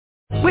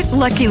With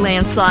Lucky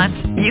Land Slots,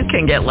 you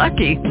can get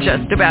lucky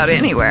just about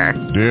anywhere.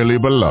 Dearly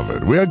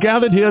beloved, we are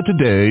gathered here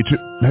today to...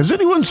 Has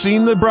anyone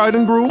seen the bride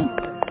and groom?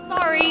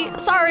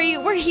 Sorry,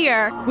 we're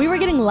here. We were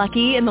getting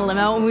lucky in the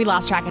limo and we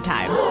lost track of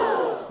time.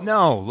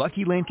 No,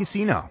 Lucky Land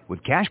Casino,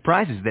 with cash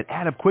prizes that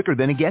add up quicker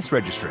than a guest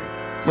registry.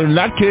 In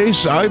that case,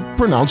 I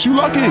pronounce you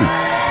lucky.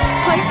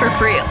 Play for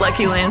free at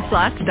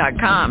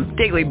LuckyLandSlots.com.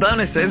 Daily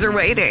bonuses are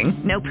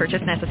waiting. No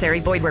purchase necessary.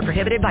 Void where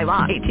prohibited by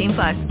law.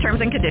 18+.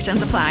 Terms and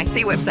conditions apply.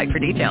 See website for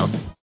details.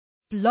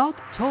 Blog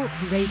Talk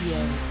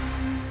Radio.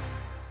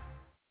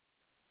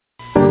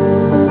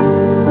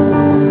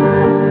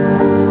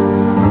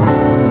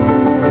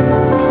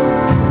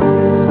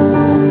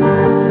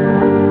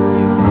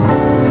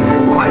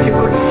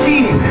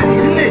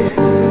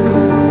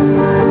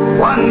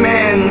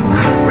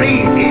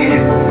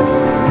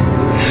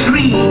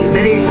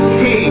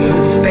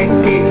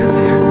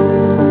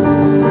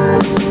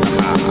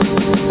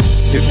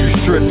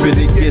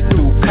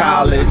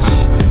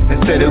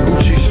 Instead of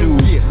Gucci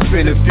shoes,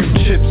 spend a few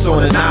chips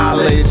on the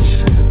knowledge.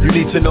 You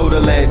need to know the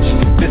ledge.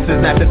 This is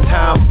not the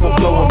time for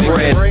blowing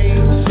bread.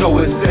 So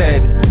it's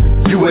said,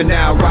 you are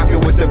now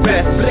rocking with the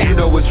best. You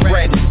know it's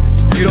red,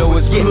 you know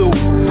it's blue.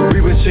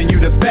 We wishing you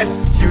the best,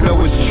 you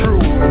know it's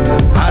true.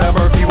 Out of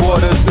murky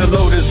waters, the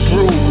lotus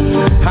grew.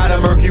 Out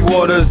of murky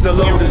waters, the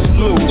lotus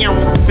flew.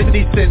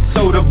 50 cent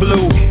soda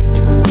blue.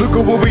 Look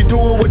at what we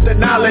doing with the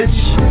knowledge.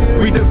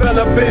 We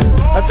developing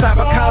a type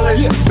of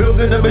college,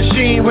 building a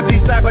machine with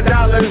these type of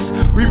dollars.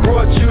 We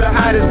brought you the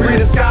hottest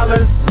breed of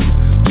scholars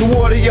to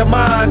water your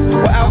mind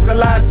with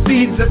alkaline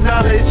seeds of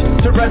knowledge,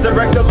 to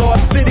resurrect the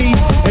lost city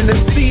in the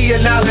sea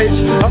of knowledge.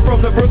 I'm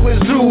from the Brooklyn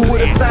Zoo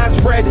with a sign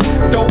spread.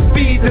 Don't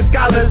feed the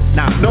scholars,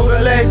 know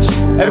the ledge.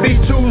 Every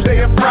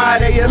Tuesday and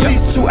Friday, at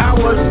least 2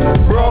 hours.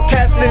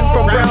 Broadcasting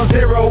from Ground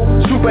Zero,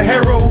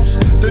 superheroes.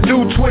 The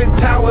new Twin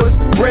Towers,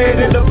 red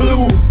and the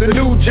blue. The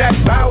new Jack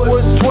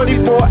Bowers,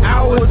 24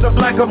 hours of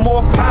black or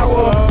more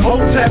power.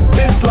 Hotep,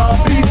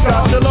 Islam, peace,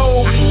 God,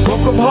 shalom.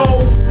 Welcome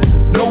home.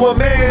 No one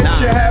man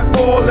should have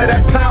all of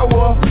that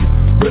power.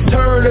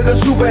 Return to the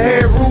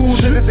superhead rules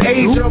in this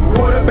age of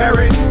water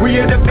bearing. We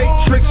in the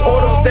matrix,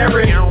 auto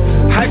staring.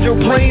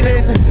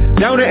 Hydroplaning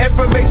down the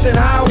information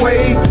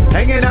highway.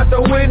 Hanging out the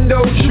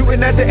window,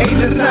 shooting at the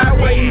angels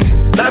sideways.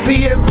 9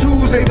 p.m.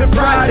 Tuesday to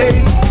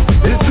Friday.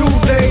 It's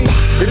Tuesday.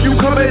 If you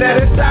coming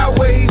at it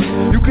sideways,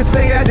 you can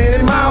say I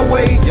did it my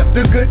way.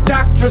 The good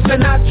Dr.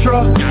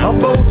 Sinatra, I'm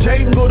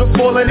Bojangle, the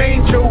fallen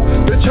angel,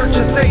 the church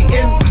of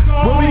Satan.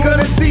 When we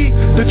gonna see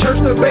the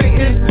church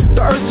debating,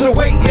 the earth's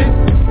awaiting.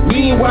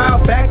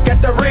 Meanwhile, back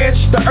at the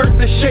ranch, the earth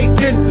is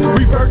shaking.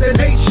 We birth the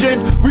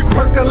nation, we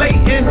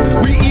percolating.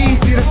 We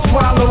easy to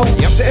swallow.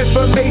 The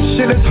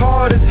information is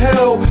hard as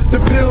hell. The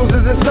pills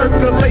is in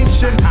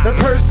circulation.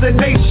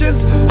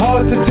 Impersonations,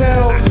 hard to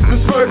tell. The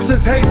Smurfs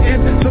is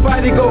hating.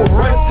 Somebody go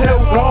run, tell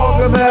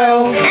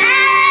Gargamel.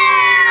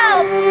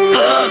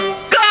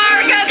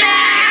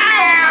 Gargamel!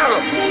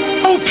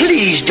 Oh,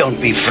 please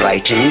don't be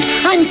frightened.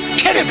 I'm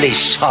terribly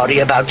sorry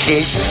about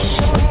this.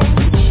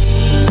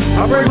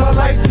 I bring my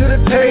life to the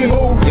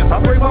table. I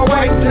bring my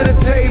wife to the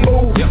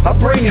table. I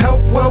bring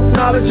health, wealth,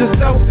 knowledge, and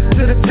self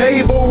to the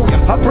table.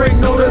 I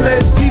bring Know the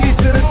Ledge TV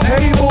to the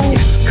table.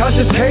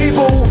 Conscious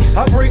cable.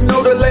 I bring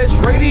Know the Ledge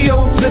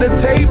radio to the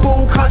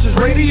table. Conscious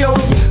radio.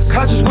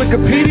 Conscious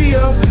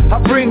Wikipedia. I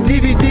bring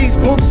DVDs,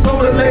 books,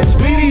 Know the Ledge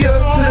media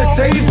to the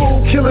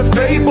table. Killing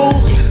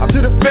fables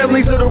to the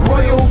families of the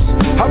royals.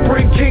 I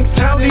bring Kings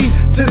County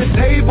to the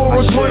table.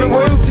 Restore the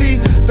royalty.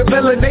 The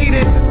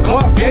melanated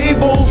Clark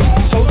Gable.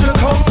 Soldier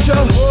culture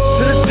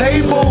to the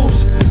tables,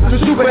 the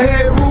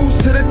superhead rules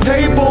to the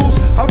tables.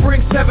 I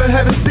bring 7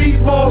 heaven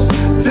sea balls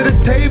to the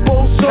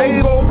table,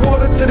 soul gold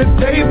water to the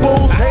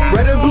tables.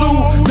 Red and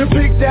blue, the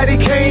Big Daddy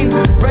Kane,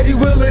 ready,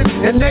 willing,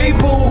 and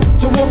able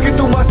to walk you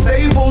through my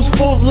stables,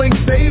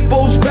 full-length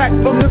stables, back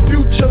from the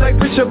future like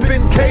Bishop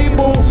in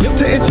Cable,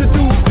 to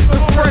introduce the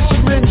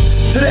freshmen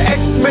to the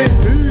X-Men,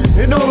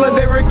 and all of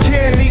their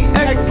candy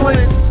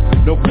excellence.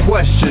 No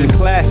question,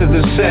 class is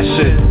in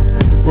session.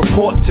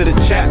 Report to the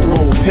chat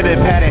room, pen and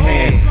pad in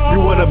hand.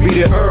 You wanna beat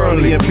it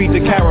early and beat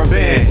the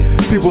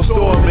caravan. People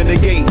storming the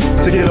gate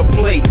to get a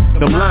plate.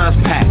 The lines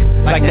packed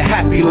like the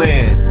Happy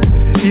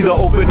Land. Either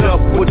open up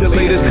with the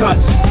latest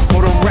cuts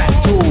or them rap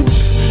tools.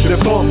 They're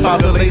bump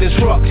out the latest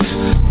trucks.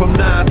 From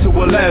 9 to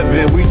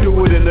 11, we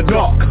do it in the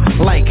dark,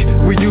 like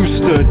we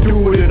used to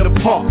do it in the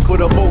park. For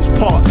the most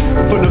part,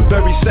 from the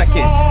very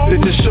second that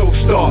the show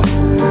starts,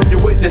 you're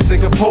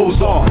witnessing a pose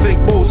off, think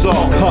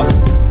Mozart, huh?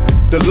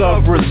 The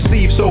love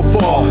received so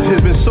far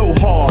has been so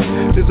hard.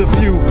 There's a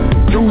few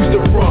dudes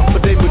to front,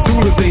 but they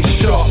medullas ain't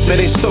sharp,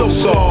 man, they so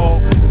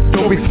soft.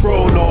 Don't be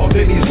thrown off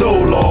any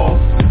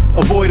Zoloft.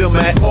 Avoid them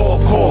at all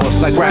costs,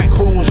 like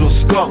raccoons or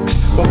skunks.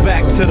 But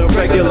back to the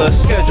regular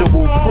scheduled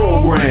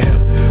program.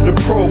 The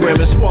program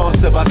is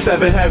sponsored by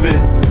 7 Heaven.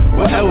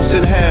 What else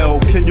in hell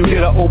can you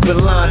get an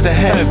open line to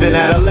heaven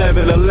at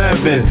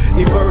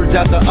 11:11? Emerge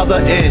at the other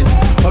end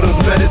of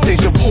those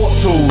meditation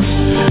portals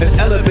and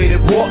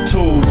elevated walk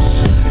tools.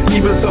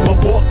 Even some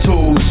abort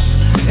tools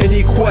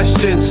Any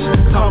questions,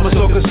 comments,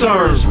 or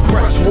concerns,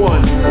 press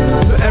 1.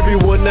 To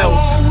everyone else,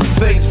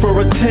 thanks for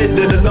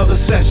attending another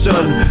session.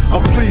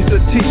 I'm pleased to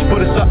teach,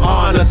 but it's an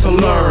honor to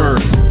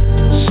learn.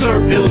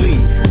 Certainly,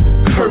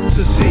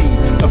 courtesy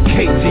of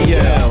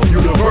KTL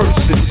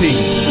University.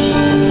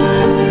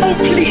 Oh,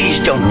 please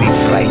don't be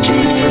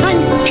frightened.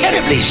 I'm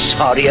terribly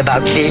sorry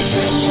about this.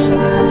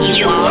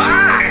 You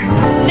are?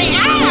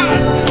 Peace.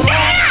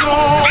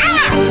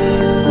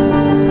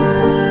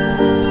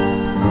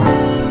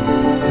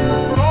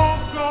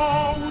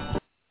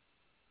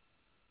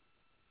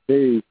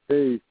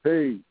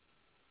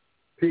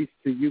 Peace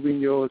to you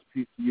and yours,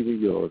 peace to you and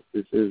yours.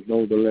 This is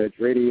Know the Ledge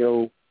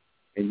Radio,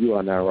 and you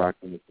are now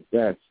rocking with the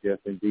best. Yes,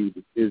 indeed,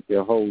 this is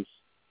your host,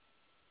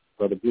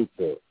 Brother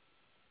Bluefield.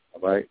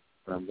 All right?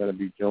 And I'm going to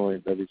be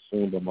joined very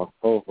soon by my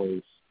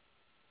co-host,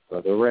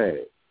 Brother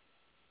Red.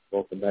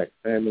 Welcome back,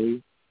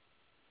 family.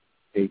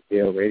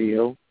 KTL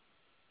Radio.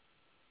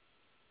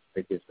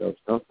 Make yourselves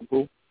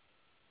comfortable.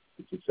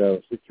 Get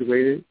yourselves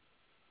situated.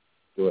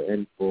 You're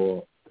in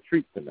for a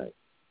treat tonight.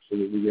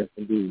 Absolutely, yes,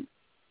 indeed.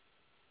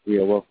 We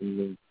are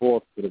welcoming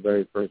forth for the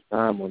very first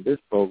time on this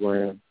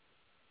program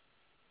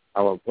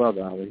our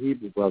brother, our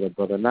Hebrew brother,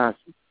 Brother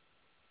NASI.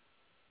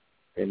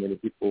 And many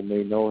people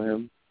may know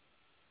him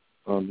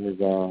from his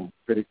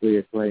critically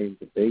acclaimed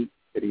debate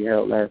that he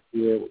held last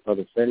year with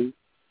Brother Seti.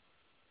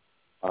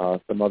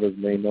 Some others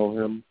may know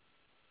him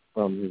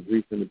from his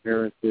recent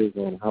appearances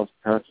on House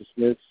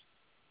Consciousness.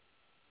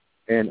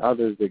 And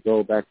others that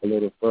go back a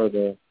little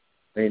further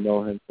may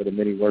know him for the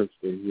many works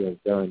that he has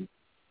done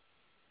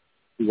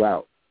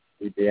throughout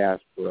the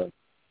diaspora,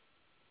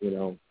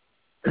 in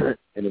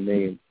the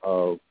name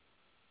of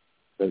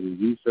the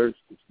research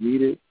that's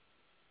needed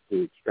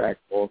to extract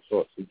all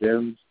sorts of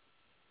gems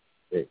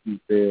that he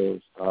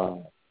feels,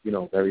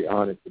 very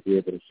honored to be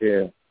able to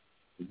share with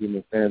the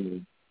human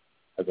family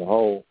as a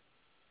whole,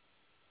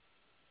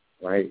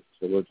 right?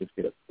 So we'll just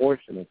get a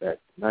portion of that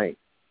tonight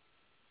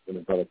when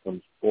the brother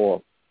comes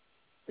forth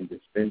and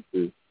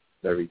dispenses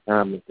very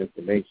timeless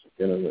information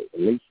dealing with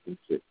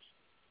relationships.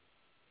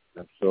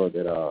 I'm sure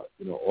that,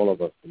 all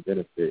of us can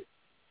benefit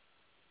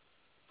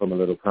from a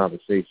little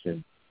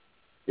conversation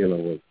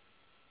dealing with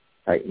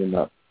tightening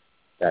up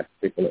that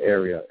particular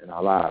area in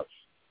our lives.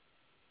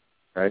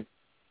 Okay?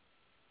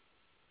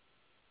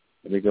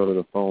 Let me go to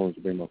the phones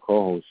to bring my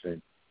co-host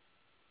in.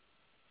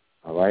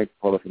 All right?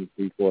 Call us from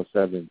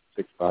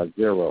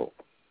 347-650.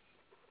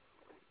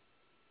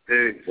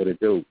 Peace. What it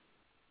do?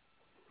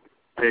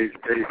 Peace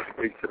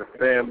to the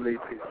family.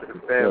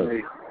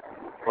 Sure.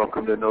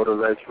 Welcome to Know the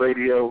Ledge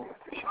Radio.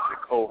 This is your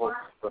co-host,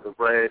 Brother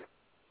Red,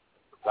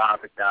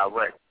 live and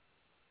direct.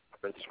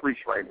 I'm in Screech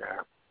right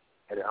now,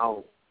 headed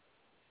home.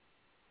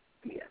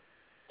 Yeah.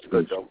 It's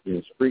good, though.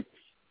 In Screech?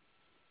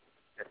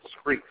 It's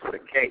Screech with a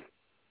K.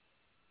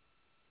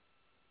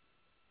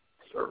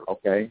 Sir.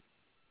 Okay.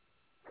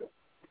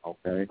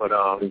 But,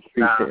 the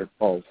streets getting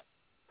pulse.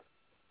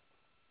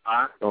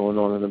 Huh? Going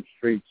on in them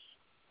streets.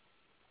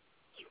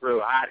 It's real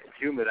hot and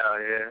humid out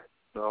here.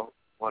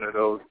 One of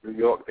those New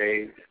York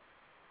days.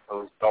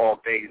 Those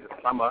dog days of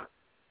summer.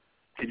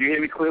 Can you hear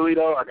me clearly,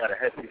 though? I got a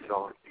headpiece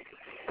on.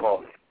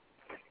 Pause.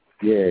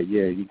 Yeah,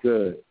 you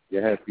good.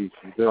 Your headpiece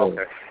is good.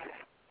 Okay.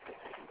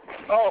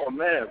 Oh,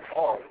 man.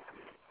 Oh.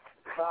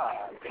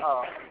 God.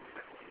 Oh,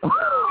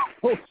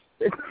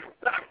 shit.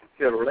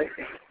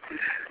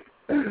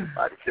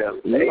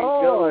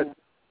 Lord.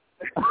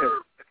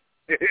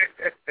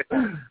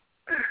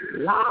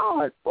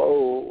 Lord.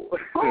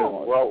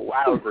 Oh. Well,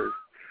 wowzers.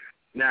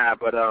 Nah,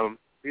 but,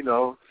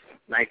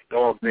 nice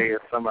dog day or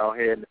something out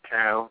here in the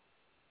town.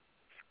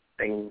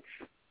 Things,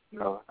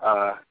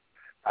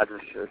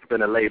 it's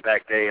been a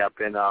laid-back day. I've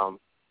been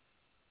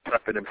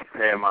prepping and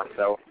preparing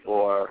myself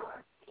for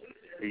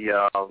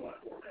the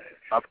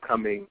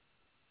upcoming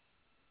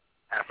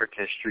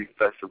African Street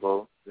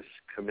Festival. It's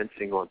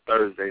commencing on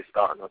Thursday,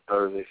 starting on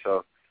Thursday.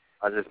 So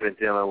I've just been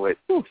dealing with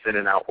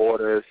sending out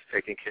orders,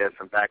 taking care of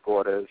some back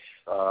orders,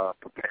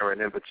 preparing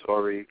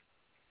inventory,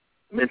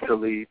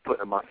 mentally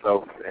putting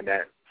myself in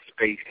that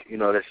space.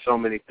 There's so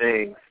many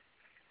things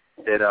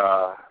that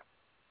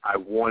I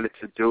wanted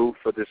to do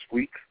for this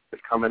week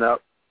that's coming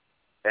up,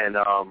 and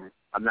I'm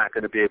not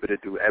going to be able to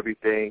do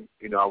everything.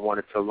 I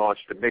wanted to launch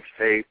the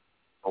mixtape.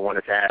 I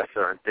wanted to have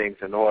certain things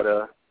in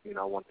order.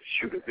 I wanted to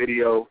shoot a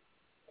video.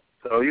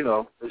 So,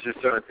 there's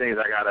just certain things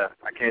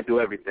I can't do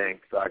everything.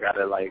 So I got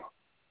to,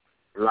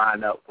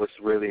 line up what's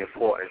really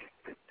important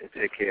and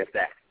take care of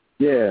that.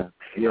 Yeah.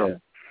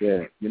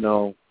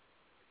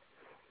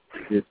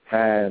 This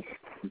past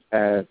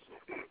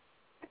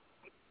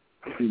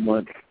 2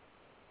 months,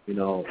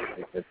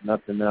 if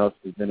nothing else,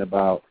 has been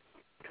about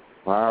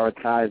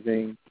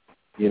prioritizing,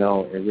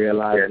 and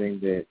realizing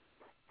that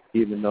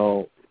even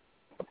though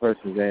a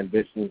person's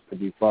ambitions can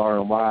be far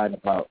and wide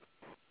about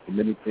the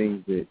many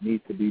things that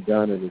need to be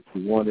done and that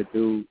you want to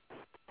do,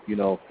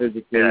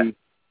 physically,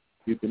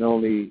 you can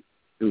only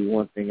do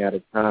one thing at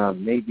a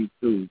time, maybe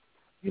two.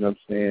 You know what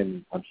I'm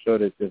saying? I'm sure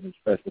there's different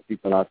special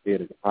people out there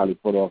that can probably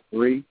pull off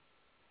 3,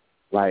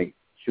 like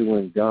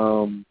chewing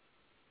gum,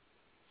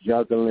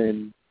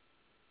 juggling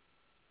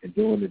and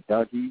doing the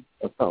Dougie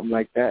or something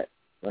like that.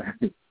 That's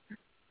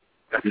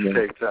the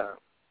same time.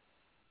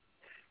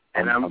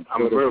 And I'm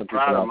real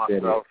proud of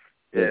myself.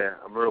 Yeah,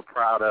 I'm real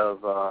proud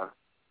of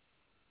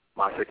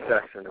my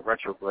success in the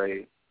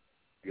retrograde,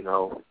 you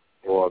know,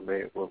 or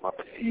my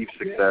perceived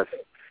success,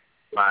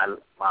 my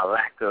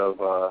lack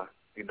of,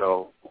 you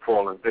know,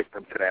 falling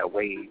victim to that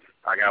wave.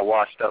 I got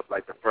washed up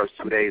like the first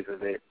 2 days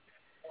of it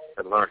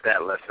and learned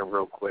that lesson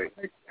real quick.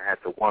 I had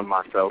to warn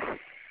myself.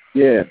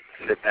 Yeah.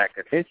 Sit back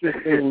and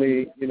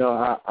interestingly, you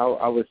know,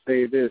 I would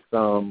say this.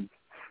 I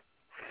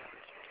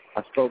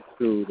spoke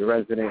to the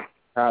resident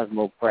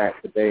Cosmocrat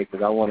today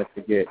because I wanted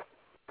to get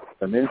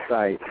some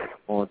insight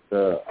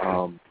onto,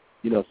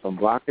 you know, some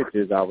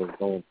blockages I was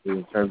going through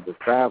in terms of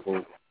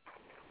travel.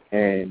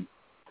 And,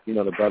 you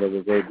know, the brother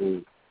was able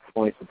to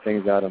point some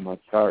things out of my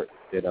chart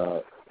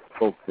that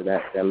spoke to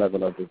that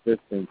level of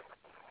resistance.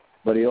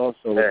 But he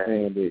also was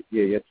saying that,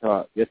 your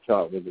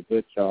chart was a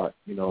good chart.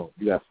 You know,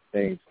 you got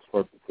some things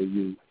working for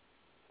you,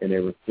 and it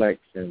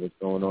reflects and what's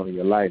going on in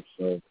your life.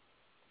 So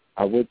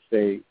I would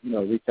say, you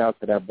know, reach out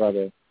to that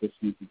brother just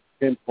so you can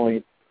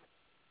pinpoint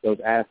those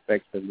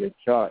aspects of your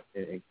chart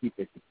and keep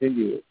it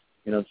continuous.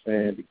 You know what I'm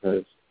saying?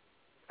 Because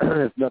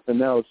if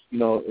nothing else, you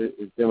know,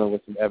 it's dealing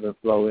with some ebb and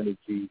flow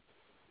energy,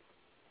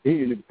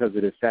 even because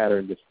of the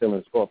Saturn that's still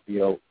in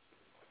Scorpio.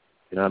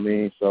 You know what I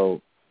mean?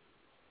 So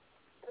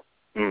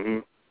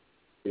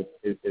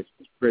it's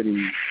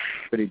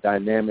pretty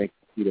dynamic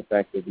to see the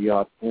fact that we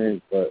are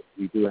twins, but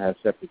we do have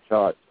separate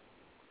charts,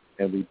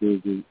 and we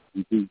do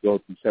go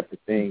through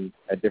separate things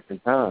at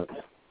different times.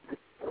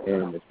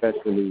 And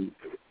especially,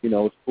 you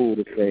know, it's cool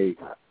to say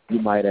you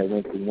might have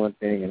went through one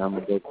thing and I'm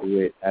going to go through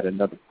it at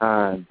another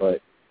time,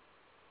 but,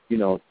 you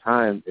know,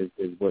 time is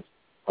what's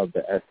of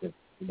the essence.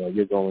 You know,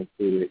 you're going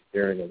through it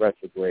during a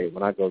retrograde.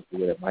 When I go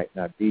through it, it might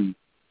not be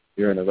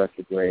during a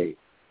retrograde.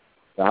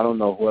 So I don't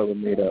know whoever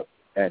made up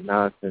that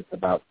nonsense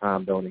about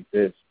time don't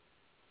exist.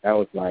 That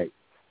was like,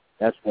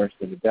 that's worse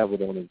than the devil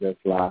don't exist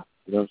lie.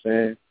 You know what I'm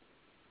saying?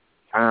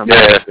 Time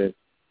exists.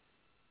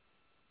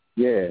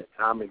 Yeah,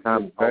 time is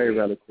very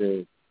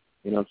relative.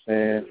 You know what I'm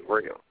saying? It's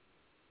real.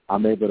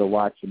 I'm able to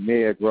watch a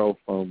mare grow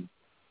from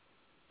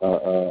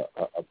a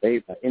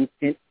babe, an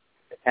infant,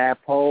 a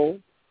tadpole.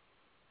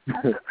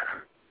 You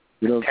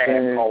know what I'm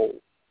saying?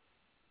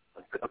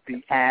 A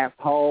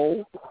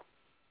tadpole.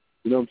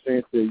 You know what I'm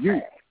saying? To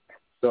you.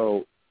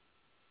 So,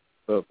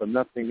 for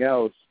nothing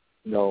else,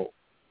 you know,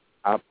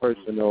 our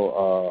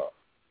personal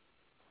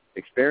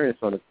experience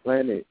on this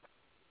planet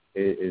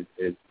is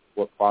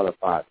what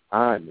qualifies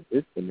time in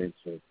this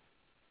dimension.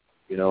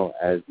 You know,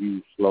 as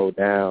you slow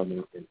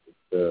down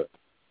into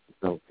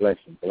become flesh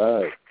and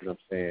blood, you know what I'm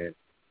saying,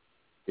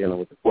 dealing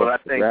with the force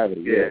of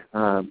gravity.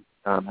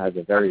 Time has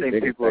a very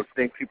big effect. I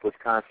think people's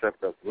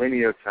concept of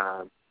linear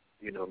time,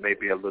 you know, may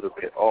be a little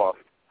bit off,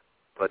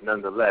 but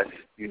nonetheless,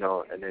 you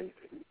know, and then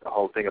the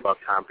whole thing about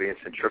time being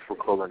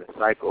centrifugal in a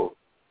cycle,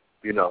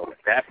 you know,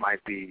 that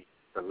might be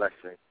the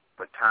lesson.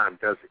 But time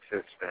does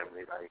exist,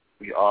 family. Like,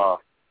 we are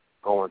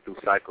going through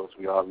cycles.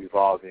 We are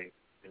revolving.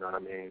 You know what I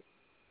mean?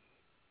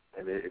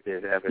 And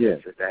there's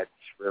evidence that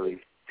really,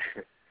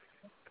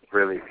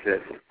 really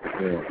exists.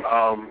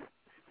 Yeah.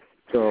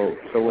 So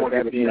with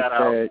that being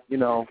said, you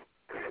know,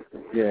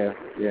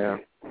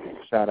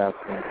 shout out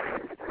to him.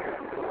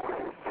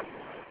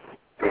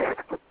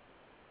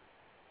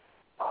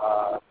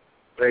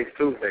 Today's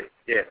Tuesday.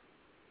 Yeah.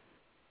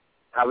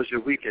 How was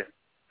your weekend?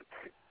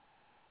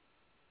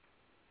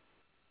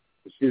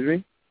 Excuse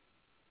me?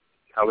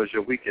 How was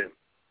your weekend?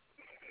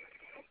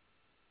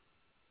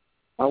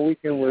 My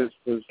weekend was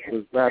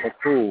rather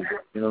cool,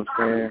 you know what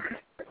I'm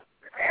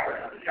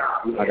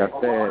saying? Like I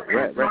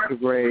said,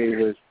 retrograde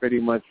was pretty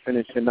much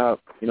finishing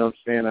up, you know what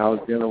I'm saying? I was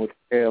dealing with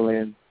the tail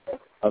end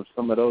of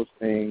some of those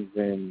things,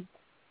 and,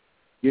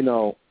 you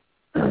know,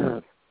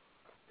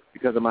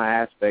 because of my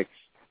aspects,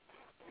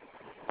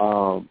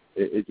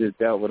 it just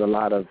dealt with a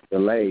lot of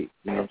delay,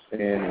 you know what I'm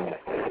saying? And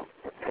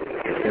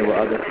there were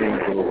other things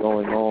that were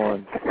going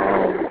on in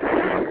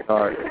my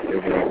chart. They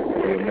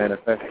were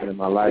manifesting in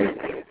my life,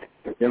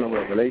 dealing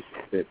with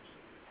relationships.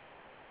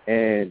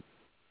 And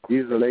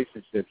these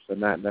relationships are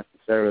not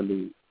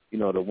necessarily, you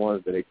know, the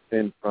ones that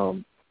extend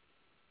from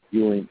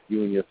you and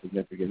your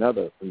significant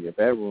other, from your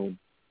bedroom,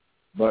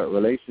 but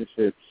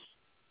relationships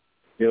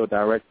deal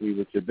directly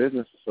with your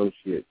business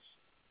associates.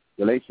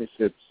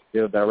 Relationships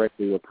deal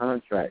directly with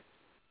contracts.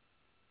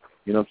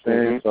 You know what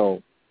I'm saying?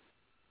 So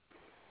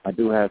I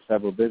do have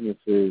several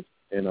businesses,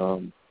 and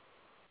I'm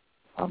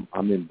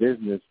in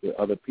business with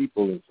other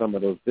people in some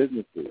of those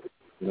businesses.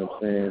 You know what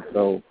I'm saying?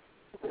 So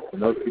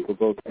when those people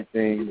go through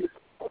things,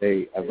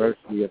 they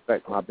adversely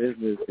affect my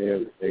business.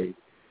 They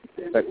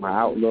affect my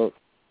outlook.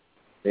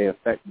 They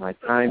affect my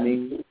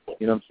timing.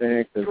 You know what I'm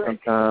saying? Because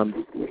sometimes,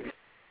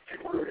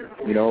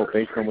 you know,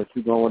 based on what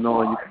you're going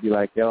on, you could be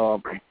like, yo,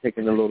 I'm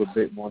taking a little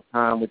bit more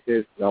time with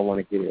this because I want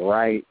to get it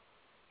right.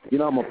 You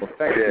know, I'm a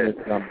perfectionist.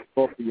 I'm a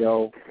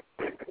Scorpio,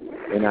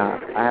 and I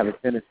have a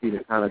tendency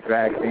to kind of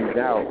drag things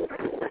out.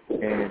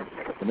 And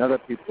in other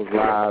people's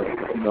lives,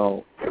 you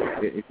know,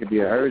 it could be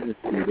an urgency.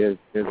 There's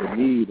a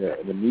need,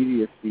 an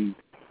immediacy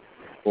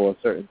for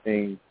certain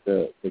things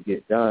to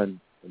get done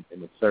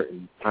in a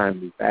certain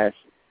timely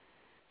fashion.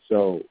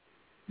 So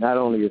not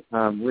only is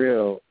time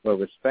real, but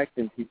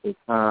respecting people's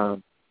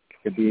time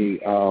could be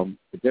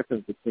the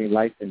difference between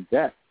life and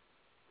death.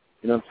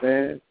 You know what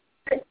I'm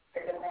saying?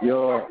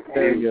 Your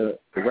failure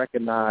to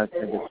recognize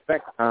and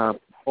respect time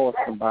can cause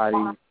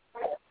somebody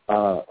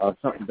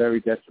something very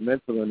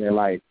detrimental in their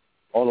life,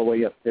 all the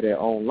way up to their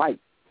own life.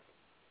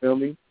 Feel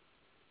me?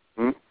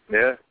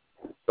 Yeah.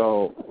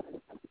 So,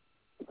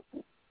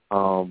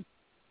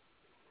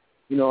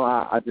 you know,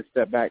 I just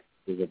step back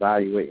to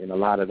evaluating a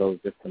lot of those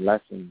different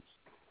lessons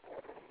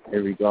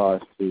in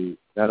regards to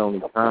not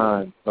only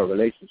time, but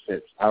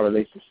relationships, our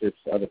relationships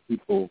to other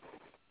people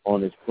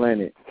on this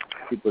planet,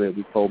 people that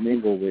we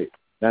commingle with,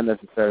 not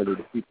necessarily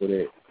the people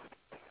that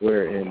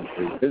we're in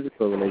a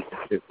physical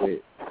relationship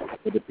with,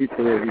 but the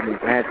people that we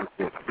make magic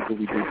with, people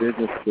we do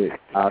business with,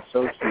 our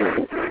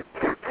associates,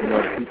 you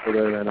know, the people that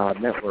are in our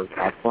network,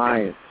 our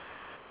clients.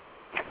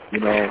 You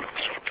know,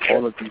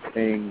 all of these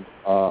things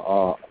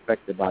are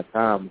affected by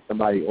time. When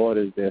somebody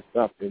orders their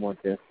stuff, they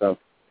want their stuff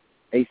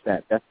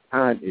ASAP. That's a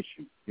time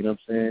issue. You know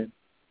what I'm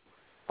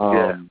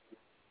saying?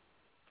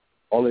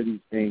 All of these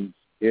things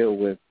deal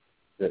with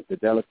the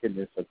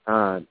delicateness of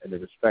time and the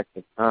respect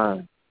of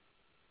time.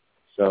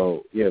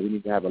 So, yeah, we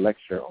need to have a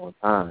lecture on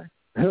time,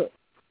 if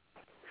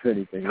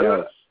anything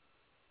else.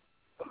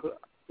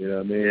 You know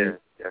what I mean?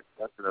 Yeah,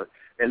 definitely.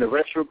 And the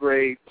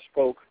retrograde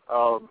spoke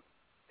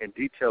in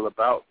detail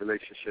about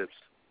relationships.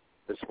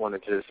 This one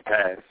that just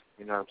passed,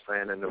 you know what I'm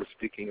saying? And it was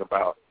speaking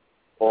about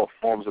all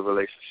forms of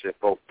relationship,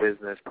 both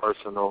business,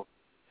 personal,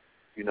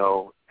 you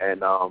know,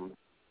 and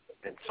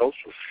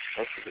social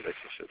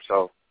relationships.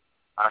 So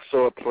I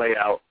saw it play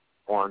out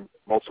on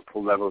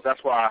multiple levels.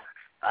 That's why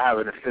I have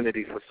an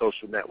affinity for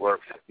social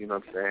networks, you know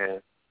what I'm saying?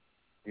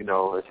 You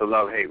know, it's a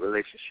love-hate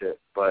relationship,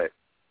 but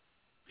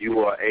you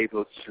are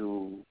able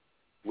to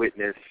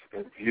witness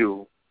and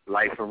view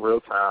life in real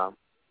time.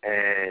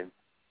 And,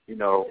 you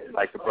know,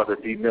 like the brother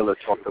D. Miller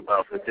talked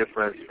about, the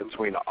difference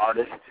between an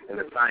artist and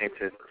a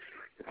scientist.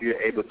 If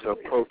you're able to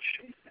approach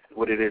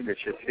what it is that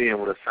you're seeing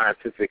with a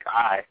scientific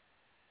eye,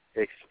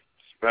 it's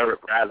very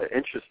rather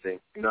interesting.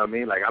 You know what I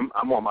mean? Like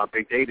I'm on my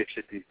big data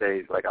shit these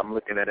days. Like I'm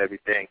looking at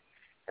everything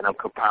and I'm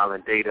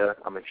compiling data.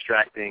 I'm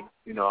extracting.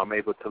 You know, I'm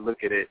able to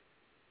look at it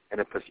in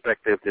a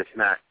perspective that's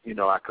not, you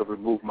know, I could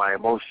remove my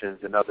emotions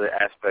and other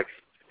aspects.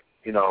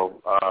 You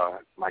know,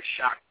 the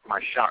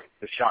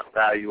shock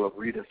value of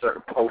reading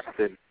certain posts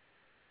and,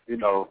 you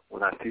know,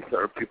 when I see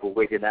certain people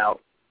wigging out.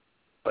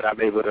 But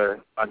I'm able to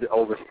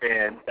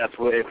understand that's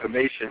what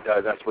information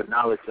does. That's what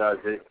knowledge does.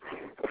 It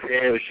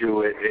prepares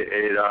you.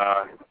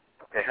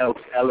 It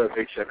helps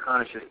elevate your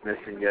consciousness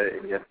and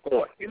your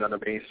thought. You know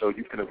what I mean? So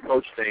you can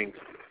approach things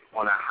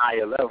on a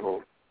higher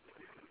level.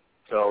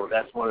 So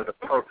that's one of the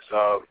perks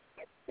of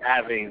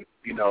having,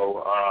 you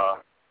know,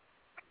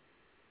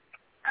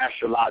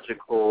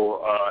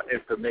 astrological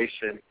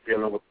information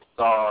dealing with the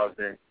stars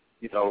and,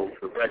 you know,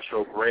 the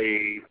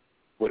retrograde,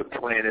 where the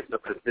planets are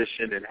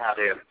positioned and how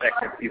they're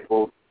affecting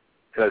people,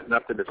 because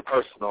nothing is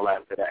personal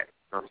after that.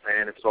 You know what I'm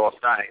saying? It's all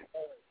science.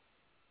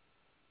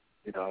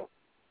 You know?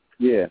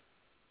 Yeah.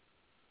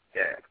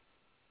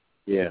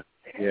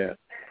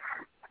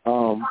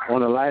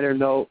 On a lighter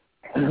note,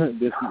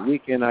 this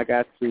weekend I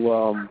got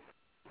to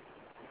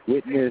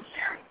witness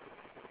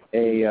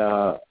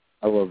a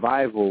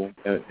revival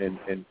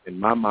in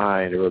my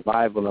mind, a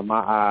revival in my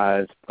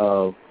eyes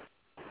of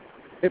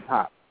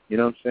hip-hop. You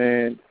know what I'm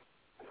saying?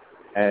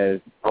 As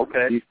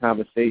these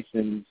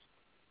conversations,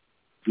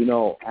 these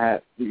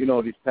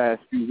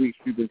past few weeks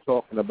we've been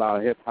talking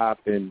about hip-hop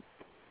and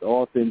the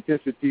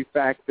authenticity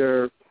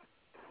factor.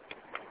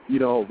 You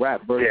know,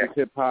 rap versus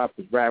hip-hop.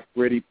 Is rap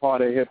really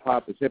part of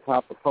hip-hop? Is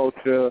hip-hop a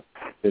culture?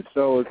 If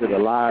so, is it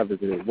alive? Is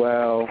it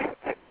well?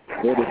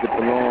 Where does it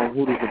belong?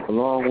 Who does it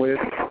belong with?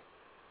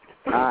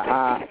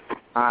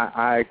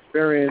 I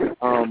experienced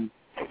a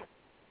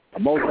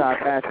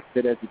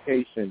multifaceted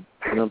education,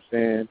 you know what I'm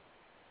saying?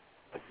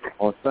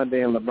 On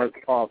Sunday in Lamert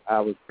Park, I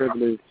was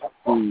privileged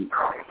to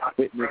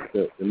witness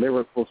the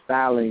lyrical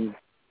styling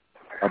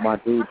of my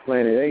dude,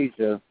 Planet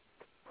Asia.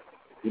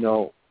 You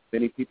know,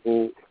 many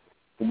people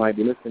who might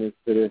be listening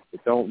to this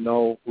that don't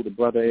know who the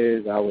brother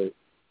is, I would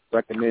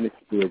recommend that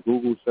you do a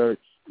Google search,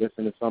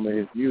 listen to some of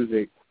his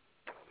music.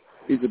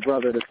 He's a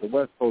brother that's a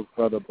West Coast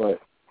brother, but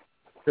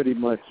pretty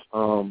much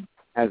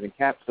has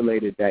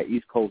encapsulated that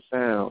East Coast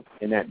sound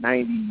in that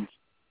 90s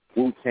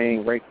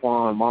Wu-Tang,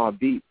 Raekwon, Mobb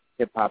Deep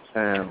hip-hop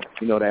sound,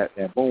 you know,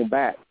 that boom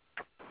bap,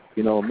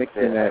 you know,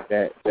 mixing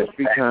that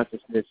street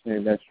consciousness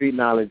and that street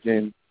knowledge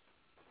in,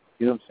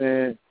 you know what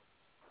I'm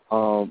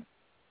saying?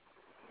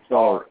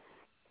 So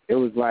it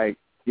was like,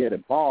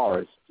 the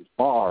bars,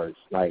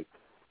 like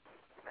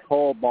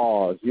tall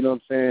bars, you know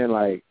what I'm saying?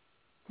 Like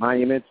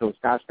monumental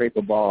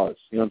skyscraper bars,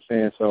 you know what I'm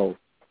saying? So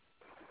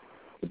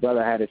the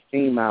brother had his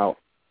team out,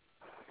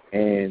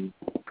 and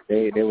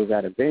they was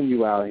at a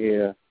venue out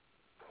here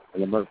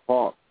in Lamert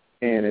Park,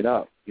 tearing it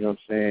up, you You know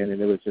what I'm saying?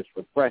 And it was just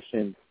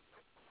refreshing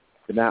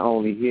to not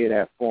only hear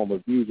that form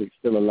of music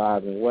still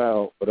alive and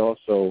well, but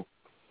also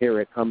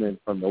hear it coming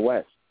from the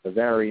West, the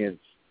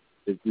variants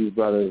that these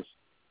brothers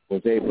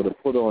was able to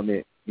put on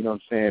it, you know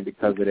what I'm saying,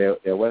 because of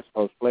their West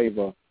Coast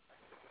flavor.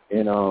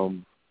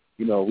 And,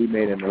 you know, we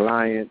made an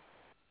alliance.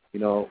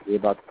 You know, we're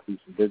about to do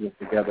some business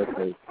together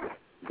because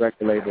the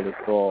record label is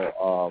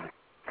called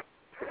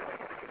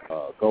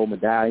Gold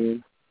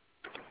Medallion.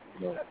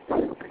 You know,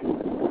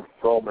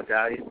 Gold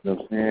Medallion? You know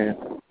what I'm saying?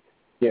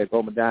 Yeah,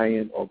 Gold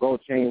Medallion or Gold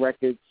Chain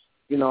Records.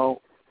 You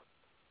know,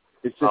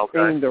 it's just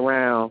themed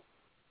around,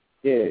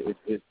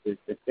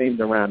 it's themed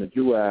around the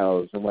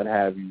jewels and what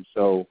have you.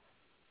 So,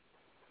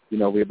 you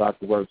know, we're about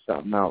to work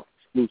something out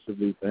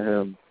exclusively for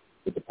him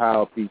with the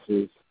power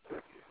pieces.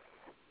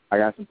 I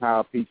got some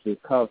power pieces,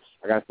 cuffs.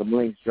 I got some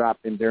links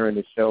dropping during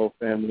the show,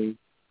 family.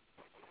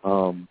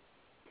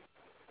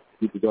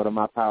 You can go to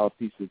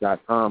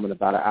mypowerpieces.com in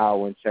about an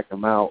hour and check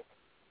them out.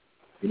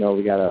 You know,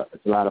 we got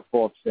it's a lot of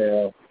fourth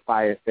sale,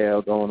 fire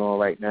sale going on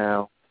right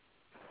now.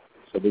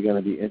 So we're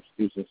going to be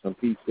introducing some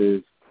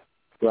pieces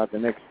throughout the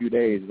next few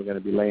days. We're going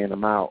to be laying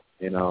them out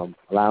and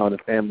allowing the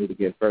family to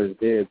get first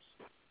dibs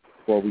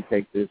before we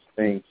take this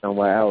thing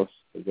somewhere else,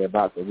 because we're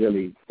about to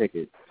really take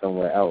it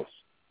somewhere else.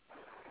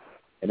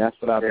 And that's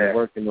what I've been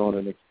working on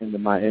and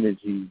extending my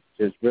energy,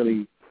 just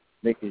really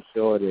making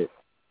sure that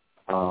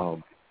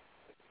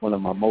one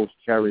of my most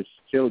cherished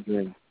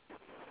children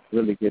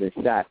really get a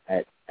shot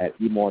at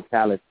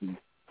immortality.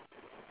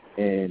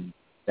 And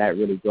that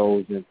really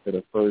goes into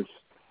the first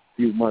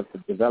few months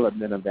of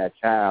development of that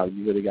child.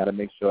 You really got to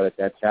make sure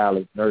that child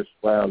is nursed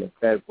well and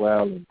fed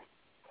well and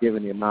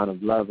given the amount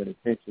of love and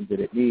attention that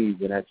it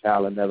needs, and that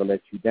child will never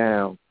let you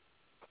down.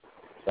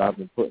 So I've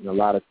been putting a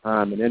lot of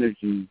time and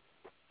energy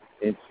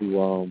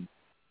into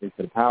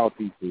the power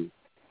pieces,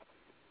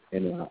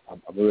 and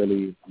I'm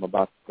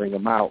about to bring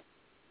them out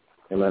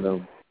and let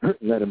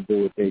them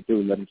do what they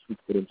do, let them speak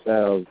for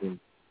themselves, and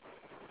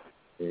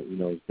you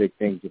know, it's big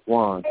things with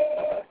Juan.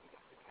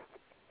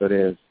 So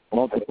there's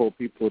multiple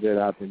people that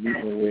I've been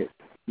meeting with,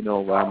 you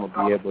know, where I'm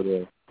gonna be able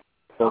to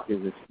focus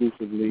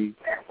exclusively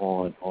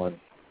on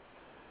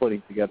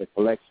putting together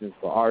collections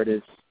for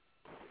artists.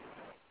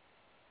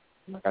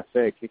 Like I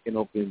said, kicking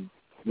open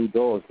new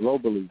doors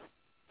globally.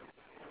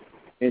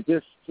 And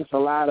just a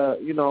lot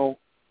of, you know,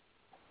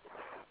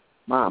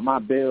 my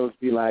bills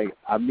be like,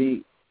 I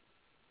meet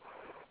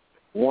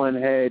one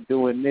head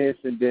doing this,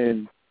 and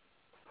then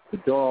the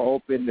door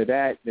open to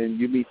that, then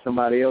you meet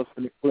somebody else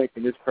in the clique,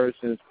 and this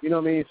person's, you know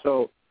what I mean?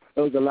 So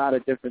there was a lot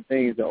of different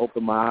things that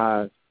opened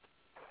my eyes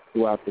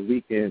throughout the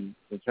weekend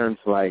in terms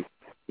of, like,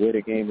 where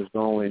the game is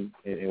going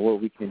and what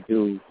we can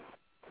do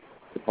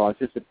to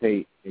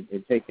participate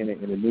in taking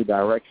it in a new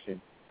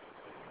direction.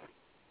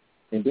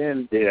 And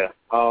then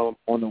on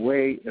the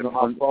way, if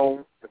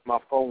my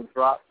phone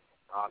drops,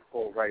 I'll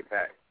call right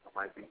back. I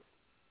might be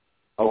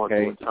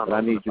okay. But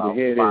I need you to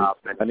hear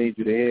this. I need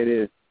you to hear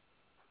this,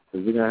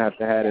 because we're gonna have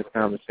to have this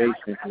conversation.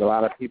 Because a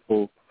lot of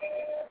people,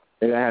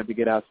 they're gonna have to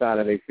get outside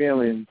of their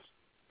feelings.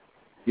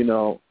 You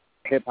know,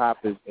 hip hop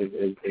is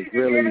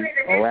really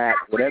a rap,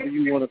 whatever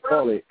you want to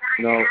call it.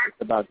 You know,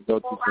 it's about to go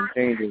through some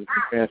changes and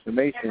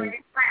transformations.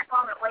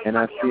 And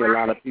I see a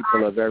lot of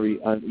people are very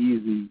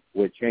uneasy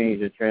with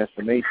change and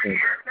transformation. You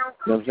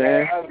know what I'm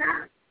saying?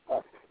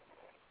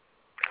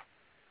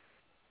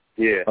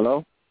 Yeah.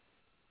 Hello?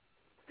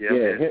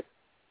 Yeah.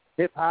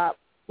 Hip-hop,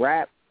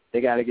 rap,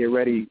 they got to get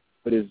ready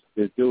for this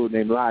dude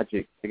named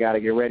Logic. They got to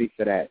get ready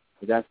for that.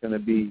 Because that's going to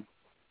be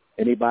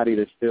anybody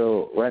that's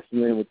still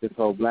wrestling with this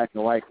whole black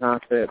and white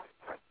concept.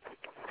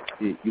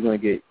 You're gonna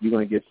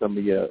get some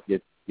of your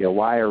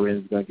wiring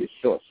is gonna get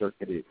short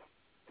circuited,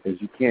 because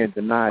you can't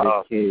deny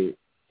this kid.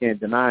 Can't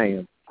deny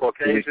him.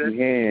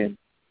 Caucasian.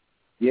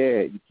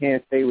 You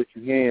can't say what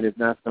you hand is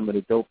not some of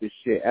the dopest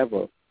shit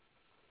ever.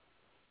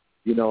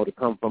 You know, to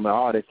come from an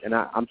artist, and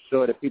I'm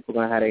sure that people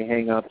are gonna have their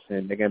hang-ups,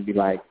 and they're gonna be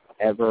like,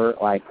 ever,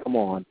 like, come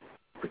on,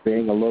 you're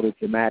being a little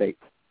dramatic.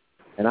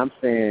 And I'm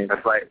saying,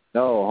 that's right.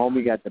 No,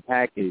 homie got the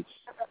package.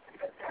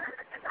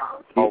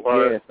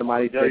 Yeah,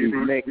 somebody said he's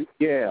mixed.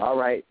 Yeah, all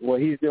right. Well,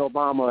 he's the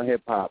Obama of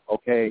hip hop.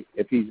 Okay,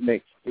 if he's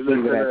mixed,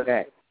 leave it at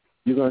that.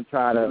 You're gonna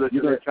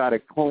try to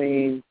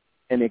clean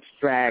and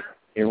extract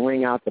and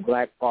wring out the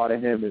black part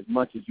of him as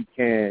much as you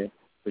can,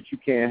 but you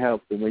can't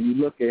help it. When you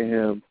look at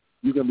him,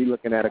 you're gonna be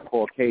looking at a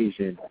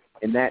Caucasian,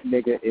 and that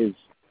nigga is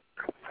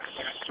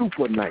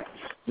super nice.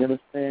 You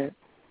understand?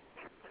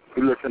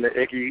 You listen to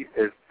Iggy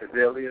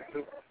Azalea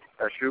too?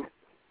 That's you?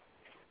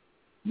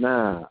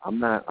 Nah, I'm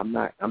not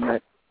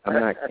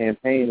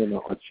campaigning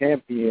or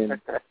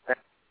champion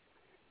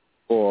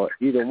for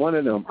either one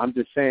of them. I'm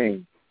just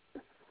saying,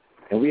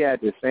 and we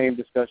had the same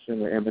discussion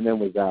when Eminem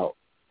was out,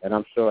 and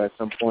I'm sure at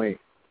some point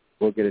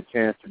we'll get a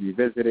chance to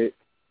revisit it,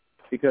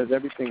 because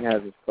everything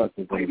has its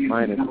pluses and its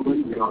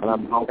minuses. But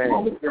I'm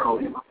saying,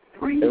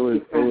 it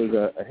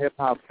was a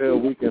hip-hop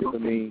filled weekend for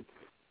me,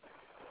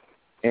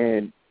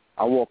 and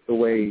I walked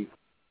away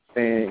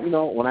saying, you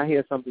know, when I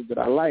hear something that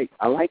I like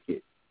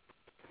it.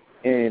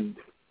 And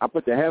I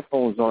put the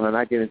headphones on and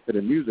I get into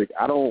the music,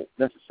 I don't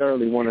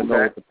necessarily want to know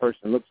what the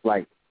person looks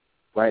like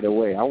right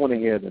away. I want to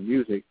hear the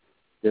music.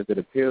 Does it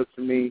appeal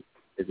to me?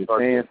 Is it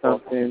saying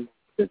something?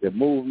 Does it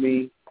move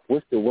me?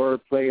 What's the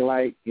wordplay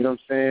like? You know what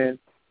I'm saying?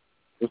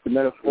 What's the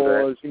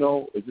metaphors? You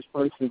know, is this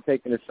person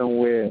taking it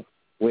somewhere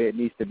where it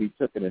needs to be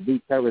taken, a new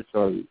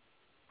territory?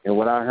 And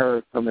what I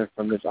heard coming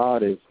from this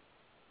artist,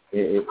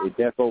 it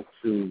devotes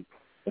to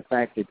the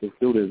fact that this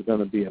dude is going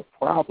to be a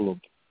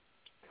problem.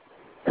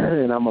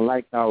 And I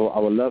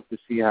would love to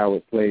see how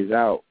it plays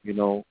out, you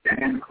know.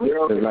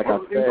 Because like I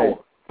said,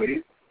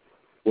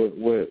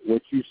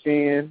 what you're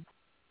seeing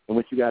and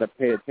what you got to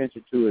pay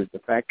attention to is the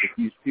fact that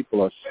these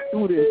people are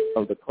students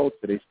of the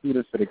culture. They're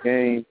students of the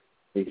game.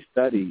 They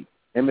study.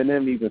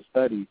 Eminem even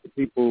studied. The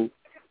people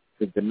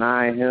that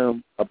deny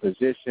him a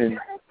position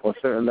or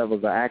certain levels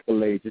of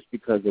accolade just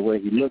because of the way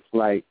he looks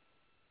like,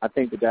 I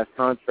think that that's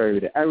contrary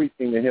to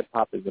everything that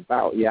hip-hop is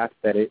about. Yeah, I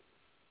said it.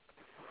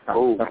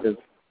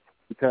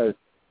 Because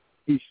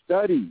he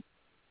studied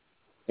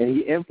and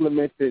he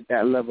implemented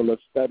that level of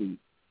study.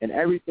 And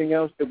everything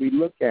else that we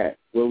look at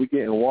where we're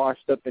getting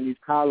washed up in these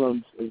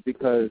columns is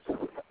because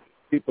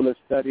people are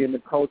studying the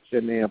culture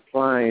and they're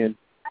applying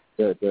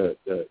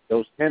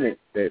those tenets.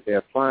 They're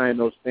applying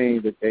those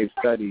things that they've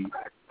studied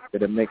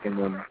that are making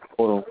them,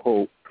 quote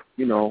unquote,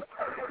 you know,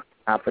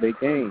 top of their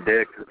game.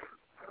 Yeah,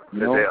 you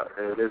know?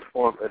 It is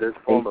formula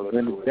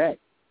to it.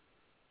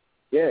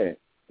 Yeah,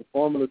 the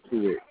formula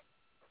to it.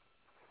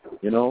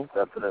 You know?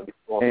 Definitely.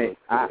 And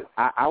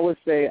I would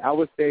say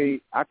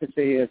I could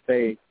sit here and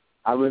say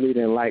I really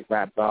didn't like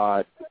Rap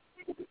God,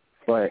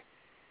 but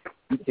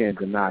you can't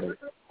deny that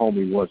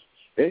homie was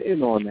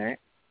spitting on that.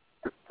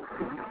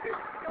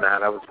 Nah,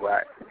 that was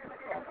whack.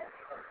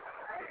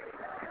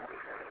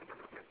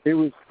 It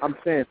was. I'm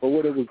saying for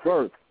what it was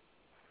worth.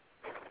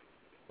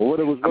 For what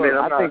it was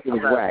worth, I think it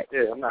was whack.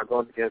 Yeah, I'm not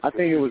going against. I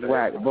think it was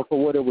whack, but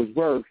for what it was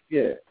worth,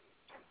 yeah,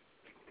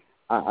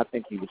 I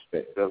think he was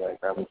spitting. Feel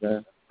like that was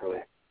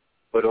really.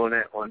 But on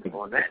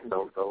that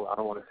note, though, I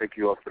don't want to take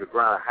you off to the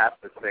ground. I have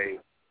to say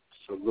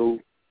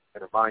salute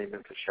and a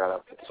monumental shout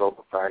out to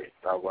Sober Friday,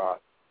 THRU.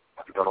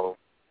 You know,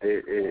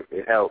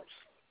 it helps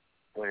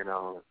when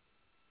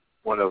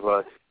one of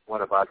our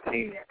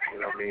team, you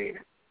know what I mean,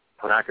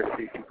 when I can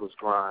see people's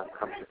grind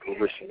come to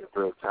fruition in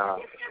real time.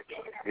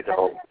 You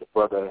know, the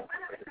brother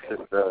and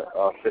sister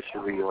are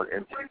officially on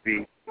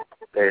MTV.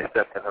 They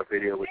accepted her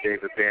video with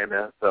David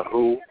Banner,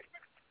 THRU,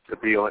 to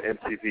be on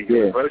MTV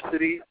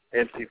University,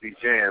 MTV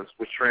Jams,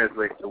 which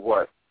translates to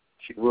what?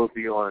 She will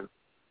be on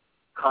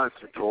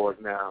concert tours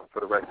now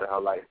for the rest of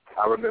her life.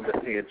 I remember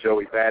seeing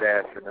Joey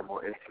Badass and them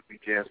on MTV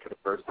Jams for the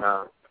first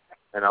time,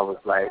 and I was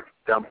like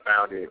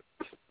dumbfounded,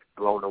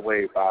 blown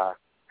away by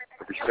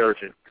the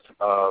resurgence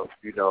of,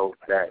 you know,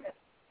 that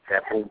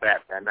boom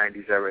bap, that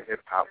 90s era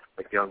hip hop,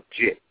 like Young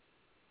Jit,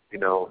 you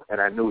know, and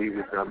I knew he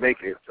was gonna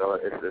make it. So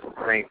it's the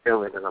same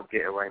feeling that I'm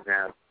getting right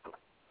now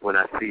when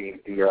I see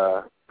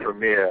the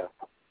premiere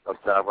of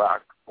THRU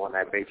on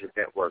that major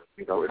network.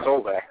 You know, it's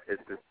over.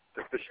 It's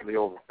officially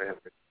over, family.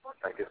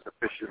 Like, it's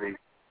officially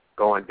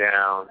going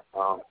down.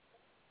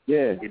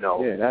 You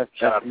know, that's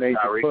shout out to major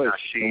Tariq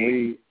push.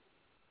 Nasheed.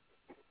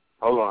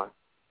 Hold on.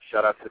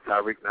 Shout out to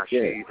Tariq Nasheed.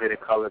 Yeah. Hidden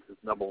Colors is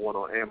 #1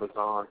 on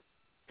Amazon.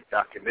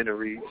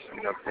 Documentaries,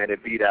 you know what I'm saying?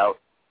 It beat out,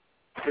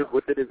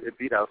 what did it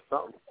beat out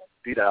something?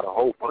 Beat out a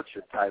whole bunch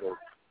of titles.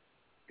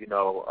 You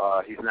know,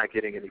 he's not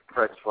getting any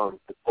press from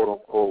the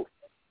quote-unquote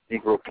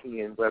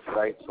Negro-Kean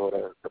websites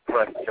or the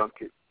press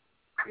junket.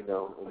 You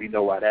know, we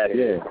know why that is.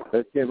 Yeah,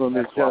 let's give him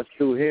his just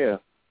due here.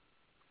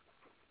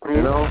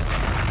 You know?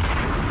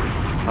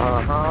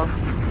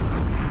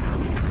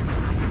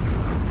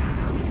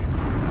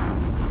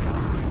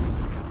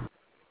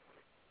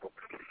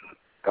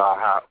 God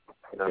hop,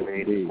 you know what I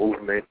mean? Indeed.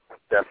 Movement,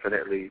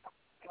 definitely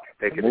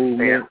taking a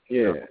stand.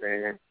 You know what I'm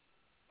saying?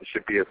 It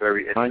should be a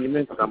very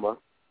interesting summer.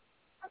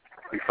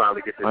 We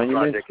finally get this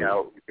project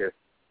out.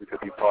 We could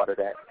be part of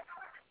that.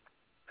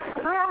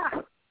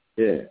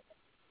 Yeah.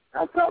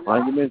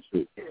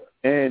 Monumental.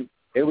 And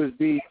it was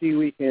BET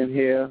weekend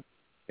here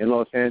in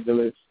Los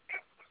Angeles.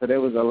 So there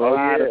was a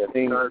lot of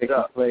things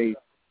taking place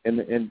in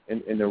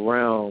the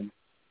realm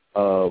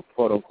of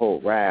quote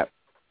unquote rap,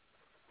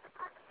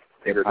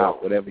 hip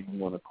hop, whatever you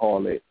want to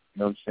call it. You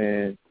know what I'm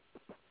saying?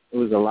 It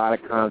was a lot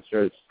of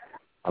concerts,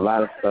 a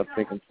lot of stuff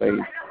taking place.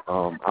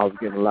 I was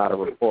getting a lot of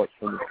reports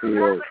from the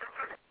field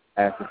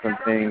as to some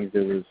things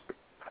that was,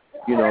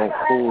 you know,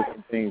 cool,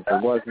 some things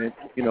that wasn't.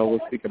 You know, we'll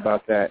speak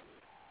about that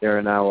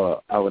during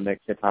our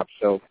next hip-hop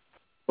show.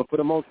 But for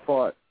the most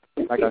part,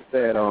 like I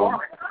said,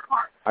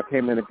 I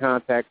came into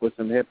contact with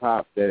some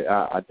hip-hop that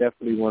I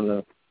definitely want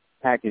to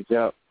package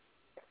up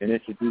and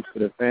introduce to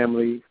the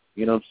family.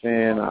 You know what I'm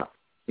saying? I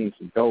seen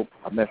some dope.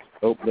 I met some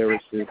dope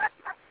lyricists.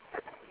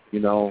 You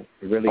know,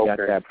 it really got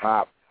that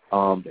pop.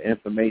 The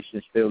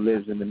information still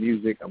lives in the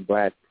music. I'm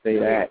glad to say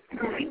that.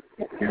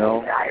 You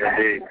know,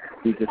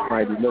 we just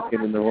might be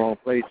looking in the wrong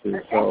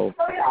places. So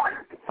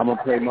I'm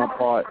gonna play my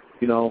part.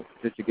 You know,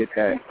 just to get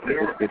that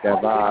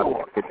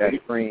vibe, get that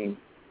stream,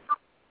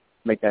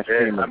 make that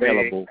stream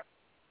available.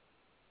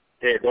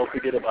 Yeah, don't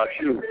forget about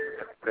you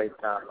at the same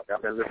time. Like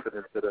I've been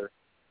listening to the,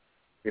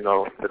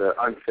 to the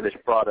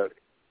unfinished product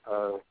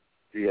of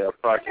the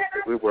project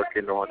that we're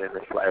working on, and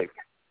it's like,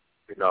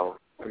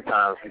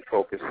 sometimes we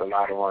focus a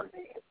lot on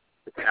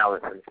the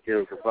talents and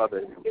skills of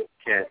others. You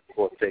can't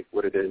forsake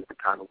what it is, the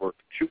kind of work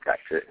that you got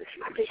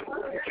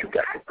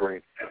to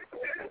bring.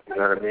 You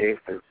know what I mean?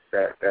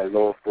 That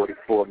Lower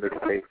 44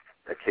 mixtape,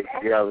 that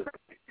KTL,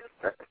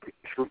 that's the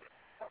truth.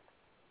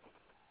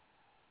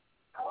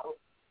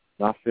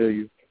 I feel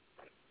you.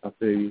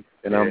 And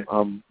yeah.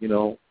 I'm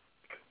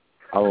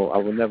I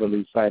will never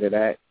lose sight of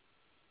that.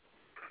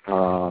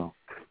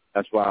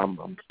 That's why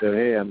I'm still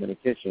here. I'm in the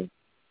kitchen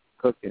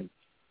cooking,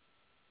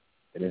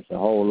 and it's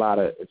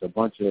a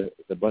bunch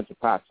of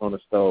pots on the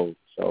stove.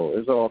 So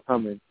it's all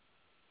coming.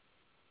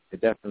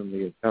 It definitely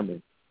is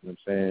coming. You know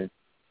what I'm saying?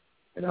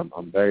 And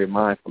I'm very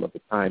mindful of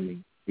the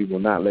timing. We will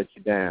not let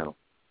you down.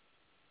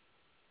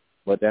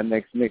 But that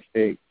next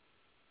mixtape,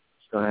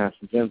 it's gonna have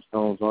some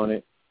gemstones on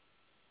it.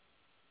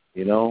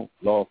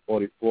 Law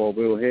 44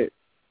 will hit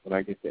when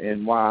I get to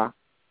NY.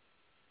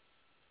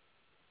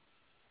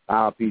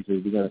 Our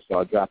pieces, we're going to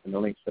start dropping the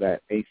links for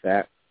that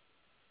ASAP.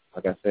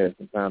 Like I said,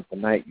 sometime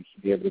tonight, you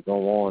should be able to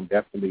go on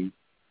definitely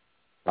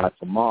by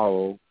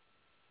tomorrow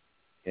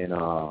and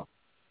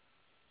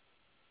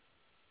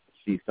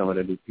see some of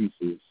the new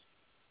pieces.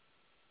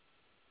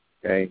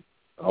 Okay?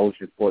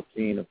 Ocean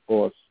 14, of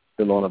course,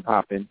 still on and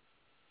popping.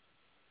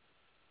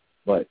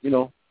 But,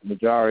 the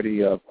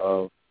majority of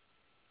the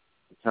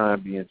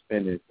time being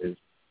spent is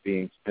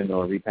being spent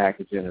on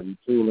repackaging and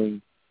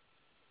retooling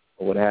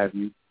or what have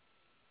you.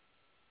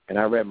 And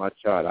I read my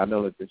chart. I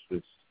know that this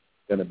was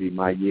going to be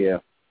my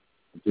year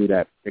to do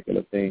that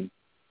particular thing.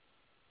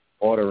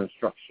 Order and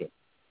structure.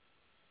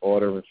 You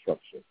know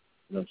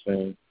what I'm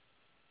saying?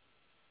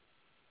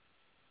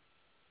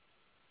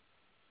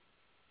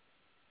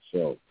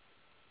 So,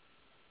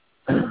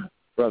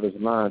 brothers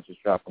and lines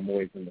just dropped them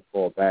away from the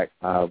fall back.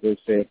 I will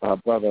say if our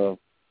brother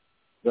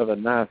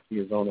NASI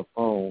is on the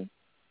phone,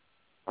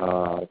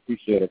 I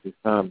appreciate at this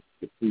time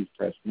to please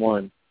press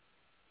 1,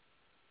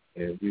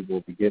 and we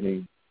will be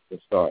getting to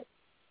start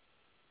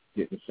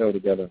getting the show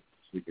together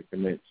so we can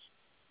commence.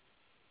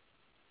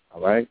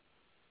 All right?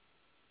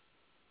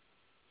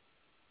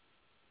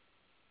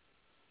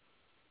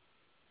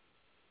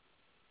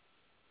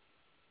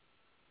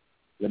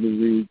 Let me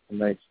read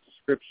tonight's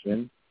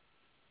description,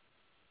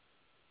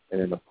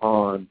 and then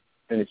upon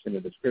finishing the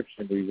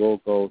description, we will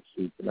go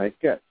to tonight's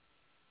guest.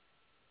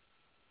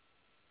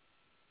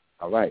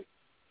 All right.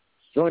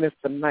 Join us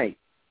tonight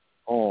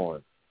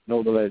on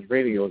Know the Ledge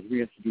Radio as we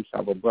introduce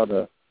our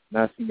brother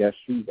NASI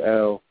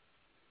YASHUV-EL,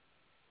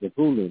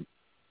 ZEVULUN,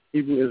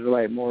 Hebrew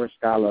Israelite Moorish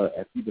scholar,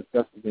 as he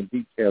discusses in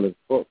detail his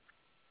book,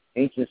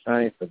 Ancient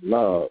Science of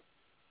Love,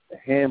 the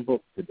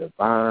Handbook to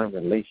Divine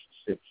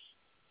Relationships,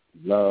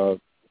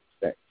 Love, and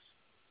Sex.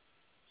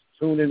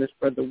 Tune in and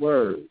spread the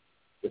word.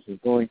 This is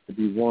going to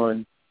be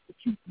one that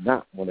you do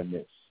not want to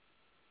miss.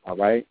 All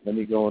right? Let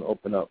me go and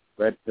open up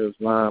Red Pill's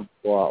line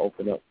before I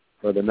open up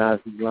Brother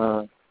NASI's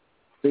line.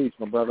 Please,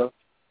 my brother.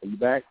 Are you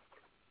back?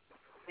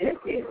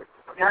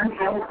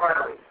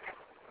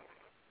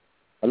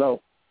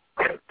 Hello?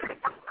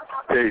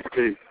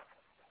 Peace.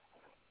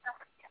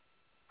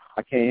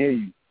 I can't hear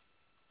you.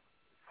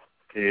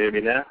 Can you hear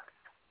me now?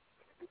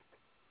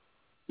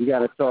 You got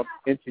to talk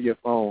into your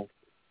phone.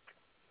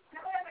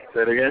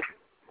 Say it again?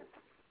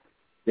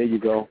 There you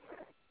go.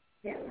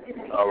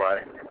 All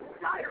right.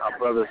 Our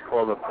brother's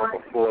calling from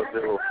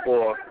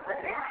 404.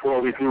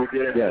 Before we do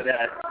get into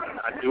that,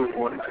 I did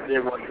want to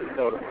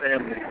tell the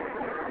family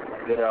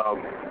that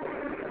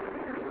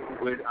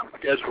I'm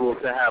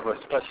scheduled to have a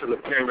special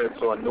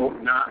appearance on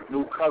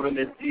New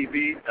Covenant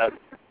TV. That's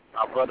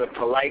our brother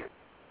Polite,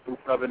 New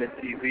Covenant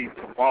TV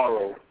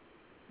tomorrow.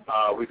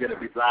 We're going to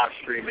be live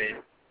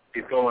streaming.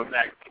 He's going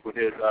back with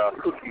his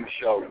cooking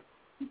show.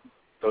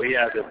 So he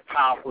has a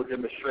powerful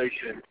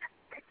demonstration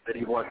that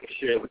he wants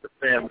to share with the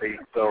family.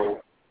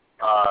 So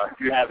if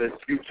you have his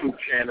YouTube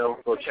channel,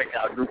 go check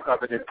out New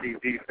Covenant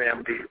TV,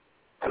 family.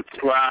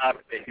 Subscribe,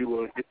 and you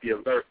will get the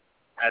alert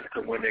as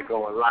to when they're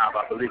going live.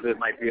 I believe it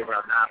might be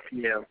around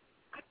 9 p.m.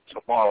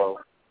 tomorrow.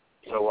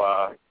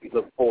 So we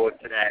look forward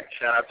to that.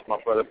 Shout out to my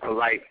brother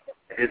Polite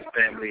and his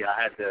family. I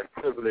had the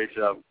privilege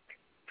of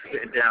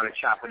sitting down and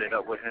chopping it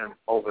up with him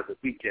over the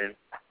weekend.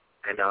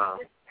 And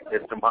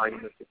there's some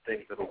monumental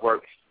things in the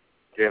works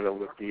dealing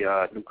with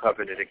the New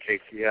Covenant and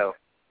KTL.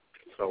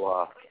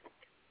 So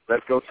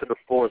let's go to the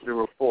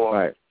 404.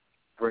 Right.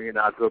 Bringing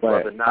our good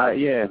brother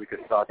NASI so we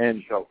can start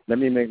the show. Let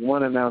me make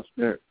one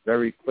announcement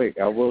very quick.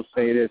 I will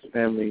say this,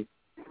 family.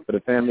 For the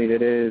family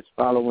that is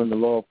following the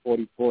Law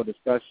 44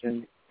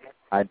 discussion,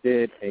 I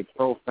did a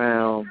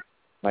profound,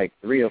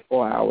 3 or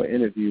 4 hour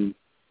interview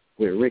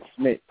with Rick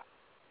Smith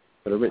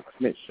for the Rick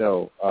Smith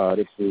Show.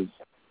 This is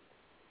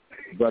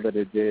the brother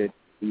that did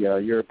the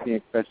European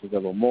Confessions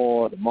of a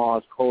Moor, the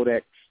Mars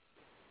Codex,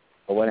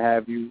 or what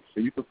have you. So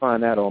you can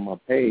find that on my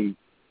page.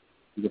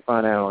 You can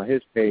find that on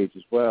his page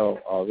as well,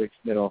 Rick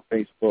Smith on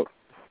Facebook.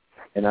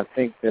 And I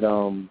think that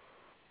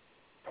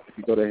if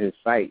you go to his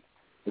site,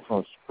 It's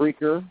on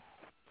Spreaker.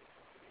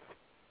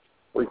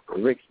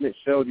 Rick Smith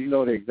Show. Do you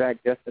know the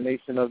exact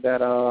destination of that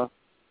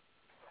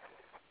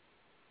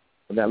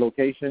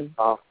location?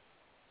 I'll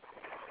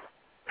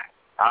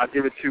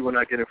give it to you when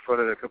I get in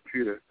front of the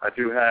computer. I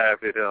do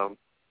have it.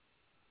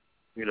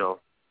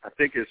 I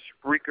think it's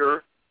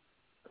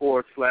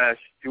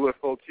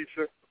Spreaker.com/UFO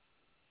Teacher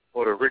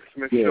or the Rick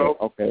Smith Show.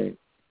 Okay.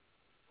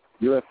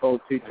 UFO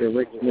Teacher,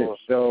 Rick Smith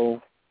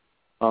Show.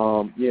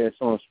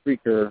 It's on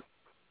Spreaker.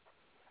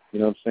 You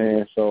know what I'm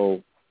saying?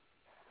 So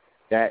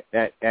that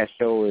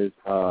show is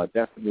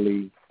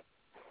definitely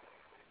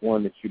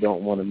one that you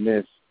don't want to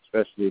miss,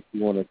 especially if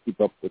you want to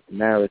keep up with the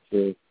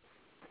narrative,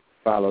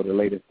 follow the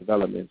latest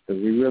developments,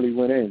 because we really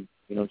went in.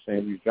 You know what I'm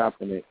saying? He was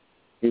dropping it.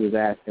 He was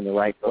asking the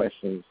right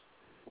questions.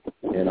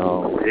 And,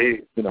 I'm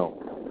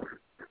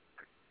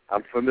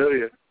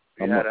familiar.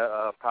 We had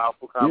a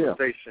powerful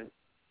conversation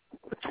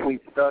between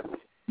us.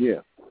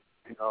 Yeah.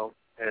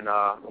 And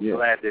I'm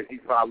glad that he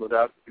followed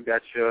up. You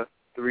got your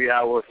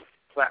 3-hour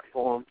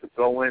platform to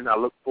go in. I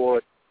look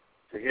forward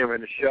to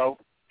hearing the show,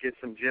 get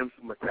some gems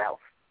from myself.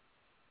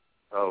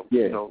 So,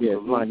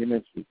 it's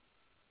monumental.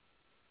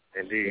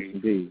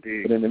 Indeed.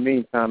 But in the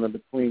meantime, in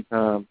between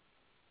time,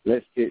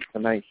 let's get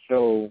tonight's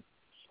show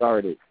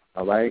started,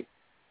 all right?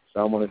 So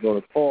I want to go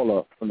to call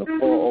up from the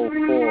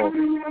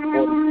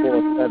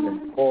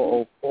 404-447,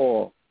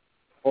 404.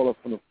 Call up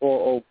from the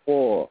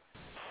 404.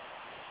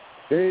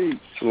 Hey.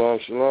 Shalom,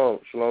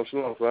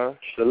 man.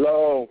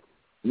 Shalom.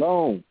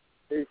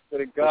 Peace to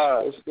the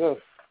God. What's good?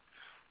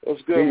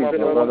 What's good, my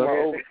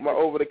brother? My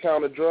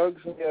over-the-counter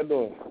drugs? How you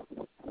doing?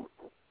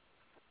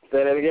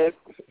 Say that again?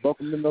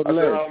 Welcome to No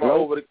Delay.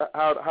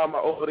 How my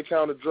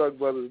over-the-counter drug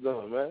brothers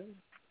doing, man?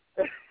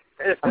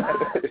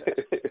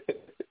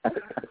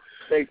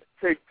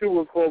 Take 2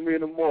 and call me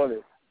in the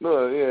morning.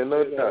 No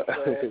doubt.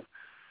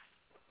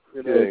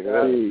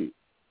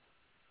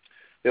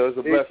 It's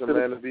a blessing,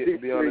 man, to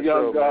be on the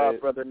show, man.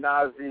 Brother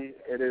NASI,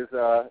 it is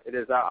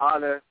our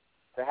honor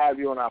to have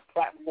you on our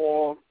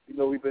platform.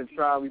 We've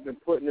been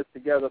putting this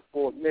together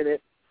for a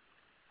minute.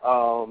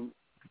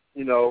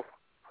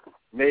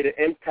 Made an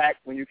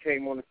impact when you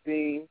came on the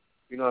scene.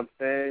 You know what I'm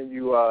saying?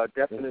 You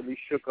definitely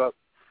shook up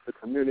the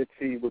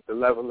community with the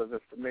level of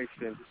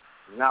information,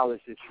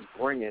 knowledge that you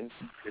bring in,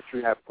 that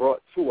you have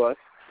brought to us.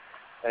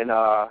 And,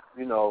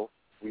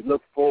 we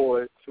look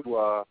forward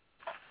to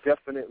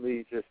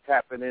definitely just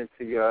tapping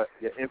into your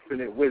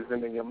infinite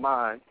wisdom in your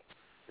mind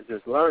and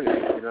just learning,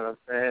 you know what I'm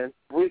saying?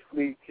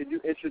 Briefly, can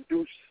you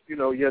introduce,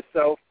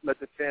 yourself, let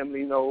the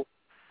family know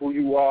who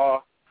you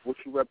are, what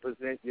you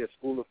represent, your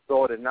school of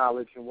thought and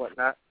knowledge and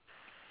whatnot?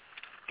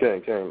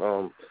 Okay.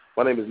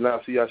 My name is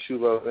NASI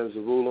YASHUV-EL in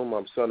ZEVULUN.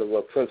 I'm son of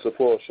a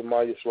principal of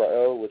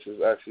ISRAELITE, which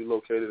is actually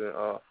located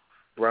in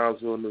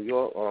Brownsville, New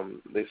York.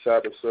 Their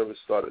Sabbath service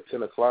started at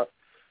 10 o'clock,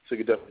 so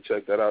you can definitely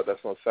check that out.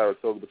 That's on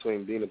Saratoga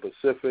between Dean and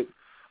Pacific.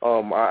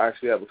 I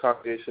actually have a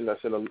congregation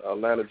that's in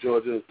Atlanta,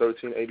 Georgia,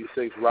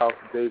 1386 Ralph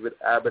David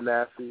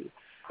Abernathy.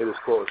 It is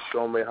called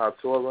Shomei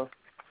HaTorah.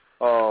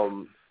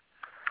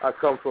 I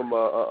come from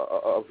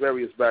a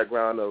various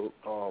background of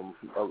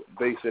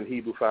based in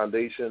Hebrew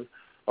Foundation.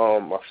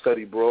 I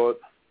study broad.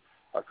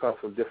 I come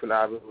from different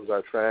avenues.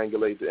 I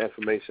triangulate the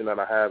information that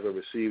I have and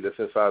receive that's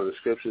inside of the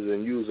scriptures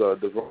and use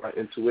divine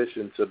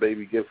intuition to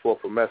give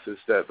forth a message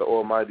that the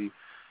Almighty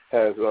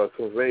has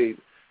conveyed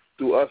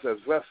through us as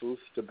vessels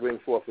to bring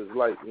forth His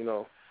light,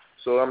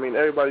 So,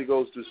 everybody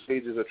goes through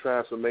stages of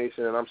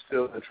transformation, and I'm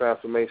still in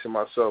transformation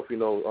myself,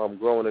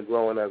 growing and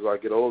growing as I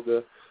get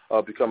older,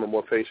 becoming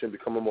more patient,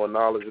 becoming more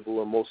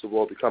knowledgeable, and most of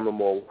all, becoming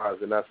more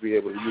wise, and that's be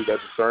able to use that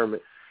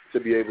discernment to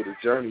be able to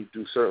journey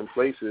through certain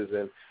places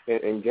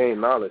and gain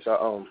knowledge.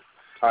 I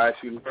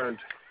actually learned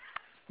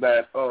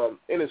that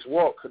in this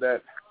walk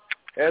that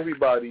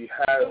everybody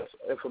has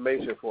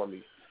information for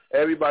me.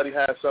 Everybody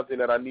has something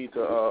that I need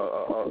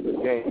to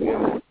gain.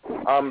 And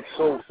I'm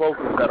so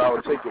focused that I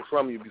will take it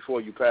from you before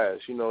you pass.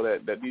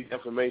 That this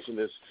information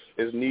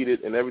is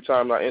needed, and every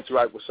time I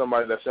interact with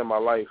somebody that's in my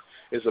life,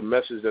 it's a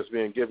message that's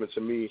being given to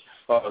me,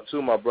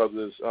 to my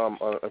brothers,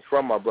 and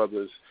from my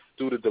brothers,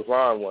 through the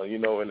divine one,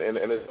 and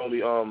it's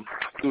only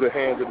through the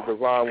hands of the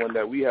divine one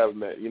that we have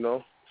met,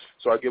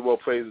 So I give all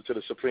praises to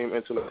the supreme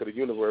intellect of the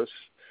universe,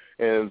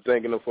 and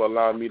thanking them for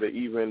allowing me to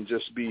even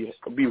just be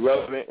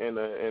relevant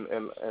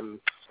and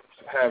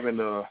having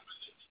the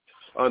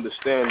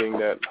understanding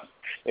that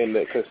and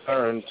the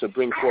concern to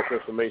bring forth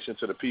information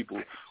to the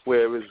people,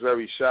 where it's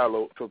very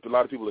shallow. For a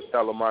lot of people, it's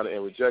shallow-minded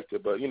and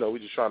rejected, but we're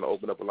just trying to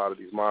open up a lot of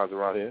these minds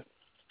around here.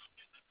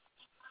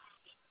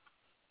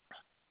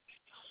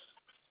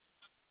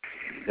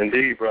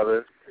 Indeed,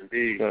 brother.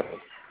 Indeed. Yeah.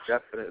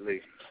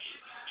 Definitely.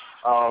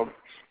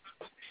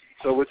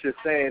 So what you're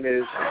saying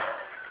is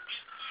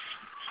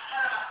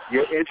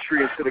your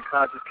entry into the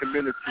conscious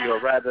community,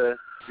 or rather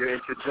your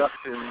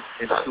introduction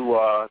into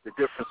the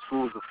different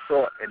schools of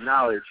thought and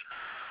knowledge,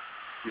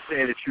 you're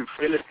saying that you've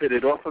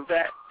benefited off of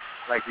that?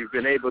 Like you've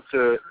been able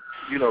to,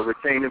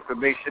 retain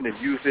information and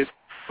use it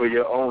for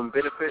your own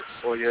benefit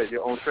or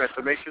your own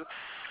transformation?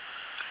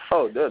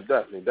 Oh,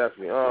 definitely.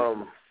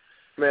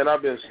 Man,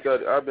 I've been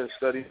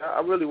studying. I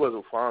really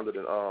wasn't fond of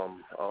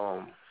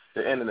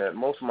the internet.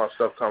 Most of my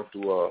stuff comes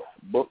through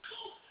books,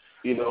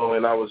 you know,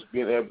 and I was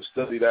being able to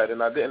study that,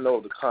 and I didn't know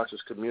the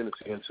conscious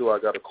community until I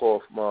got a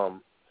call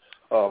from,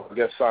 I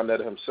guess,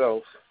 Sarnetta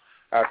himself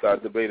after I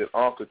debated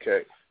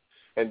Ankakek.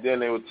 And then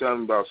they were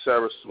telling me about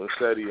Sarah Sue and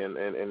Seti, and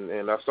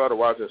I started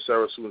watching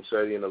Sarah Sue and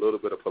Seti and a little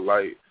bit of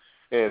Polite,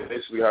 and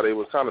basically how they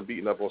was kind of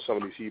beating up on some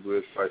of these Hebrew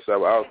Israelites that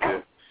were out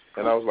there.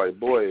 And I was like,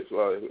 boy,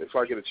 if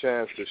I get a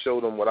chance to show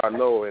them what I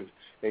know and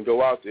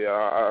go out there,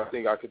 I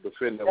think I could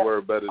defend that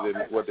word better than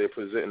what they're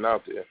presenting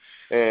out there.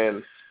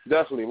 And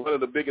definitely one of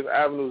the biggest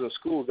avenues in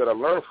schools that I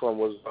learned from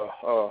was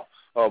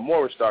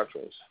Moorish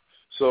doctrines.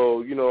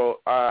 So, you know,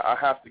 I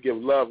have to give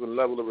love and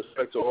level of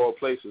respect to all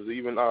places.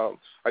 Even I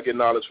get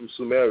knowledge from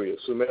Sumerian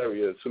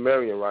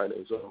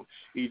writings,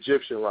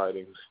 Egyptian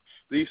writings.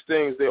 These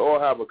things, they all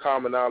have a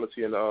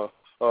commonality in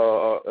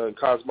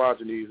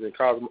cosmogonies and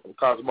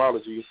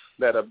cosmology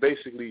that are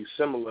basically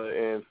similar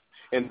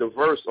and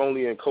diverse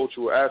only in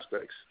cultural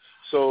aspects.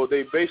 So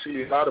they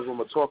basically, a lot of them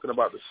are talking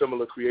about the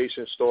similar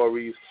creation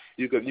stories.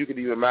 You could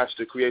even match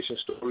the creation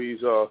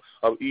stories of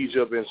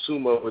Egypt and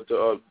Sumer with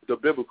the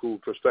biblical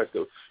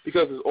perspective,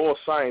 because it's all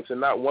science and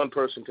not one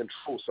person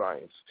controls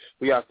science.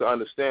 We have to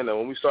understand that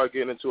when we start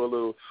getting into a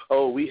little,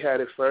 we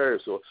had it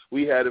first, or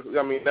we had it.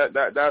 I mean,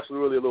 that's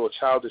really a little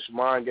childish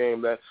mind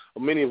game that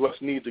many of us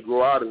need to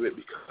grow out of it,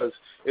 because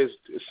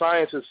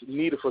science is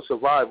needed for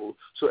survival.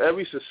 So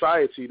every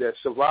society that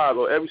survived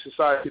or every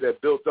society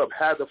that built up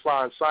had to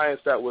find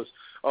science that was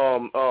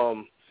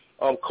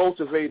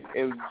cultivate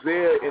in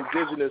their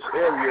indigenous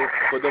area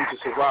for them to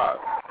survive.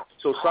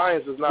 So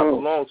science does not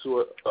belong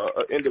to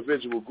an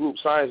individual group.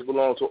 Science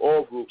belongs to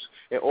all groups,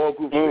 and all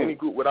groups, any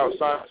group without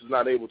science is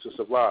not able to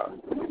survive.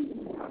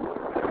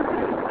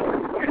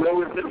 You know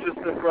what's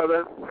interesting,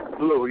 brother?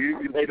 Blue,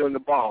 you laid on the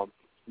bomb.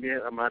 Yeah,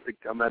 I'm going to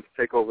have to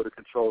take over the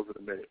controls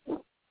in a minute.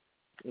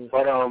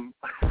 But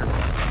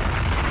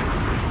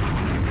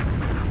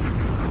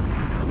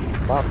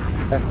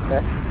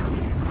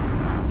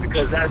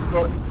because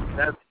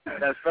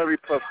that's very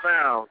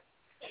profound.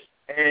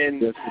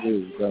 And yes, it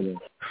is, brother.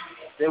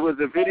 There was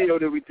a video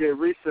that we did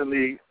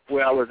recently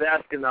where I was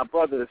asking our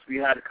brothers. We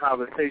had a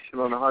conversation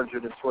on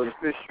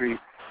 125th Street.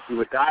 We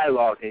were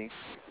dialoguing,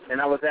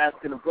 and I was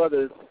asking the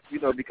brothers, you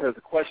know, because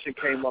the question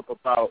came up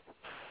about,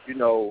 you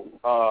know,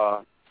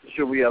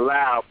 should we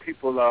allow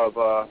people of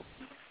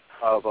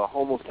a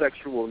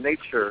homosexual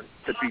nature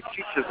to be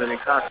teachers in a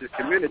conscious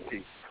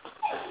community?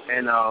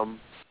 And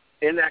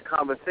in that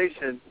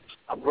conversation,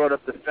 I brought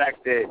up the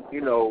fact that,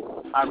 you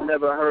know, I've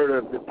never heard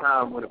of the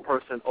time when a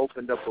person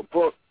opened up a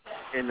book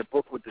and the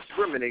book would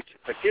discriminate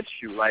against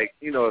you. Like,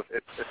 you know,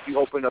 if you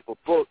open up a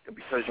book and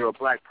because you're a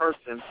black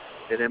person,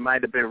 and it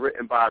might have been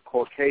written by a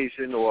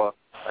Caucasian or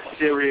a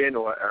Syrian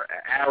or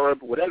an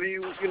Arab, whatever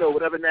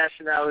whatever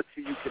nationality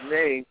you can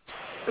name,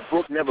 the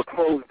book never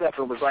closed up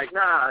and was like,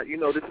 nah, you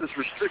know, this is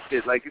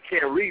restricted. Like, you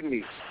can't read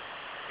me,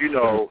 you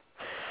know.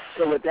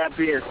 So with that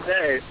being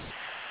said,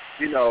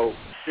 you know,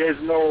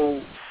 there's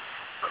no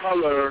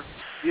color,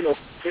 you know,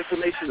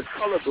 information is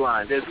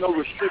colorblind. There's no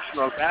restriction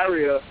or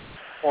barrier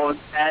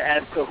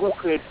as to who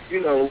could,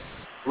 you know,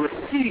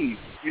 receive.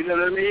 You know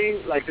what I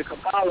mean? Like the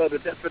Kabbalah, the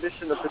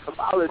definition of the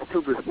Kabbalah is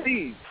to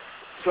receive.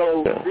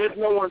 So there's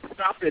no one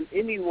stopping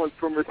anyone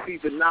from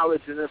receiving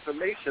knowledge and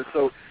information.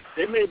 So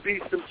there may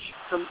be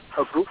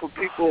a group of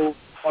people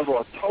of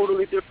a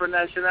totally different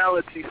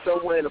nationality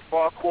somewhere in the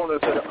far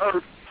corners of the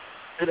earth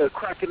that are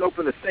cracking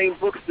open the same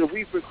books that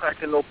we've been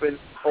cracking open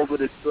over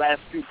this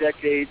last few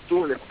decades,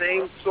 doing the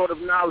same sort of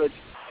knowledge,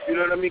 you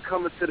know what I mean,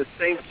 coming to the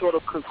same sort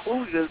of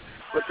conclusions,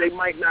 but they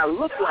might not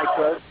look like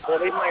us or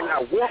they might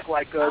not walk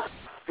like us,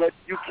 but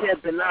you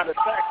can't deny the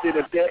fact that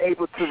if they're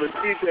able to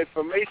receive the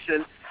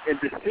information and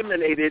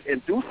disseminate it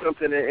and do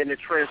something and it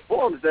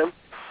transforms them,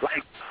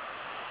 like,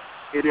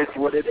 it is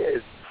what it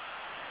is.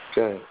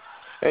 Okay.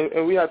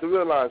 And we have to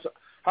realize,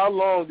 how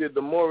long did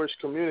the Moorish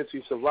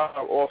community survive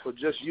off of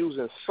just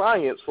using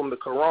science from the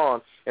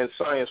Quran and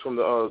science from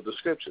the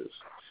scriptures?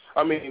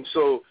 I mean,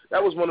 so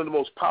that was one of the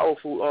most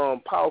powerful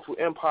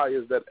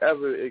empires that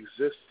ever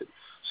existed.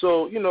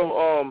 So, you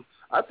know,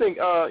 I think,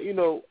 you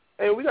know,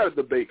 and we got a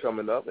debate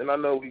coming up, and I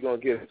know we're going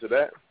to get into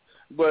that.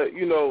 But,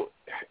 you know,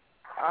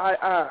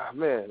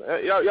 man,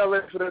 y'all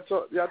ready for that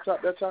topic?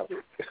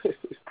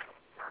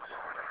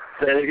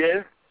 Say it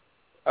again?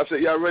 I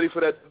said, y'all ready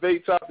for that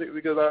debate topic?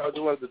 Because I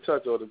just wanted to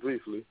touch on it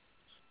briefly.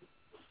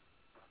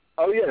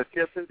 Oh, yes,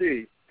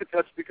 indeed.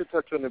 We could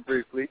touch on it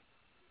briefly.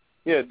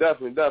 Yeah,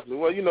 definitely.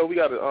 Well, you know, we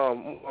got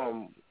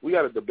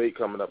a debate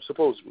coming up,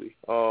 supposedly.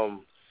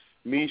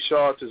 Me,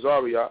 Shah,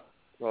 Tazariak,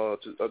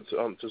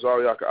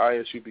 Tazariak,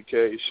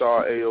 ISUPK,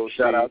 Shah, AOC.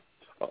 Shout out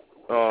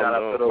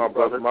to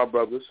those my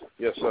brothers.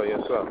 Yes, sir.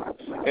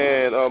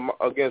 And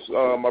against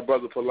my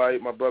brother Polite,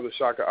 my brother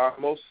Shaka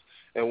Atmos,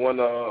 and one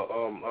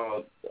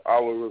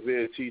our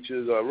revered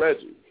teachers,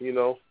 Reggie. You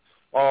know,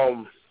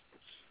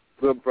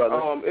 good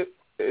brother.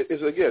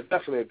 It's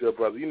definitely a good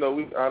brother. You know,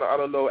 I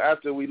don't know,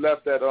 after we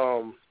left that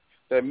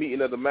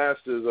meeting of the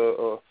masters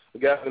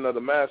gathering of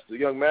the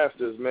young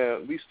masters,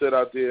 man, we stood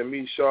out there,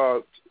 me, Shaw,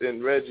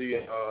 and Reggie,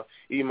 and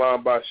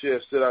Imam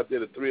Bashir stood out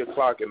there at 3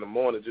 o'clock in the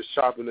morning just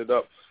chopping it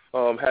up,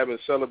 having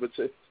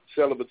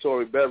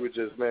celebratory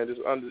beverages, man,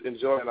 just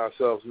enjoying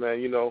ourselves, man,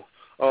 you know,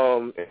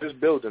 and just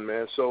building,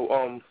 man.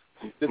 So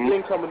the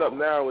thing coming up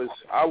now is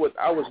I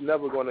was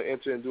never going to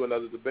enter and do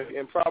another debate,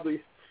 and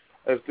probably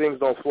if things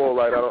don't fall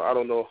right, I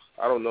don't know.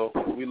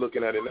 We're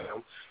looking at it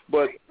now.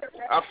 But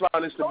I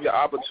find this to be an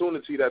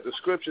opportunity that the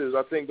scriptures,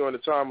 I think during the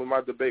time of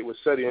my debate with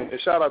Seti, and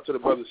shout out to the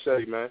brother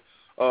Seti, man.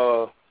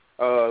 I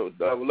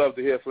would love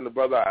to hear from the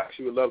brother. I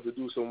actually would love to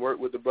do some work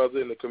with the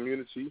brother in the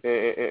community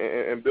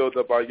and build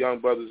up our young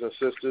brothers and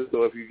sisters.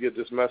 So if you get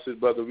this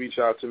message, brother, reach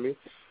out to me.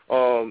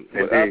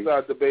 But after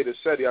I debated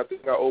Seti, I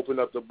think I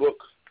opened up the book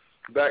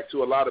back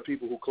to a lot of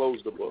people who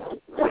closed the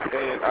book.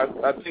 And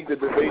I think the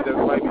debate that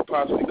might be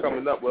possibly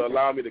coming up will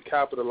allow me to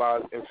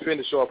capitalize and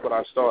finish off what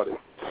I started.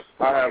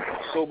 I have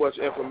so much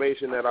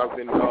information that I've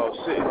been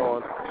sitting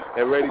on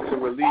and ready to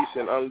release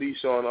and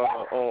unleash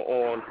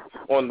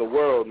on the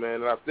world,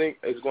 man. And I think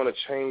it's going to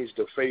change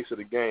the face of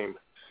the game.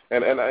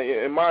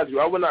 And mind you,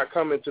 I would not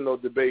come into no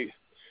debate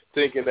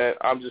thinking that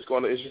it's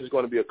just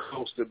going to be a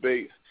close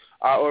debate.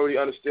 I already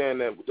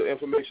understand that the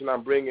information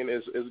I'm bringing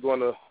is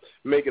going to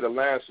make it a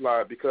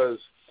landslide, because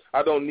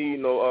I don't need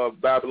no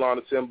Babylon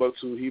or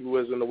Timbuktu,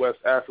 Hebrewism in West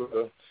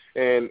Africa.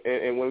 And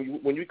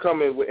when you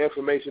come in with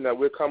information that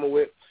we're coming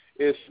with,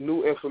 it's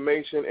new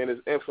information, and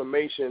it's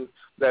information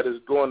that is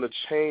going to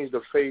change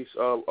the face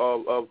of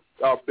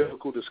our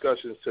biblical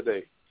discussions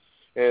today.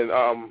 And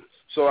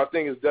so I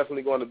think it's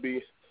definitely going to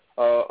be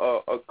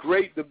a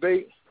great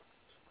debate.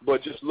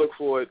 But just look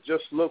for it.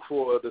 Just look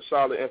for the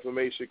solid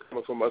information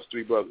coming from us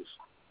three brothers.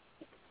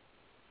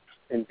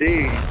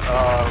 Indeed.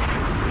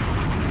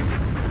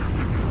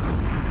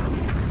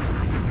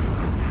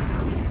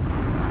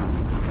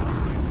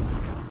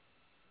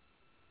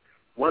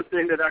 One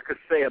thing that I could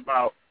say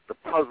about the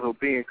puzzle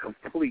being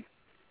complete,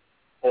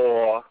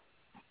 or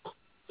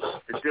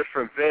the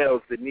different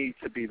veils that need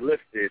to be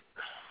lifted,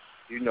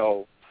 you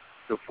know,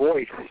 the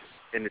voice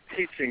and the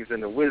teachings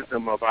and the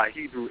wisdom of our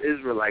Hebrew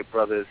Israelite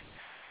brothers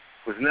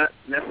was not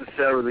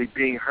necessarily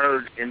being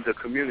heard in the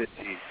community.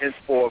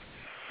 Henceforth,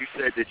 you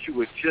said that you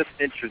were just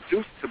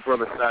introduced to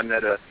Brother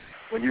Sarnetta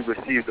when you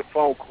received a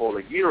phone call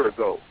a year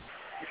ago.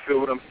 You feel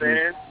what I'm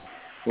saying?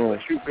 But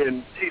you've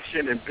been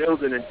teaching and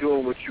building and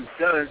doing what you've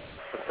done,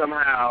 but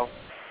somehow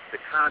the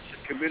conscious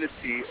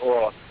community,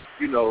 or,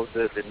 you know,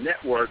 the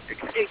network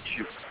extinct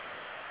you.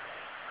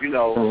 You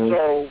know,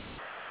 so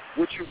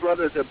what you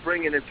brothers are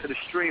bringing into the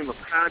stream of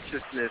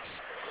consciousness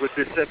with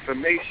this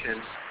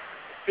information,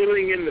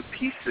 filling in the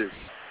pieces.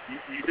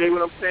 You dig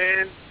what I'm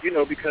saying? You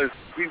know, because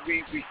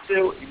we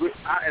still,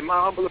 in my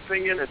humble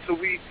opinion, until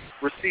we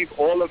receive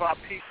all of our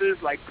pieces,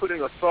 like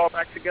putting a saw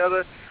back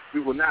together,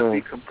 we will not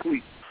be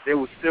complete. There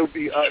will still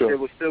be there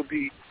will still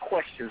be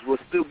questions. We'll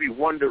still be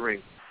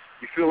wondering.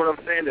 You feel what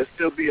I'm saying? There'll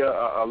still be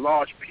a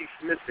large piece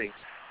missing.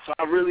 So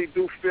I really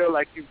do feel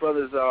like you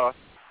brothers are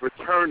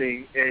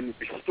returning and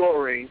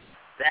restoring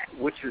that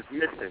which is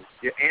missing.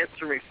 You're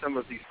answering some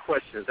of these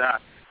questions.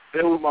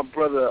 There with my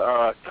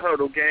brother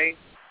Turtle Gang,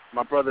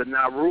 my brother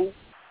Naru,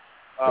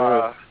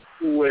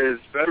 who is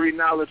very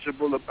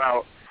knowledgeable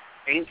about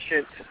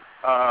ancient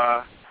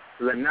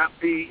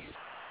Lenape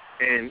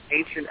and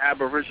ancient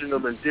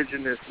Aboriginal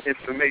indigenous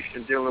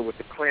information, dealing with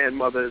the clan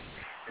mothers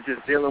and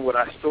just dealing with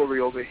our story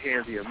over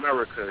here in the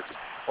Americas.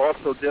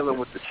 Also dealing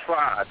with the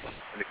tribes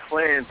and the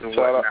clans and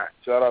whatnot.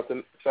 Shout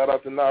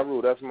out to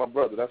Naru. That's my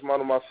brother. That's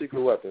one of my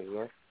secret weapons,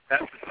 man.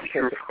 That's the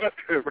secret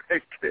weapon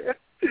right there.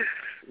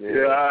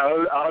 Yeah,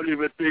 I don't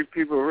even think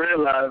people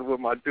realize what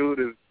my dude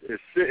is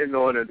sitting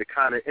on and the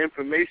kind of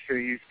information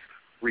he's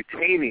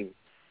retaining.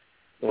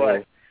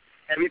 But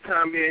every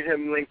time me and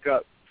him link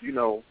up, you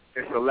know,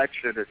 it's a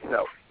lecture in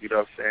itself. You know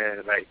what I'm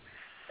saying? Like,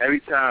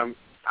 every time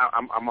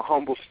I'm a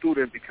humble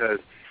student, because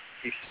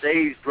he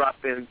stays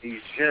dropping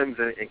these gems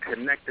and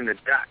connecting the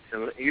dots.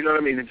 And, you know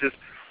what I mean? And just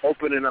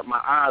opening up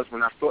my eyes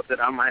when I thought that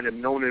I might have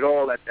known it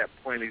all at that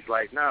point. He's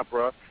like, nah,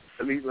 bro.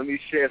 Let me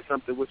share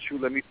something with you.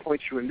 Let me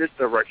point you in this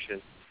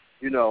direction,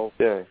 you know.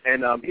 Yeah.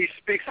 And he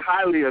speaks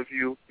highly of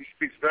you. He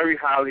speaks very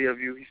highly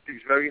of you. He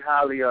speaks very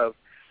highly of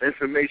the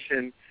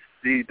information,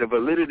 the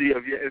validity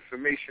of your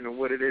information and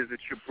what it is that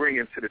you're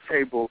bringing to the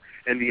table,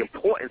 and the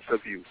importance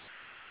of you.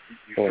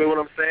 You feel what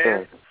I'm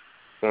saying?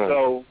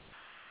 So,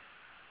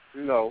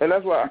 you know. And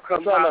that's why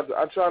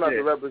I try not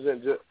to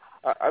represent just.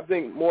 I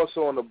think more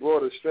so on the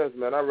broader strength,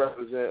 man. I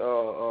represent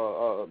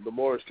the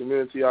Moorish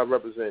community. I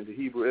represent the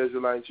Hebrew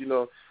Israelites, you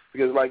know,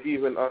 because like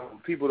even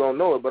people don't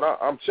know it, but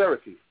I'm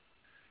Cherokee.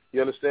 You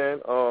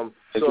understand? So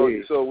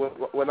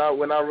when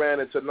I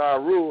ran into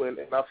Naru and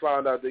I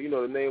found out that, you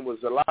know, the name was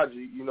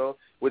Zalaji, you know,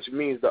 which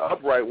means the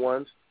upright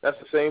ones. That's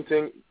the same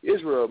thing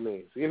Israel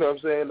means. You know what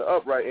I'm saying? The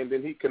upright. And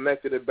then he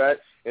connected it back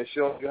and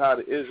showed you how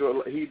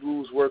the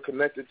Hebrews were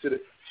connected to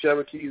the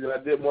Cherokees, and I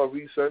did more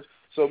research.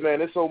 So, man,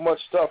 there's so much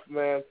stuff,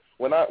 man.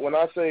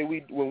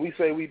 when we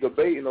say we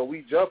debating or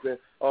we jumping,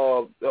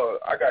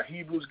 I got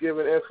Hebrews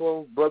giving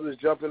info, brothers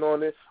jumping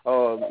on it.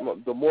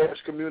 The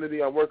Moorish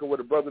community, I'm working with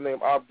a brother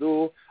named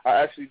Abdul. I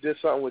actually did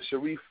something with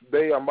Sharif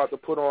Bey I'm about to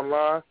put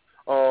online.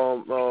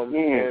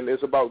 And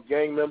it's about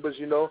gang members,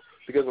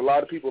 because a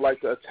lot of people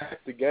like to attack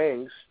the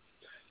gangs,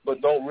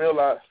 but don't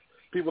realize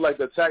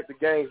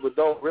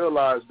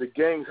the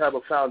gangs have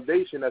a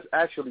foundation that's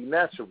actually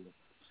natural.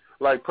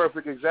 Like,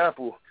 perfect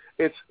example,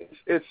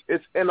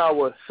 it's in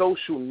our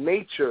social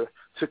nature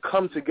to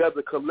come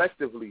together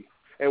collectively.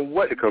 And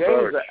what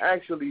gangs are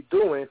actually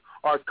doing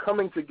are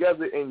coming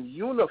together and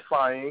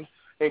unifying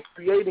and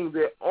creating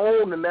their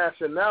own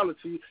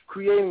nationality,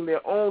 creating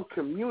their own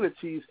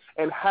communities,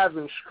 and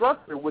having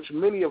structure, which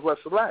many of us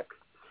lack.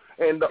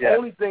 And the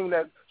only thing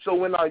so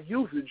when our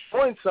youth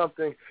join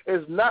something,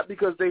 is not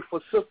because they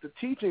forsook the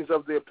teachings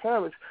of their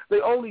parents. They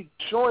only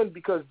joined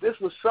because this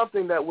was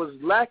something that was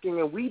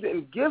lacking, and we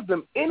didn't give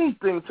them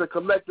anything to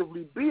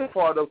collectively be a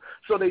part of.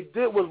 So they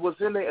did what was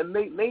in their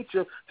innate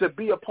nature to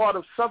be a part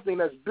of something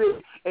that's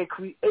big and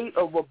create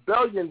a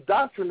rebellion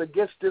doctrine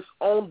against this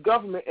own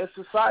government and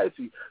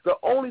society. The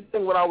only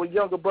thing with our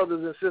younger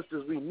brothers and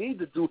sisters we need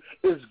to do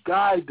is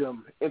guide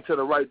them into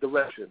the right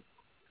direction.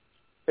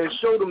 And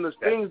show them the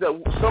things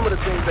some of the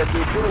things that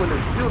they're doing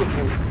is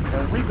beautiful,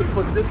 and we can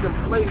put this in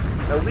place,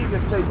 and we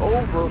can take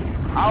over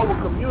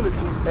our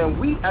communities, and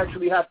we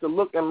actually have to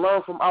look and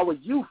learn from our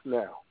youth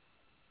now.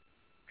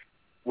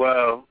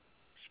 Well,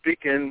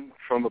 speaking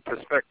from a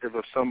perspective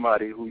of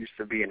somebody who used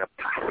to be in a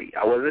posse,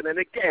 I wasn't in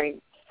a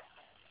gang.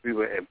 We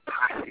were in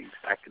posses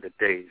back in the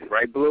days,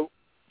 right, Blue?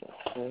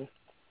 Mm-hmm.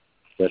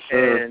 Yes,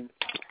 sir. And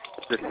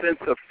the sense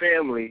of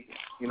family,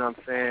 you know what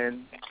I'm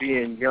saying,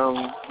 being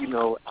young,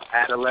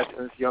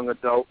 adolescents, young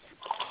adults,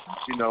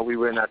 we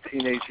were in our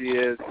teenage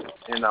years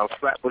in our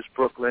Flatbush,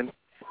 Brooklyn,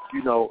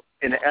 in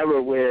an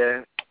era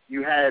where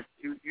you had,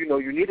 you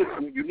needed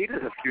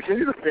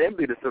a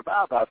family to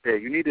survive out there.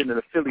 You needed an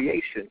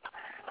affiliation.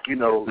 You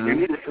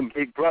needed some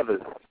big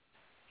brothers.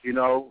 You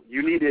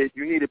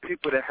needed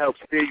people to help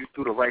steer you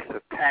through the rites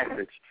of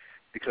passage.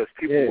 Because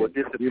people were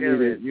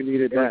disappearing. You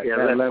needed that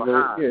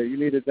level. You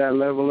needed that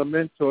level of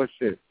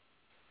mentorship.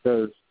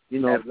 Because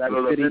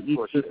the city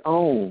eats its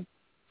own.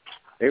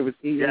 They was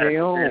eating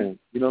their own.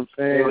 You know what I'm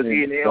saying? They was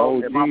eating their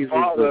own. And my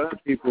father, the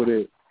people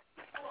that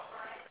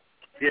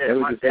they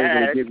were just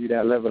able to give you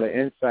that level of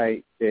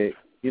insight that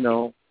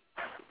you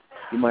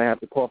might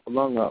have to cough a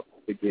lung up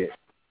to get.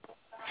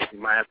 You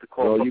might have to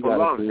cough up a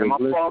lung. And my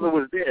father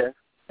was there.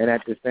 And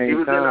at the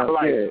same time,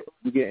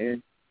 you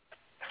getting.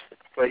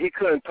 But he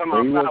couldn't come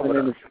outside with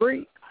us.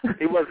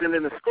 He wasn't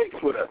in the streets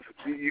with us.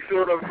 You feel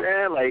what I'm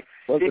saying? Like,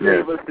 he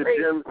gave us the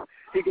gems.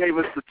 He gave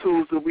us the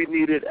tools that we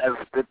needed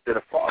that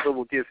a father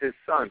will give his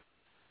son,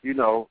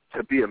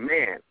 to be a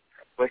man.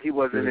 But he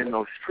wasn't in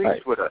those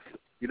streets with us.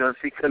 He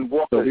couldn't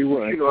walk us. So we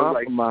weren't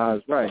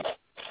compromised, right?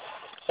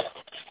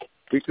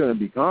 We couldn't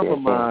be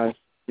compromised.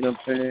 You know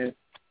what I'm saying?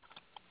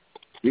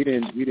 We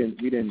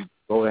didn't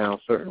go down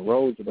certain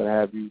roads or what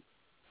have you,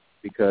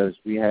 because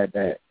we had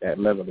that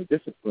level of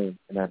discipline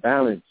and that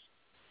balance.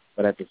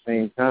 But at the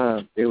same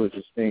time, there was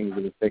things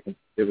taking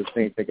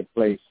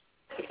place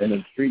in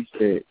the streets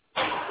that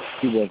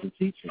he wasn't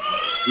teaching.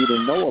 He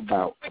didn't know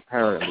about,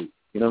 apparently.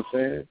 You know what I'm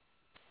saying?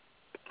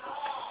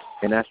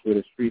 And that's where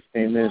the streets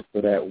came in.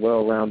 So that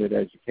well-rounded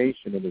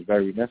education, it was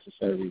very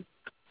necessary.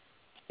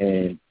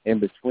 And in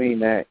between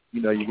that,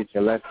 you get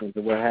your lessons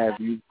and what have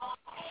you.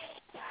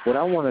 What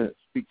I want to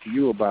speak to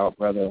you about,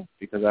 brother,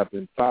 because I've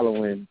been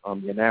following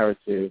your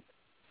narrative,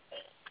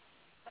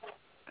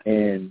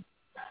 and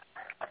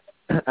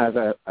as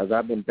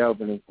I've been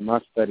delving into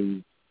my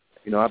studies,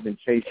 I've been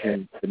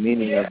chasing the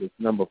meaning of this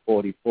number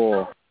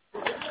 44.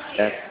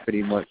 That's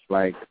pretty much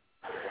like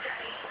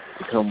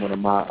become one of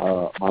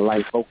my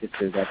life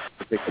focuses at this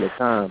particular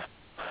time,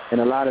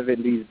 and a lot of it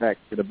leads back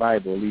to the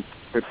Bible, leads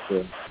to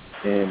Scripture,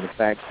 and the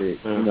fact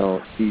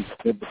that these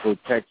biblical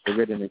texts are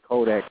written in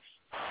codex.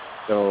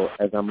 So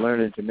as I'm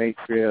learning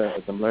Gematria,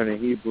 as I'm learning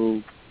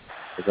Hebrew,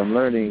 as I'm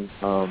learning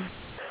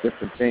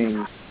different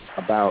things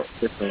about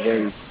different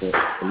ways to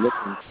look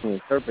and to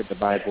interpret the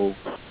Bible,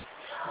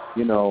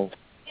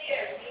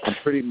 I'm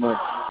pretty much,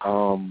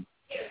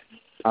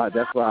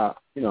 that's why,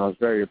 I was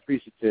very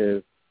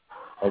appreciative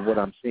of what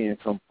I'm seeing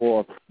come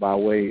forth by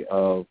way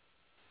of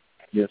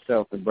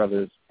yourself and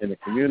brothers in the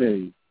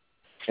community.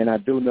 And I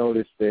do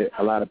notice that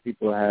a lot of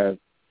people have,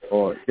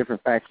 or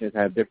different factions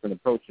have different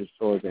approaches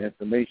towards the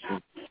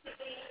information.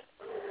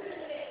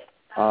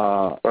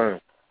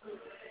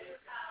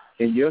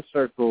 In your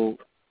circle,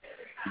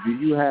 do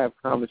you have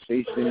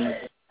conversations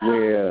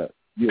where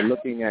you're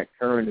looking at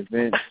current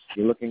events,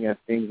 you're looking at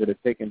things that are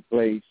taking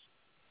place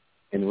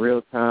in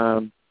real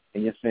time,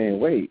 and you're saying,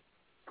 wait,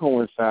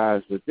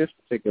 coincides with this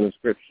particular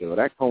scripture, or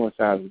that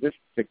coincides with this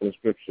particular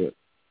scripture?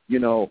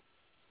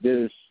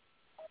 There's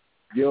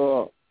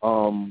your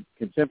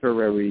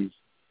contemporaries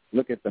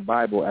look at the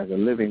Bible as a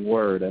living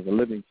word, as a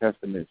living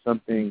testament,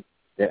 something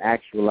that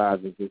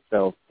actualizes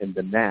itself in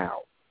the now.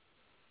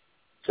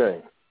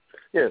 Okay.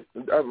 Yeah,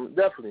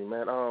 definitely,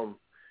 man.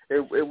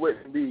 it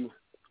wouldn't be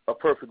a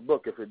perfect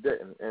book if it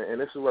didn't. And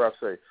this is what I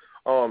say.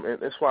 And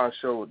that's why I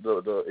showed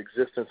the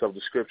existence of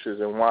the scriptures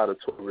and why the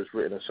Torah is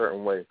written a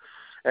certain way.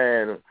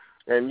 And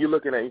you're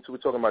looking at, we're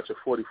talking about your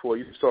 44,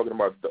 you're talking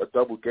about a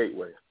double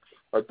gateway,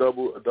 a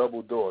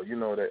double door, you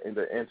know, that in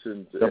the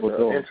entrance to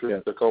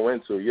go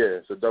into,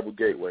 it's a double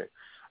gateway.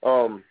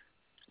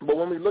 But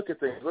when we look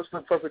at things, let's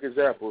look at a perfect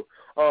example.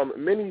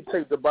 Many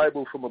take the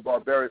Bible from a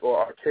barbaric or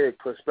archaic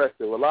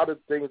perspective. A lot of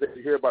things that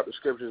you hear about the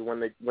scriptures when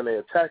they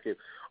attack it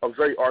are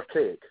very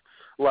archaic.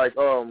 Like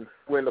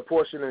when the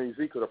portion in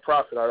Ezekiel, the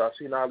prophet, I've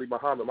seen Ali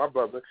Muhammad, my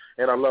brother,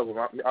 and I love him.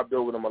 I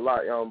build with him a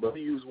lot. But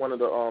he used one of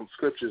the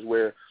scriptures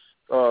where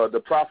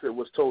the prophet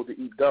was told to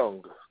eat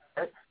dung,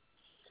 right?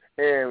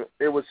 And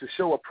it was to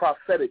show a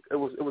prophetic. It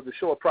was to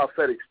show a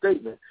prophetic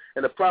statement.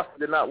 And the prophet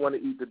did not want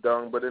to eat the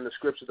dung, but in the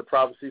scripture, the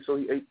prophecy, so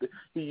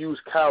he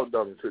used cow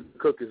dung to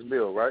cook his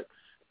meal, right?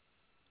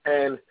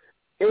 And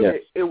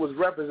it was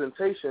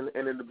representation.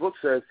 And in the book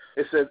it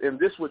says, "And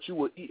this what you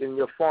will eat in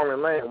your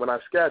foreign land when I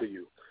scatter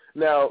you."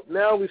 Now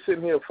we're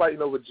sitting here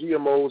fighting over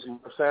GMOs and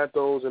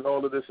Monsantos and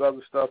all of this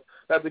other stuff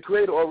that the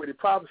Creator already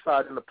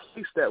prophesied, and the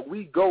place that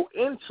we go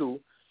into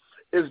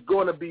is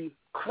going to be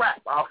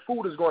crap. Our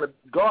food is going to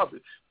be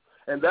garbage.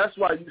 And that's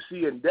why you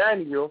see in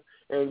Daniel,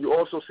 and you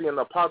also see in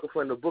the Apocrypha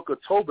in the book of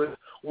Tobit,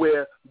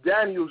 where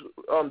Daniel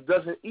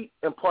doesn't eat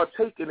and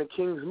partake in the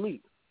king's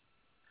meat.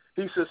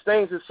 He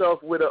sustains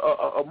himself with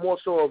a more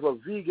so of a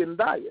vegan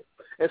diet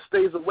and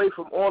stays away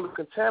from all the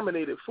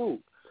contaminated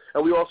food.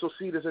 And we also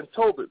see this in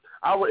Tobit.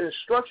 Our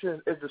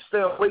instruction is to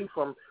stay away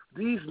from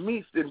these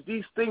meats and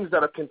these things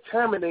that are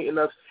contaminating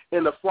us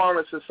in the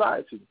foreign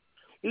society.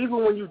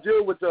 Even when you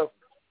deal with the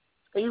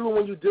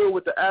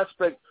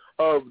aspect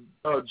of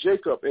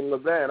Jacob and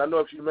Laban. I know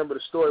if you remember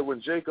the story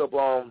when Jacob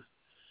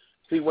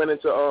he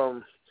went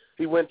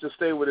to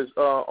stay with his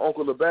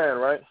uncle Laban,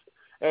 right?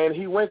 And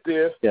he went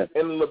there,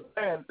 and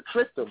Laban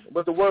tricked him.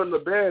 But the word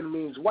Laban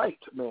means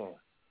white man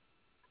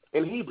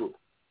in Hebrew.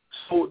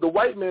 So the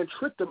white man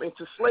tricked him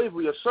into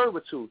slavery or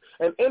servitude.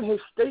 And in his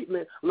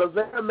statement,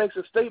 Laban makes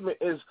a statement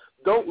is,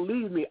 "Don't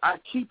leave me. I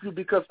keep you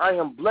because I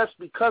am blessed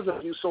because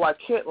of you, so I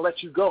can't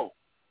let you go."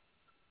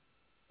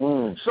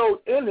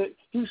 So in it,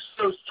 he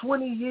serves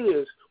 20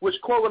 years,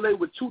 which correlate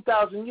with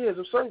 2,000 years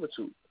of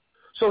servitude.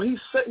 So he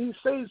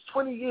saves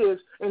 20 years,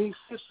 and he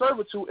saves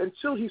servitude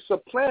until he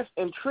supplants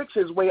and tricks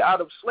his way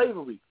out of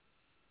slavery.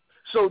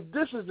 So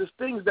this is the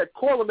things that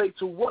correlate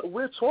to what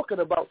we're talking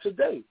about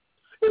today.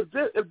 If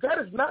that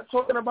is not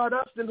talking about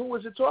us, then who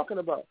is it talking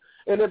about?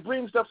 And it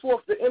brings that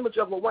forth the image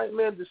of a white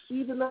man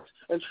deceiving us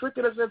and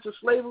tricking us into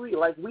slavery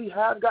like we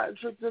have gotten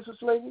tricked into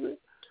slavery.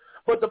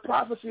 But the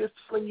prophecy is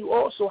telling you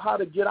also how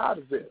to get out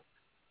of there.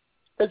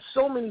 There's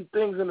so many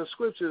things in the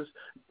scriptures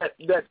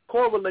that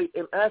correlate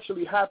and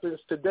actually happens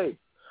today.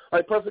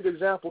 Like, perfect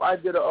example, I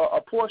did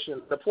a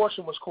portion. The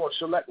portion was called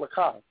Shelek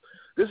Lakah.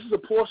 This is a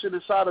portion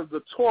inside of the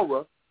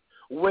Torah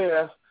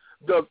where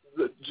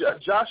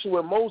Joshua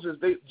and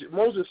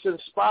Moses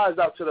sent spies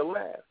out to the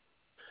land.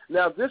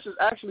 Now, this is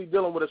actually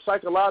dealing with a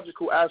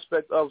psychological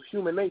aspect of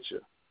human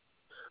nature,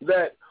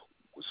 that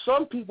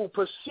some people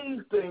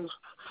perceive things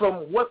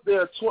from what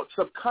they're taught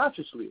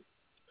subconsciously.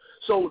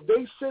 So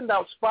they send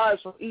out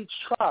spies from each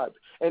tribe,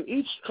 and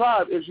each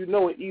tribe, as you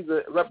know, it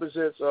either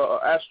represents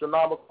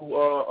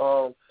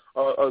astronomical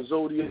a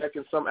zodiac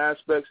in some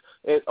aspects.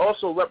 It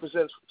also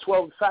represents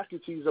 12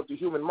 faculties of the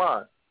human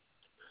mind.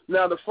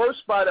 Now, the first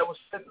spy that was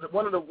sent,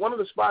 one of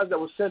the spies that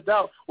was sent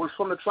out was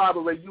from the tribe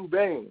of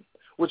Reuben,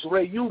 which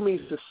Reu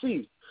means to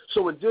see.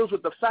 So it deals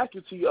with the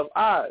faculty of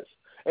eyes.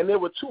 And there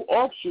were two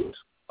offshoots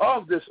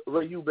of this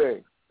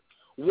Reuben.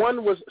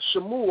 One was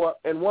Shemua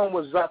and one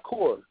was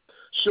Zakur.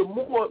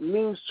 Shemua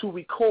means to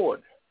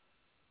record.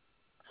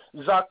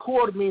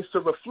 Zakur means to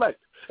reflect.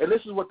 And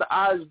this is what the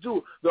eyes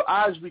do. The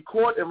eyes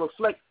record and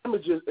reflect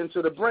images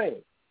into the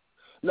brain.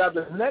 Now,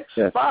 the next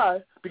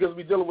spy, because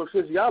we're dealing with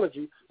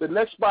physiology, the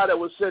next spy that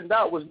was sent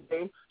out was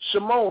named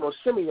Shimon or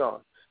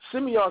Simeon.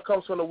 Simeon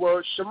comes from the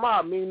word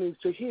Shema, meaning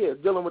to hear,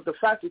 dealing with the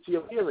faculty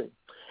of hearing.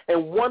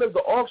 And one of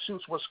the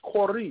offshoots was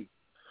Kori.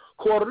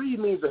 Kori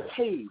means a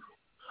cave.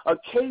 A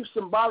cave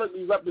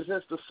symbolically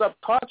represents the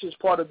subconscious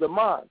part of the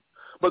mind.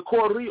 But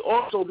Kori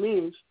also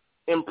means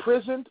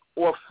imprisoned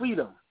or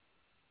freedom.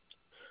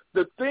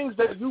 The things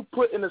that you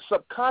put in the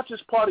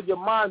subconscious part of your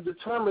mind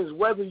determines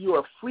whether you're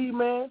a free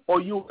man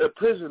or you're a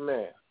prison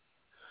man.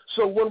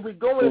 So when we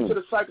go into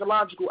the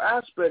psychological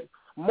aspect,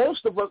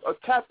 most of us are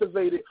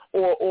captivated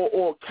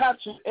or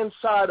captured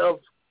inside of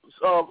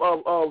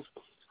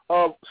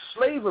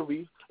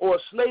slavery or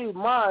slave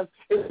mind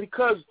is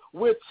because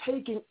we're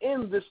taking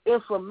in this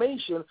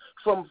information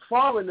from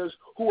foreigners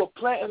who are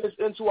planting this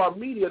into our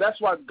media. That's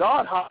why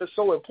God is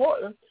so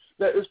important,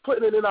 that is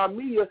putting it in our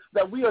media,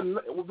 that we are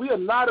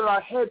not in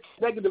our head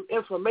negative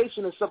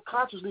information and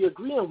subconsciously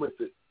agreeing with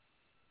it.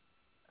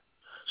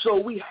 So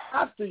we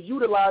have to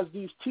utilize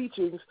these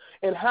teachings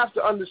and have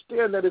to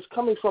understand that it's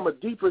coming from a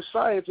deeper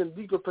science and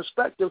deeper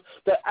perspective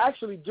that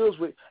actually deals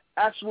with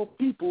actual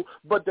people,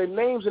 but their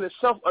names in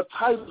itself are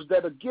titles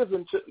that are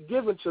given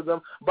to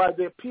them by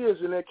their peers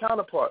and their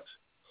counterparts.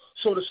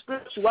 So the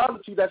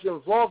spirituality that's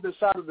involved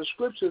inside of the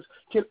scriptures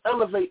can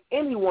elevate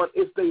anyone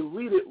if they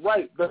read it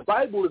right. The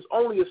Bible is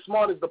only as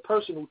smart as the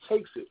person who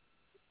takes it.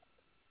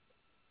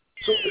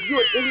 So if you're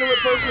an ignorant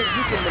person,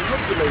 you can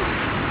manipulate it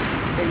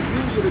and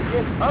use it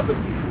against other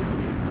people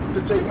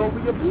to take over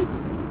your people.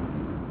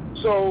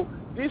 So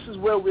this is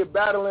where we're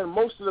battling.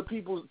 Most of the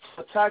people's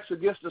attacks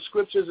against the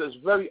scriptures is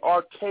very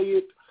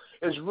archaic,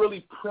 is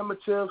really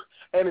primitive,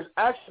 and is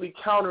actually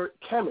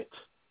counter-chemic.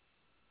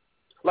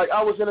 Like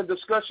I was in a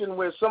discussion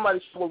where somebody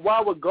said, well,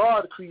 why would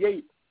God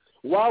create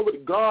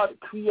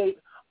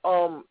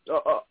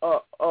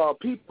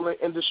people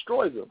and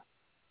destroy them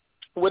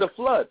with a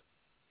flood?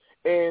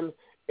 And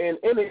in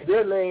it,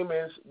 their name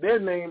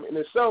in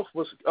itself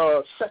was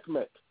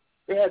Sekhmet.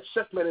 They had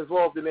Sekhmet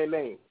involved in their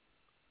name.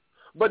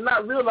 But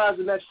not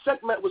realizing that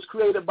Sekhmet was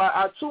created by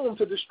Atum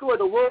to destroy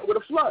the world with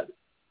a flood.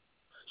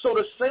 So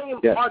the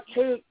same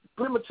archaic,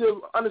 primitive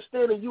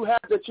understanding you have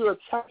that you're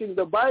attacking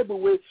the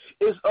Bible with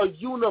is a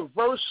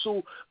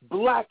universal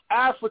black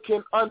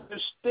African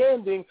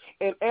understanding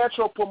and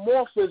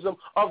anthropomorphism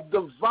of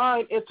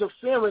divine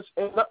interference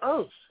in the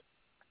earth.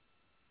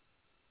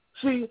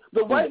 See,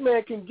 the white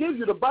man can give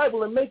you the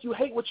Bible and make you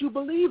hate what you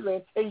believe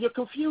in, and you're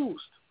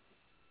confused.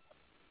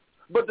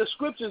 But the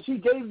scriptures he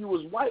gave you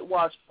was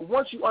whitewashed.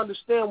 Once you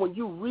understand, when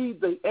you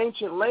read the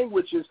ancient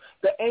languages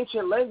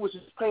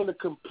paint a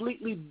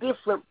completely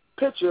different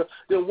picture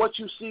than what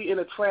you see in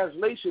a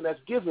translation that's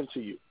given to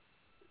you.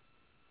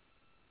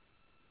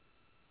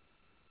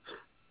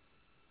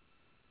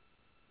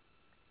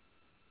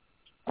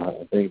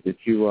 I think that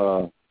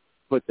you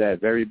put that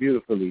very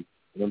beautifully.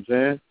 You know what I'm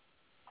saying?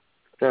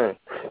 Okay.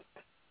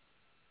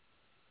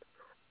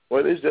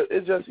 Well, it's just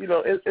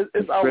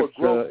it's our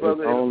growth,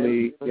 brother.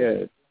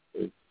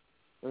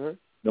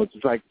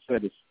 Just like you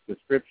said, the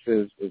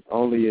scriptures is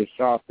only as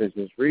sharp as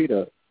its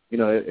reader.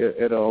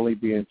 It'll only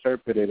be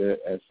interpreted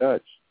as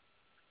such.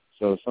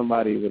 So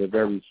somebody with a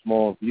very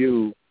small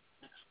view,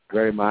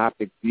 very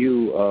myopic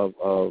view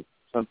of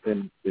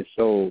something that's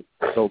so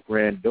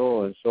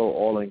grandeur and so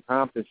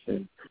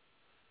all-encompassing,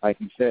 like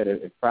you said,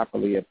 if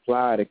properly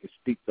applied, it can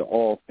speak to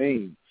all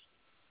things.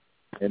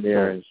 And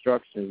there are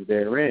instructions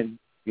therein,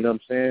 you know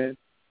what I'm saying?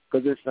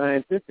 Because it's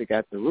scientific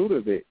at the root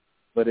of it.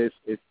 But it's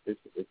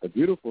a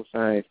beautiful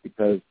science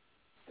because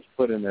it's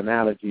put in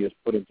analogy, it's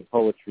put into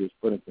poetry, it's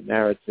put into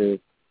narrative.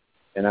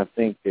 And I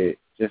think that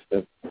just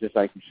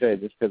like you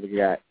said, just because it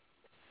got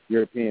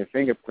European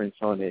fingerprints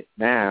on it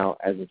now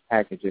as it's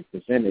packaged and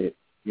presented,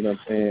 you know what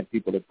I'm saying,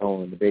 people are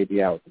throwing the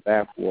baby out with the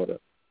bathwater,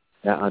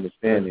 not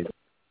understanding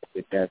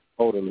that that's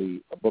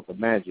totally a book of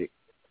magic.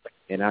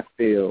 And I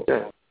feel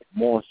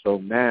more so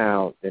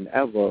now than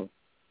ever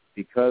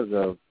because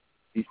of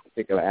these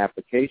particular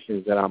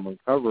applications that I'm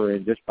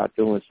uncovering just by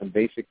doing some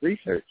basic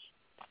research.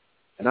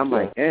 And I'm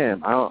like,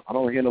 damn, I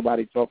don't hear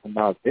nobody talking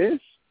about this.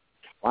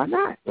 Why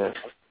not?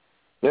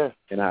 Yeah.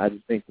 And I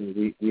just think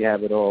that we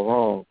have it all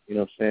wrong. You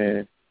know what I'm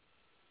saying?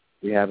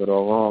 We have it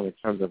all wrong in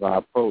terms of our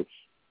approach.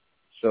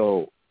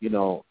 So,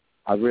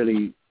 I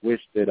really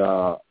wish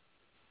that,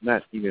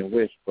 not even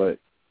wish, but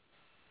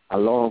I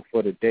long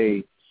for the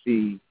day to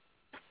see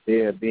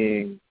there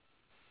being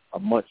a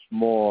much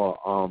more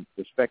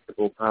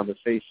respectable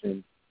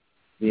conversation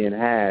being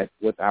had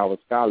with our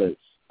scholars.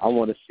 I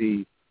want to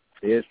see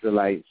the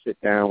Israelites sit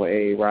down with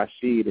A.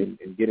 Rashid and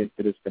get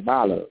into this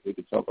Kabbalah. We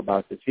could talk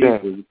about this Hebrew.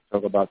 We could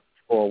talk about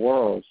the 4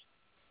 worlds.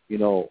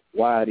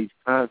 Why are these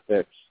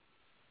concepts,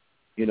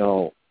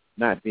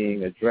 not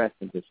being addressed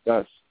and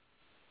discussed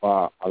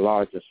by a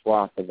larger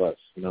swath of us?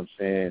 You know what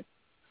I'm saying?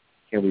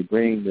 Can we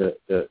bring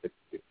the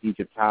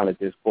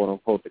Egyptologists, quote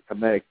unquote, the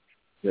Kemetic,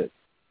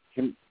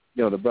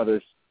 the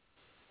brothers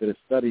that are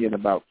studying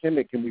about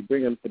Kemet, can we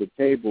bring them to the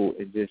table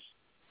and just,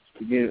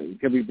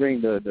 can we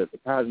bring the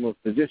cosmos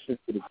physicians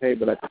to the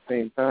table at the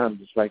same time,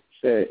 just like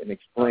you said, and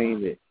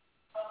explain that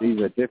these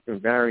are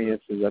different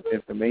variances of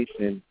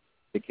information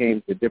that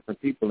came to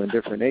different people in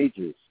different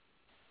ages,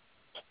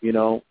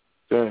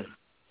 But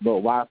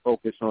why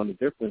focus on the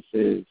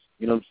differences,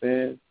 you know what I'm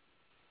saying?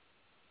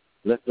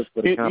 Let's look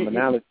for the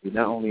commonality,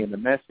 not only in the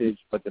message,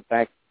 but the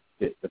fact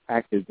is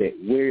that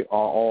we are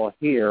all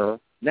here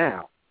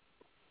now.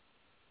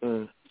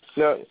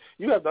 Now,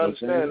 you have to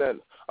understand that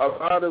a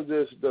lot of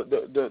this,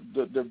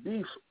 the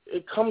beef,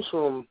 it comes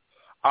from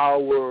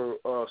our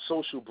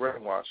social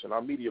brainwashing,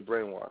 our media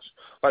brainwash.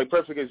 Like,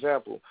 perfect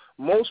example,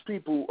 most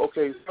people,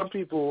 some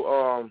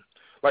people,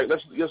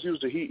 let's use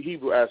the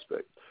Hebrew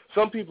aspect.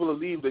 Some people will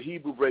leave the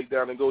Hebrew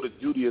breakdown and go to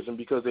Judaism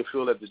because they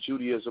feel that the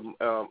Judaism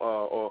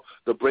or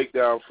the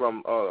breakdown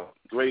from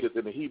greater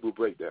than the Hebrew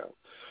breakdown.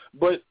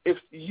 But if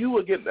you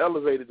are getting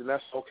elevated, then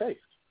that's okay.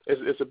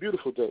 It's a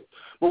beautiful thing.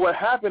 But what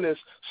happened is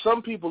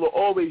some people are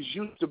always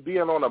used to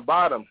being on the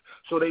bottom,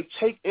 so they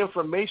take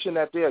information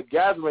that they are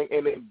gathering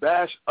and they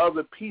bash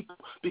other people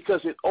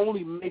because it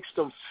only makes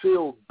them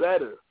feel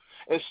better.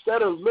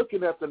 Instead of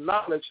looking at the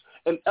knowledge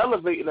and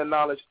elevating the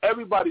knowledge,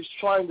 everybody's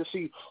trying to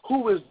see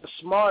who is the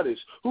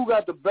smartest, who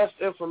got the best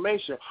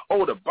information.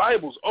 Oh, the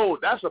Bible's,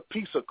 that's a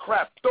piece of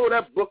crap. Throw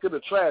that book in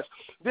the trash.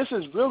 This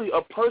is really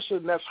a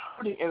person that's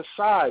hurting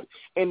inside,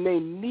 and they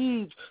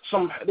need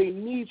some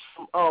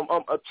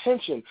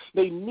attention.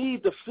 They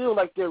need to feel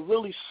like they're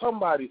really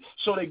somebody.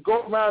 So they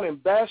go around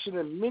and bashing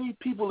as many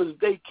people as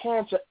they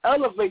can to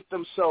elevate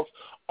themselves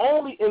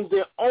only in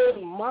their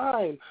own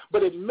mind,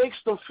 but it makes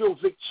them feel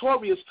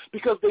victorious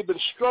because they've been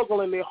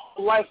struggling their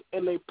whole life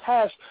and their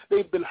past.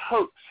 They've been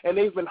hurt, and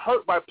they've been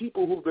hurt by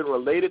people who've been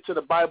related to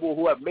the Bible,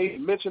 who have maybe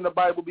mentioned the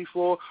Bible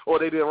before, or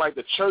they didn't like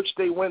the church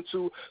they went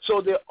to.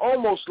 So they're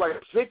almost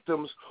like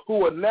victims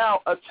who are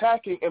now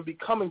attacking and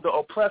becoming the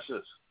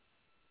oppressors.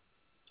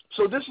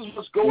 So this is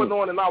what's going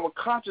on in our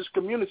conscious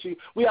community.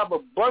 We have a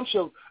bunch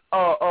of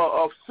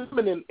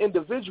feminine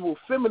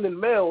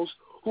males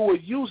who are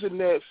using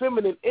their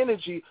feminine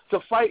energy to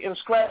fight and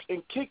scratch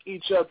and kick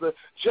each other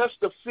just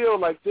to feel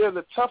like they're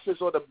the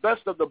toughest or the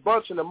best of the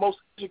bunch and the most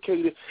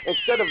educated,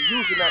 instead of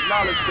using that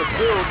knowledge to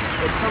build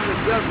and come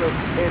together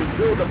and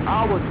build up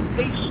our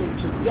nation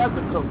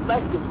together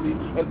collectively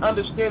and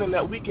understanding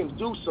that we can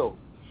do so.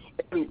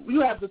 And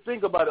you have to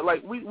think about it.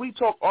 Like we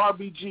talk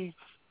RBG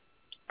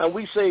and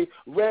we say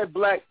red,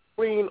 black,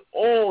 green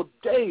all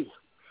day.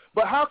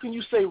 But how can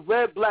you say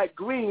red, black,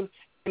 green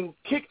and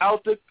kick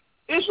out the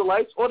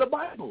Israelites or the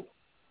Bible?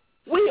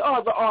 We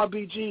are the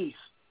RBGs.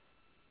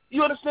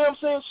 You understand what I'm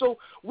saying? So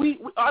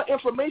our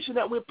information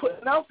that we're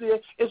putting out there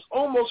is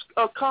almost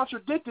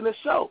contradicting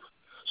itself.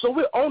 So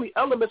we're only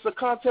elements of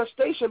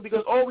contestation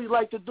because all we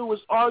like to do is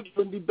argue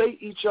and debate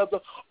each other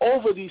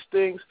over these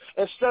things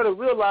instead of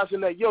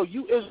realizing that,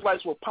 you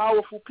Israelites were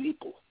powerful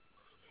people.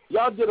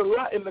 Y'all did a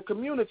lot in the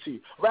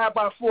community.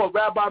 Rabbi Ford,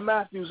 Rabbi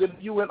Matthews, and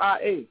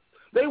UNIA.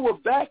 They were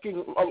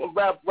backing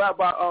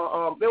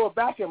they were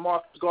backing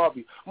Marcus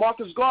Garvey.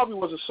 Marcus Garvey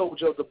was a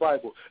soldier of the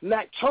Bible.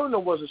 Nat Turner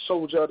was a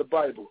soldier of the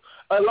Bible.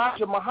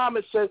 Elijah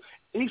Muhammad said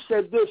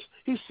this.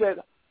 He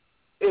said,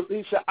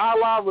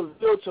 Allah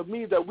revealed to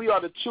me that we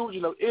are the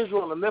children of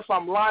Israel, and if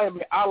I'm lying,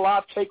 may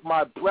Allah take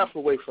my breath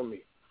away from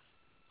me.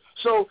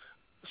 So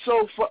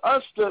for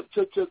us to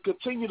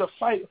continue to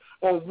fight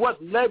on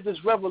what led this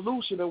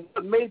revolution and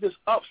what made this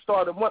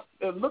upstart and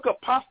look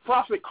at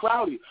Prophet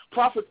Crowley.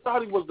 Prophet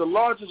Crowley was the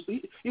largest.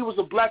 He was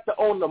a black that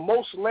owned the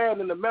most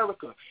land in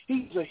America.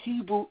 He's a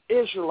Hebrew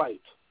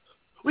Israelite.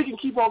 We can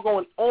keep on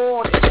going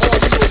on and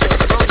on. He was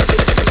a early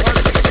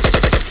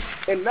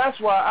 1800s. And that's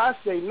why I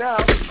say now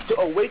to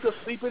awake a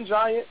sleeping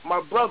giant,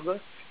 my brother,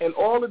 and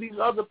all of these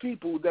other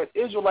people, that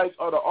Israelites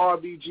are the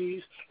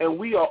RBGs, and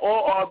we are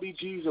all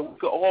RBGs, and we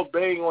can all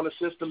bang on the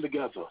system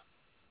together.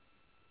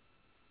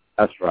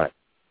 That's right.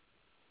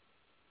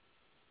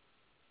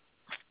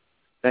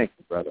 Thank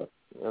you, brother.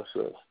 Yes,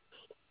 sir.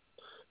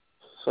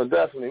 So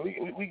definitely,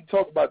 we can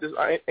talk about this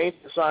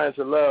ancient science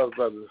of love,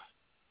 brother.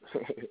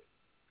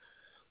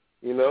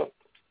 You know?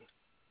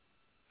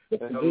 I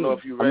don't know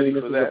if you're ready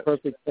for that. This is a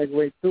perfect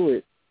segue to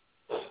it,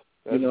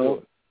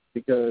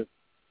 because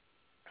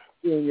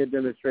in your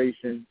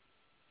demonstration,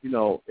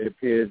 it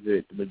appears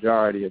that the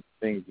majority of the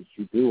things that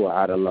you do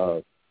are out of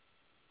love.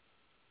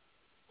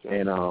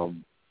 And,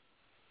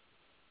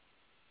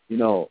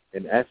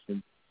 in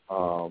essence,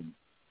 I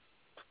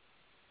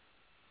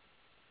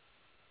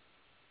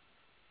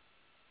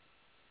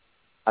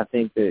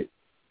think that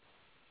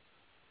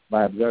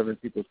by observing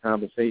people's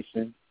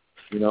conversation,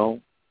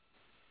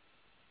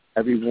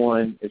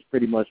 everyone is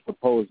pretty much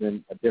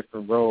proposing a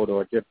different road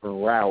or a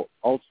different route,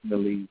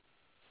 ultimately,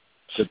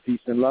 to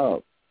peace and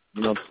love.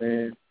 You know what I'm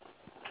saying?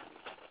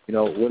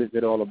 What is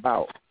it all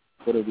about?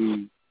 What are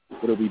we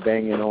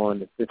banging on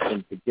the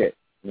system to get?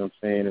 You know what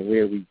I'm saying? And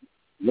where are we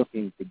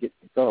looking to get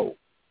to go?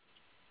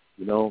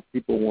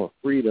 People want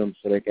freedom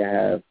so they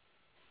can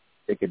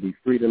be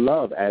free to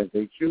love as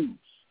they choose.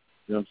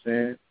 You know what I'm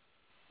saying?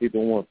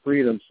 People want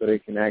freedom so they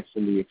can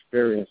actually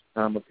experience a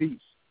time of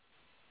peace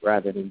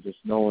rather than just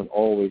knowing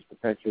always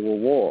perpetual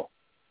war.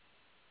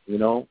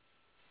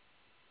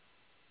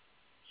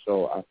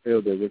 So I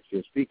feel that what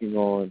you're speaking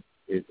on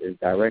is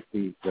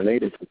directly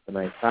related to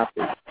tonight's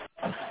topic.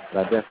 But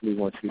I definitely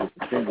want you to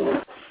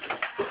continue.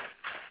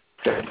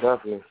 Yeah,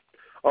 definitely.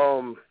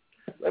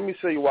 Let me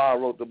tell you why I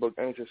wrote the book,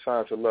 Ancient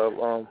Science of Love.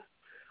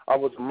 I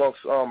was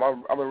amongst,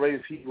 I've been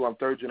raised Hebrew. I'm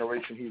third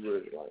generation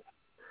Hebrew.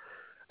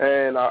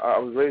 And I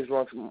was raised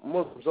amongst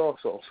Muslims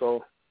also.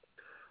 So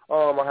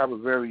I have a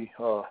very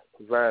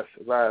vast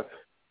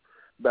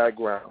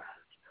background.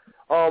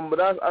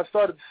 But I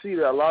started to see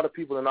that a lot of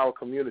people in our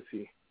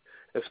community,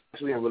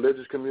 especially in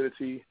religious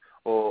community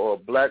or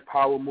black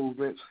power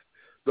movements,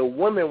 the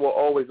women were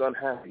always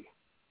unhappy.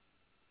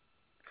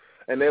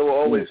 And they were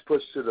always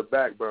pushed to the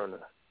back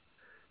burner.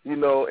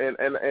 And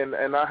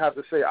I have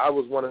to say I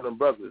was one of them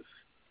brothers.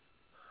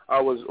 I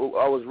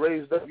was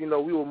raised up, we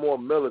were more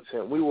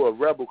militant. We were a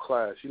rebel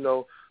class,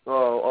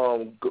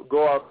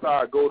 go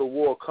outside, go to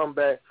war, come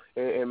back,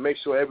 and make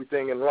sure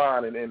everything in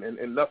line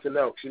and nothing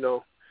else, you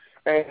know.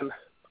 And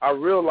I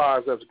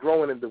realized as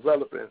growing and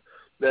developing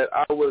that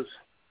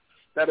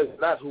that is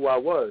not who I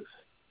was.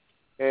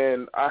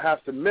 And I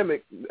have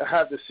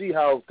to see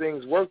how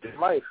things work in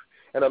life.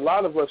 And a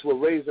lot of us were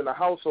raised in a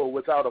household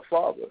without a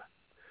father.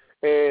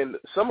 And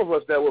some of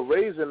us that were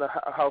raised in a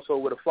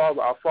household with a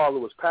father, our father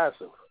was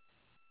passive.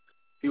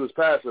 He was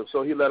passive,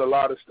 so he let a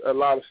lot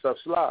of stuff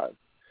slide.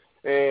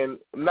 And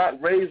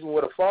not raising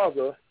with a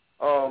father,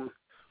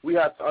 we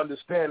have to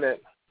understand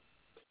that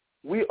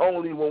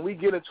when we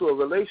get into a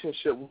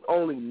relationship, we're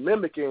only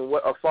mimicking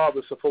what a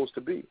father's supposed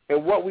to be.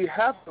 And what we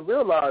have to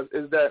realize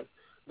is that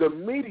the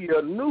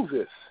media knew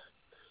this,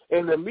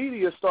 and the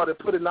media started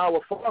putting our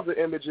father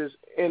images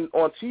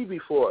on TV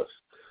for us.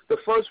 The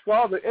first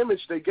father image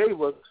they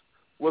gave us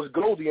was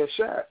Goldie and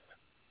Shaq.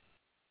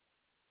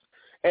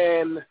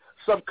 And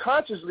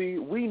subconsciously,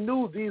 we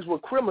knew these were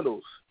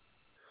criminals,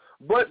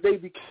 but they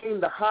became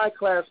the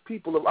high-class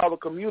people of our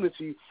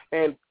community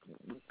and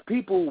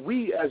people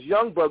we, as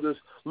young brothers,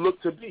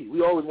 looked to be.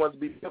 We always wanted to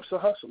be pimps or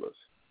hustlers.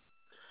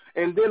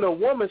 And then a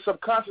woman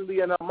subconsciously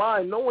in her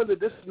mind, knowing that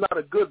this is not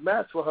a good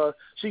match for her,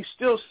 she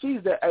still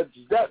sees that as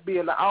that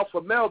being the alpha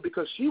male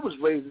because she was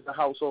raised in a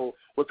household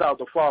without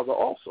the father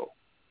also.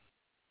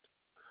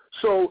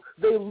 So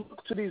they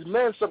look to these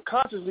men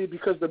subconsciously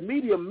because the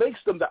media makes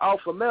them the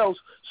alpha males,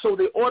 so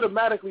they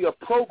automatically are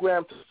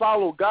programmed to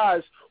follow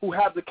guys who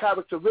have the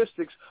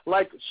characteristics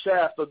like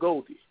Shaft or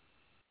Goldie.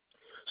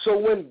 So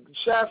when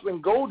Shaft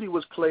and Goldie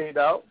was played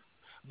out,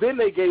 then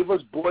they gave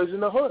us Boys in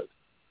the Hood.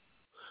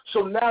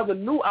 So now the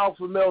new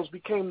alpha males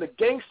became the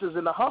gangsters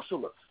and the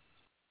hustlers,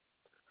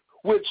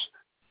 which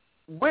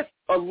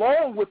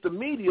along with the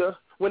media,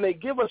 when they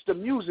give us the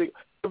music,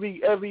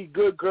 every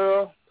good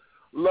girl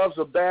loves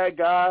a bad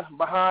guy.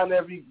 Behind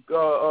every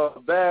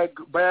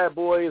bad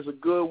boy is a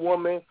good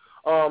woman.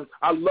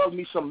 I love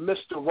me some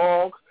Mr.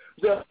 Wrong.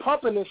 They're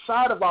pumping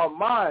inside of our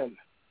mind,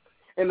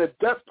 in the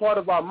depth part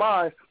of our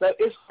mind, that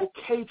it's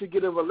okay to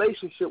get a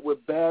relationship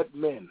with bad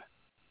men.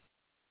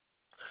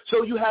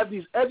 So you have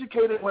these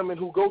educated women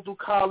who go through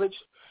college,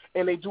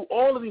 and they do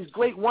all of these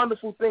great,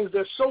 wonderful things.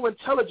 They're so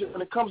intelligent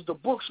when it comes to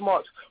book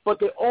smarts, but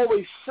they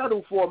always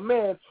settle for a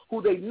man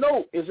who they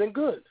know isn't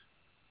good.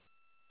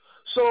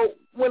 So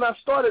when I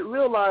started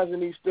realizing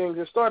these things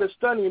and started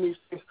studying these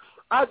things,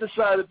 I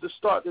decided to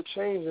start to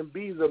change and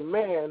be the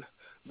man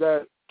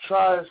that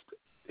tries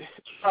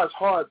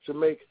hard to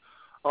make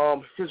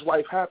his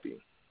wife happy.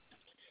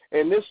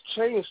 And this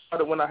change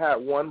started when I had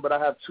one, but I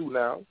have two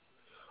now.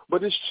 But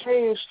this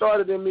change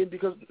started in me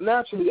because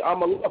naturally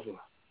I'm a lover.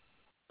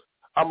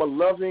 I'm a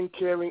loving,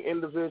 caring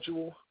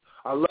individual.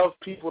 I love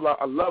people.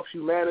 I love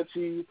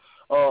humanity.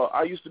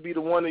 I used to be the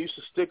one that used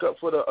to stick up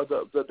for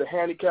the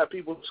handicapped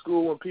people in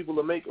school when people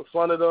are making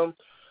fun of them.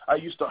 I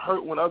used to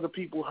hurt when other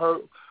people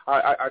hurt.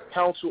 I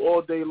counsel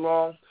all day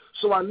long.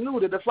 So I knew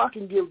that if I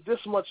can give this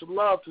much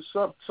love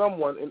to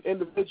someone and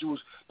individuals,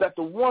 that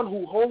the one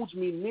who holds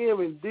me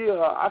near and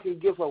dear, I can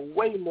give her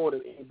way more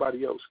than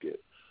anybody else can.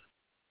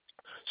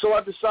 So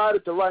I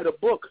decided to write a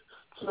book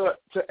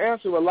to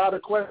answer a lot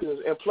of questions,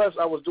 and plus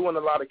I was doing a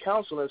lot of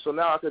counseling, so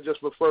now I could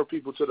just refer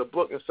people to the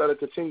book instead of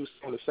continue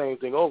saying the same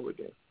thing over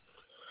again.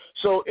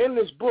 So in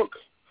this book,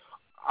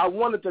 I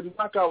wanted to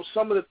knock out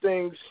some of the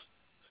things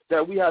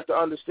that we have to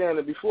understand,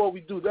 and before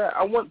we do that,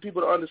 I want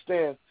people to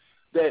understand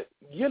that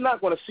you're not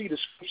going to see the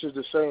scriptures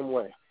the same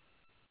way.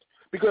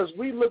 Because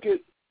we look at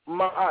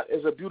Ma'at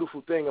as a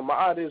beautiful thing, and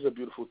Ma'at is a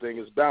beautiful thing.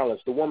 It's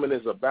balance. The woman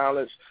is a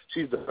balance.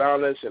 She's the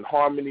balance and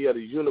harmony of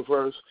the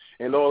universe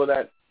and all of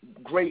that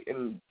great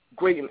and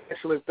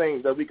excellent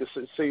things that we could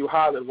say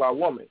highly of our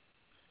woman.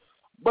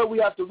 But we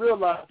have to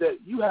realize that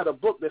you had a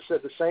book that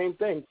said the same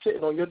thing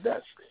sitting on your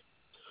desk.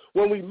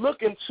 When we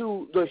look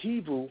into the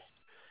Hebrew,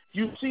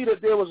 you see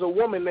that there was a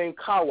woman named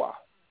Kawa.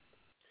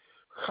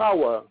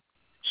 Kawa,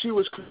 she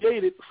was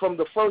created from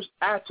the first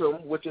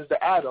atom, which is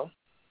the atom,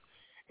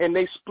 and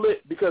they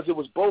split because it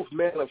was both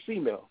male and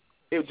female.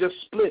 It just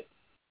split.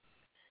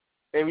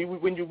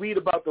 And when you read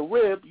about the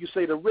rib, you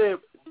say the rib,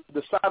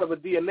 the side of a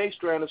DNA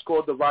strand is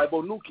called the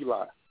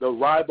ribonuclei. The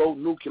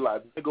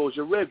ribonuclei. There goes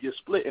your rib. You're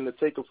split in the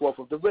takeoff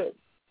of the rib.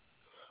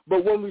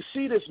 But when we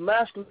see this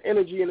masculine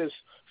energy and this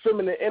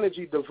feminine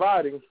energy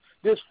dividing,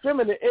 this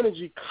feminine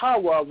energy,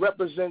 Kawa,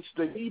 represents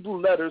the Hebrew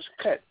letters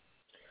Ket.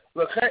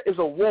 The Ket is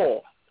a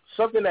wall,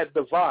 something that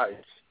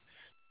divides.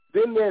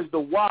 Then there's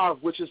the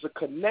Wav, which is a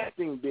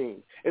connecting being.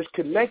 It's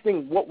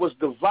connecting what was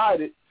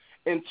divided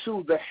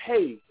into the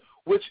Hay,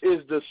 which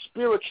is the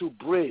spiritual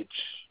bridge.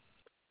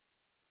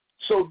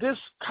 So this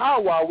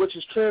Kawa, which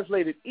is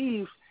translated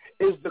Eve,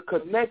 is the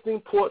connecting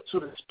port to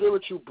the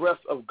spiritual breath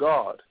of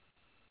God.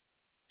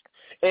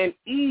 And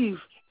Eve,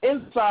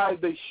 inside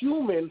the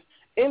human,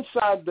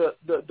 inside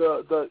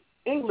the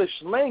English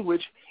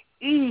language,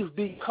 Eve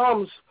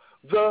becomes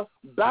the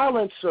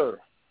balancer.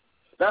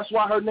 That's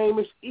why her name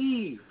is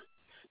Eve.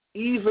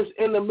 Eve is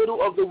in the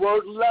middle of the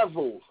word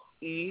level,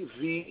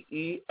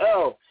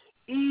 E-V-E-L.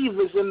 Eve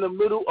is in the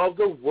middle of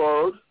the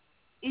word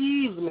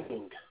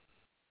evening.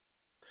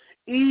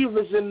 Eve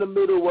is in the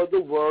middle of the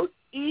word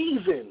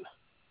even.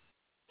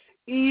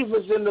 Eve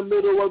is in the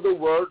middle of the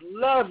word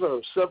lever,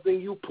 something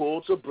you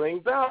pull to bring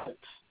balance.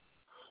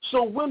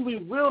 So when we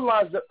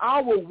realize that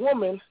our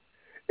woman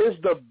is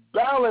the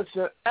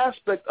balancing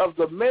aspect of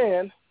the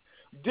man,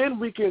 then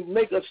we can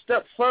make a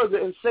step further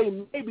and say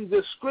maybe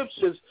the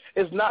scriptures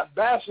is not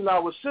bashing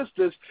our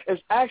sisters,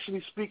 it's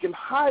actually speaking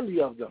highly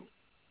of them.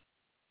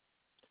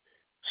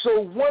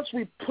 So once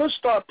we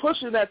start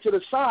pushing that to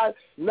the side,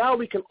 now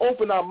we can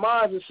open our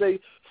minds and say,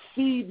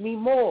 feed me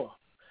more.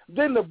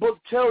 Then the book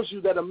tells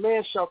you that a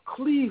man shall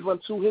cleave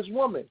unto his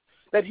woman,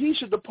 that he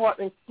should depart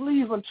and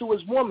cleave unto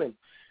his woman.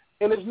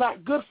 And it's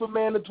not good for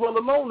man to dwell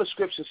alone, the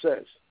scripture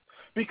says.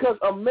 Because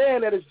a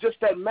man that is just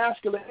that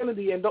masculine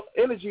energy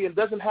and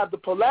doesn't have the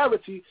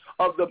polarity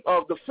of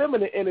the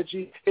feminine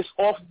energy is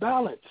off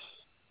balance.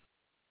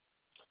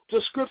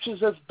 The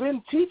scriptures has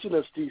been teaching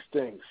us these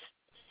things.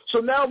 So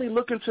now we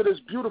look into this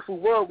beautiful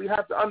world, we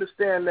have to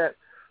understand that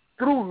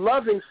through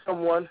loving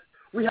someone,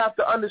 we have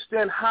to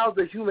understand how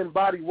the human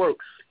body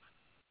works.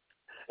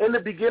 In the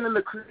beginning,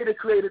 the Creator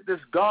created this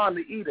Garden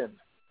of Eden,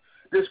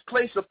 this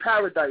place of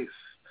paradise,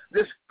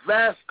 this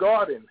vast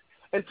garden.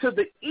 And to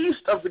the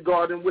east of the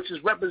garden, which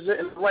is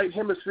representing the right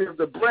hemisphere of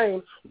the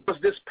brain, was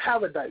this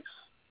paradise.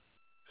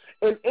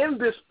 And in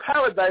this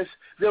paradise,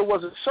 there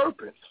was a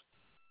serpent.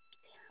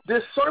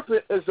 This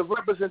serpent is the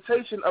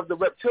representation of the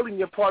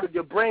reptilian part of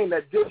your brain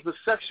that deals with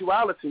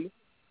sexuality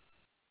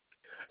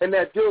and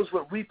that deals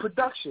with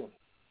reproduction.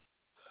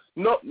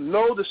 No,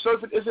 the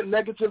serpent isn't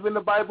negative in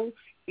the Bible.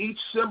 Each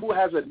symbol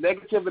has a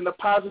negative and a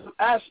positive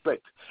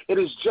aspect. It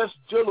is just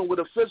dealing with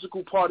a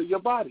physical part of your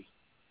body.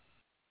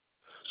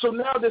 So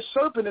now this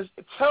serpent is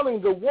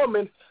telling the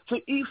woman to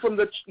eat from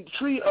the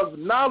tree of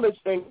knowledge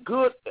and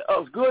good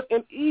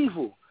and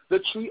evil, the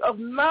tree of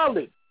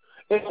knowledge.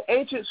 In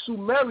ancient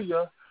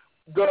Sumeria,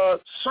 the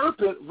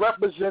serpent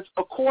represents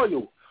a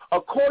coil. A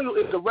coil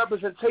is a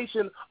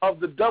representation of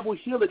the double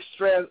helix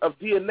strand of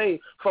DNA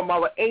from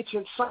our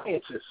ancient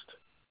scientists.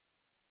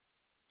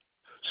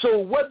 So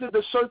what did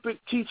the serpent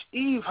teach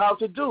Eve how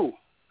to do?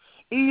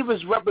 Eve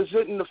is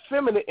representing the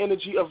feminine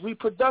energy of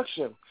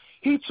reproduction.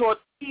 He taught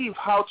Eve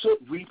how to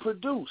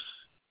reproduce.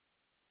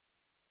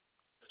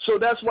 So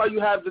that's why you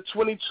have the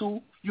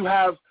 22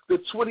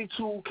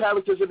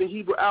 characters in the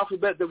Hebrew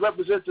alphabet that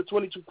represents the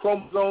 22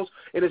 chromosomes.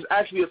 It is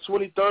actually a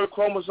 23rd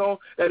chromosome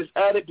that is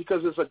added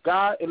because there's a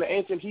God in the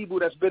ancient Hebrew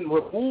that's been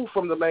removed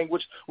from the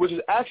language, which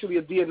is actually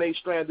a DNA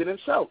strand in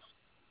itself.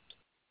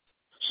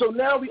 So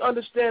now we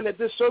understand that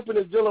this serpent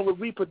is dealing with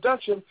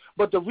reproduction,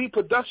 but the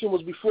reproduction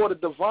was before the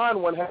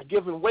divine one had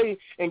given way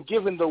and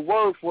given the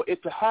word for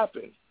it to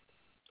happen.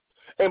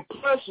 And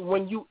plus,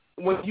 when you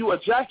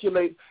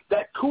ejaculate,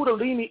 that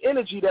kundalini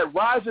energy that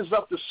rises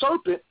up the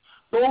serpent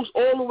goes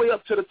all the way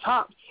up to the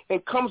top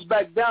and comes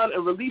back down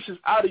and releases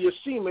out of your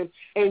semen,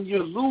 and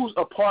you lose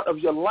a part of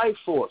your life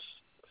force.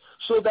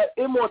 So that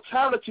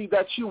immortality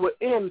that you were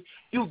in,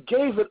 you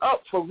gave it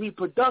up for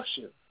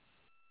reproduction.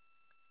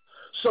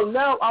 So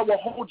now our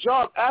whole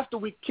job, after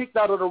we kicked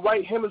out of the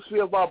right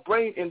hemisphere of our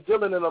brain and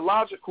dealing in a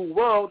logical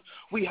world,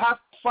 we have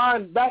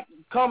to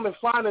come and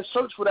find and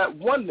search for that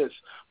oneness.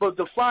 But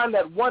to find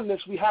that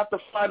oneness, we have to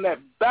find that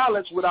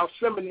balance with our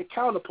feminine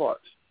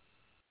counterparts.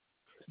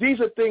 These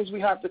are things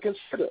we have to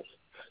consider.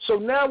 So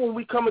now when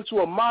we come into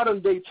a modern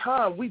day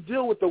time, we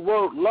deal with the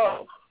word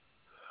love.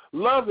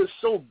 Love is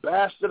so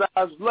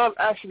bastardized. Love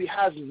actually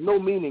has no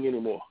meaning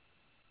anymore.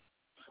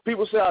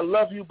 People say, I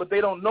love you, but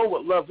they don't know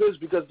what love is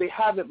because they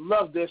haven't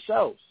loved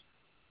themselves.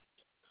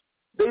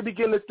 They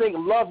begin to think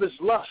love is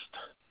lust.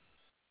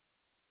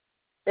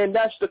 And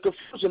that's the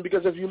confusion,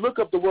 because if you look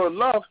up the word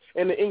love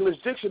in the English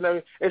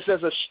dictionary, it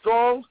says a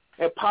strong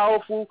and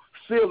powerful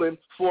feeling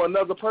for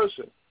another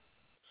person.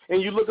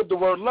 And you look up the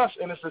word lust,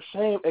 and it's the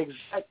same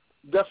exact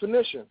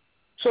definition.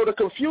 So the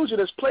confusion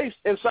is placed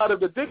inside of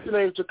the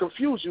dictionary to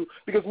confuse you,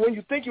 because when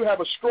you think you have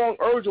a strong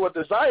urge or a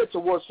desire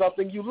towards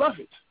something, you love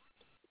it.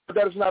 But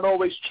that is not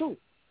always true.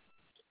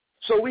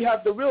 So we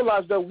have to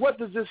realize that what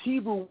does this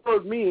Hebrew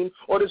word mean,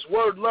 or this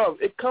word love?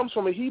 It comes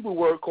from a Hebrew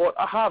word called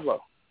ahava.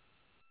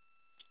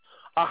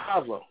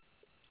 Ahava.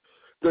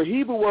 The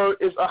Hebrew word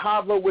is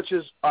ahava, which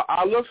is a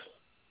aleph,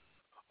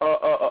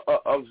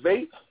 a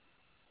veit,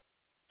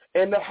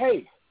 and a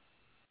hay.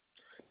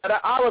 And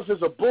the aleph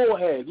is a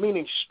bullhead,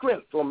 meaning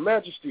strength or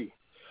majesty.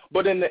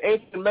 But in the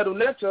ancient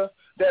Meduneta,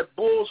 that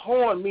bull's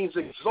horn means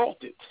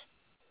exalted.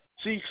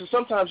 See, so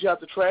sometimes you have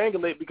to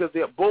triangulate because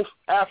they are both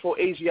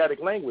Afro-Asiatic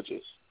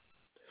languages.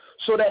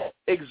 So that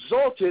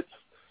exalted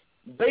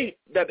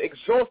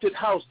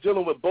house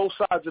dealing with both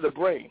sides of the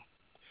brain.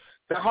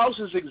 The house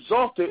is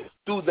exalted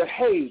through the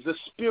haze, the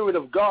spirit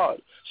of God.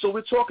 So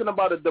we're talking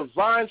about a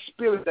divine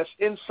spirit that's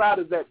inside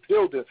of that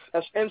building,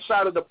 that's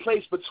inside of the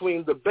place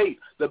between the bait.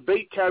 The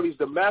bait carries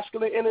the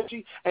masculine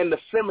energy and the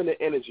feminine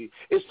energy.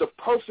 It's the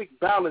perfect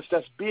balance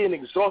that's being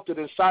exalted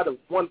inside of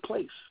one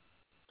place.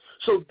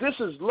 So this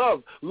is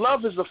love.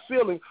 Love is a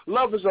feeling.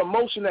 Love is an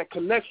emotion that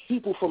connects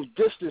people from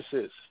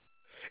distances.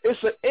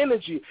 It's an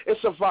energy.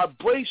 It's a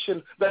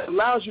vibration that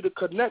allows you to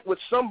connect with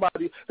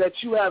somebody that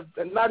you have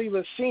not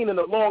even seen in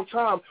a long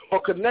time,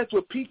 or connect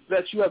with people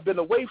that you have been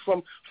away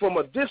from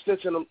a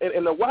distance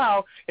in a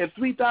while, and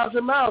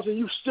 3,000 miles, and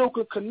you still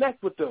could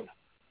connect with them.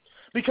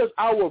 Because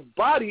our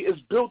body is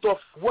built off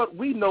what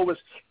we know as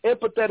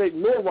empathetic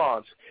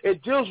neurons.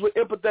 It deals with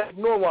empathetic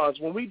neurons.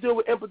 When we deal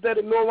with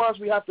empathetic neurons,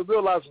 we have to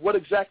realize what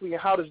exactly and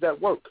how does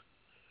that work.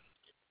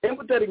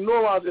 Empathetic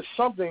neurons is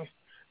something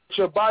that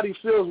your body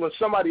feels when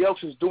somebody else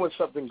is doing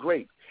something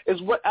great.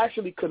 It's what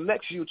actually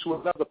connects you to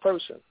another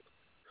person.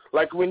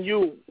 Like when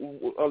you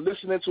are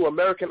listening to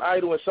American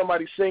Idol and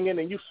somebody's singing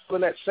and you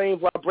feeling that same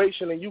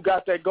vibration and you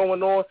got that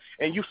going on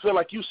and you feel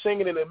like you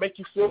singing and it make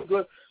you feel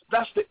good,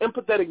 that's the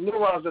empathetic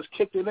neurons that's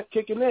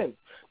kicking in.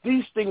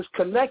 These things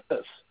connect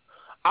us.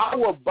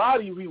 Our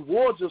body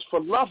rewards us for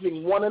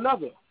loving one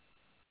another.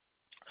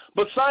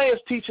 But science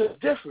teaches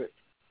different.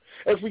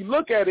 If we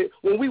look at it,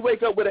 when we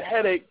wake up with a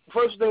headache,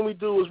 first thing we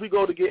do is we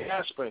go to get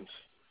aspirins.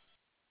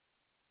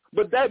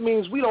 But that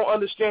means we don't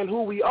understand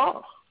who we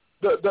are.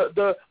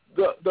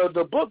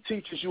 The book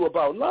teaches you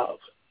about love.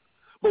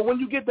 But when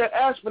you get that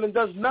aspirin, it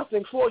does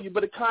nothing for you,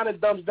 but it kind of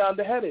dumbs down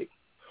the headache.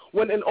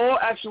 When in all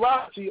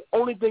actuality,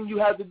 only thing you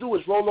have to do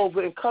is roll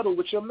over and cuddle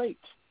with your mate.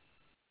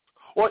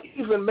 Or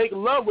even make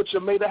love with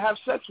your mate or have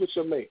sex with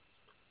your mate.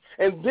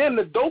 And then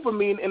the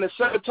dopamine and the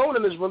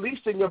serotonin is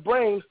released in your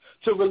brain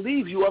to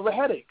relieve you of a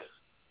headache.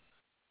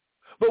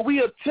 But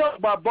we are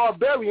taught by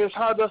barbarians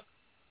how to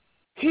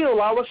heal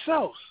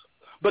ourselves,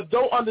 but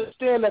don't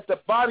understand that the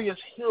body is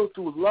healed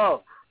through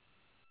love.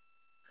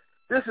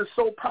 This is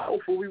so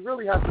powerful. We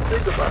really have to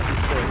think about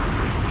these things.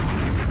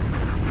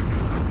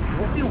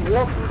 When we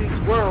walk through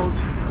these worlds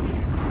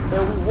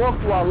and we walk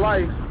through our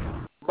life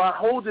by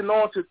holding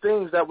on to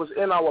things that was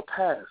in our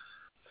past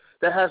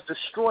that has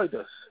destroyed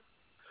us,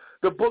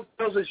 the book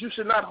tells us you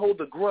should not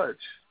hold a grudge.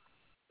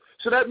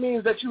 So that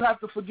means that you have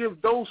to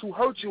forgive those who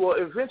hurt you, or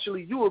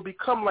eventually you will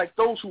become like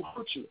those who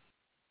hurt you.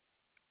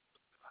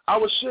 I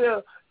will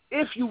share,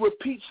 if you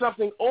repeat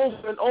something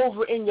over and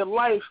over in your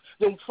life,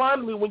 then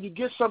finally when you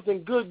get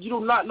something good, you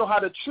do not know how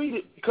to treat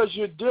it because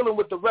you're dealing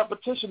with the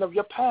repetition of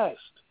your past.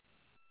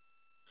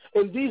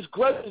 And these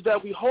grudges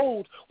that we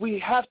hold, we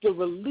have to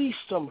release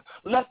them,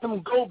 let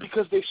them go,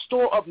 because they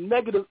store up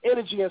negative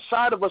energy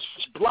inside of us,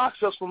 which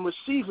blocks us from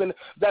receiving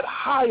that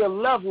higher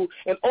level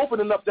and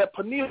opening up that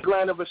pineal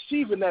gland and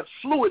receiving that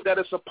fluid that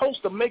is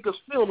supposed to make us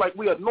feel like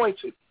we're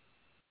anointed.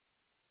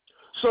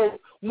 So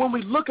when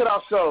we look at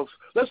ourselves,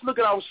 let's look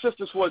at our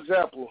sisters, for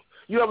example.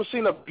 You ever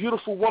seen a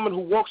beautiful woman who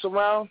walks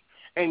around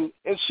and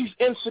she's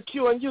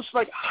insecure, and you're just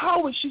like,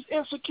 how is she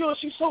insecure?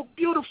 She's so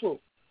beautiful.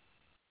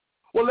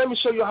 Well, let me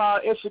show you how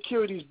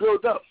insecurities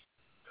build up.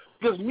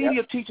 Because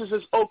media teaches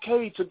it's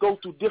okay to go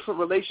through different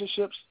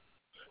relationships,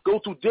 go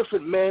through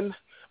different men,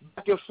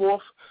 back and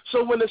forth.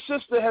 So when a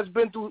sister has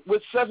been through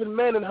with 7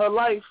 men in her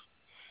life,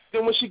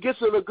 then when she gets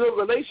in a good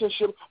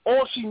relationship,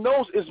 all she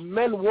knows is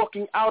men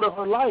walking out of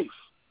her life.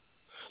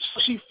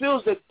 So she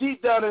feels that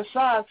deep down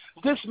inside,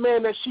 this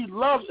man that she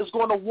loves is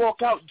going to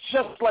walk out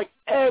just like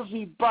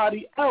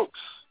everybody else.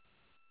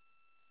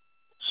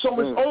 So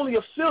it's only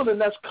a feeling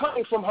that's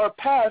coming from her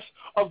past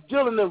of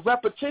dealing in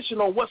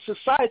repetition on what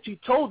society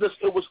told us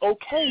it was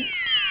okay.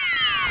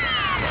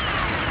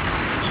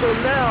 So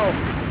now,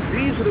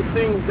 these are the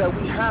things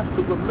that we have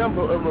to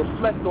remember and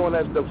reflect on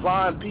as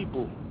divine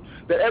people.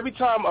 That every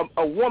time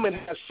a woman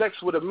has sex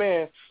with a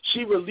man,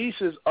 she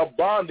releases a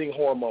bonding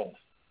hormone,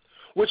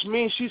 which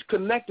means she's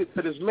connected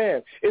to this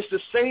man. It's the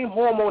same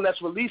hormone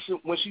that's released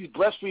when she's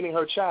breastfeeding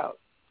her child.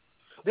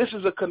 This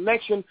is a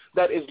connection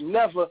that is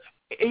never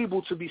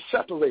able to be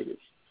separated.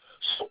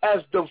 So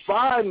as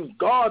divine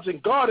gods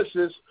and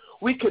goddesses,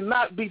 we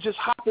cannot be just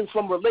hopping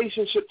from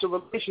relationship to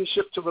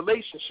relationship to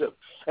relationship.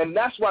 And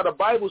that's why the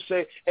Bible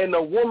says, and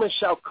a woman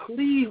shall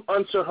cleave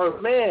unto her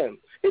man.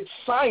 It's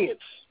science.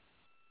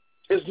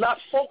 It's not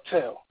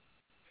folktale.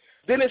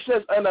 Then it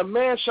says, and a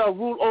man shall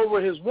rule over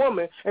his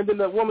woman. And then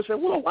the woman said,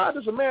 well, why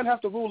does a man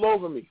have to rule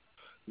over me?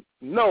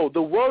 No,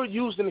 the word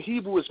used in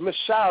Hebrew is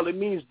mishal. It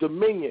means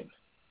dominion.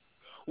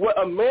 What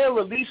a man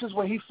releases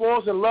when he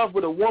falls in love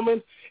with a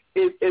woman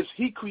is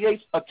he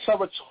creates a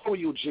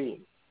territorial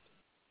gene,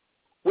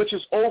 which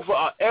is over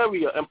our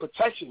area and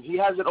protection. He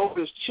has it over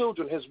his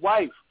children, his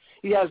wife.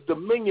 He has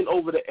dominion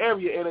over the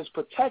area and is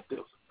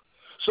protective.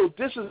 So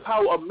this is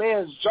how a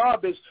man's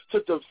job is, to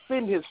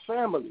defend his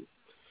family.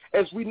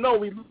 As we know,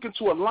 we look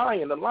into a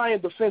lion. The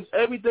lion defends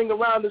everything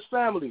around his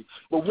family.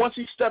 But once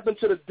he steps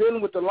into the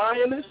den with the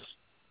lioness,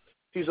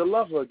 he's a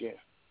lover again.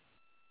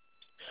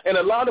 And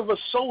a lot of us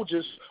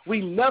soldiers, we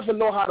never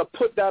know how to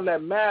put down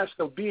that mask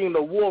of being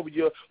a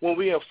warrior when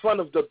we're in front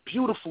of the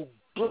beautiful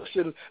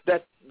blessing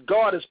that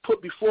God has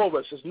put before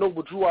us, as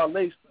Noble Drew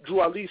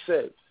Ali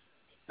said.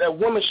 That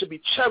women should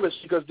be cherished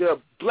because they're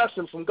a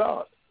blessing from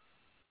God.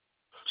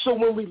 So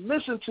when we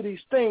listen to these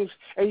things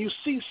and you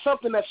see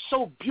something that's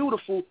so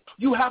beautiful,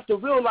 you have to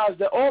realize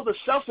that all the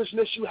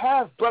selfishness you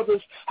have,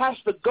 brothers, has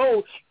to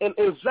go and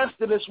invest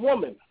in this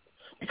woman.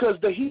 Because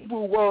the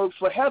Hebrew word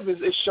for heavens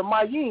is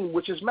shemayim,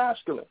 which is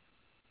masculine.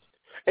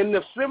 In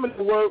the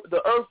feminine word,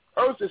 the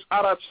earth is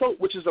aratot,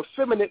 which is a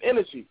feminine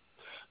energy.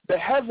 The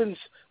heavens,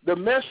 the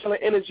masculine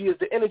energy is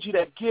the energy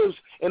that gives,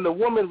 and the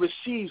woman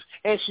receives,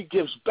 and she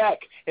gives back,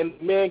 and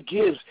the man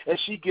gives, and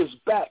she gives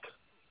back.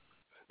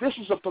 This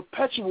is a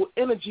perpetual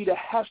energy that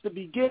has to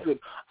be given.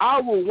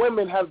 Our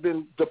women have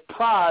been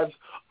deprived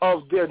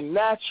of their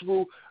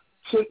natural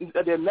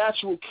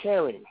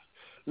caringness.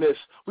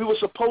 We were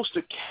supposed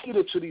to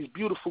cater to these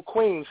beautiful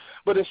queens,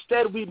 but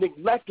instead we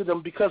neglected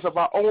them because of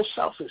our own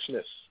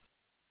selfishness.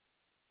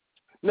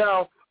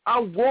 Now, I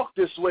walk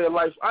this way of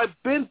life. I've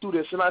been through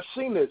this, and I've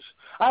seen this.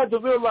 I had to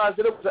realize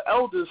that it was the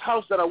elder's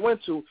house that I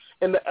went to,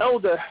 and the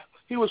elder,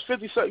 he was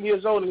 50-something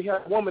years old, and he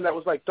had a woman that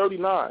was like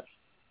 39.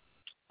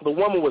 The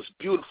woman was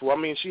beautiful. I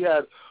mean, she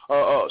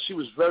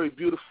was very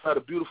beautiful, had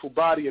a beautiful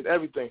body and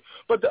everything.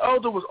 But the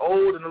elder was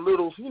old and a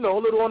little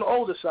on the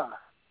older side.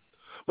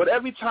 But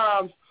every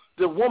time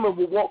the woman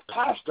would walk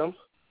past him,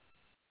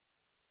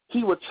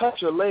 he would touch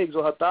her legs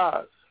or her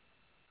thighs,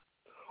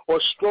 or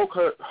stroke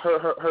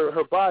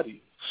her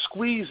body,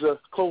 squeeze her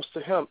close to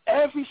him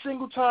every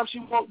single time she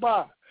walked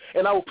by.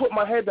 And I would put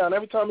my head down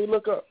every time he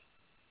looked up.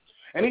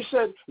 And he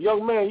said,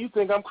 "Young man, you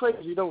think I'm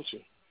crazy, don't you?"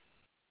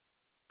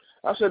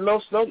 I said, no,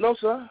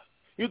 sir.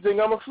 You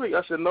think I'm a freak?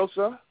 I said, no,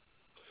 sir.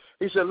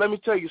 He said, let me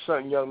tell you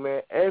something, young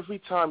man. Every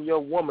time your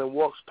woman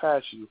walks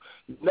past you,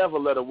 never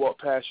let her walk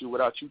past you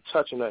without you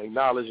touching her,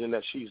 acknowledging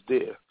that she's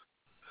there.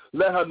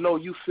 Let her know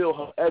you feel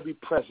her every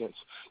presence.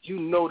 You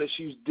know that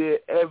she's there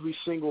every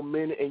single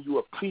minute, and you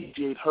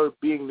appreciate her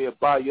being there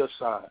by your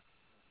side.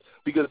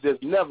 Because there's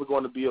never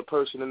going to be a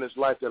person in this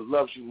life that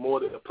loves you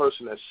more than a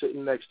person that's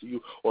sitting next to you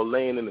or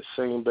laying in the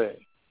same bed.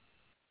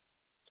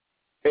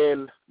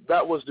 And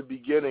that was the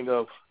beginning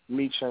of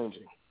me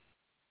changing.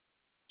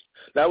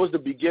 That was the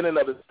beginning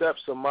of the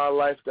steps of my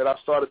life that I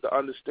started to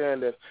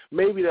understand that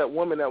maybe that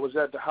woman that was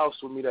at the house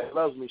with me that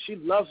loves me, she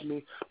loves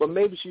me, but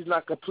maybe she's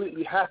not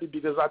completely happy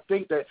because I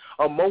think that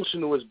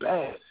emotional is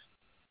bad.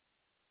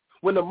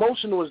 When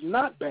emotional is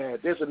not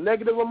bad, there's a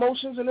negative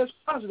emotions and there's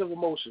positive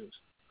emotions.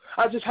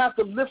 I just have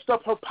to lift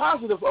up her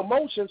positive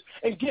emotions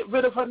and get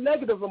rid of her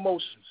negative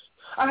emotions.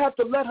 I have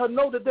to let her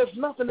know that there's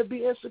nothing to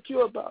be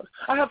insecure about.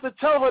 I have to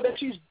tell her that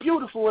she's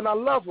beautiful and I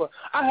love her.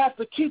 I have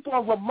to keep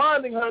on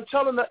reminding her and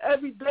telling her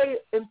every day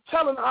and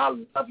telling her, I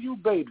love you,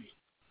 baby.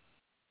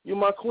 You're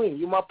my queen.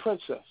 You're my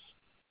princess.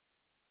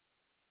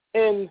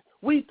 And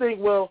we think,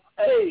 well,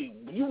 hey,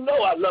 you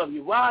know I love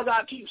you. Why I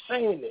got to keep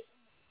saying it?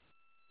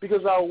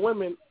 Because our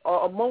women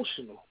are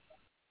emotional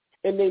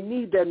and they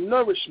need that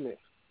nourishment.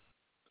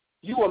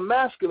 You are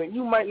masculine.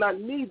 You might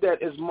not need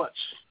that as much.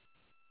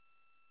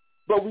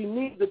 But we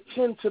need to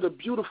tend to the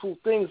beautiful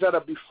things that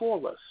are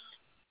before us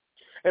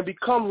and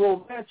become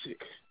romantic.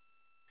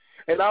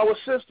 And our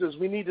sisters,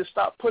 we need to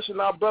stop pushing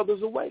our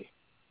brothers away.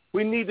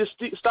 We need to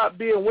stop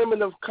being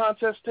women of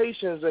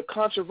contestations and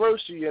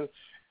controversy and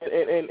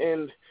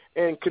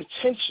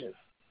contention.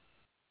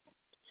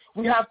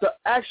 We have to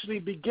actually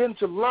begin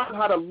to learn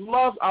how to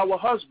love our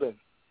husband.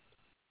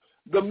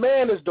 The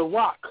man is the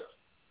rock.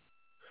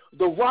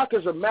 The rock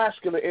is a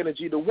masculine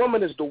energy. The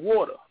woman is the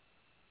water.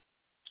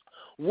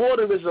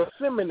 Water is a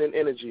feminine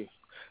energy.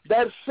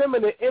 That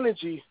feminine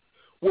energy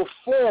will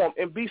form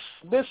and be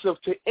submissive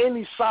to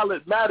any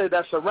solid matter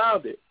that's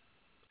around it.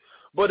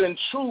 But in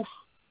truth,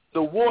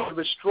 the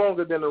water is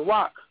stronger than the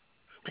rock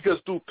because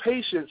through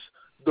patience,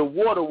 the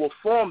water will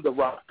form the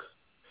rock.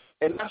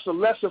 And that's a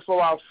lesson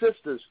for our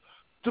sisters.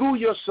 Through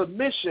your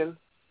submission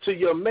to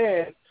your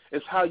man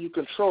is how you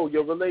control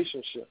your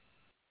relationship.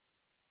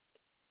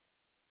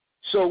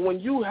 So when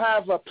you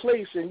have a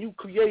place and you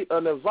create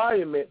an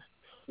environment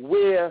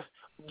where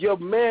your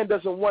man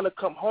doesn't want to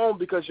come home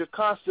because you're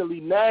constantly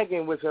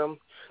nagging with him,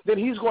 then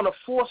he's going to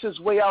force his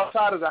way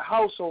outside of the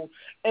household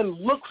and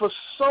look for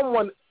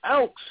someone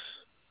else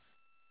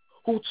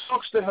who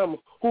talks to him,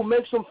 who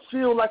makes him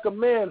feel like a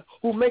man,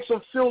 who makes him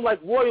feel like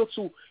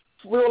royalty,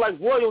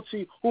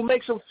 who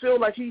makes him feel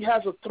like he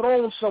has a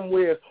throne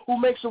somewhere, who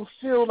makes him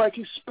feel like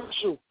he's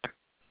special.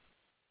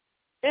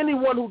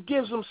 Anyone who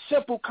gives him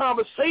simple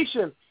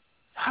conversation,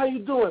 how you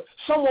doing?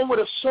 Someone with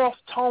a soft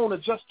tone to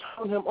just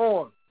turn him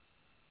on.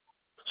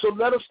 So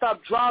let us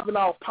stop driving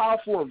our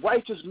powerful and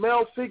righteous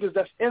male figures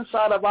that's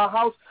inside of our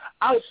house,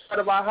 outside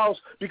of our house,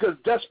 because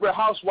desperate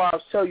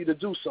housewives tell you to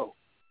do so.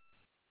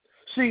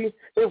 See,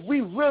 if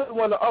we really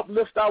want to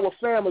uplift our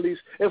families,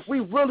 if we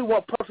really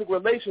want perfect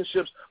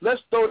relationships,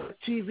 let's throw the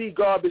TV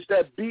garbage,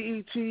 that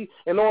BET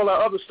and all that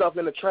other stuff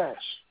in the trash.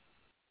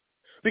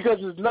 Because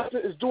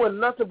it's doing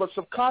nothing but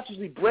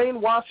subconsciously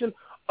brainwashing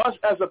us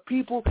as a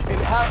people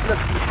and having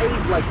us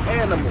behave like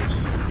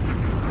animals.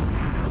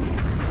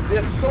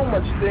 There's so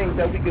much things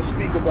that we can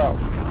speak about,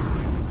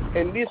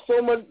 and there's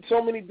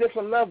so many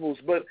different levels.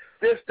 But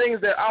there's things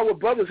that our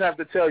brothers have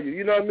to tell you.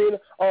 You know what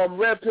I mean?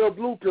 Red pill,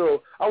 blue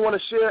pill. I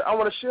want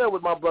to share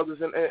with my brothers,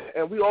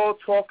 and we all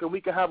talk, and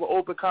we can have an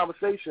open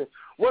conversation.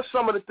 What's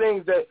some of the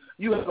things that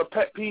you have a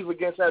pet peeve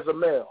against as a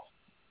male?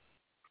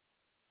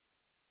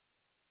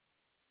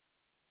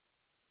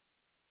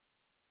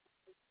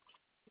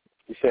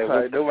 You said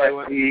what's the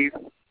pet peeve?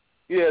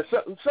 Yeah,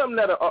 something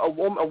that a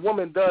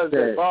woman does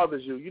that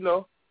bothers you, you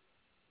know.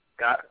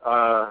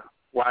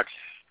 Watch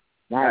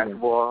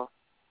basketball,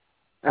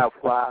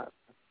 housewives.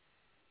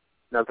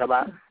 No, come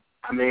on.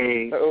 I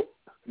mean,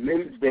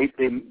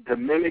 the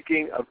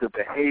mimicking of the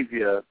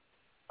behavior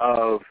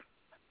of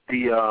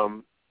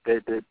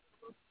the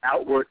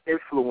outward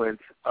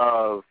influence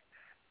of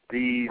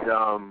these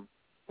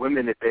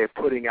women that they're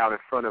putting out in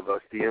front of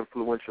us, the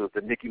influentials,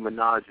 the Nicki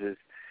Minaj's,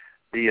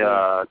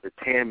 the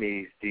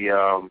Tammys, the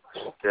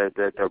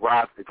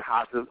Rob, the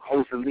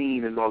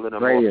Joseline, and all of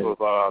them, also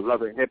of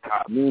Love and Hip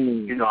Hop.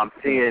 You know, I'm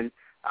seeing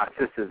our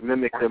sisters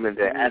mimic them in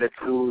their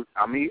attitudes.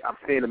 I'm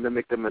seeing them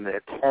mimic them in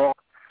their talk.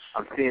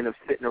 I'm seeing them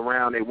sitting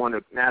around. They want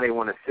to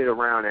sit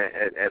around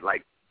at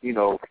like, you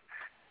know,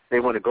 they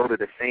want to go to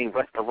the same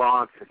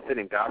restaurants and sit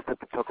and gossip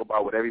and talk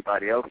about what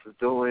everybody else is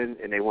doing,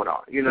 and they want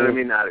to, you know what I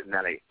mean?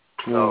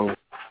 So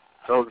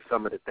those are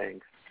some of the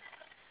things.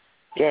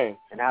 Okay.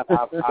 And I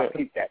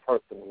keep that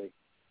personally.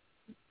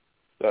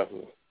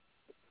 Definitely.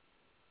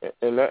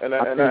 And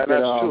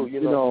that's true. You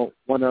know,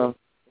 one of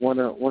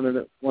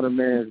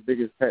man's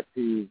biggest pet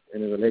peeves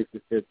in a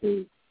relationship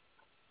is,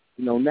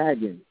 you know,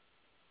 nagging.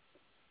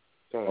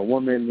 A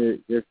woman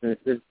that just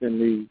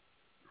consistently,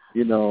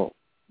 you know,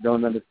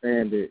 don't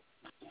understand it.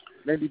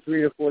 Maybe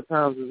 3 or 4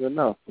 times is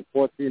enough. For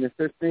 14 and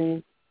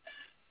 15,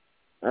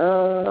 you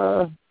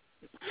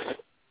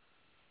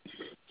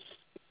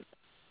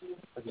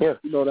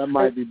know, that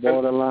might be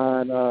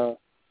borderline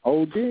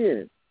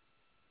ODing.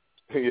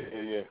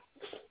 Yeah.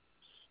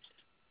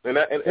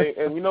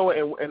 And you know,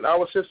 and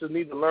our sisters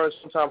need to learn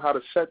sometimes how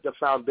to set the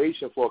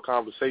foundation for a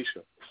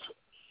conversation.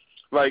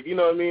 Like, you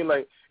know what I mean?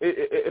 Like,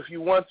 if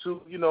you want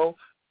to, you know,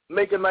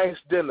 make a nice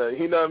dinner,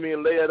 you know what I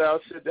mean? Lay it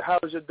out, sit there, how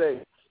was your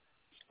day?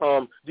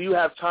 Do you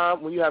have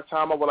time? When you have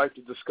time, I would like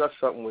to discuss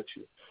something with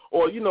you.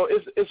 Or, you know,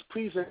 it's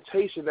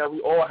presentation that we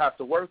all have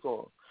to work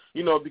on.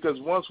 You know, because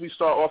once we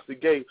start off the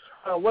gate,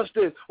 what's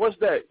this? What's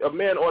that? A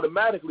man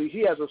automatically,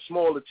 he has a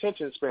small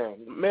attention span.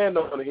 Man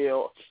don't want to hear,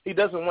 he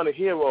doesn't want to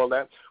hear all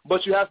that.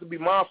 But you have to be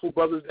mindful,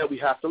 brothers, that we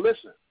have to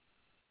listen.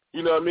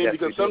 You know what I mean? Yes,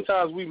 because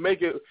sometimes we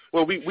make it,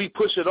 well, we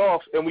push it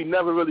off and we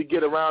never really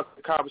get around to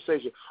the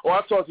conversation. Oh,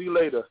 I'll talk to you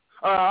later.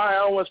 I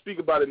don't want to speak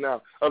about it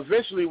now.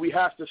 Eventually we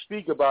have to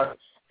speak about it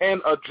and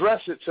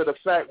address it to the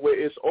fact where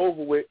it's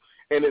over with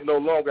and it no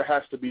longer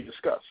has to be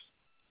discussed.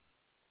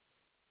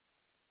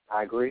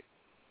 I agree.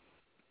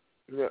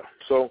 Yeah.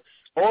 So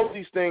all of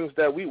these things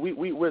that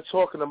we're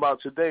talking about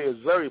today is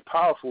very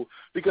powerful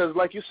because,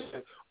 like you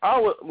said,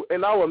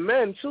 our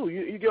men too.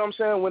 You get what I'm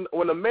saying?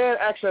 When a man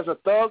acts as a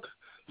thug,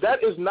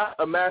 that is not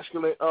a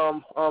masculine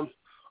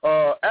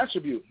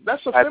attribute.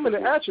 That's a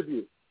feminine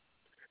attribute.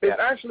 It's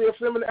actually a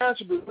feminine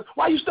attribute.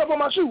 Why you step on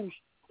my shoes?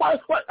 Why?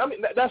 I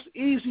mean, that's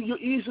easy. You're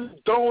easily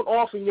thrown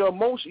off, and you're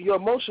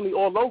emotionally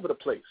all over the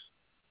place.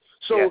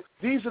 So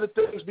these are the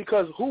things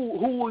because who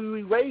were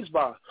we raised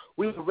by?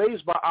 We were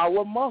raised by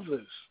our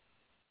mothers.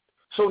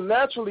 So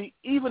naturally,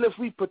 even if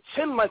we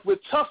pretend like we're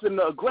tough in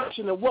the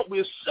aggression and what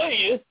we're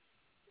saying,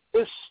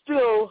 it's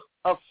still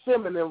a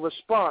feminine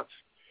response.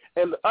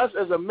 And us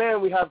as a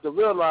man, we have to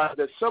realize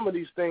that some of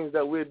these things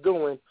that we're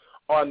doing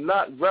are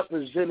not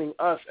representing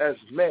us as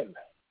men.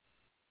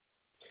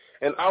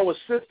 And our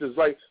sisters,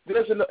 like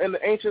there's in the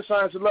Ancient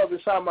Science of Love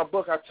inside my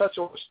book, I touch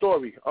on a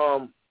story.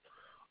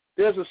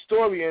 There's a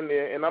story in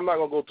there, and I'm not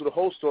gonna go through the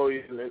whole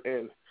story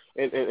and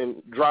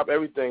drop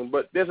everything,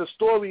 but there's a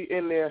story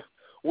in there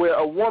where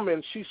a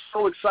woman, she's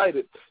so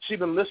excited. She's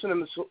been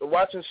listening to,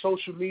 watching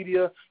social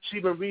media.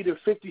 She's been reading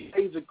 50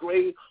 Shades of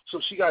Grey, so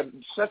she got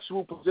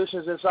sexual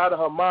positions inside of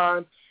her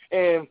mind,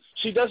 and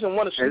she doesn't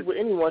want to sleep with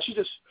anyone. She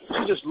just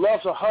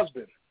loves her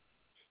husband.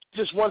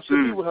 Just wants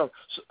to be with him.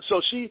 So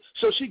she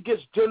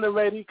gets dinner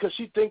ready because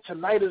she thinks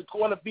tonight is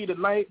going to be the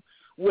night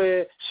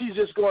where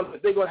they're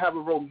going to have a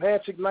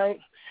romantic night.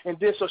 And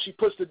then so she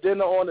puts the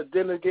dinner on, the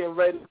dinner getting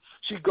ready.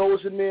 She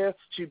goes in there.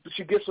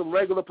 She gets some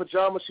regular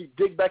pajamas. She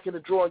dig back in the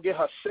drawer and get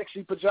her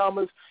sexy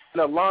pajamas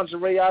and her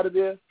lingerie out of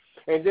there.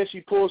 And then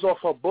she pulls off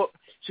her book.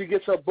 She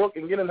gets her book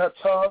and get in her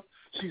tub.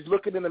 She's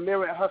looking in the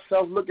mirror at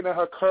herself, looking at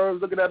her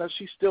curves, looking at her.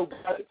 She still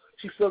got it.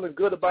 She's feeling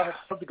good about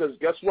herself because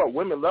guess what?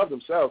 Women love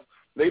themselves.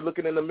 They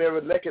looking in the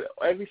mirror naked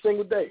every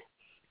single day.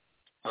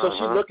 So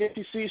she looking,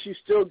 she sees she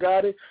still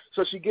got it.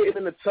 So she getting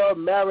in the tub,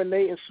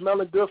 marinating,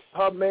 smelling good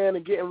for her man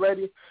and getting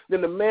ready.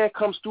 Then the man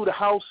comes through the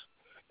house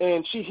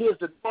and she hears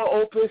the door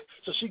open.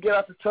 So she get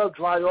out the tub,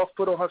 dry off,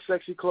 put on her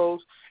sexy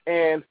clothes,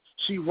 and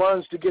she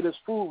runs to get his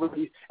food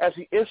ready as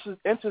he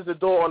enters the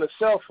door on a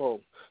cell phone.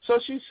 So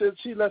she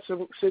lets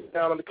him sit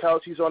down on the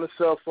couch. He's on his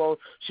cell phone.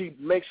 She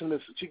makes him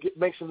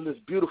this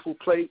beautiful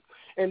plate.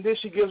 And then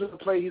she gives him the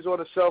plate. He's on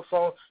the cell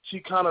phone. She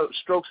kind of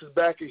strokes his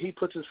back, and he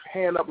puts his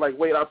hand up like,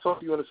 wait, I'll talk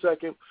to you in a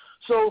second.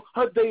 So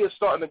her day is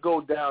starting to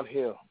go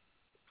downhill.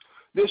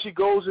 Then she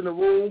goes in the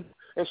room,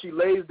 and she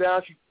lays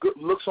down. She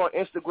looks on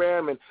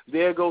Instagram, and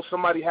there goes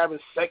somebody having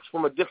sex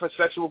from a different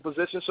sexual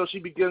position. So she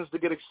begins to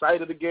get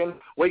excited again,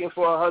 waiting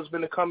for her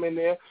husband to come in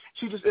there.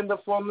 She just ends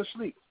up falling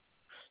asleep.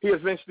 He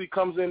eventually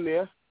comes in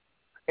there,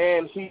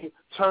 and he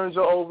turns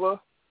her over.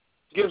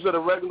 gives her the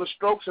regular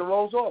strokes and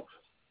rolls off.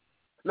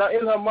 Now,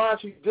 in her mind,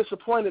 she's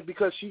disappointed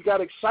because she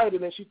got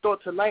excited and she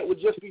thought tonight would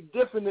just be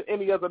different than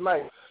any other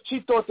night.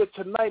 She thought that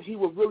tonight he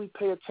would really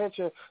pay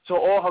attention to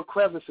all her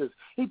crevices.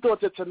 He thought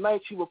that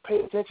tonight she would pay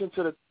attention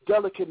to the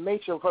delicate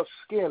nature of her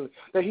skin,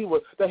 that he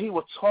would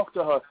talk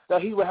to her,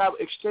 that he would have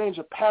exchange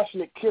a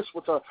passionate kiss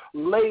with her,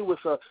 lay with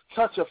her,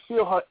 touch her,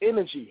 feel her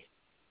energy.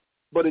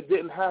 But it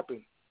didn't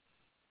happen.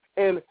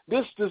 And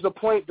this is the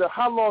point that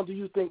how long do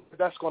you think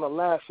that's going to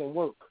last and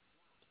work?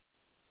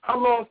 How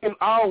long can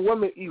our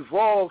women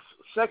evolve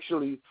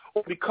sexually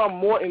or become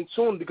more in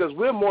tune, because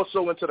we're more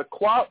so into the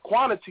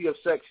quantity of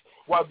sex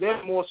while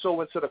they're more so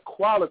into the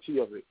quality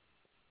of it?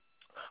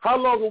 How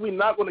long are we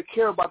not going to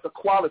care about the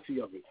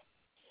quality of it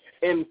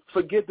and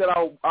forget that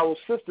our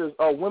sisters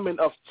are women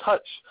of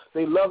touch?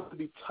 They love to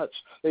be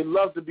touched. They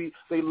love to be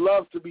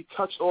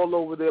touched all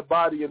over their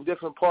body in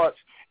different parts,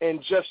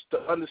 and just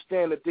to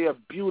understand that they are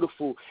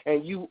beautiful,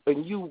 and you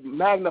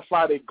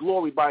magnify their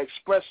glory by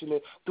expressing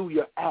it through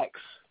your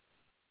acts.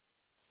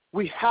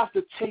 We have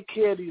to take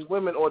care of these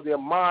women or their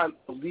mind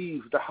will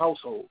leave the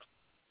household.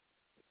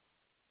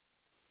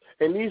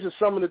 And these are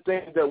some of the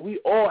things that we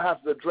all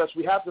have to address.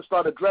 We have to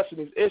start addressing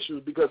these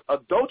issues because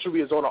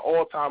adultery is on an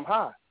all-time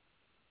high.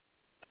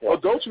 Yes.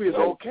 Adultery is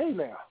okay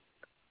now.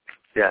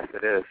 Yes,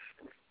 it is.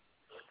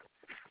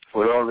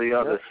 With all the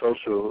other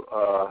social,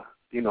 all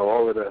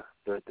of the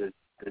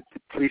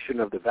depletion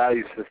of the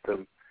value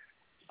system,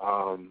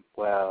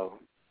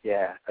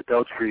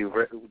 adultery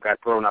got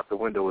thrown out the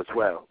window as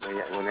well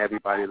when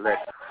everybody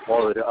let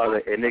all of the other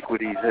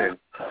iniquities in.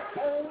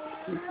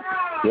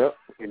 Yep.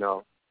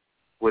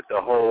 With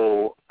the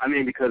whole,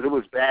 because it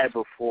was bad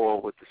before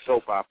with the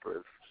soap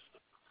operas.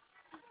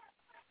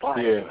 But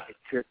that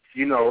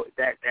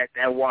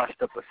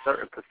washed up a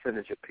certain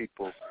percentage of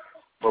people.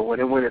 But when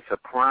it went into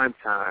prime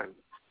time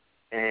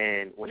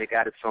and when it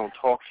got its own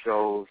talk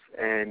shows,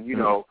 and,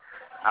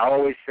 I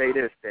always say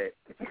this, that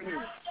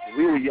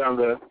we were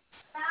younger.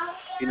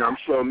 I'm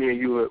sure me and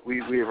you, we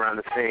around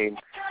the same.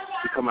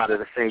 We come out of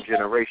the same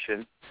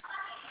generation.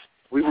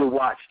 We would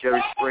watch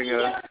Jerry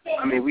Springer.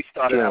 We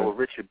started out with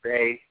Richard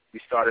Bay. We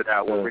started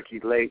out with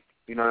Ricky Lake.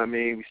 You know what I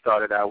mean? We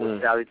started out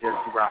with Sally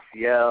Jesse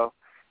Raphael.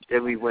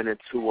 Then we went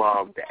into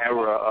the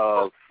era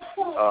of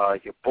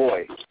your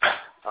boy.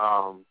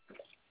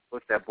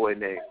 What's that boy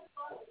name?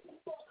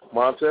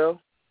 Montel?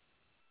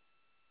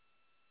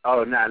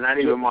 Oh, not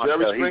even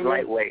Montel. He's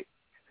lightweight.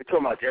 We're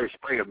talking about Jerry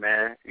Springer,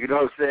 man. You know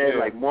what I'm saying?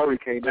 Like, Maury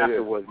came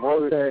afterwards.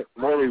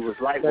 Maury was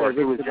lightweight.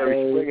 He was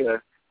Jerry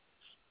Springer.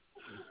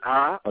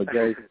 Huh? Oh,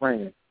 Jerry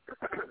Springer.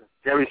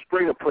 Jerry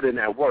Springer put in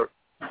that work.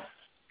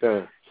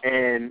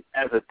 And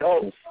as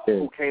adults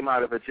who came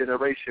out of a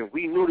generation,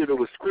 we knew that it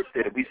was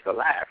scripted, and we used to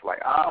laugh,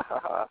 like,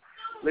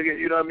 look at,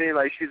 you know what I mean?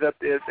 Like, she's up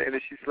there saying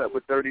that she slept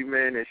with 30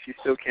 men and she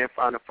still can't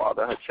find the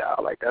father of her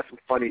child. Like, that's some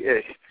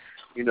funny-ish,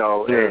 and,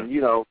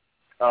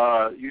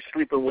 you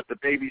sleeping with the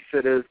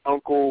babysitters,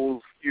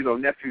 uncles,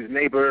 nephew's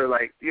neighbor,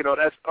 like,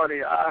 that's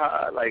funny.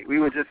 Like, we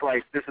were just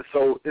like, this is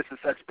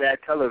such bad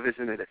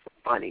television that it's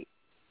funny.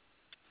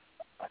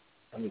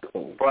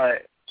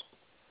 But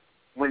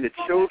when the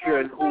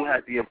children who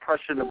had the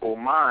impressionable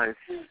minds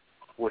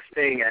were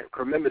staying at,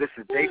 remember this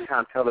is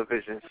daytime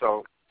television,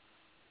 so,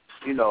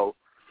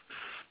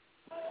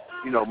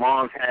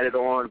 moms had it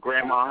on,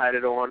 grandma had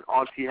it on,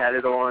 auntie had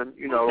it on,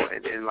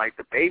 and like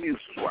the babies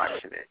was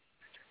watching it.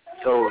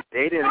 So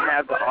they didn't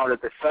have the art of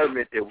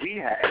discernment that we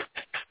had,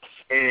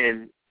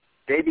 and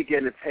they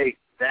began to take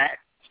that,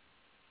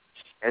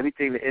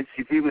 everything the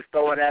NCV was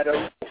throwing at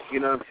them, you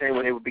know what I'm saying,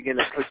 when they would begin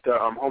to push the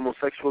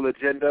homosexual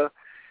agenda,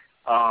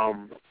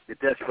 the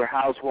Desperate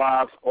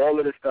Housewives, all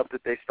of the stuff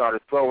that they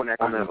started throwing at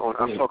them.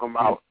 I'm talking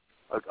about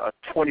a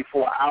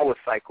 24-hour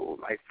cycle,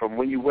 like from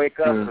when you wake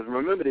up. Because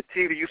remember, the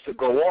TV used to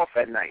go off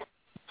at night.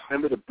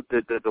 Remember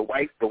the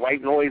white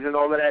noise and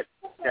all of that.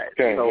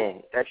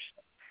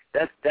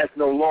 That's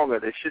no longer.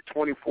 That shit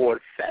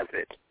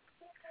 24/7.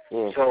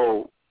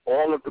 So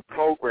all of the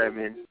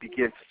programming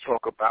begins to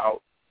talk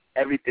about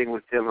everything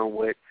was dealing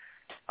with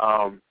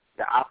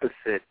the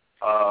opposite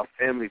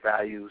family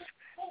values.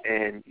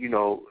 And,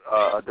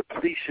 a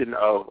depletion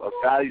of a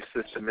value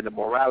system and the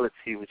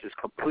morality was just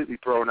completely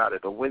thrown out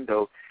of the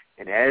window,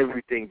 and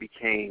everything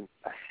became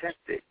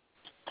accepted.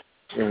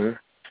 Yeah.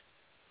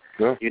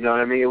 You know what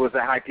I mean? It was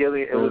a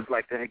Hegelian. It was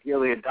like the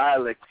Hegelian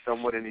dialect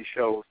somewhat in these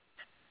shows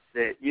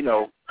that,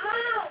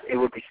 it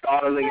would be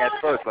startling at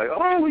first, like,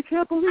 oh, we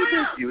can't believe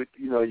this. You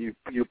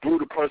blew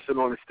the person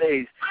on the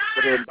stage,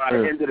 but then by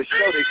the end of the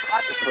show, they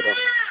clapped for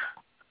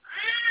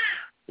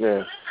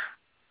them.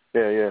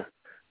 Yeah.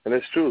 And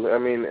it's true.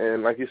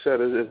 And like you said,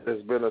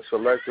 it's been a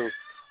selective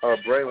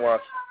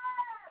brainwash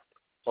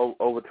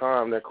over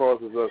time that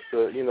causes us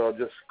to,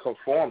 just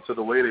conform to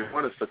the way they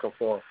want us to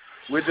conform.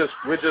 We're just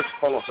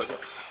hold on a second.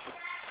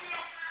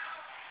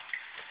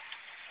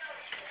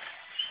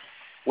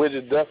 We're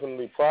just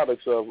definitely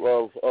products of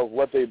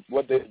what they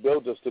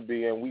built us to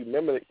be, and we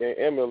mimic and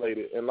emulate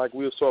it. And like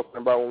we were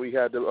talking about when we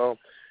had the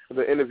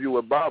interview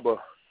with Baba,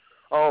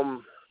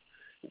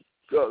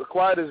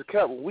 quiet as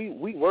kept,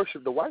 we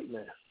worship the white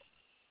man.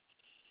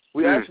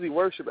 We actually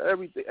worship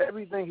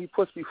everything he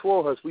puts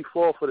before us. We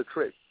fall for the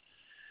trick.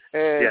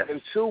 And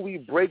until we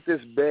break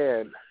this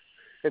ban,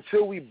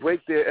 until we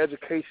break their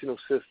educational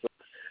system,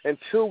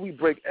 until we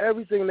break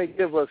everything they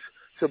give us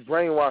to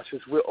brainwash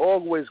us, we're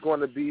always going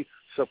to be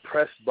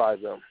suppressed by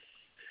them.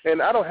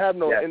 And I don't have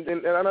no,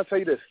 and I'll tell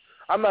you this,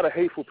 I'm not a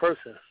hateful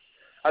person.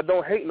 I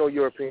don't hate no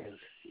Europeans.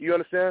 You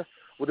understand?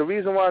 Well, the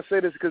reason why I say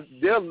this is because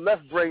they're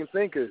left-brain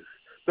thinkers.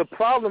 The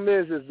problem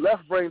is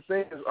left-brain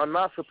thinkers are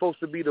not supposed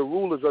to be the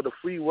rulers of the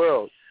free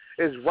world.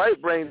 It's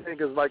right-brain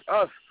thinkers like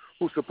us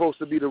who's supposed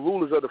to be the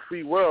rulers of the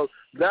free world.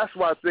 That's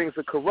why things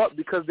are corrupt,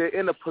 because they're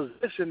in a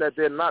position that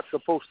they're not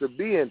supposed to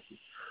be in.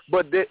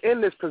 But they're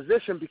in this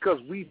position because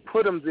we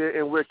put them there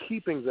and we're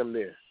keeping them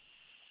there.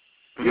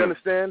 You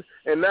understand?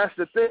 And that's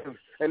the thing.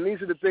 And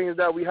these are the things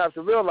that we have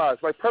to realize.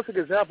 Like, perfect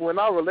example, in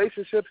our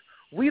relationships,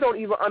 we don't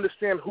even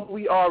understand who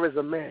we are as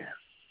a man.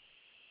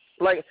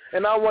 Like,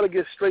 and I want to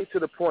get straight to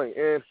the point.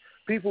 And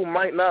people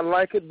might not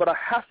like it, but I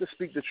have to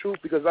speak the truth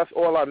because that's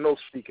all I know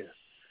speaking.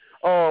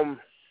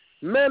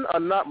 Men are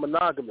not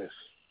monogamous.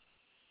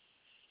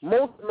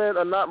 Most men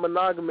are not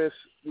monogamous.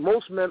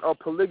 Most men are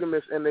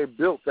polygamous, and they're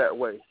built that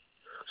way.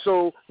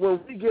 So when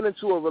we get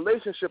into a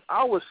relationship,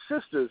 our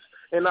sisters,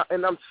 and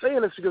I'm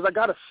saying this because I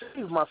got to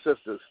save my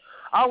sisters,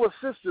 our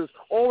sisters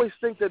always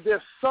think that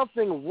there's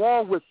something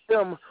wrong with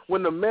them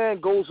when the man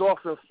goes off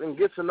and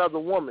gets another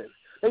woman.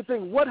 They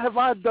think, what have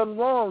I done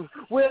wrong?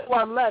 Where do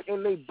I lack?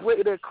 And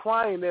they're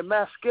crying. Their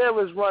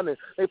mascara's running.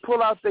 They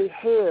pull out their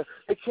hair.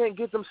 They can't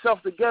get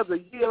themselves together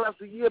year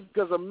after year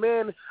because a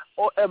man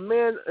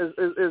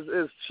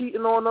is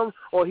cheating on them,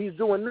 or he's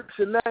doing this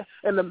and that,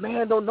 and the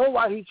man don't know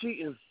why he's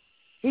cheating.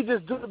 He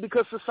just do it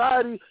because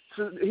society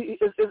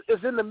is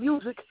in the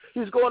music.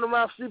 He's going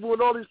around sleeping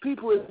with all these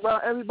people,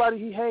 around everybody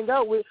he hang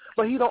out with,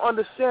 but he don't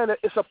understand that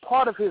it's a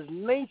part of his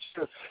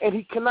nature, and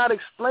he cannot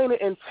explain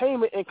it and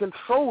tame it and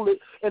control it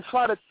and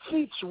try to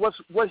teach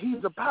what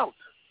he's about.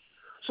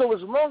 So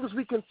as long as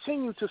we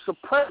continue to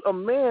suppress a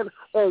man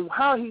on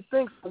how he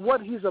thinks and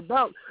what he's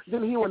about,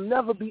 then he will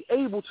never be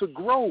able to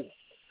grow.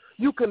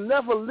 You can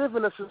never live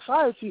in a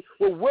society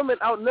where women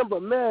outnumber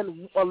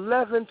men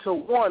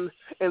 11-1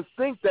 and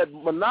think that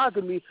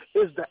monogamy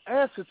is the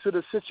answer to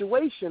the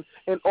situation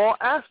in all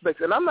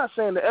aspects. And I'm not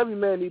saying that every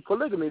man needs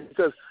polygamy,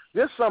 because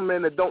there's some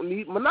men that don't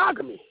need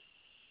monogamy.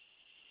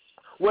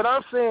 What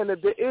I'm saying is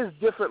that there is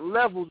different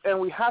levels, and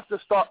we have to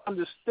start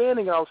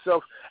understanding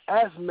ourselves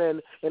as men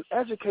and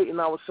educating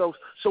ourselves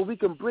so we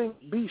can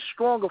be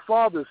stronger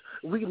fathers.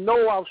 We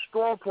know our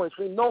strong points.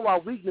 We know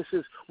our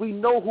weaknesses. We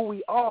know who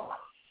we are.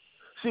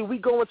 See, we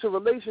go into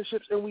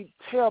relationships and we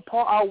tear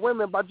apart our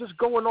women by just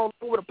going all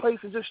over the place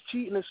and just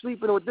cheating and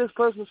sleeping with this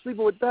person,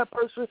 sleeping with that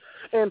person,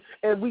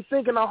 and we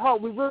think in our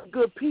heart we're really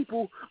good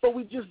people, but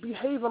we just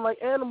behaving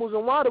like animals.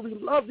 And why do we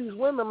love these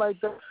women like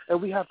that? And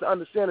we have to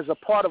understand it's a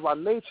part of our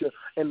nature,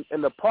 and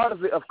the part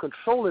of it of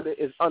controlling it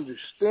is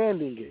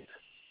understanding it.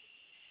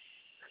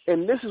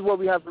 And this is what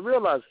we have to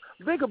realize.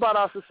 Think about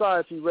our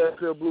society, red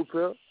pill, blue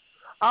pill.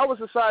 Our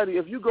society,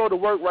 if you go to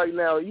work right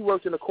now, you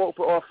work in a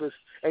corporate office,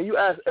 and you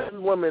ask every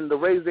woman to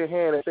raise their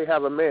hand if they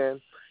have a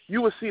man,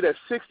 you will see that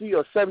 60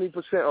 or 70%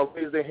 will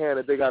raise their hand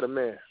if they got a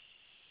man.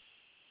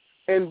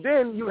 And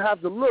then you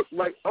have to look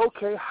like,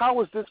 okay, how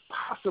is this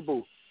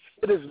possible?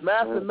 It is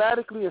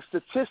mathematically and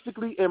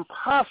statistically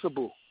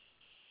impossible,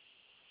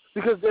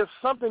 because there's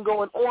something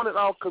going on in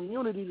our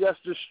community that's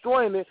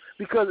destroying it,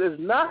 because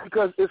it's not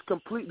because it's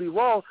completely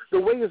wrong. The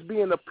way it's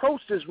being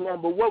approached is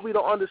wrong, but what we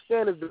don't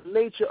understand is the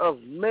nature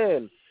of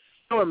men.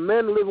 There are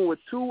men living with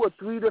 2 or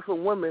 3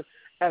 different women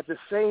at the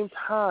same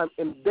time,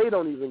 and they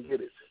don't even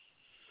get it.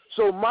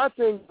 So my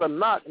thing is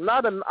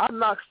I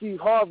knock Steve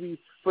Harvey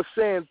for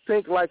saying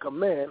think like a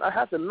man. I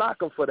have to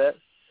knock him for that,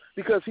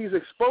 because he's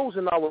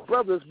exposing our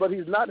brothers, but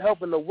he's not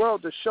helping the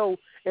world to show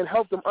and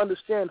help them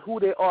understand who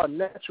they are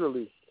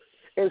naturally.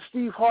 And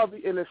Steve Harvey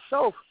in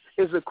itself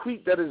is a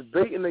creep that is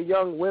baiting the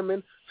young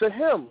women to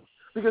him.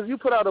 Because you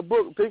put out a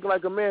book, Think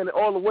Like a Man, and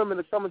all the women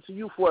are coming to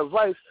you for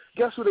advice,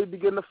 guess who they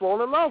begin to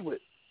fall in love with?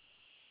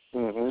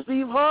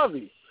 Steve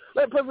Harvey.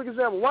 Like, perfect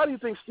example, why do you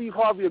think Steve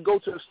Harvey would go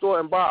to the store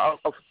and buy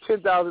a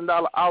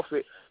 $10,000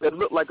 outfit that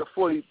looked like a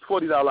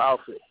 $40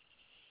 outfit?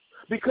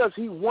 Because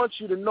he wants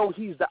you to know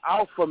he's the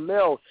alpha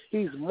male.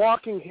 He's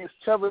marking his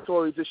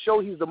territory to show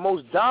he's the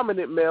most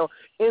dominant male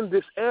in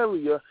this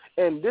area,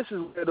 and this is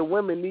where the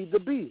women need to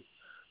be.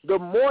 The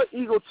more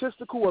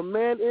egotistical a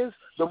man is,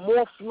 the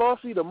more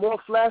flossy, the more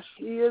flashy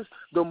he is,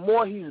 the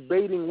more he's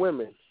baiting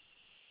women.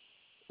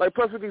 Like,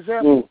 perfect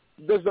example,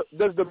 does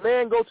the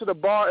man go to the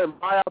bar and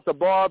buy out the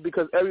bar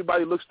because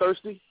everybody looks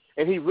thirsty,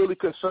 and he really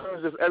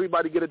concerned if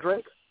everybody get a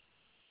drink?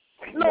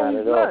 No,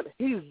 he's not.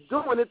 He's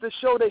doing it to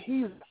show that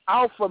he's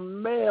alpha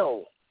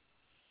male.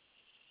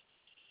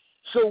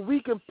 So we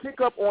can pick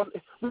up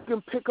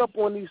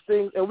on these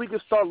things, and we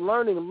can start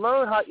learn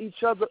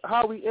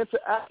how we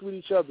interact with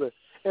each other,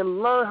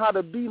 and learn how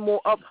to be more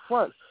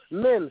upfront.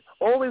 Men,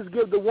 always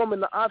give the woman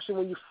the option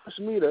when you first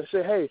meet her.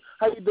 Say, hey,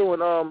 how you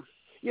doing?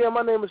 Yeah,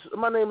 my name is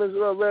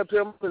Red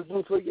Pill. My name is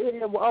Blue Pill.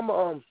 Yeah,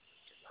 well,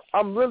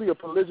 I'm really a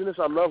polygynist.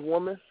 I love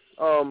women.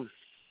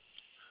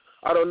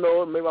 I don't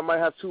know, maybe I might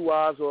have 2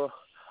 wives, or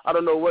I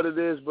don't know what it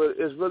is, but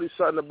it's really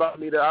something about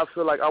me that I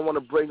feel like I want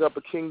to bring up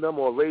a kingdom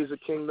or raise a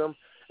kingdom,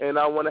 and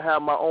I want to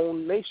have my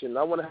own nation.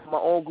 I want to have my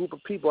own group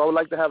of people. I would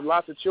like to have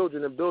lots of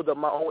children and build up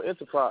my own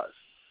enterprise.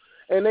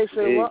 And they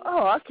say, well,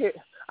 I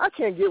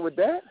can't get with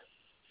that.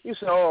 You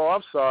say, oh,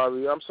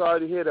 I'm sorry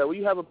to hear that. Well,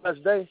 you have a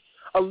blessed day.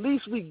 At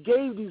least we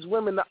gave these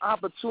women the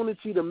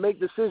opportunity to make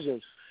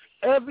decisions.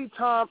 Every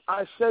time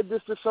I said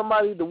this to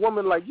somebody, the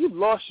woman like, you've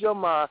lost your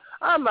mind.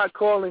 I'm not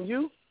calling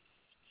you.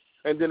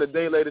 And then a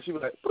day later, she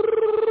was like,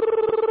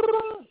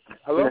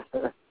 hello?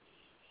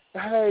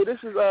 Hey, this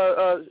is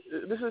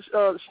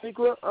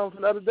Shaniqua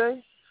from the other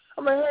day.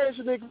 I'm like, hey,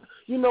 Shaniqua,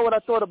 you know what I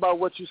thought about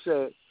what you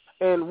said.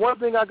 And one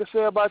thing I can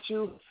say about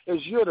you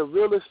is you're the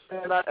realest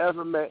man I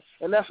ever met,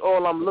 and that's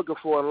all I'm looking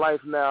for in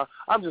life now.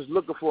 I'm just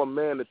looking for a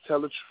man to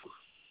tell the truth.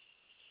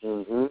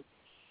 Mm-hmm.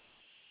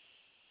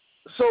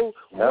 So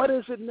what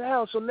is it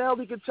now? So now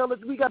we can tell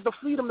it. We got the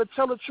freedom to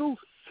tell the truth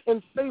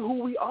and say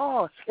who we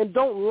are, and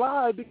don't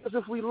lie, because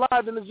if we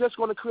lie, then it's just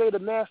going to create a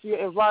nastier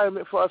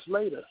environment for us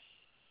later.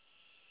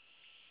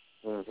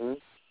 Mm-hmm.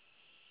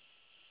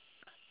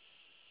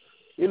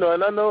 You know,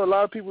 and I know a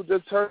lot of people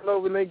just turn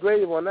over in their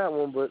grave on that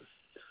one, but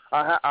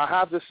I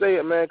have to say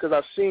it, man,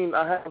 because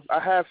I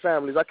have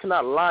families. I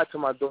cannot lie to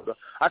my daughter.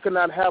 I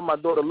cannot have my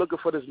daughter looking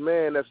for this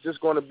man that's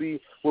just going to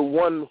be with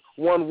one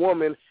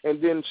woman,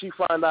 and then she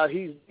find out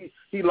he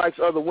likes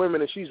other women,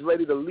 and she's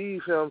ready to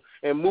leave him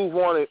and move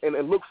on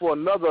and look for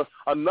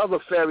another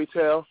fairy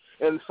tale,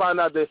 and find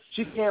out that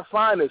she can't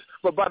find this.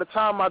 But by the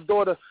time my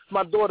daughter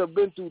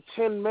been through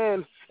 10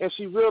 men, and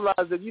she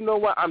realized that, you know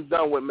what, I'm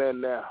done with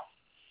men now.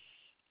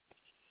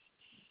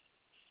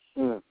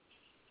 Mm.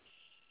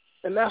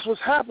 And that's what's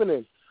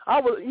happening.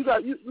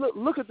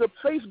 Look at the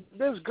face.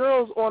 There's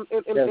girls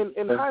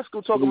in high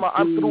school talking about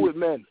I'm through with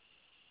men.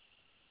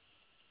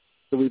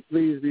 So we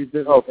please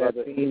revisit that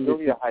theme that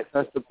you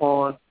touched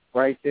upon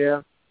right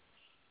there.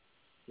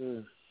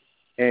 Mm.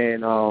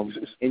 And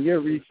in your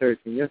research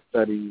and your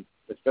studies,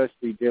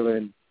 especially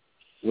dealing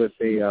with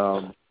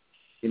a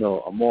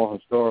more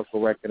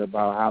historical record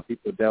about how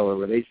people dealt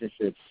with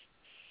relationships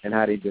and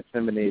how they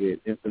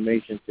disseminated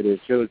information to their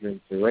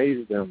children to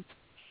raise them,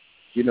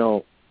 you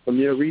know, from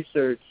your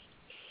research,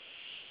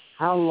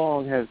 how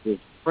long has this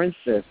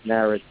princess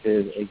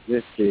narrative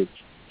existed,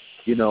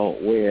 you know,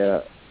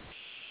 where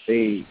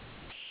they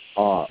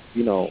are,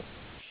 you know,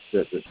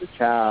 the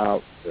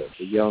child,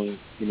 the young,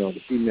 you know,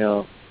 the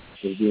female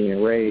is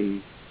being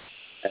raised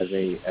as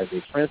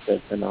a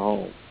princess in the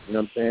home. You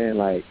know what I'm saying?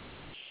 Like,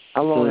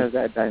 how long has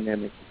that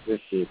dynamic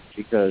existed?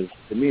 Because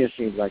to me it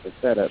seems like a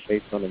setup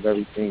based on the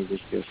very things that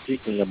you're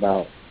speaking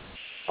about.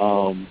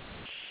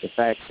 The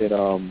fact that,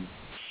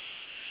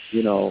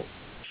 you know,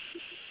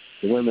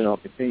 the women are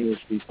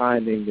continuously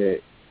finding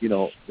that, you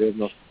know, there's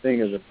no such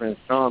thing as a Prince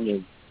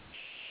Charming,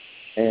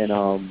 and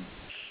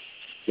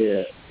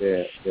they're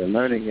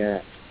learning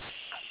at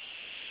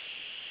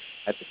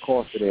the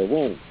cost of their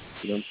womb.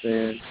 You know what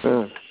I'm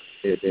saying?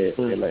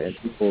 They're letting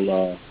people,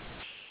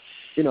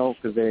 you know,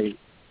 because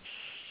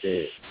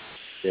they're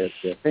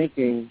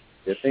thinking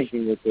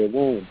with their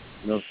womb.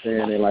 You know what I'm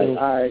saying? They're like, all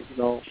right, you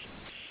know,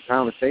 the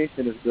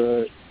conversation is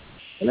good,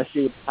 and let's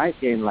see what the fight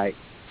game like.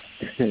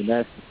 And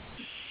that's,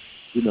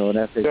 you know,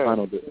 that's their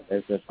final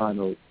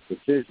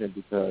decision,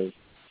 because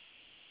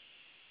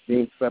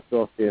being swept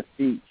off their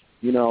feet,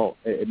 you know,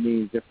 it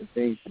means different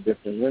things to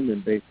different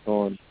women based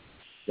on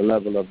the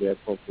level of their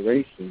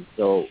procreation.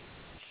 So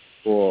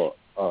for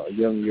a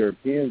young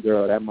European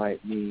girl, that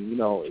might mean, you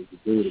know, it's a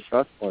dude, a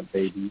trust fund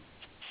baby.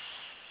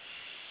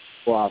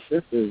 For our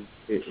sisters,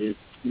 it's,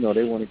 you know,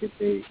 they want to get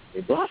their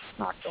blocks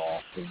knocked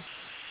off. And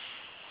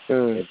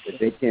if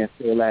they can't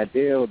fill that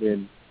deal,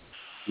 then,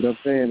 you know what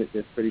I'm saying,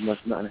 there's pretty much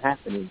nothing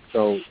happening.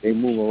 So they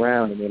move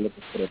around and they're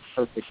looking for the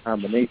perfect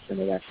combination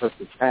of that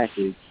perfect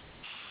package.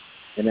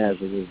 And as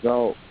a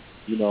result,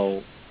 you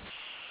know,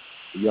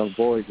 the young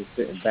boys are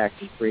sitting back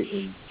and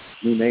creating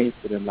new names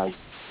for them, like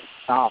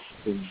Tops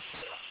and...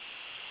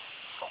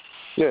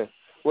 Yeah.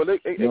 Well,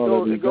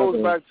 it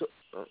goes back to...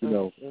 you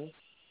know...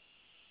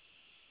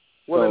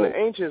 Well, so, in the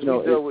ancients, you know,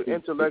 we dealt with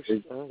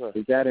intellectual...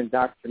 Is that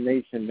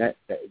indoctrination, that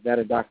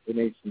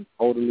indoctrination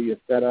totally a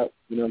setup?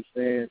 You know what I'm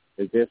saying?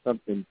 Is there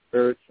something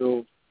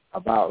spiritual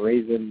about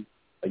raising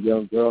a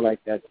young girl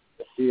like that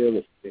to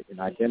feel and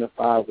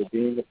identify with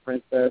being a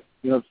princess?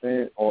 You know what I'm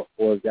saying? Or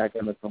is that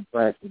going to come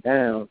crashing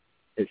down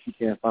if she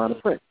can't find a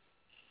prince?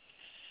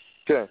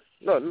 Okay.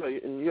 No,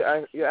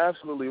 you're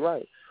absolutely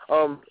right.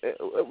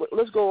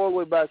 Let's go all the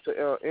way back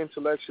to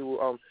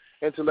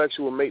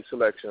intellectual mate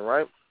selection,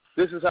 right?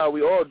 This is how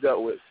we all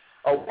dealt with.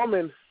 A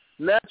woman,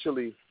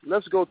 naturally,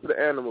 let's go to the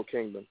animal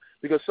kingdom,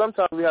 because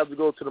sometimes we have to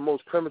go to the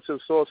most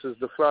primitive sources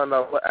to find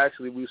out what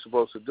actually we're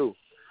supposed to do.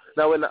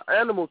 Now, in the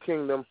animal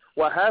kingdom,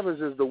 what happens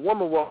is the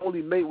woman will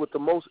only mate with the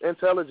most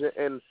intelligent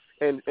and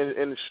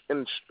the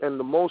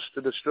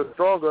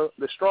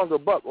stronger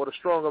buck or the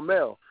stronger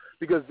male,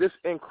 because this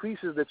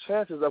increases the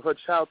chances of her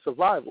child's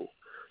survival.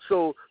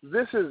 So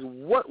this is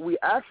what we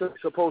actually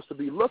supposed to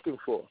be looking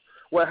for.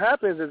 what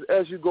happens is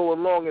as you go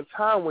along in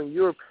time, when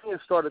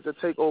Europeans started to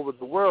take over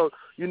the world,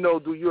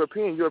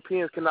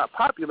 Europeans cannot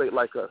populate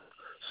like us.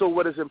 So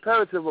what is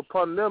imperative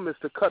upon them is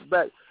to cut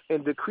back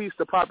and decrease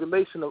the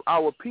population of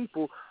our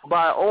people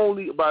by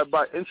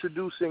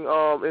introducing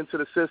into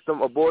the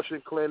system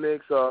abortion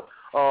clinics,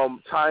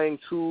 tying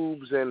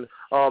tubes, and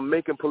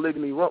making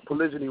polygyny wrong.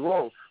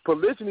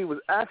 Polygyny was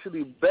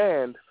actually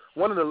banned.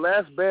 One of the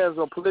last bans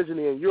on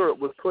polygyny in Europe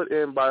was put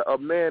in by a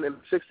man in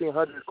the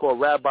 1600s called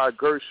Rabbi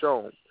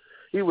Gershon.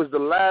 He was the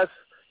last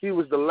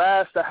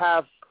to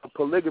have a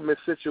polygamous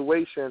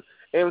situation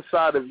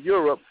inside of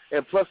Europe,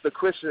 and plus the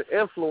Christian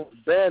influence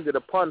banned it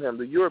upon him.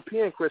 The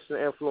European Christian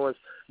influence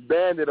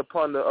banned it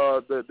upon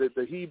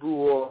the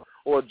Hebrew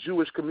or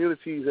Jewish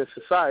communities and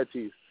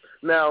societies.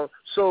 Now,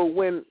 so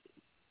when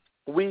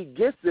we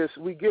get this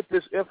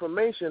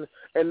information,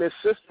 and this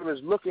sister is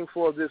looking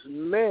for this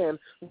man,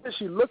 what is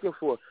she looking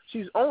for?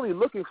 She's only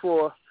looking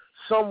for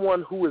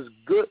someone who is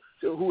good,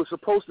 who is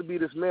supposed to be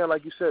this man,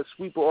 like you said,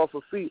 sweep her off her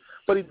feet,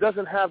 but he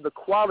doesn't have the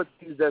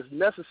qualities that's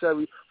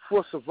necessary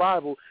for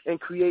survival and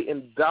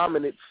creating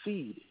dominant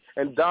seed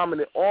and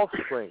dominant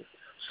offspring.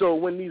 So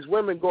when these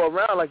women go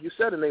around, like you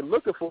said, and they're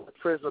looking for this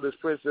prince or this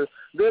princess,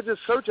 they're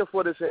just searching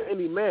for this in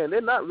any man.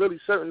 They're not really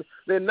certain.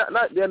 They're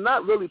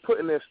not really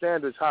putting their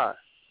standards high.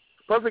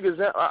 Perfect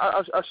example.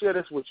 I'll share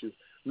this with you.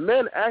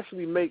 Men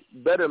actually make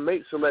better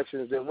mate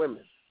selections than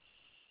women,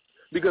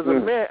 because a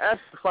man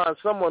actually finds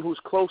someone who's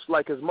close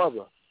like his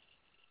mother.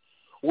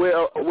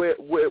 Where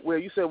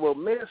you said, well,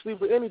 men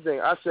sleep with anything.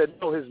 I said,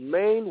 no, his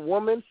main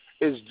woman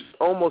is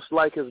almost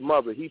like his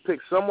mother. He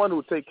picks someone who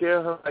will take care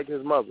of him like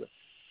his mother.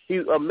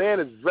 A man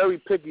is very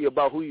picky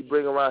about who he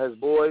bring around his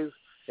boys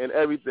and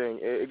everything.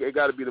 It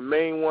got to be the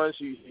main one.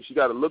 She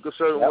got to look a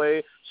certain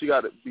way. She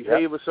got to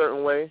behave a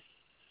certain way.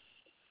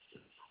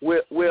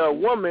 Where a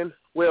woman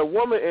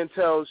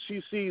until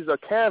she sees a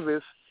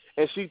canvas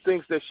and she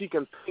thinks that she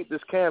can paint this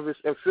canvas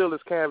and fill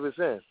this canvas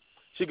in.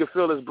 She can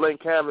fill this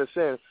blank canvas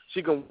in.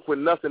 She can put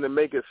nothing and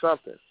make it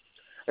something.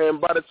 And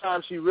by the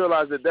time she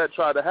realized that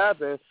tried to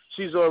happen,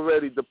 she's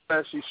already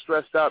depressed. She's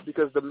stressed out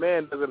because the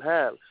man doesn't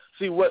have.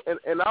 See, what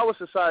in our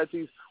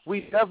societies,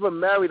 we never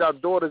married our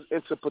daughters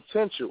into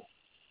potential.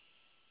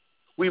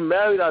 We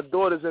married our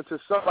daughters into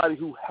somebody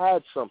who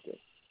had something.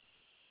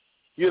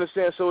 You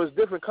understand? So it's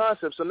different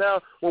concepts. So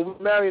now when we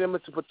marry them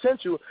into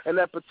potential and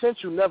that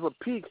potential never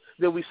peaked,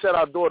 then we set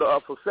our daughter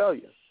up for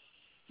failure.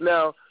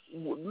 Now,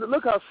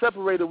 look how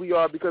separated we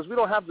are, because we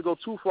don't have to go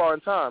too far in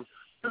time.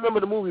 Remember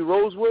the movie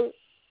Rosewood?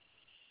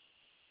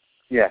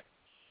 Yeah.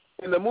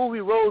 In the movie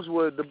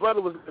Rosewood, the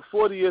brother was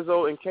 40 years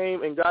old and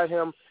came and got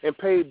him and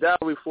paid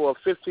dowry for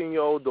a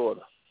 15-year-old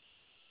daughter.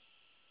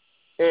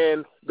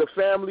 And the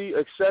family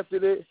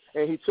accepted it,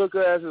 and he took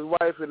her as his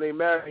wife, and they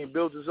married and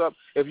built us up.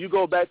 If you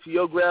go back to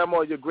your grandma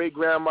or your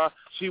great-grandma,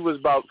 she was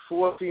about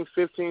 14,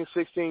 15,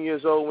 16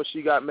 years old when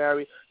she got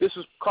married. This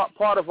is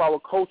part of our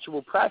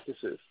cultural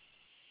practices.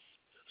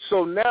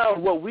 So now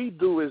what we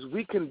do is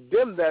we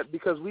condemn that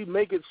because we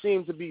make it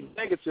seem to be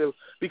negative,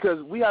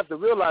 because we have to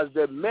realize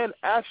that men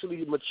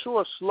actually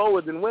mature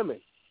slower than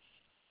women.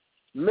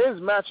 Men's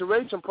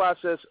maturation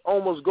process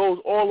almost goes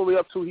all the way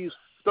up to he's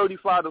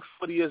 35 to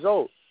 40 years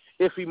old,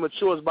 if he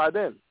matures by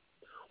then.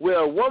 Where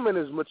a woman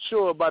is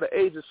mature by the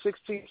age of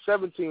 16,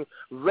 17,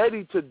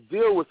 ready to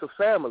deal with the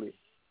family.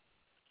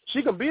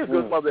 She can be a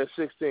good mother at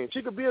 16.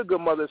 She can be a good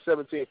mother at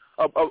 17.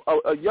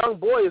 A young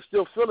boy is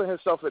still feeling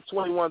himself at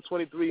 21,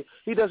 23.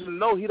 He doesn't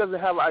know. He doesn't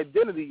have an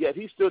identity yet.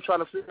 He's still trying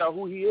to figure out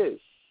who he is.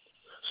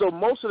 So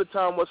most of the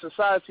time what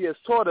society has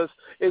taught us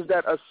is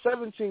that a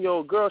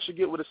 17-year-old girl should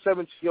get with a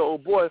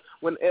 17-year-old boy,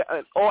 when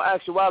in all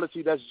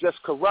actuality that's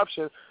just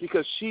corruption,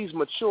 because she's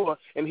mature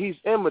and he's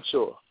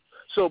immature.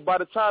 So by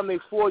the time they're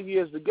 4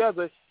 years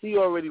together, he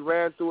already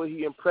ran through it.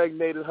 He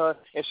impregnated her,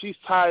 and she's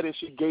tired and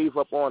she gave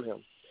up on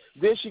him.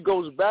 Then she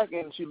goes back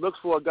and she looks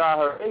for a guy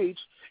her age,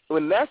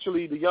 when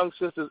naturally the young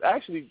sisters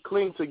actually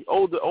cling to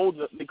older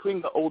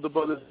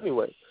brothers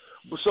anyway.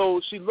 So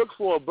she looks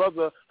for a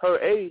brother her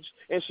age,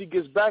 and she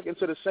gets back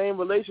into the same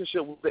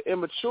relationship with the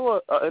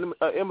immature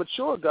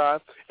guy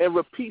and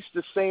repeats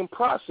the same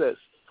process.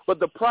 But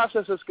the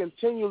process is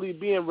continually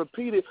being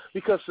repeated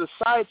because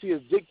society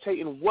is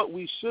dictating what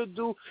we should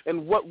do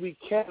and what we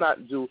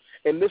cannot do,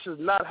 and this is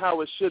not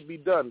how it should be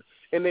done.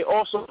 And they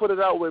also put it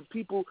out where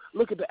people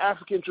look at the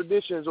African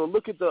traditions or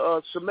look at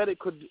the Semitic,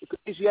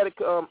 Asiatic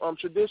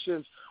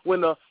traditions. When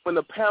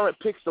the parent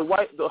picks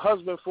the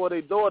husband for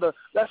their daughter,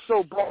 that's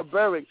so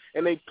barbaric.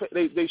 And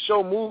they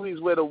show movies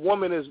where the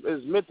woman is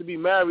meant to be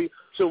married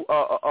to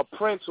a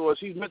prince, or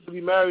she's meant to be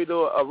married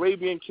to an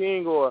Arabian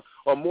king or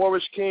a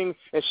Moorish king,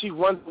 and she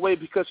runs away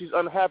because she's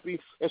unhappy,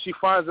 and she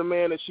finds a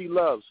man that she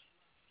loves.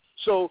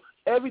 So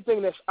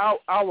everything that's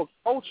our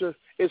culture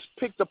is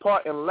picked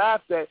apart and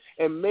laughed at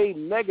and made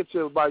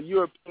negative by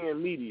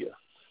European media,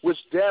 which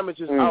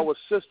damages our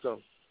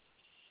system.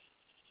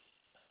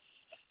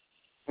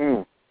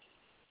 Yeah,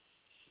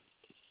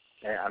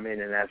 I mean,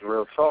 and that's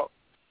real talk.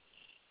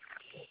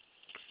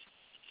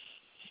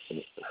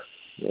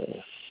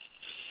 Yeah.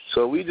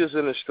 So we just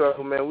in the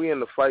struggle, man. We in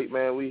the fight,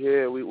 man. We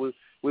here.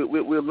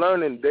 We're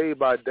learning day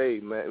by day,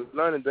 man.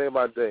 We're learning day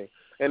by day.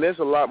 And there's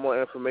a lot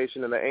more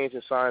information in the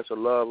ancient science of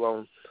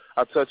love.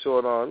 I touch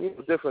on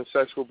different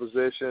sexual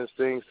positions,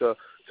 things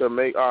to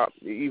make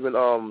even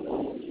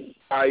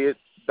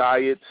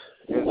diets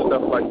and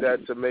stuff like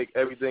that to make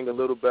everything a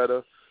little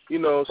better.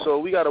 So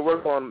we got to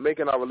work on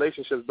making our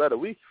relationships better.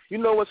 You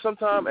know what?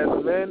 Sometimes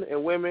as men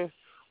and women,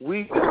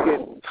 we just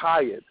get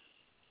tired.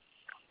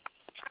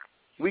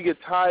 We get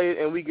tired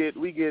and we get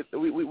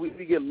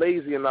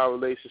lazy in our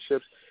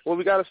relationships. Well,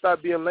 we got to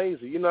stop being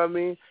lazy. You know what I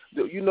mean?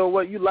 You know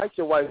what? You like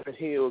your wife in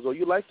heels, or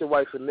you like your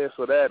wife in this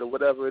or that, or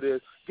whatever it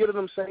is. Get her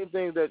them same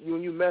things that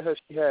when you met her,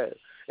 she had.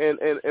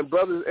 And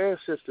brothers and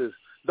sisters,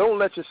 don't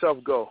let yourself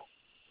go.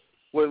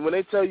 When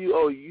they tell you,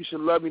 oh, you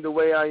should love me the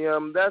way I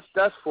am,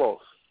 that's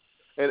false.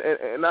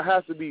 And I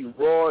have to be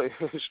raw and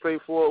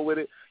straightforward with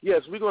it.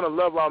 Yes, we're going to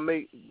love our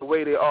mate the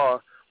way they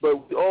are,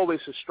 but we always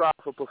should strive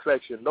for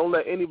perfection. Don't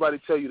let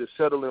anybody tell you to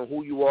settle in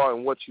who you are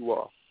and what you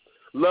are.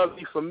 Love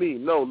you for me.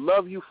 No,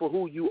 love you for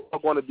who you are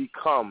going to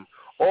become.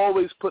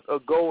 Always put a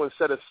goal and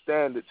set a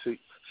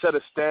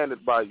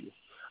standard by you.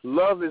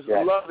 Love is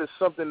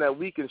something that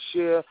we can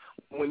share.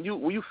 When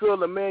you feel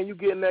the man, you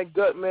get in that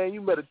gut, man,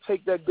 you better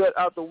take that gut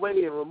out the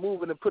way and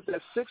remove it and put that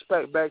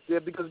six-pack back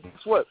there, because guess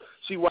what?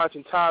 She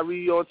watching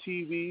THRU on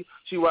TV,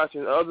 she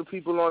watching other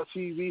people on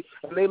TV,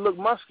 and they look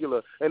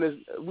muscular. And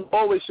we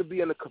always should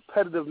be in a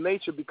competitive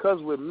nature because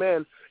we're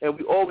men, and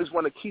we always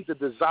want to keep the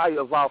desire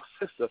of our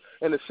sister.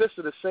 And the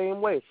sister the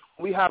same way.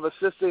 We have a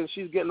sister and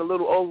she's getting a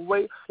little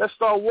overweight, let's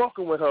start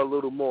walking with her a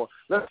little more.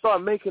 Let's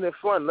start making it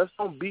fun. Let's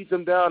don't beat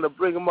them down or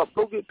bring them up.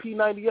 Go get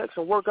P90X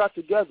and work out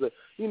together.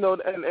 And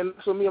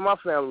that's what me and my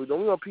family do.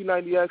 We're on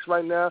P90X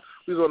right now.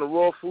 We're on a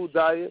raw food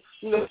diet.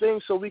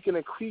 Things so we can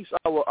increase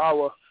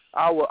our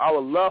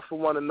love for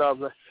one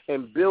another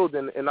and build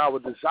in our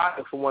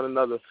desire for one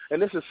another. And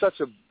this is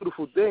such a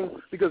beautiful thing,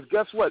 because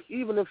guess what?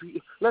 Even if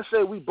let's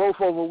say we both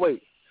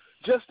overweight,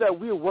 just that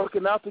we're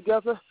working out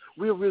together,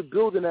 we're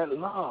rebuilding that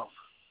love.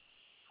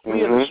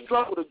 We in the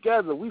struggle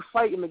together. We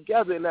fighting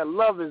together, and that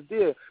love is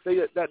there.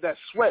 That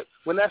sweat.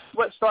 When that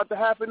sweat start to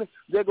happen,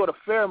 there go the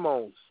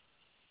pheromones.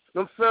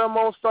 Them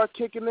pheromones start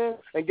kicking in,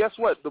 and guess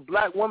what? The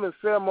black woman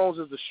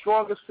pheromones is the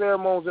strongest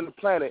pheromones in the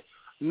planet,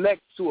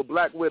 next to a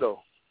black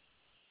widow.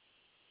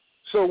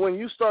 So when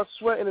you start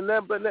sweating and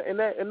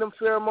them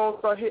pheromones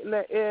start hitting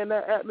that air and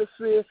that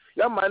atmosphere,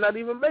 y'all might not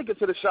even make it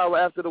to the shower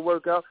after the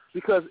workout,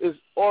 because it's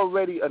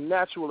already a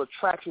natural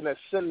attraction that's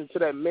sending to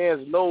that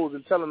man's nose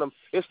and telling them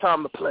it's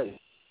time to play.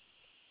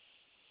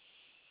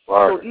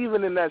 Wow. So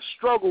even in that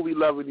struggle, we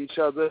loving each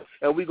other,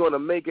 and we're going to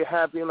make it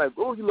happen. Like,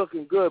 oh, you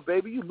looking good,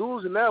 baby. You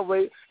losing that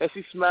weight. And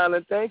she's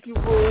smiling. Thank you,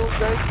 boo.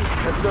 Thank you.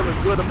 And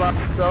feeling good about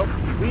herself.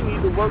 We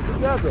need to work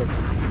together.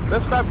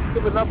 Let's stop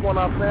giving up on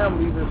our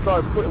families and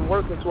start putting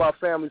work into our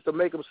families to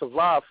make them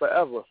survive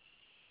forever.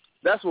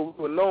 That's what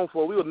we were known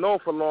for. We were known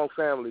for long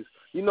families.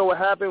 You know what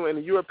happened in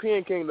the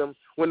European kingdom?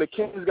 When the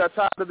kings got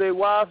tired of their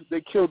wives, they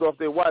killed off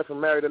their wife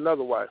and married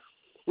another wife.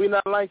 We're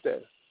not like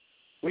that.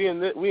 We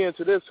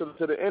into this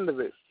to the end of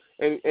it.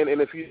 And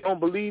if you don't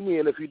believe me,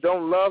 and if you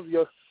don't love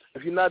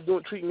if you're not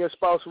treating your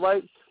spouse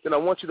right, then I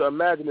want you to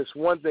imagine this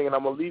one thing, and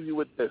I'm going to leave you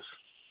with this.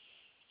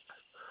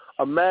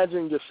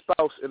 Imagine your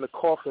spouse in the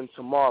coffin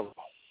tomorrow.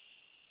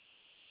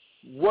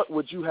 What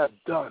would you have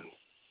done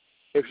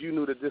if you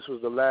knew that this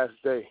was the last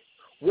day?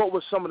 What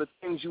were some of the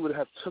things you would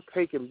have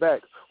taken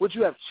back? Would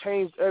you have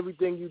changed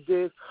everything you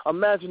did?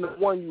 Imagine the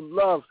one you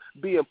love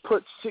being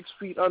put 6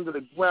 feet under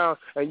the ground,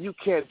 and you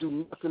can't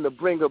do nothing to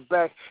bring her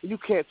back. You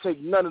can't take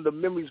none of the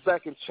memories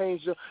back and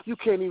change her. You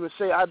can't even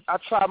say, I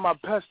tried my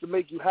best to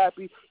make you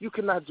happy. You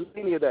cannot do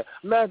any of that.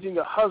 Imagine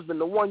your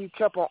husband, the one you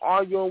kept on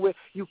arguing with,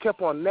 you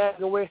kept on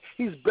nagging with.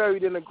 He's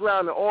buried in the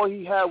ground, and all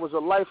he had was a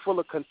life full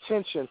of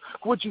contention.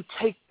 Would you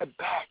take that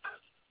back?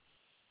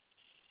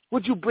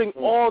 Would you bring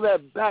all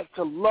that back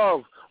to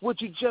love? Would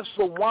you just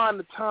rewind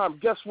the time?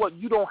 Guess what?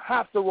 You don't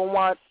have to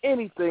rewind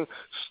anything.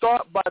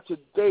 Start by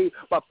today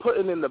by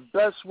putting in the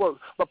best work,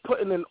 by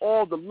putting in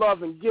all the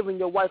love and giving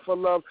your wife a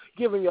love,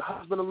 giving your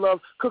husband a love,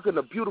 cooking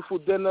a beautiful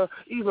dinner.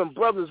 Even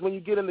brothers, when you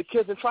get in the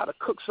kitchen, try to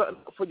cook something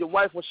for your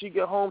wife when she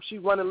get home. She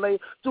running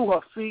late. Do her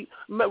feet,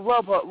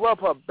 rub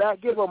her back,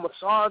 give her a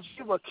massage,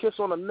 give her a kiss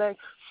on the neck.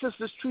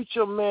 Sisters, treat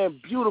your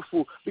man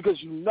beautiful, because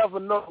you never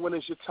know when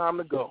it's your time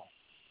to go.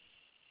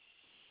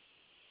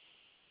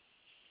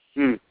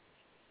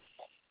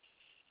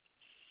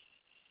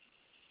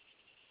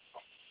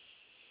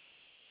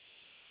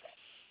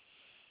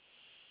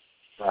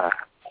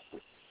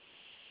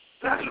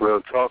 That's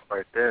real talk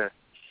right there.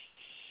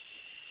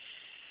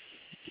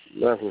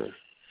 Definitely.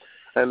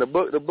 And the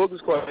book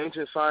is called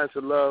Ancient Science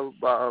of Love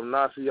by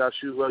NASI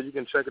YASHUV-EL. You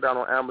can check it out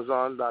on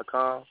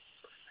Amazon.com.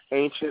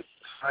 Ancient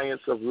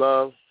Science of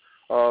Love.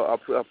 I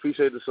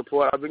appreciate the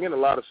support. I've been getting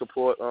a lot of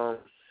support,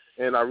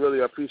 and I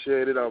really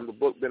appreciate it. The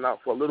book been out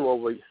for a little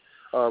over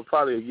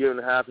probably a year and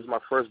a half. It's my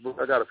first book.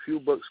 I got a few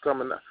books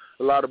coming out,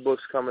 a lot of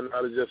books coming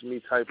out. It's just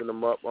me typing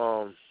them up.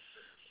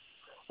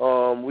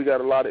 We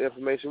got a lot of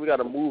information. We got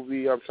a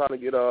movie. I'm trying to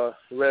get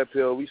Red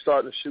Pill. We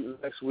starting to shoot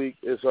next week.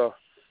 It's an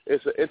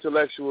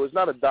intellectual. It's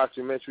not a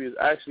documentary. It's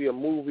actually a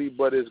movie,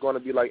 but it's going to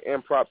be like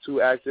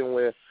impromptu acting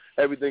where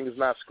everything is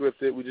not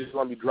scripted. We're just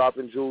going to be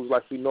dropping jewels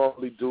like we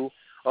normally do,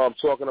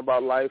 talking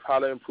about life, how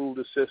to improve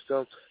the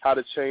system, how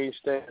to change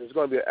things. It's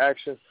going to be an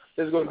action.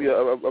 This is going to be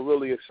a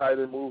really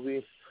exciting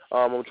movie.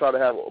 I'm going to try to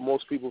have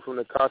most people from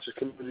the conscious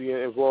community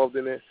involved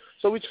in it.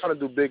 So we're trying to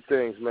do big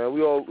things, man.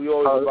 We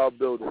always about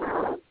building.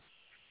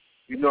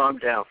 You know I'm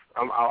down.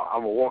 I'm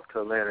gonna walk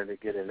to Atlanta to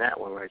get in that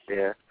one right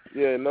there.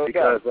 Yeah, no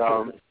because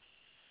doubt.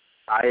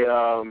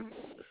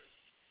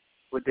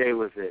 What day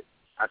was it?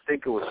 I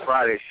think it was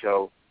Friday's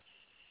show.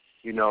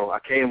 You know, I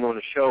came on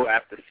the show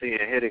after seeing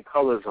Hidden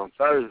Colors on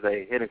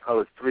Thursday. Hidden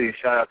Colors 3.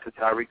 Shout out to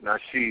Tariq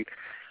Nasheed.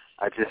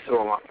 I just saw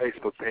on my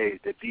Facebook page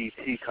that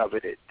BET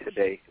covered it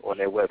today on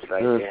their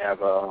website. They have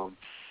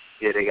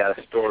they got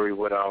a story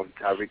with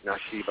Tariq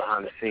Nasheed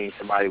behind the scenes.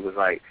 Somebody was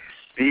like,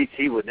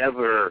 BET would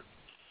never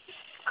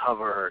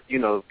cover,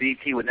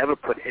 BET would never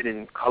put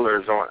Hidden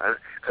Colors on,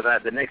 because I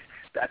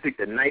think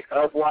the night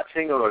of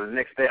watching or the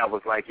next day I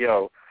was like,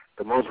 yo,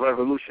 the most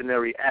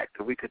revolutionary act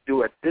that we could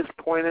do at this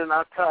point in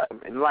our time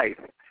in life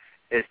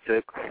is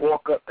to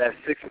fork up that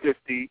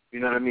 650, you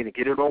know what I mean, and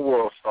get it on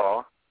World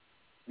Star,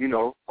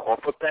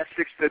 cough up that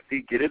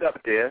 650, get it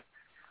up there,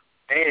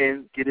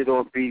 and get it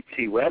on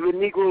BET. Wherever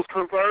Negroes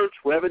converge,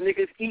 wherever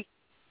niggas eat,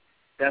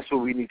 that's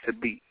what we need to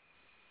be.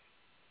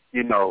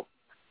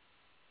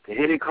 The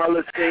Hidden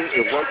Colors thing,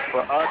 it works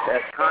for us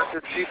as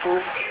conscious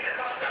people,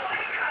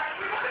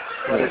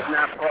 but it's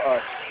not for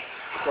us,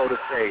 so to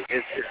say.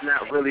 It's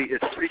not really,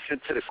 it's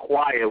preaching to the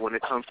choir when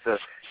it comes to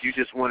you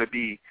just want to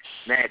be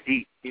mad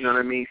deep, you know what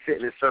I mean,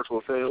 sitting in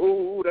circles saying,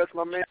 ooh, that's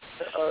my man,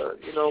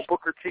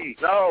 Booker T.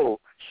 No,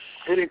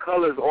 Hidden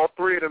Colors, all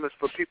three of them is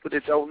for people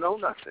that don't know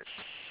nothing.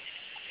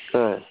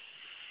 Good.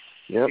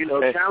 Yep.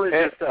 Challenge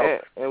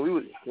yourself. And we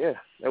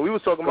were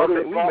talking about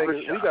that.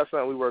 We got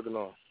something we working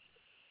on.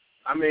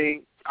 I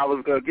mean, I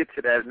was going to get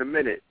to that in a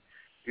minute.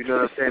 You know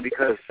what I'm saying?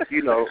 Because,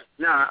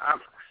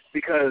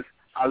 because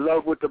I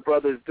love what the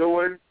brother's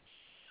doing,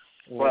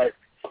 but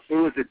it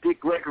was the Dick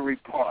Gregory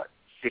part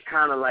that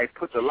kind of like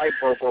put the light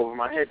bulb over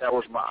my head. That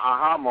was my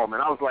aha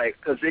moment. I was like,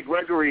 because Dick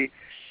Gregory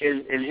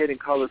in Hidden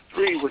Colors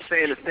 3 was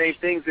saying the same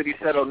things that he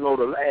said on Know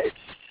the Ledge.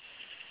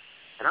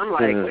 And I'm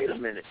like, wait a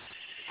minute.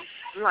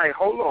 I'm like,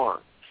 hold on.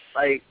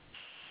 Like,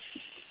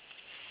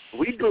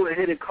 we doing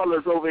Hidden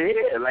Colors over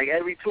here, like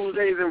every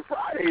Tuesdays and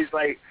Fridays.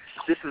 Like,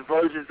 this is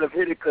versions of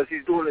Hidden because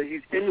he's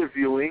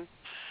interviewing.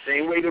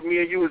 Same way that me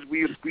and you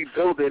we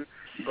building.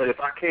 But if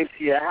I came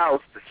to your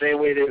house, the same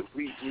way that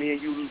me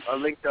and you are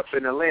linked up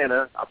in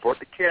Atlanta, I brought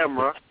the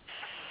camera,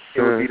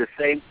 it would be the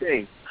same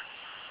thing.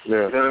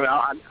 Yeah. You know what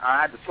I mean?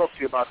 I had to talk to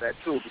you about that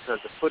too because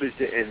the footage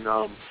didn't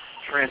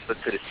transfer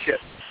to the chip.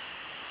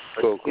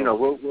 But,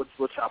 cool.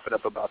 We'll chop it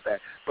up about that.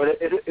 But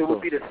it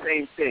would be the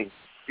same thing.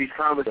 These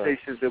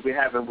conversations that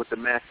we're having with the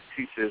master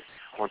teachers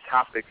on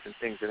topics and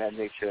things of that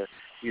nature,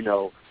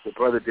 the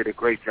brother did a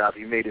great job.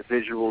 He made it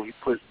visual. He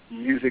put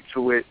music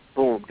to it.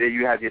 Boom, there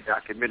you have your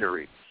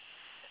documentary.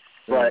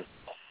 But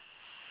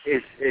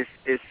it's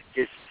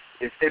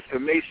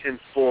information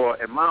for,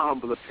 in my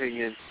humble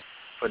opinion,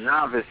 for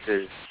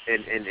novices.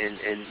 And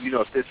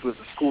if this was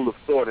a school of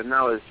thought, and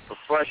now it's for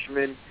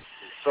freshmen and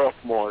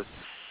sophomores.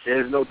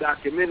 There's no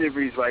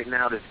documentaries right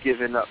now that's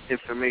giving up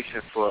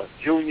information for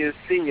juniors,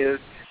 seniors,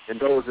 and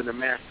those in the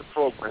master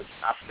programs.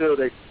 I feel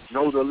they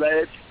Know the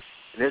Ledge,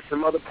 and there's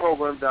some other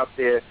programs out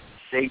there,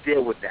 they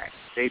deal with that.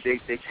 They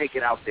take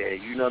it out there,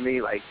 you know what I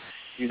mean? Like,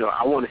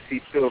 I want to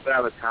see Phil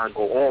Valentine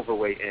go all the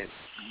way in.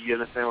 You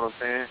understand what I'm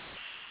saying?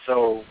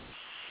 So,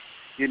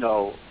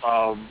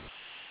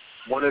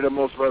 one of the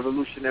most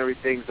revolutionary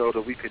things, though,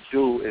 that we could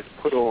do is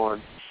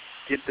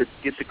get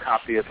the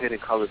copy of Hidden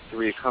Colors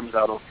 3. It comes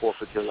out on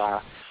 4th of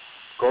July.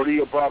 Go to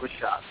your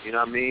barbershop, you know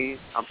what I mean?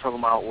 I'm talking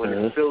about when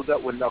it's filled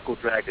up with knuckle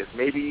draggers,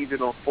 maybe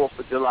even on 4th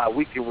of July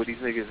weekend where these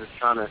niggas is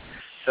trying to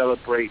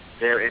celebrate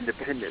their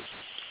independence.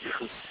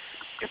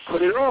 And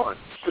put it on.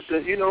 Put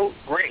the,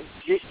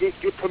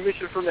 get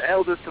permission from the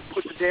elders to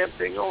put the damn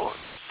thing on.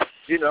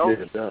 This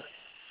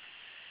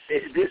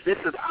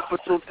is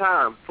opportune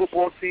time.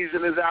 Football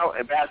season is out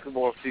and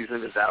basketball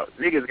season is out.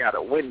 Niggas got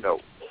a window.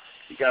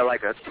 You got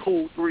like a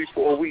 2, 3,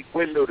 4 week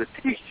window to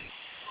teach.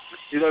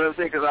 You know what I'm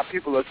saying? Because our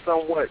people are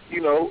somewhat,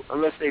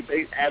 unless they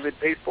avid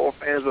baseball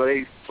fans or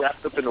they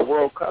wrapped up in the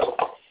World Cup,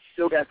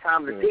 still got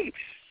time to teach.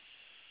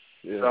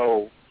 Yeah.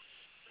 So,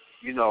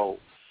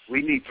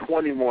 we need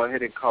 20 more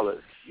Hidden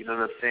Colors. You know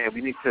what I'm saying?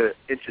 We need to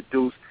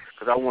introduce,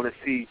 because I want to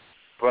see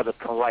Brother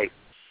Polite.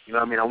 You know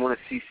what I mean? I want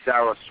to see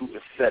Sarah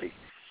Sutasetti.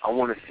 I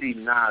want to see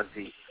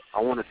Nazi.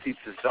 I want to see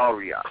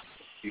Cesaria.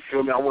 You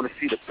feel me? I want to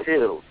see the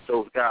Pills,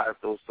 those guys,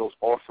 those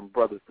awesome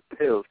brothers, the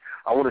Pills.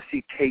 I want to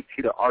see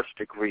KT the Arch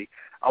Degree.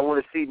 I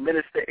want to see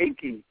Minister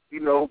Inky,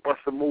 bust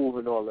a move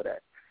and all of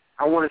that.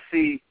 I want to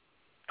see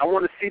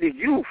the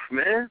youth,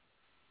 man.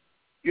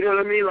 You know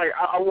what I mean? Like,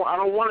 I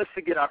don't want us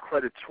to get our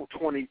credit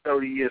 20,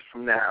 30 years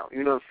from now.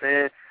 You know what I'm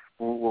saying?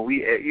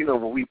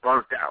 when we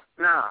burnt out.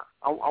 Nah,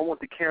 I want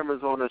the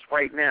cameras on us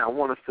right now. I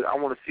want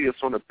to see us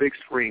on the big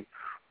screen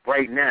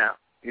right now.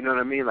 You know what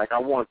I mean? Like, I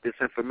want this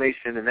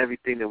information and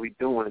everything that we're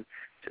doing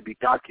to be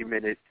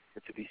documented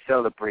and to be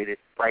celebrated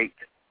right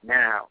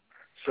now.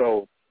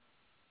 So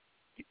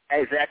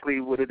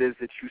exactly what it is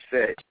that you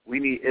said. We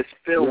need, it's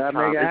film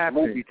time, it's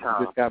movie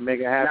time. You just got to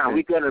make it happen. Now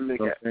we got to make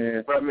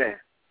it. Right, man.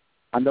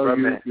 I know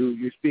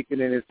you're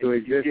speaking it into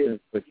existence,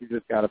 but you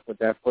just got to put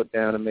that foot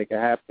down and make it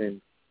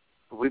happen.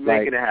 We're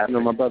making it happen. You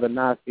know, my brother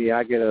Nasi,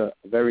 I get a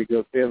very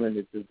good feeling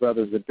that his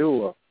brother's a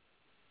doer.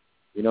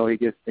 You know, he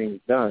gets things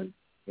done.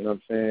 You know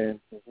what I'm saying?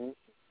 Mm-hmm.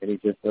 And he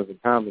just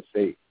doesn't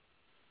compensate.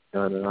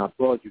 And I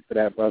applaud you for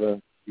that,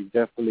 brother. You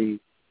definitely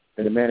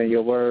been a man of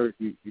your word.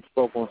 You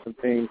spoke on some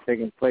things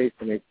taking place,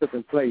 and they took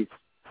in place.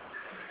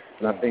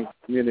 And I think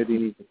the community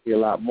needs to see a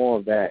lot more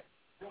of that.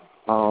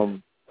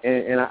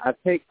 And I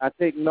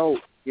take note,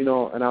 you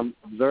know, and I'm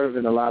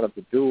observing a lot of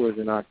the doers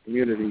in our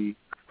community,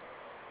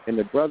 and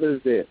the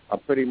brothers that are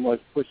pretty much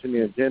pushing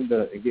the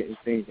agenda and getting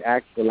things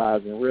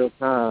actualized in real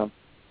time,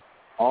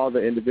 all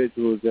the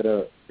individuals that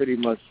are pretty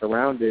much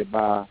surrounded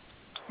by,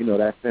 you know,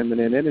 that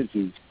feminine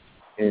energy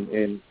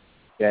and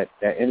that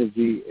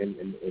energy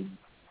and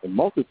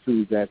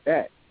multitudes at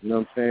that. You know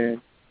what I'm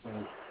saying?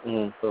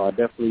 Mm-hmm. So I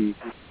definitely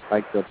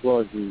like to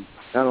applaud you,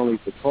 not only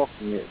for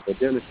talking it, but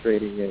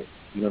demonstrating it,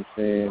 you know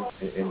what I'm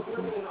saying, and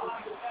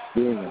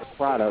being a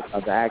product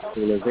of the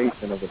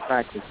actualization of the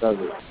practice of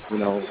it, you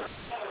know,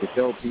 to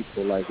show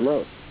people, like,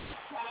 look,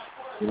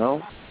 you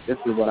know, this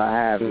is what I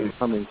have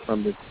coming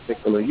from this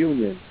particular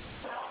union.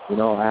 You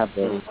know, I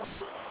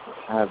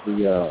have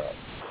the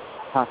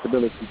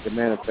possibility to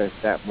manifest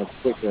that much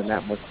quicker and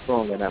that much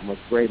stronger and that much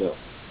greater,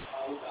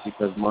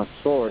 because my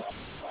source,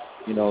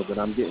 you know, that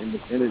I'm getting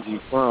this energy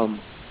from,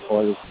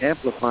 or is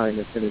amplifying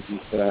this energy,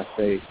 should I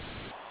say,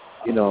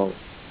 you know,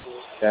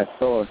 that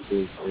source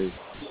is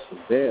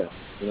there.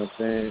 You know what I'm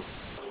saying?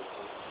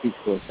 Speaks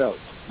for itself.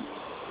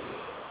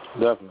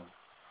 Definitely.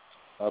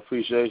 I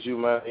appreciate you,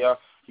 man. Y'all,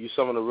 you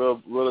some of the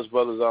realest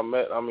brothers I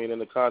met, I mean, in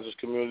the conscious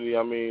community.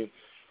 I mean,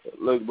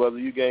 look, brother,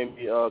 you gave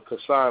me a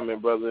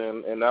consignment, brother,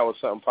 and that was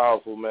something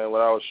powerful, man.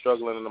 When I was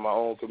struggling in my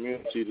own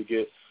community to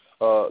get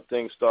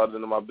things started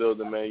into my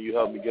building, man, you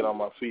helped me get on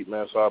my feet,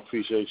 man, so I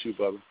appreciate you,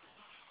 brother.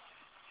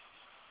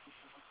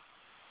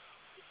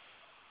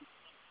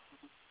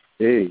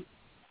 Hey.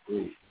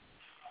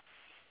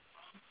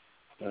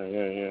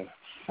 Yeah.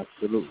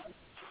 Absolutely.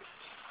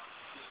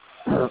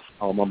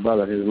 Oh, my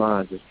brother, his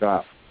line just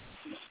dropped.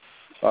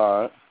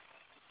 All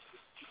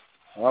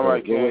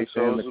right, we'll wait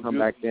for him to come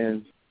back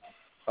in.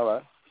 All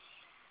right.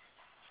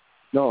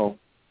 No,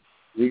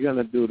 we're going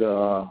to do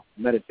the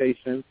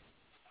meditation.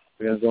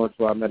 We're going to go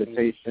into our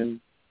meditation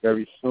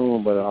very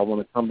soon, but I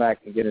want to come back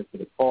and get into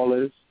the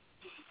callers,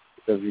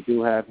 because we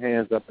do have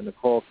hands up in the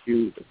call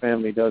queue. The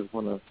family does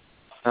want to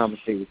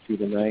conversate with you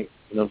tonight.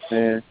 You know what I'm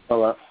saying?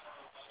 All right.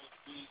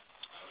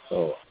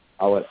 So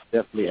I would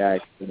definitely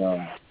ask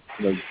that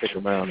you stick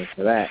around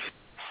into that.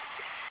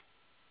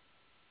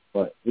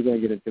 But we're going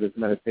to get into this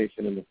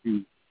meditation in a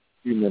few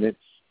minutes.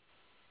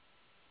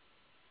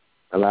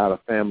 Allow the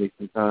family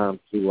some time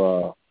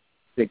to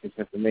take this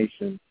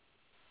information,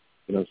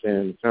 you know what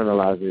I'm saying,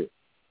 internalize it,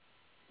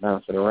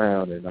 bounce it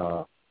around, and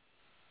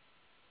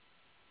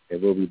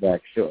we'll be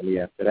back shortly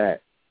after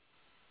that.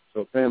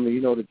 So, family, you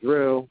know the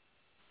drill.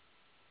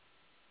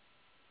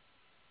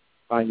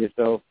 Find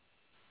yourself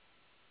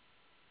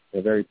in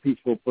a very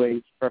peaceful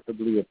place,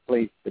 preferably a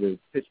place that is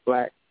pitch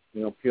black,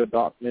 you know, pure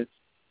darkness.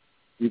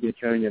 You can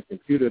turn your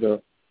computer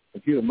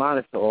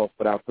monitor off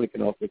without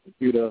clicking off the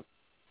computer.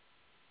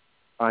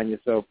 Find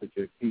yourself with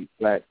your feet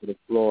flat to the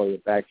floor, your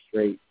back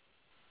straight,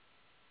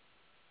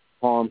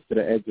 palms to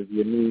the edge of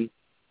your knee,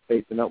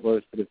 facing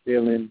upwards to the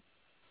ceiling,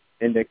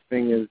 index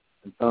fingers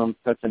and thumbs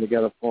touching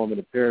together, forming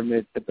a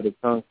pyramid, tip of the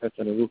tongue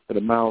touching the roof of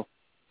the mouth,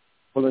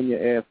 pulling your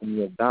air from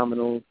your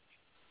abdominals,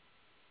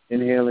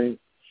 inhaling,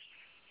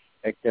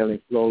 exhaling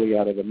slowly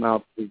out of the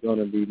mouth. We're going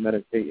to be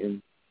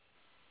meditating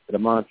to the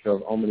mantra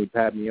of Om Mani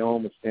Padme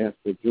Om, which stands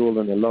for jewel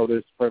in the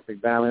lotus,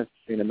 perfect balance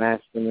between the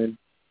masculine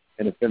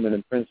and the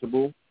feminine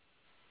principle.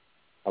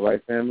 All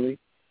right, family?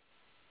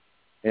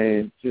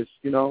 And just,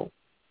 you know,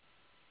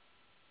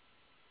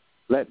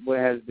 let what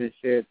has been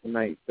shared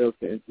tonight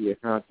filter into your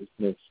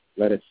consciousness.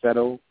 Let it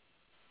settle.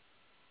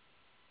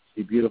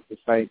 See beautiful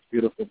sights,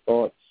 beautiful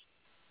thoughts.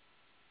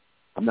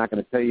 I'm not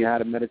going to tell you how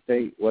to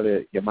meditate,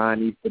 whether your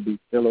mind needs to be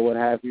still or what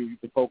have you. You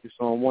can focus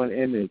on one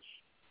image.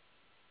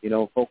 You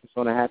know, focus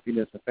on the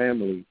happiness of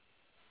family.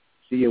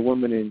 See your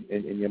woman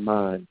in your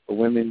mind. For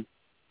women,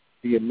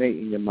 see your mate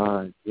in your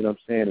mind. You know what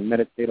I'm saying? And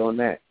meditate on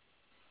that.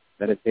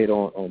 Meditate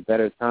on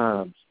better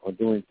times, on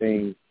doing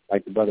things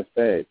like the brother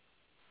said.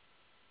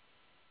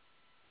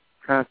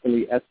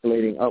 Constantly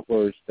escalating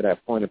upwards to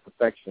that point of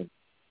perfection.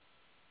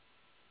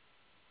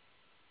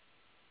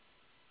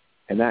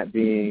 And that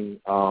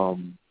being,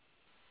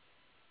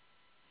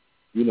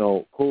 you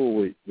know, cool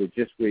with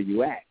just where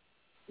you at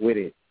with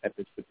it at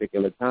this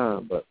particular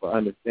time, but for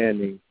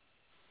understanding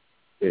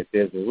that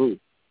there's a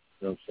root.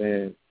 You know what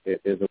I'm saying?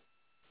 There's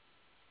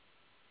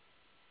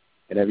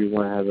and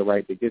everyone has a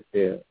right to get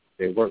there.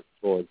 They work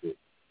towards it,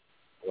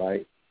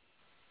 right?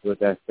 With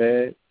that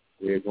said,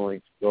 we're going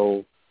to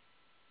go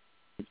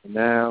for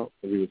now,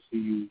 and we will see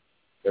you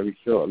very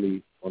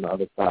shortly on the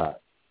other side.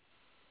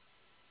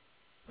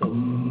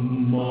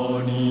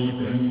 Mani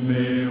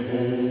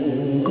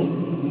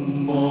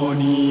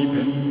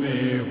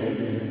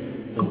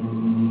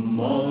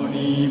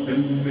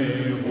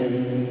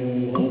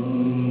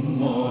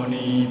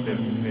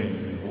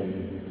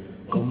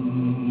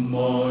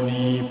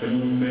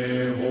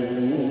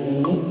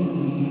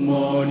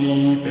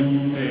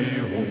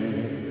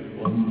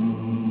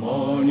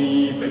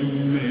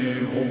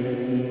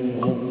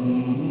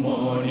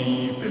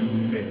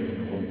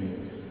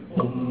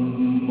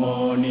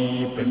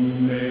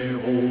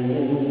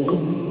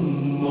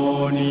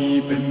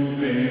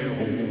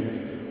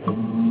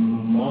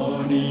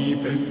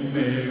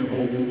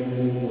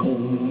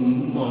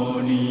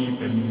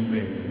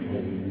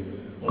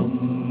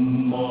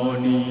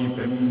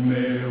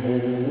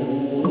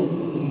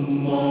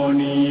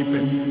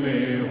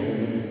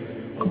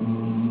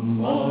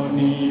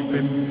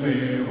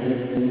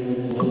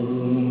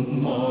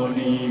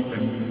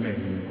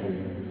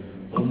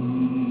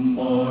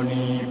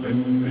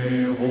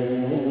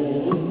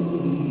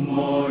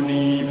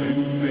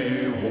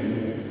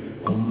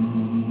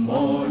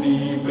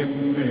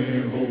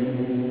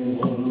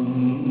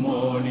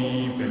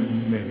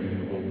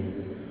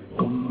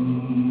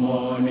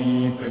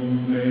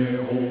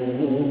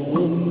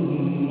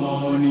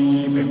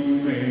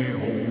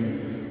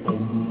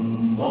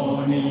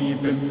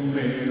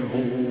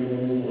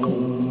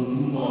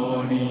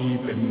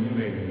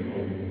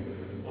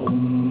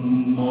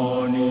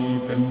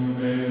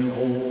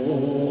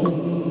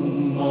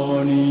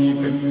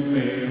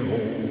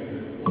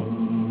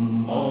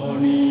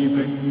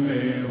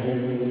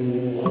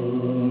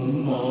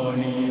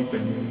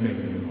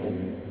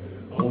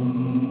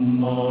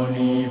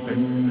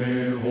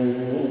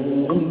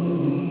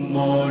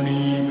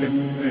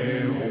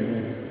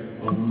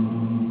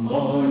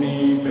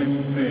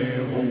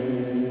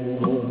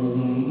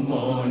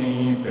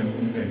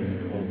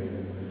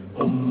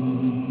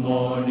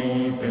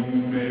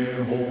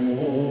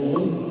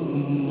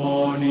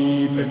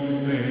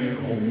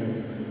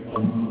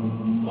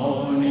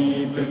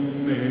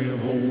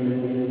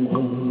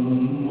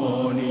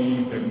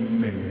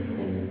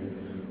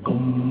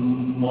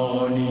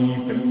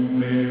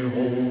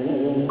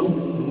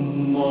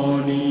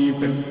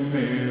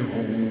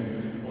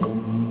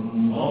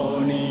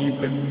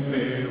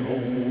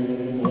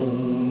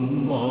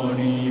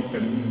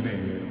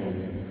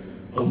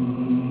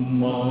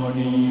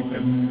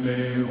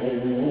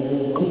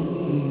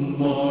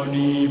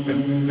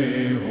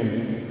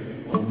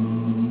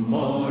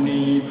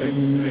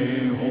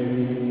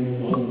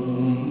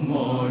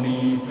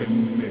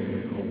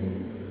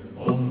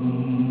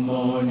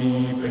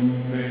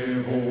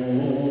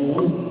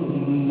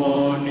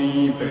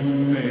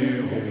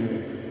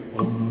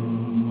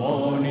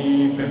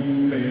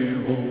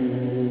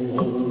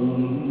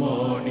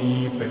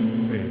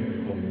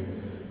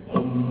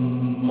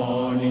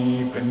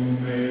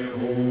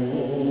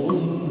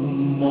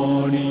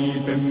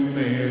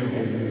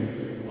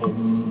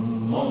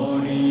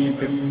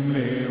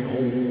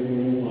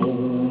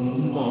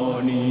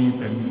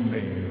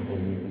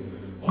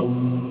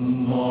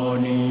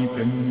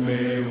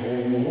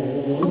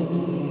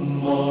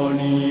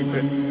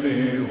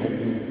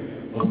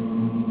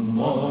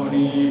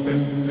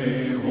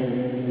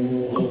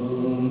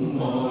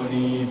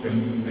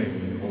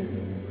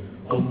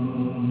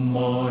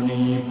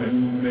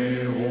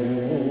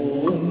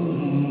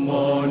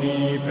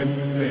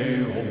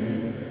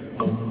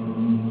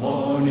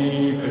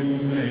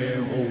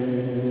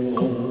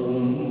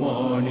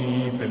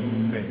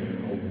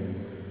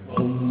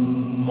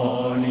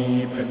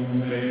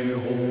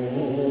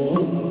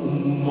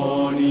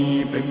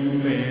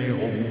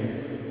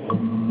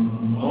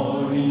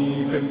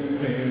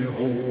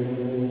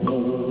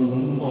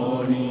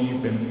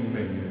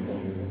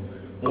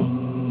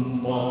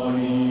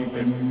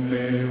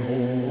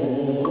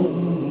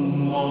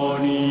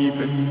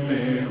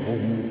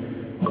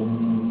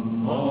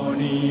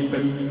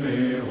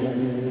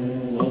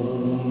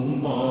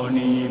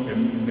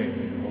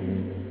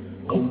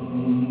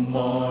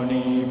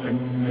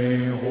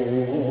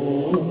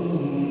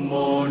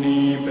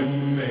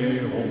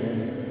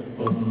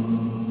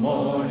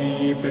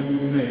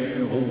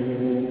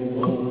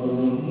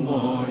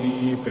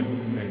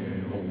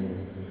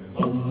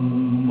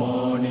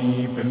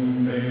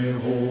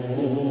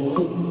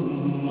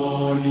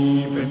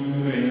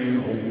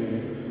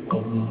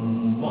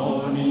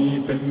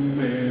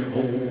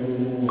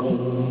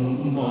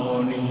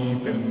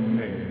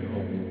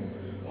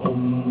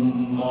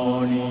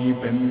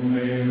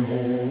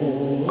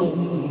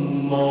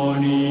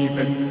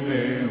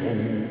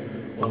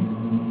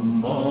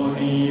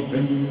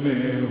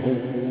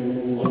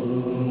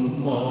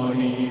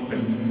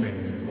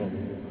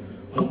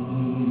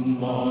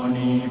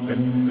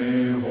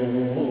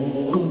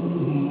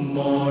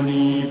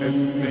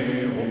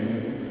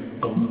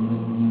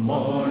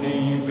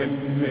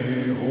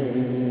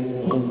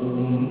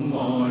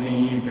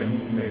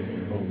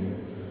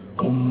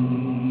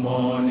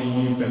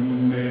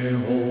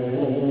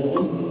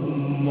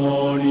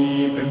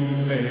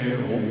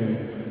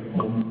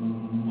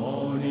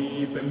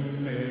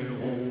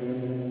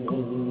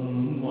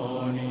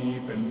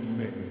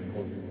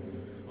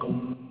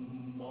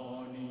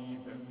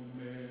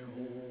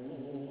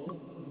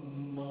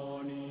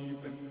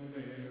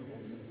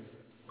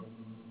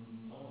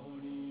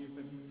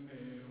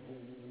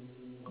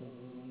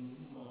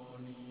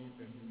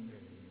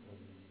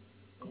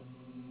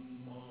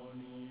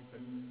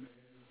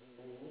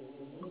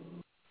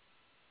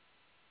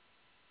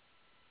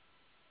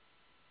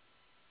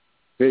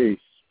Peace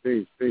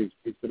to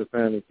the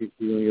family. Peace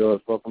to you and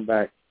yours. Welcome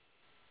back.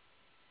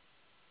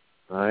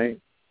 All right.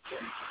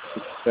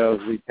 Get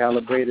yourselves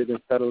recalibrated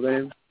and settled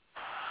in.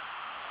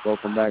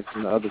 Welcome back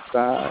from the other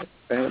side,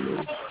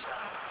 family.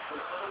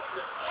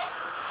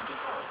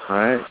 All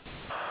right.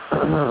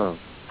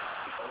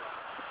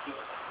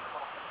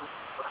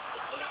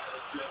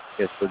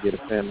 Guess we'll get a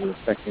family in a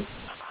second.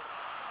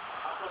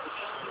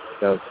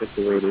 Self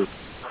situated.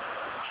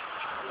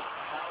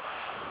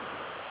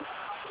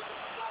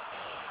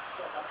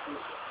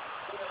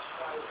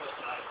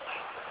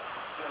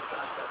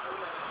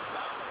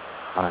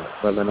 All right,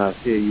 brother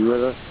Nasir, you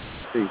with us?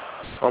 Peace.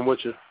 I'm with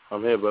you.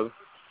 I'm here, brother.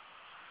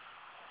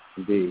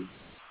 Indeed.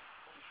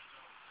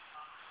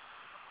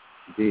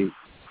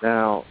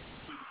 Now,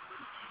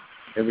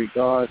 in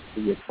regards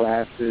to your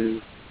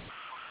classes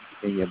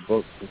and your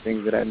books and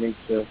things of that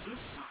nature,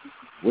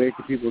 where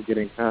can people get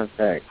in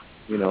contact,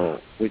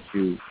 with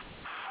you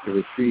to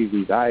retrieve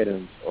these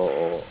items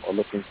or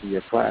look into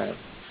your class?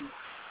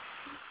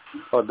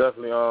 Oh,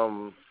 definitely.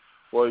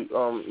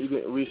 You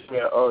can reach me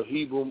at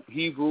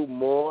Hebrew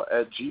Moore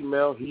at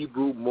Gmail.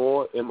 Hebrew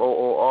Moore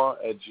MOOR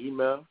at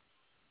Gmail.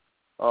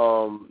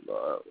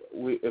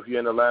 If you're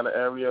in the Atlanta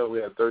area, we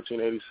have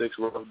 1386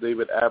 Ralph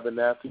David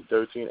Abernathy,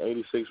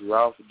 1386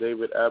 Ralph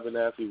David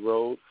Abernathy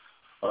Road,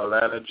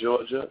 Atlanta,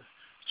 Georgia.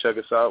 Check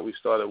us out. We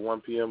start at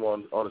 1 p.m.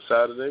 on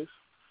Saturdays.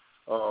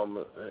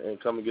 And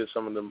come and get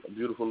some of the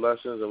beautiful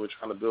lessons, and we're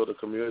trying to build a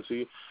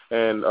community.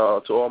 And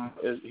to all my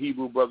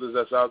Hebrew brothers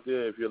that's out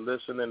there, if you're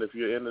listening, if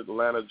you're in the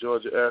Atlanta,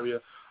 Georgia area,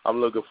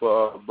 I'm looking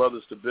for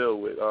brothers to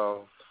build with.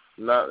 We're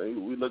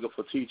looking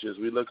for teachers.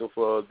 We're looking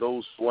for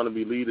those who want to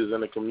be leaders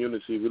in the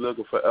community. We're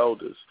looking for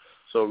elders.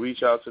 So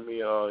reach out to me,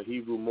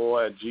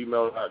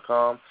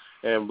 HebrewMoore@gmail.com.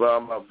 And, bro,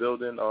 I'm about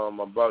building,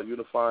 about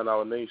unifying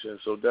our nation.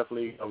 So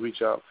definitely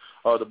reach out.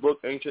 The book,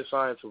 Ancient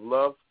Science of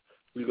Love,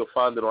 you can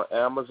find it on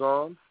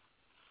Amazon.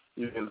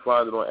 You can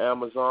find it on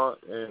Amazon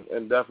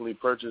and definitely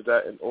purchase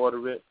that and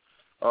order it.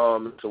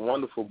 It's a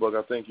wonderful book.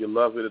 I think you'll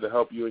love it. It'll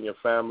help you and your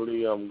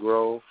family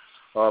grow.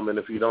 And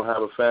if you don't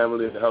have a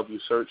family, it'll help you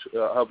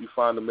help you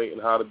find a mate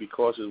and how to be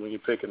cautious when you're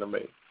picking a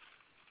mate.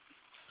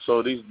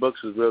 So these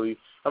books is really,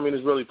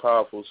 it's really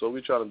powerful. So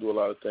we're trying to do a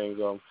lot of things.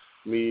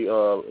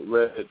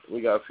 Red,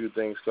 we got a few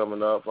things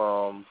coming up.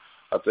 I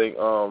think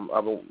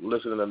I've been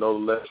listening to Know the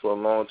Less for a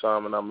long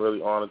time, and I'm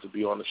really honored to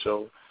be on the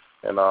show.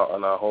 And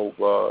I hope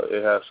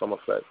it has some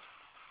effect.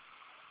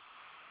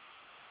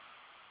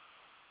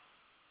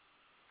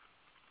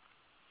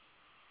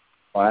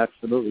 Oh,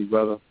 absolutely,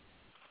 brother.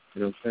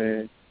 You know what I'm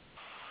saying?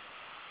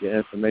 Your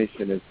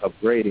information is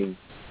upgrading.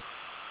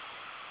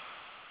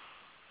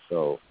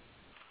 So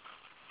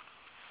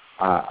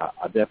I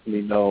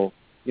definitely know,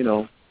 it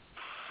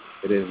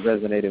has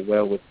resonated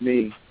well with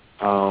me.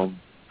 I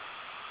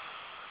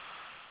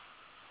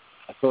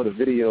saw the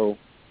video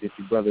that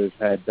you brothers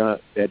did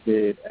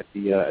at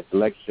the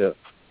lecture.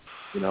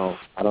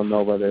 I don't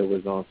know whether it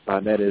was on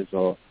Sonetta's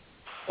or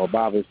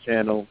Baba's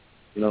channel.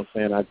 You know what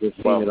I'm saying? I just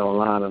seen it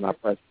online and I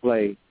pressed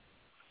play.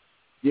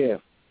 Yeah.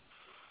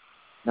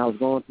 And I was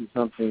going through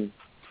something,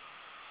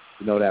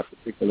 that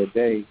particular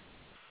day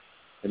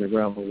in the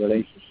realm of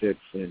relationships,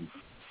 and,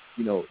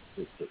 to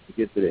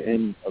get to the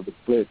end of the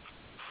clip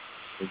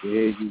and to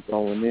hear you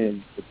going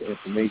in with the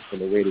information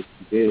the way that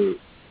you did,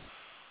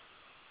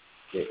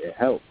 it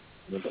helped.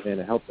 You know what I'm saying?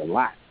 It helped a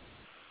lot.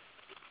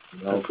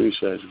 I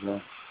appreciate you,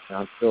 man. And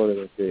I'm sure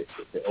that if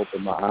it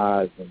opened my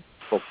eyes and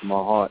spoke to my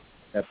heart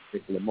at that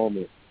particular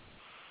moment,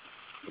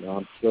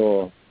 I'm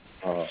sure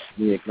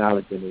me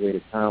acknowledging the way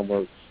the time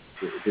works,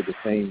 it did the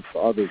same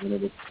for others, and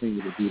it will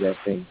continue to do that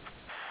thing.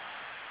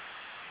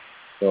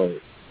 So,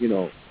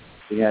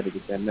 we had to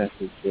get that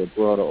message to a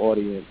broader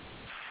audience.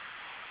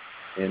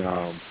 And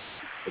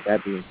with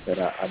that being said,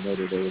 I know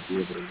that they would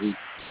be able to reach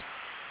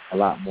a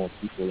lot more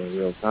people in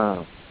real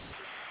time.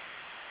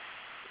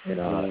 And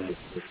it's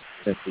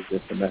simply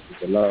just a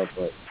message of love,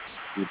 but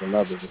even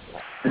love is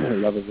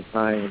a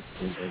science,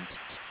 and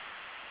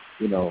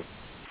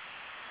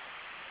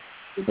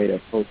the way to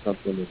approach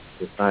something is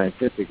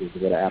scientific is the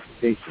way to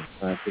application,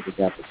 scientific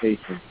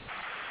application.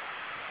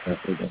 And I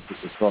think that's what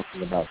we're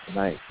talking about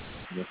tonight.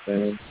 You know what I'm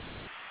saying?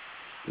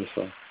 Yes,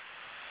 sir.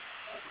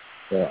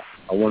 So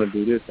I want to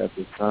do this at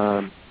this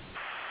time.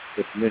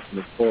 The permission,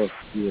 of course,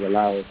 if you would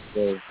allow us to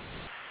go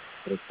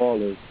to the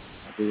callers.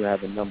 I do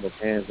have a number of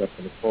hands up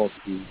in the call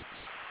queue,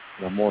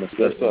 and I'm on the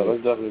Yes, sir.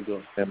 Let's definitely do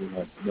it. Family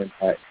has some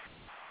impact.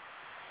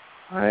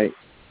 All right.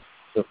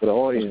 So for the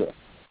audience,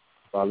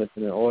 for our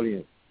listening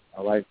audience,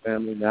 all right,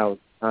 family, now is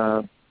the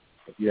time.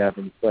 If you have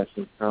any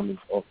questions,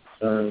 comments, or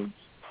concerns,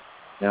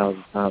 now is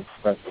the time to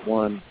press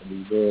 1, and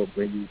we will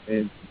bring you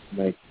into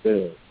tonight's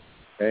bill.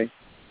 Okay?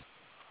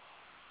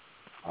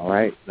 All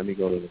right, let me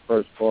go to the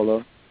first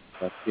caller.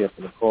 Let's see up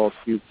in the call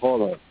queue.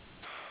 Caller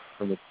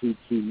from the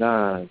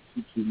 229-439,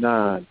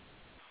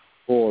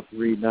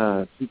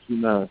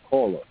 229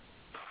 caller.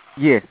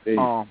 Yes,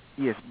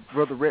 yes,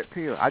 Brother Red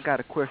Pill, I got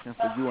a question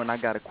for you, and I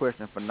got a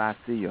question for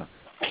Nasir.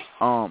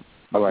 All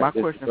right, my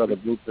this question Brother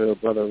Blue Pill,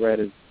 Brother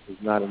Red is is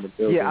not in the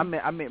building. Yeah,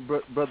 I meant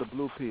Brother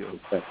Blue Pill.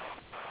 Okay.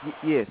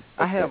 Yes, okay.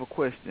 I have a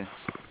question.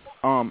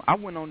 I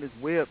went on this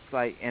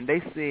website and they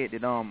said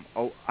that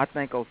I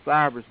think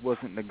Osiris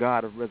wasn't the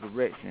god of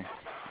resurrection.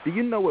 Do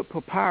you know what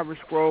Papyrus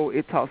Scroll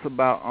it talks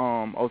about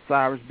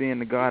Osiris being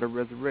the god of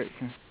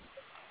resurrection?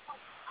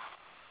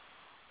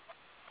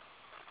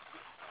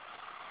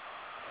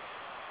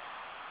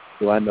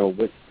 Do I know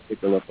which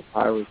particular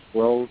Papyrus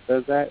Scroll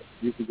says that?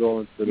 You could go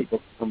into the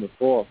Book of Common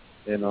Forth,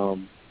 and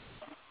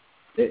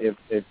if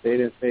they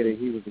didn't say that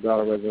he was the God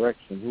of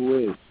resurrection,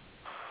 who is?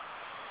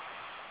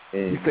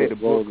 And you say the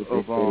book of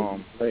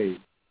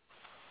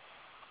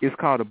it's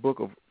called the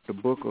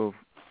book of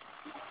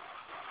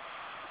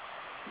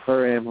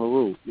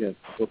Haru. Yes,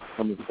 the Book of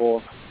Common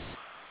Forth.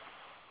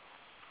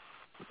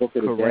 The Book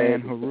of the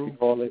Dead. Haru. You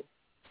call it.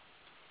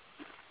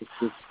 It's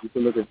just, you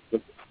can look at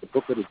the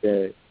Book of the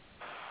Dead.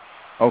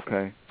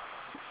 Okay.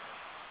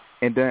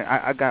 And then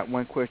I got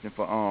one question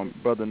for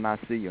Brother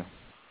Nasiya.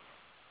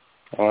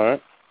 All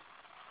right.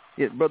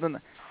 Yeah,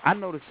 Brother. I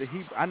noticed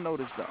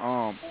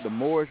the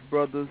Moorish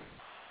brothers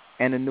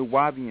and the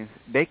Nuwabians,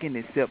 they can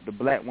accept the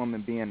black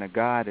woman being a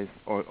goddess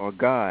or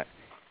God.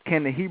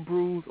 Can the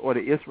Hebrews or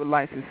the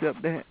Israelites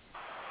accept that?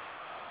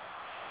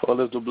 Well,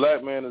 if the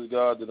black man is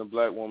God, then the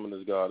black woman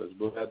is goddess.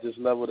 But at this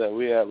level that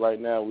we're at right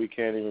now, we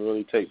can't even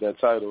really take that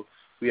title.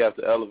 We have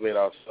to elevate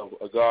ourselves.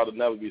 A God will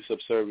never be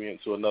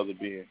subservient to another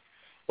being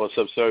or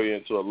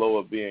subservient to a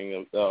lower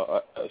being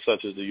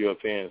such as the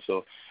Europeans.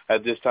 So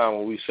at this time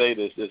when we say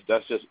this,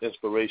 that's just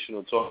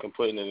inspirational talk and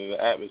putting it in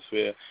the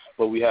atmosphere,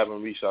 but we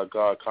haven't reached our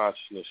God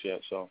consciousness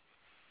yet. So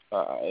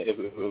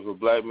if a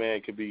black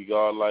man could be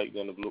God-like,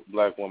 then a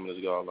black woman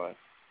is God-like.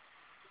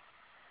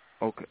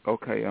 Okay.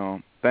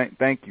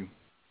 Thank you.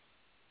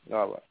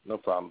 All right. No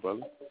problem,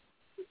 brother.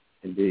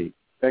 Indeed.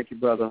 Thank you,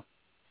 brother.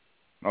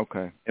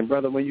 Okay. And,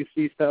 brother, when you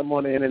see something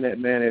on the Internet,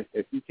 man,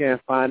 if you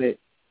can't find it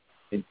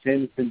in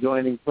 10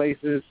 conjoining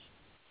places,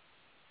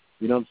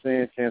 you know what I'm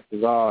saying,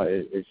 chances are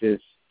it's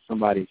just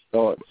somebody's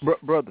thoughts.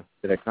 Brother.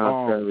 That are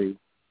contrary.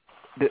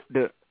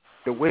 The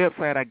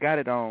website I got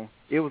it on,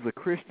 it was a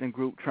Christian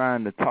group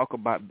trying to talk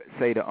about,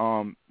 say, that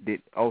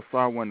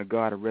Osiris wasn't the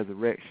God of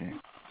resurrection.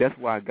 That's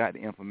where I got the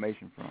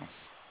information from.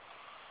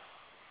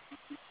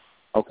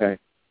 Okay.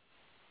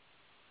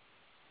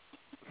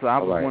 So I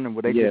was wondering,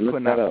 were they just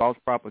putting out false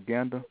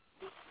propaganda?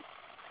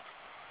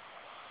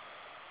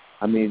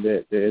 I mean,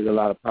 there is a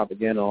lot of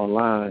propaganda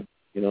online.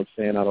 You know what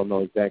I'm saying? I don't know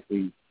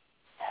exactly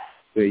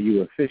where you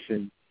were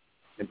fishing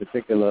in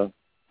particular.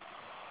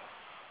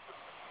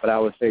 But I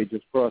would say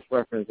just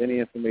cross-reference any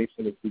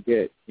information that you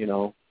get, you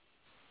know,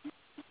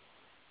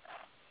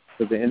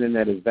 because the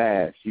Internet is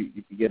vast. You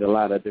can get a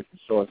lot of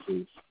different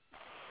sources.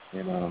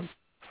 And,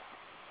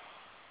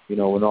 you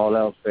know, when all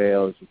else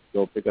fails, you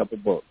can go pick up a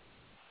book.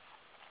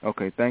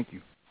 Okay, thank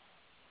you.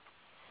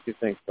 Good,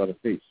 thanks, brother.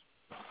 Peace.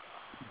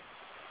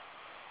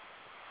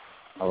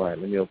 All right,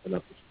 let me open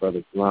up this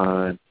brother's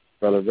line.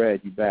 Brother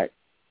Red, you back?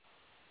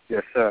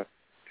 Yes, sir.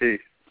 Peace.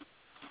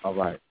 All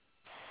right.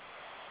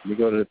 Let me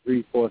go to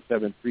the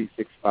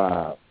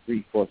 347-365.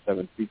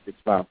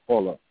 347-365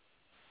 caller.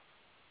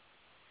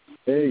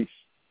 Peace.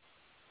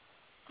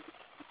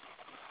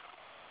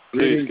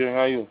 Peace, King. How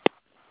are you?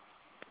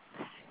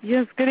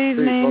 Yes, good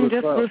evening.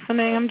 Just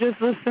listening. I'm just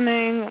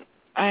listening.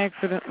 I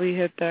accidentally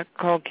hit that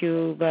call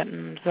queue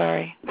button.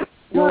 Sorry.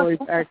 You always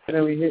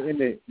accidentally hitting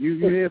it.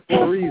 You're here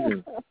for a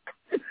reason.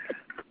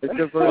 It's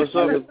your first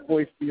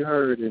voice be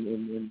heard,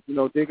 and you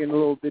know, digging a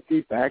little bit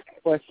deeper. Ask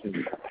questions.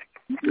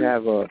 You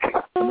have a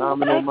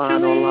phenomenal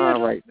mind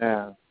online right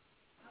now.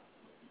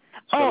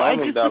 Oh, I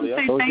just want to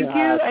say thank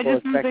you. I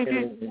just want to say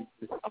thank you.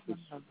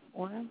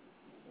 What?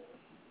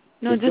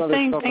 No, just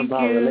saying thank you.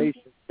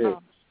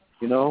 Relationships,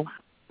 you know?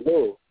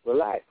 Whoa,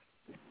 relax.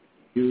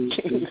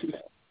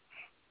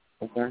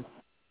 Okay.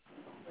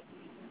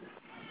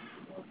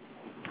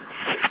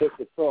 Take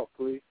the talk,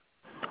 please.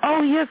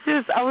 Oh, yes.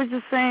 I was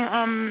just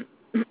saying,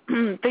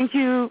 thank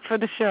you for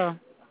the show.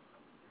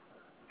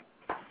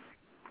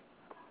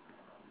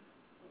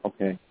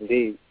 Okay.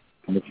 Indeed.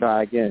 I'm gonna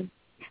try again.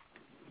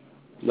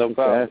 No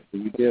problem.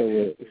 You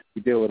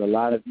deal with a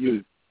lot of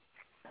youth,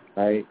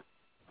 right?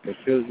 The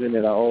children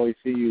that I always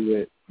see you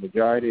with,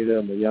 majority of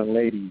them are young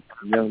ladies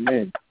and young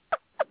men.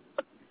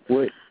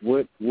 What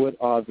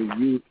are the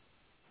youth,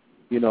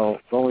 you know,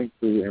 going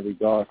through in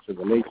regards to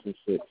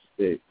relationships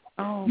that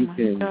you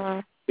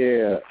can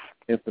share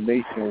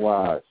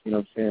information-wise? You know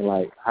what I'm saying?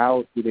 Like,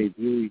 how do they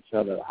view each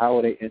other? How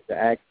are they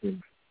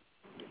interacting?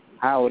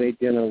 How are they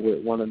dealing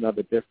with one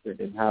another different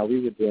than how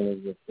we were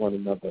dealing with one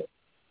another?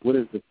 What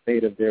is the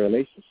state of their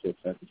relationships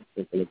at this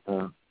particular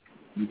time?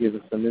 Can you give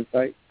us some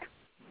insight?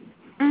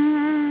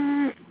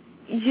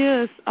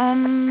 Yes.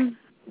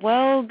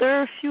 Well, there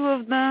are a few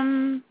of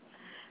them.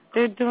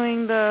 They're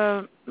doing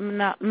the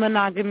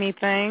monogamy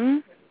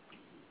thing.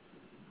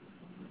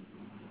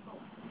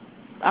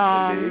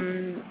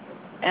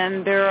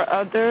 And there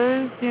are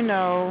others, you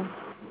know,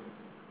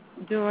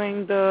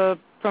 doing the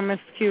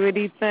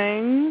promiscuity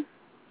thing.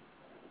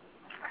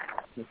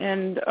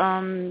 And,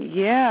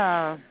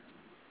 yeah,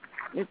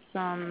 it's,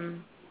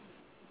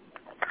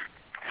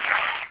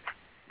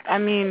 I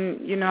mean,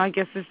 you know, I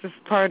guess it's just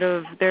part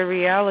of their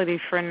reality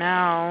for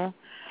now.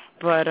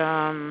 But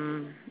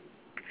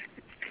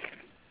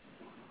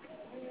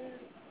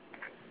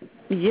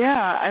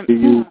yeah, I'm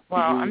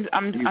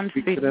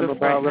speak speechless to them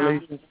about right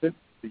relationships?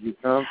 Do you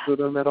counsel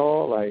them at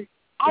all? Like, is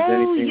Oh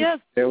anything yes.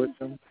 to share with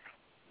them?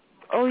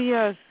 Oh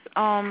yes.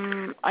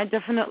 I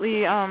definitely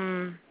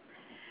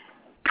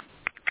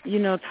you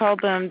know, tell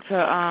them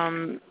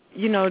to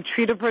you know,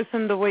 treat a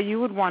person the way you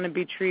would want to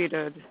be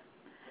treated.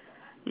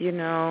 You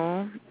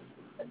know.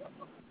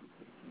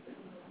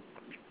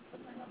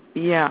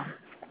 Yeah.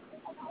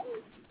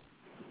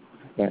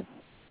 Okay.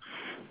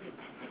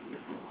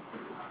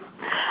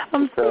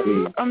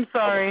 I'm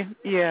sorry.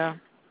 Yeah.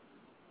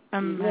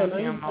 I'm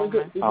having a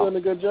moment. You're doing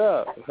a good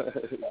job.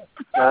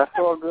 That's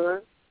all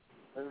good.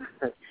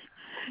 That's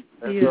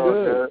all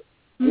good.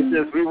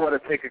 We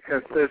want to take a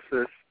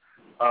consensus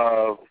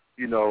of,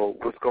 you know,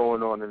 what's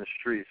going on in the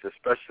streets,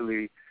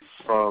 especially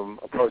from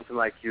a person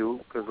like you,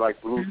 because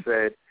like Blue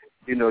said,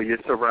 you know, you're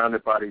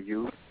surrounded by the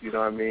youth. You know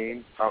what I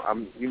mean?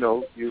 You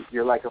know,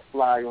 you're like a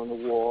fly on the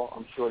wall.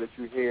 I'm sure that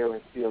you hear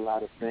and see a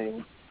lot of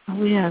things.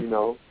 Oh yeah. You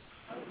know,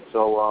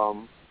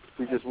 so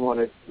we just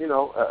wanted, you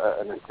know,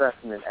 an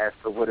assessment as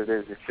to what it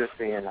is that you're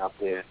seeing out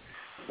there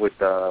with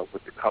the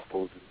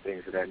couples and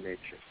things of that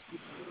nature,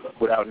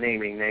 without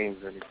naming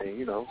names or anything.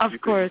 You know, of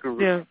course,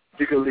 yeah.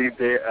 You can leave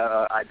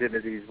their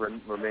identities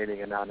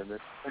remaining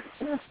anonymous.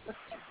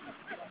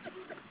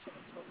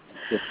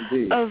 Yes,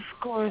 indeed. Of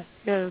course,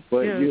 yes.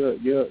 But yes.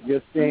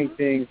 you're seeing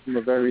things from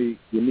a very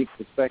unique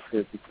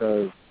perspective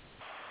because,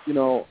 you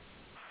know,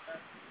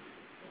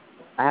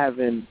 I have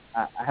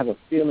a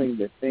feeling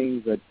that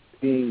things are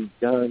being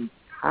done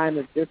kind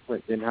of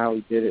different than how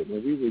we did it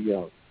when we were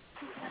young.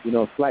 You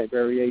know, slight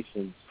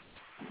variations.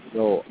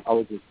 So I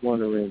was just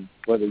wondering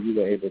whether you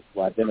were able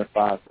to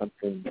identify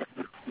something,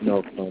 you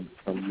know,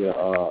 from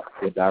your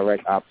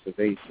direct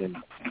observation,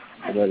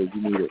 and whether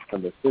you needed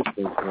some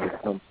assistance when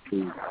it comes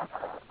to,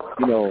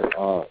 you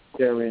know,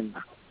 sharing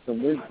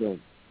some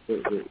wisdom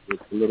with the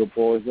little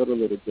boys or the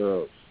little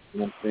girls. You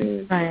know what I'm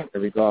saying? Right.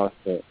 In regards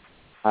to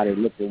how they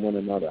look at one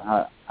another,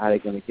 how they're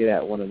going to get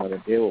at one another,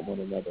 deal with one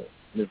another.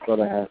 And this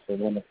brother has some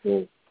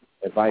wonderful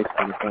advice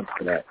when it comes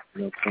to that.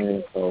 You know what I'm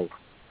saying? So,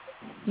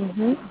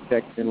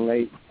 checked in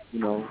late, you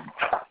know,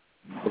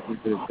 listen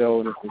to the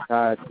show in its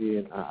entirety,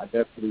 and I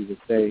definitely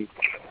would say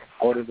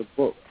order the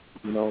book,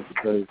 you know,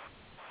 because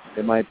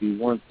there might be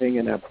one thing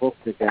in that book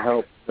that can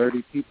help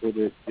 30 people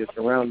that you're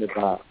surrounded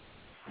by.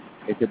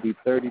 It could be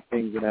 30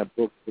 things in that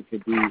book that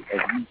could be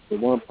of use to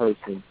one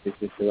person that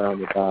you're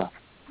surrounded by.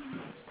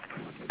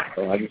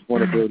 So I just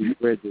want to build these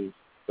bridges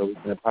so we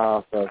can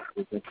empower ourselves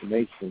with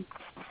information,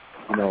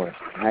 you know, and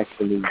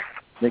actually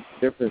make a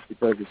difference,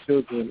 because the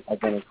children are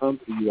going to come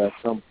to you at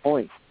some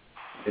point,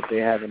 if they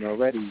haven't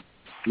already,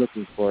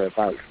 looking for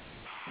advice.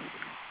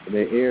 And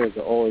their ears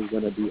are always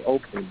going to be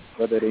open,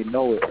 whether they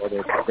know it or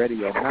they're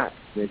ready or not.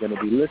 They're going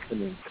to be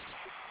listening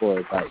for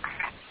advice.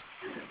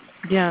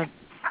 Yeah.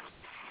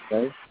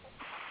 Okay?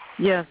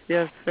 Yes,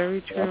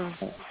 very true.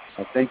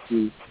 I thank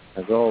you,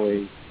 as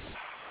always.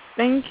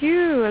 Thank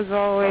you, as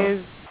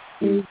always.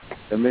 I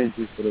commend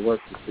you for the work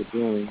that you're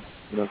doing,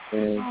 you know what I'm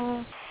saying?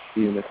 Oh.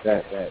 Even if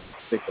that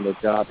particular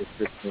job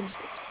description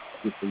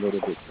gets a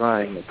little bit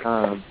trying at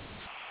times,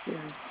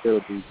 still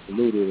be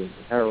saluted and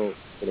heralded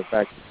for the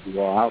fact that you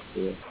are out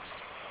there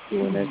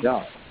doing that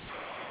job.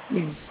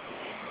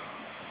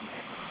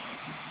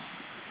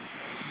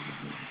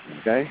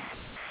 Okay?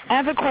 I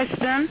have a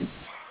question.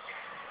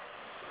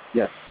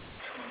 Yes.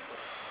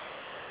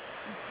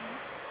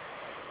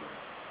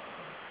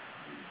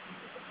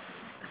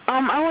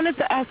 I wanted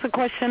to ask a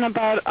question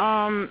about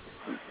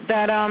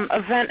that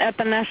event at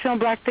the National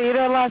Black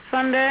Theater last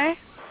Sunday.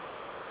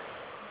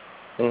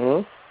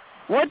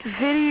 What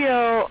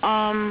video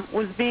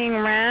was being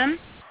ran?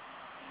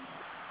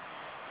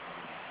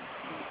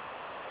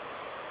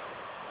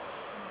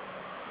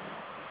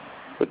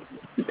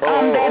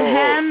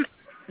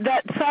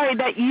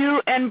 That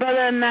you and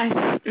Brother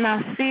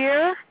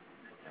Nasir.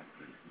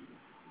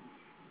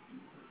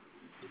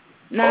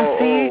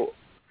 Nasi.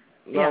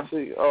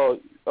 It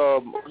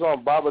was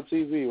on Baba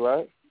TV,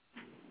 right?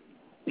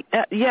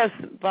 Yes,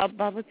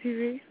 Baba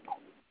TV.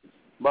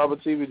 Baba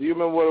TV. Do you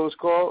remember what it was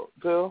called,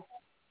 Phil?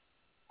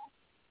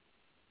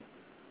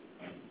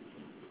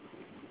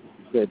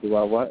 Yeah, do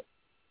I what?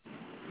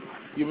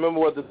 You remember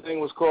what the thing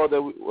was called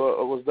that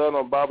was done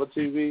on Baba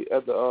TV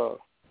at the?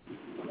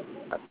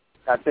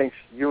 I think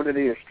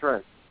Unity is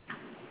Strength.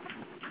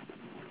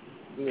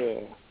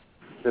 Yeah.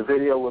 The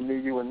video with me,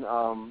 you, and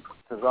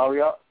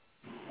Tazaria.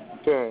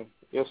 Okay.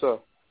 Yes, sir.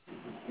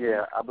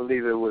 Yeah, I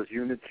believe it was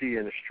Unity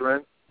and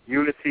Strength.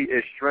 Unity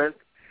is Strength,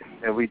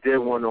 and we did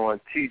one on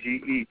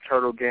TGE,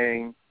 Turtle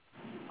Gang,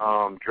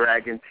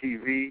 Dragon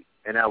TV,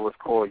 and that was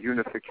called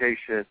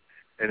Unification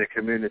and the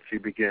Community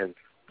Begins.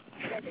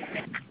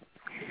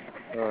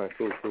 All right,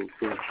 cool.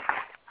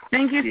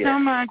 Thank you so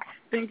much.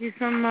 Thank you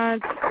so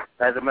much.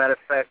 As a matter of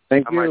fact,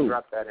 I might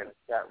drop that in the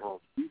chat room,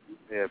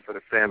 for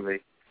the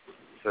family,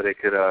 so they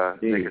could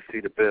see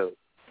the bill.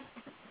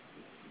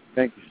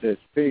 Thank you, sis.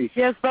 Peace.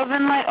 Yes, love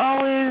and light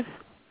always.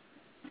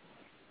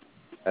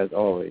 As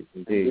always,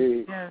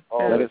 indeed. Yes,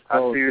 Let us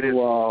go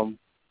to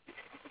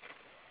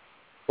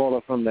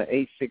caller from the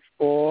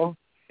 864-313.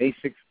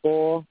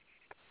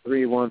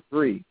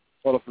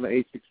 Caller from the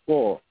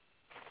 864.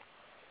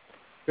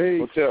 Peace.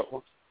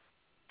 Hotel.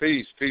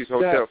 Peace,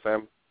 Hotel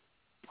family.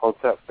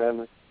 Hotel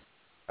family.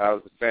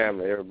 How's the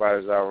family?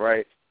 Everybody's all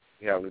right?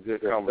 We having a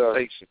good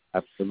conversation.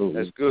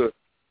 Absolutely.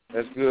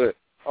 That's good.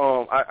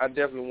 I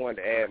definitely wanted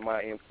to add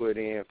my input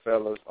in,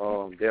 fellas.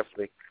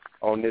 Definitely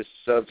on this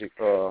subject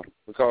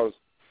because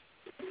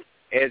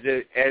as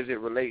it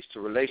relates to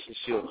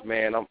relationships,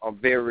 man, I'm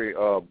very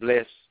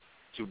blessed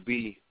to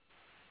be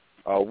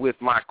with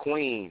my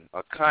queen,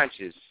 a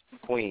conscious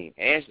queen,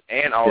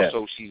 and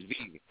also she's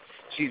vegan.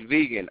 She's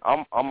vegan.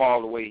 I'm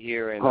all the way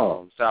here in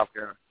South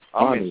Carolina.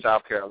 I'm in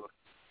South Carolina.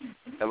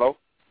 Hello?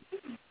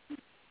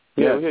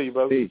 Yeah, we hear you,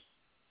 brother. Peace.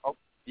 Oh,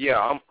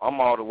 yeah, I'm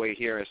all the way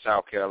here in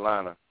South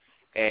Carolina,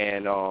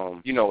 and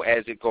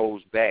as it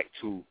goes back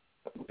to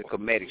the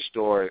comedic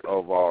story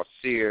of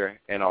Seer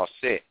and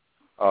Set,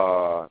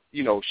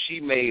 she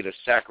made a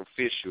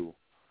sacrificial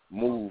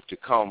move to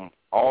come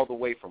all the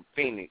way from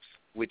Phoenix,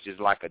 which is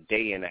like a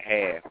day and a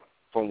half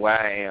from where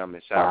I am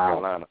in South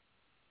Carolina,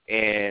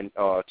 and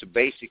to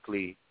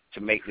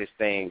make this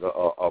thing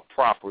a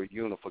proper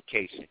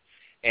unification.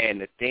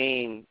 And the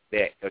thing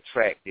that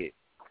attracted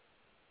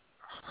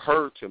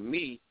her to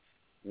me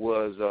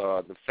was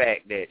the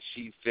fact that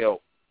she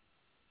felt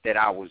that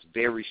I was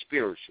very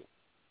spiritual.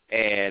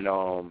 And,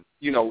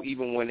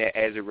 even when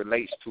as it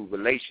relates to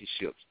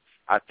relationships,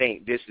 I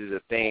think this is a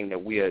thing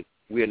that we're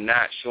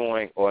not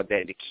showing, or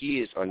that the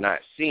kids are not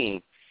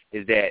seeing,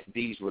 is that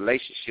these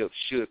relationships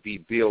should be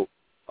built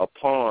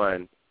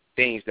upon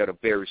things that are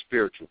very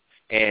spiritual.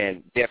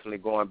 And definitely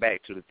going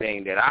back to the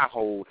thing that I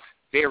hold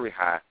very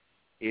high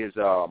is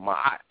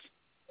ma'at.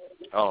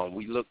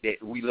 We look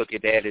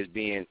at that as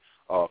being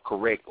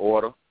correct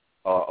order,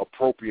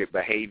 appropriate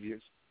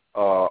behaviors,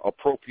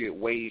 appropriate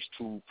ways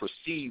to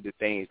perceive the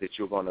things that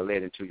you're going to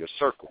let into your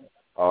circle.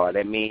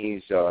 That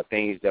means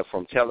things that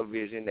from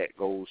television, that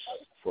goes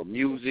for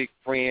music,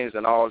 friends,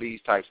 and all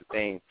these types of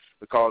things,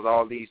 because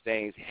all these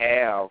things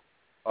have,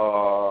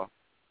 a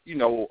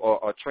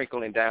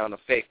trickling down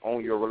effect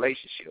on your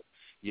relationship.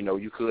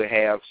 You could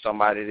have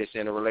somebody that's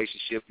in a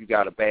relationship, you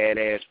got a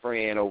badass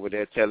friend over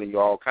there telling you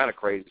all kind of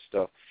crazy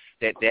stuff,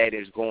 that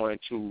is going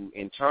to,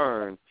 in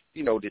turn,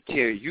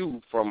 deter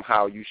you from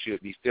how you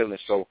should be feeling.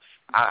 So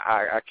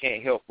I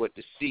can't help but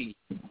to see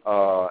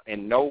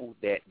and know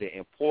that the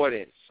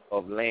importance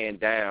of laying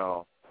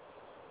down,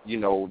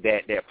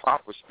 that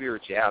proper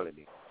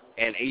spirituality.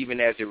 And even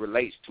as it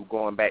relates to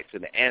going back to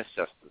the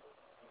ancestors,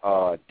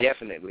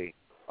 definitely,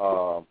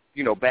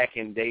 back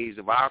in days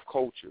of our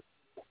culture,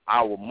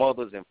 our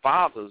mothers and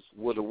fathers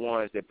were the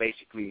ones that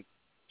basically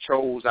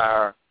chose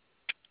our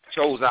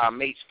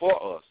mates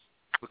for us,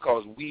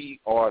 because we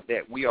are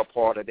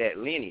part of that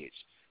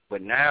lineage.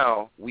 But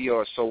now we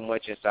are so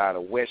much inside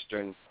a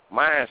Western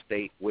mind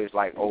state where it's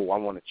like, oh, I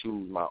want to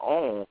choose my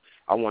own,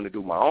 I want to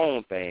do my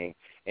own thing,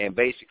 and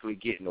basically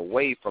getting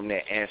away from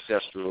that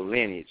ancestral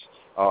lineage,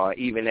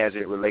 even as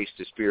it relates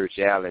to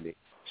spirituality.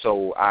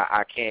 So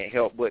I can't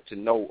help but to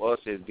know us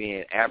as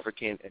being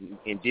African and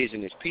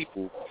indigenous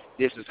people,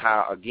 this is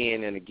how,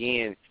 again and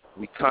again,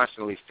 we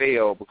constantly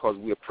fail, because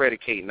we are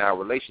predicating our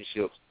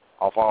relationships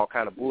off all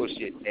kind of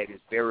bullshit that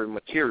is very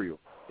material,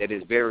 that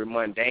is very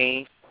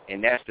mundane,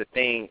 and that's the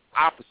thing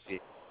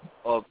opposite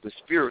of the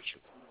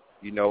spiritual,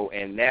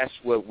 and that's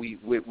what we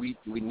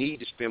need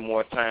to spend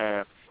more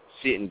time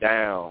sitting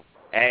down,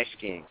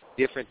 asking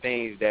different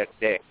things that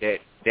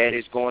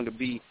is going to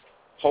be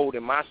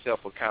holding myself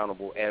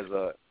accountable as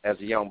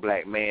a young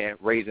black man,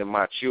 raising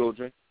my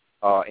children,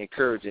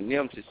 encouraging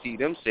them to see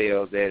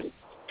themselves as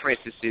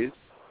princesses,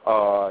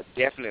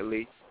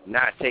 definitely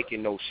not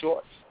taking no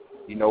shorts.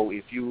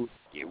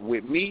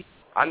 With me,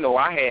 I know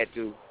I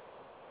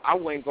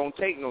wasn't going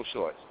to take no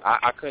shorts.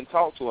 I couldn't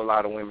talk to a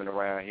lot of women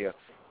around here.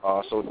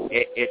 So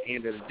at the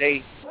end of the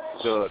day,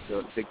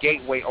 the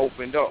gateway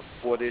opened up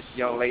for this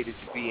young lady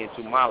to be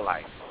into my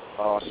life.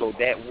 So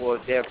that was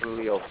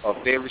definitely a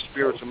very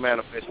spiritual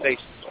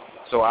manifestation.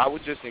 So I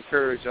would just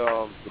encourage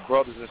the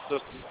brothers and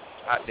sisters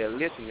out there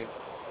listening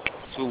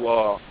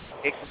to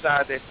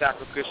exercise that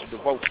sacrificial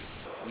devotion.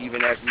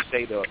 Even as we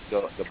say the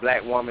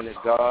black woman is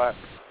God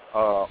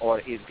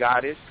or is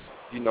goddess,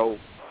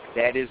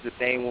 that is the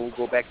thing when we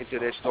go back into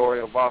that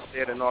story of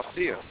Set and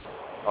Seer.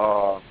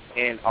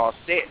 And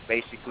Set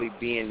basically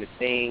being the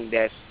thing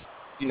that's,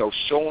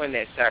 showing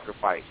that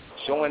sacrifice,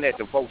 showing that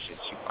devotion.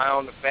 She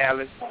found the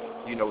phallus,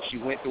 she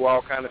went through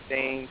all kind of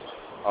things.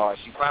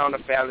 She found the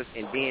phallus,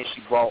 and then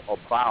she brought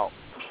about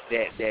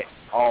that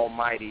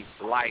almighty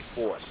life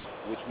force,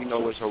 which we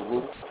know is her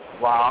root,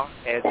 Ra,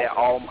 as that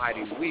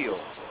almighty will.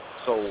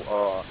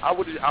 So I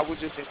would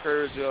just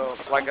encourage,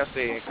 like I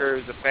said,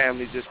 encourage the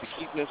family just to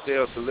keep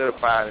themselves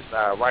solidified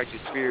inside a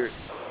righteous spirit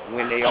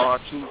when they are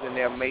choosing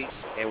their mate,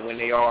 and when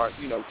they are,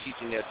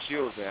 teaching their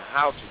children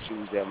how to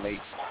choose their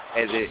mate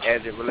as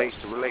it relates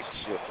to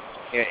relationships.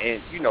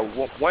 And you know,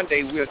 one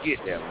day we'll get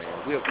there,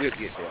 man. We'll get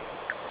there.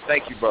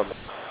 Thank you, brother.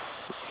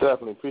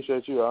 Definitely.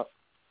 Appreciate you, Hawk.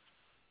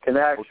 Can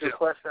I ask you a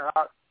question,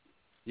 Hawk?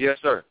 Yes,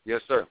 sir.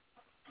 Yes, sir.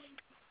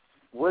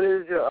 What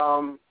is your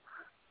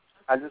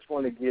I just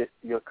want to get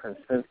your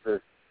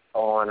consensus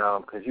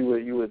on because you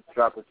were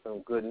dropping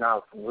some good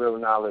knowledge, some real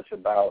knowledge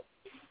about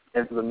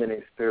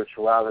implementing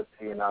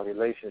spirituality in our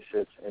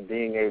relationships and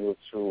being able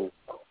to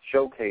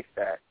showcase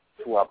that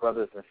to our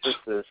brothers and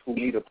sisters who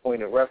need a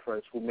point of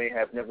reference who may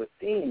have never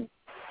seen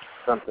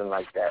something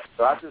like that.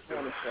 So I just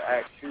wanted to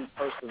ask you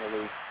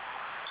personally,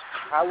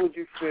 how would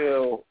you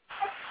feel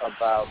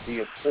about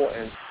the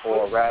importance,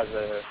 or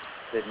rather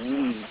the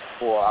need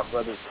for our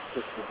brothers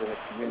and sisters in the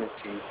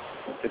community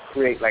to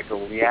create like a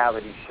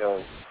reality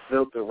show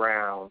built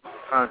around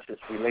conscious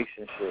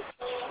relationships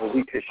where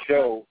we could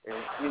show, in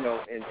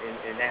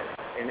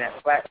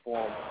that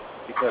platform,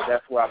 because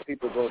that's where our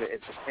people go to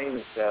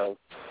entertain themselves,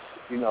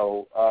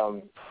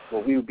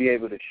 where we would be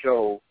able to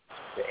show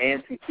the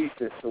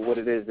antithesis to what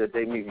it is that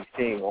they may be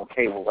seeing on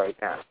cable right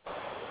now.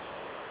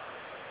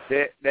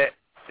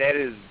 That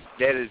is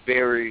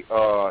very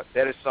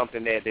that is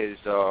something that is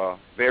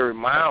very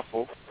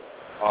mindful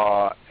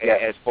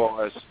as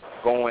far as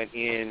going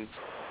in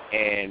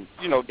and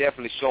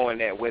definitely showing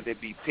that, whether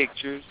it be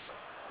pictures,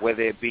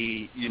 whether it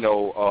be even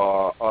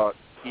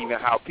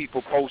how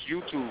people post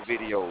YouTube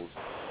videos,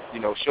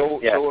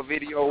 show a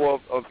video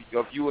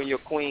of you and your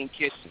queen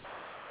kissing,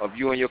 of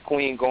you and your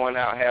queen going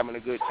out having a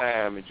good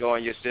time,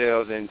 enjoying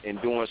yourselves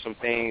and doing some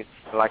things,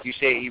 like you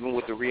said, even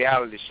with the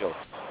reality show.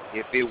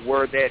 If it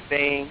were that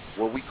thing,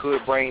 well, we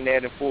could bring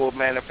that in full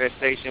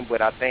manifestation,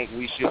 but I think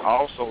we should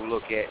also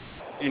look at,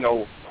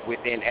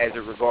 within as it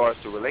regards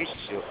to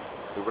relationship,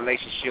 the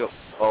relationship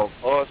of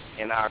us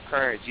and our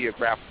current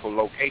geographical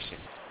location,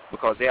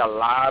 because there are a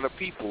lot of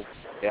people,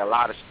 there are a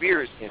lot of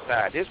spirits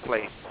inside this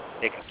place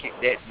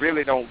that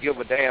really don't give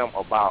a damn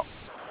about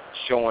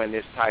showing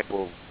this type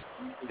of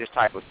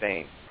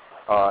thing.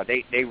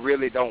 They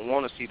really don't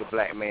want to see the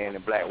black man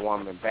and black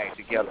woman back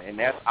together, and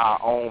that's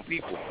our own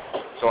people.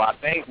 So I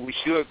think we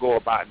should go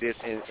about this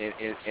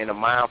in a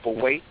mindful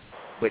way,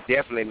 but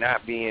definitely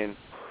not being,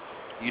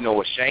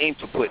 ashamed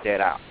to put that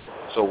out.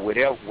 So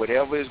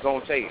whatever it's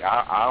going to take,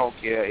 I don't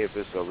care if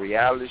it's a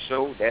reality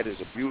show. That is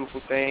a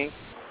beautiful thing.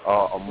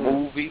 A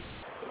movie,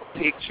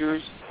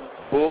 pictures,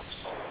 books,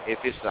 if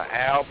it's an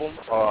album,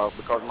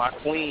 because my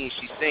queen,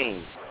 she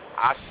sings.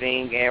 I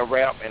sing and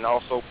rap and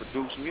also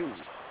produce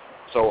music.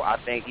 So I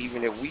think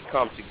even if we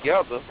come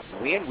together,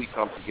 when we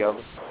come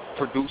together,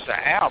 produce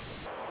an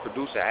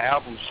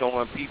album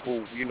showing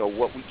people,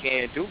 what we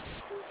can do,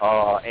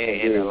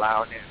 and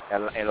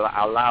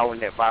allowing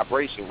that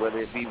vibration, whether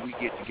it be we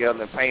get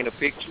together and paint a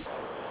picture,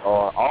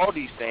 or all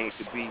these things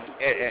to be,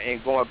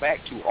 and going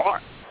back to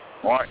art.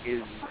 Art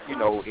is,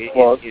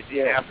 it's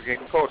in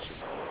African culture.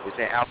 It's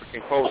in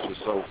African culture.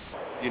 So,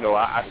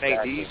 I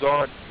think these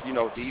are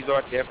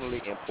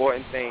definitely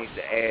important things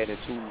to add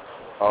into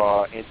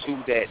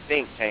that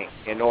think tank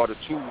in order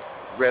to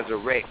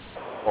resurrect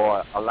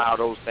or allow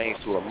those things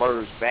to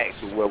emerge back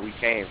to where we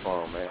came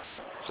from, man.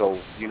 So,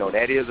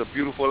 that is a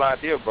beautiful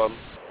idea, brother.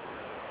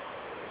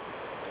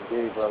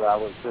 Indeed, brother. I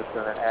was just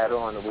going to add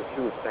on to what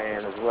you were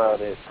saying as well,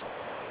 that,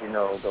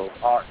 those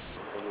arts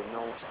that we're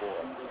known for,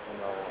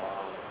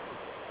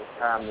 it's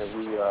time that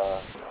we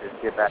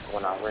just get back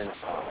on our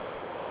renaissance,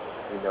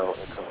 and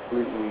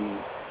completely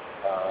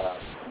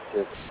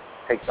just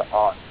take the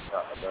arts,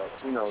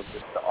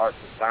 just the arts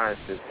and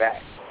sciences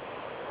back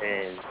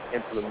and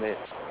implement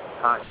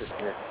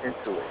consciousness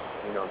into it.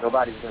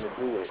 Nobody's going to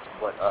do it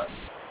but us.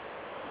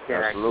 You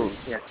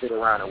can't sit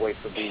around and wait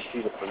for BET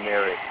to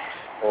premiere it.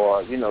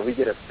 Or, we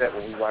get upset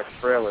when we watch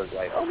trailers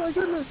like, oh my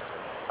goodness,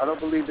 I don't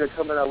believe they're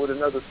coming out with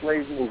another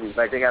slave movie.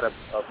 Like they got a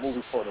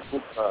movie called a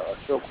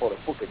show called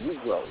A Book of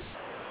Negroes.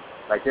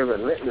 Like they're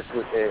relentless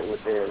with their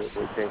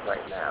things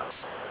right now.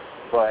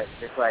 But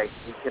it's like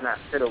we cannot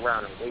sit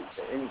around and wait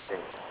for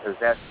anything, because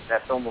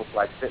that's almost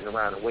like sitting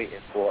around and waiting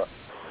for,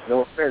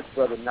 no offense,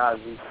 brother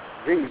NASI,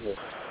 Jesus.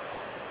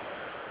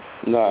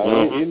 Nah,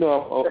 I'm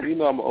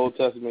an Old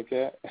Testament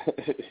cat.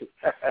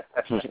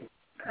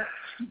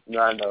 No,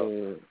 I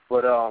know,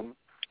 but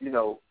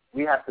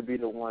we have to be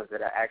the ones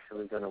that are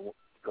actually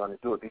gonna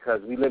do it,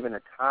 because we live in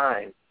a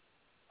time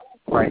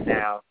right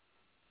now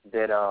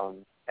that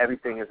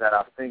everything is at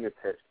our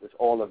fingertips. It's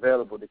all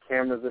available. The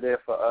cameras are there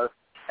for us.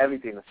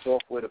 Everything, the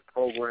software, the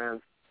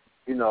programs.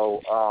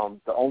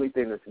 The only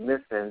thing that's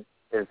missing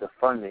is the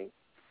funding,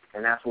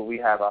 and that's what we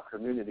have our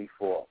community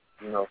for.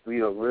 If we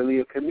are really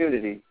a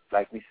community,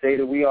 like we say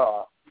that we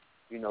are,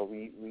 we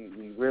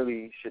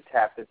really should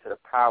tap into the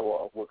power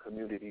of what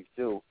communities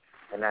do,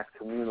 and that's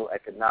communal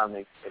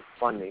economics and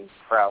funding,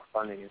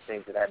 crowdfunding and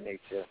things of that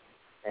nature.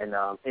 And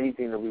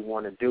anything that we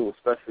want to do,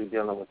 especially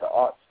dealing with the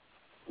arts,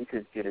 we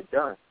could get it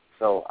done.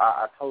 So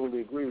I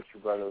totally agree with you,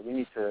 brother. We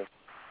need to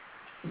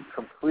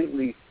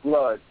completely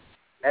flood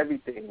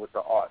everything with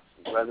the arts.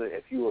 Whether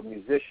if you're a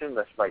musician,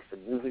 let's write some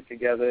music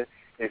together.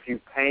 If you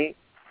paint,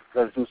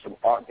 let's do some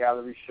art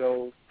gallery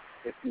shows.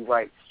 if you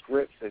write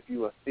scripts, if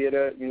you're a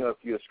theater, you know, if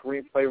you're a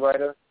screenplay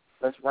writer,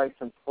 let's write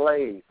some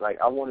plays. Like,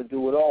 I want to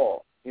do it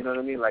all. You know what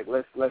I mean? Like,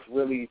 let's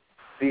really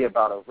be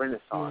about a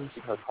renaissance,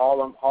 because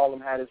Harlem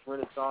had its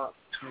renaissance.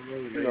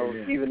 You know,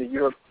 even in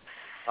Europe.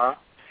 Huh?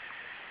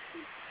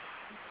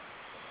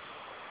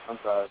 I'm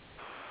sorry.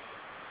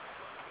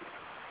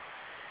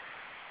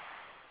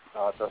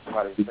 I thought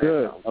somebody was saying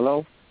good. something.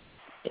 Hello?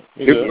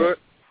 You good?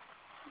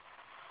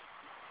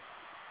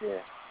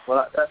 Yeah.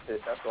 Well, that's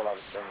it. That's all I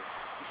was saying.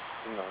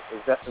 You know,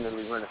 it's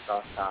definitely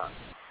Renaissance time.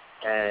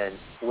 And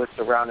we're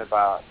surrounded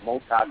by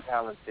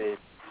multi-talented,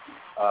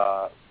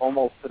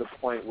 almost to the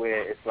point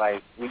where it's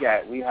like we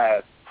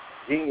have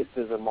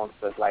geniuses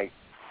amongst us, like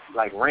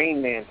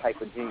Rain Man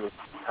type of genius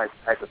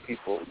type of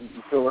people.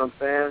 You feel what I'm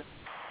saying?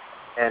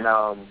 And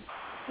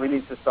we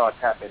need to start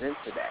tapping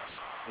into that.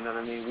 You know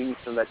what I mean? We need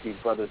to let these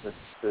brothers and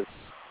sisters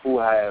who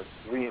have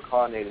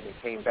reincarnated and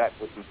came back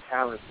with these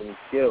talents and these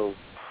skills,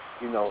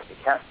 you know,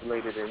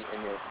 encapsulated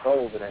in their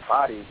souls and their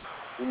bodies.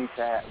 We need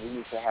to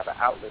have an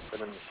outlet for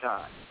them to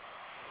shine.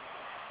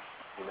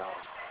 You know,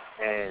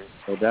 and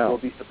we'll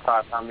be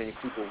surprised how many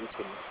people we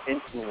can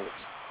influence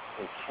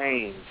and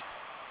change.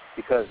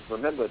 Because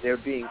remember, they're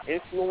being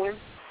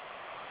influenced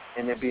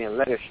and they're being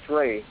led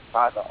astray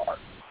by the art.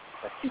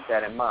 Let's keep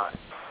that in mind.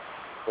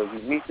 So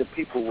you meet the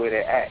people where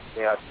they're at.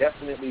 They are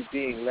definitely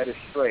being led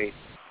astray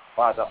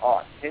by the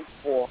art.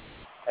 Henceforth,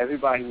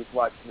 everybody was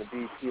watching the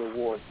BET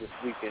Awards this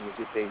weekend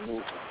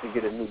to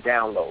get a new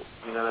download.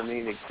 You know what I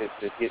mean?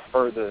 To get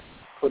further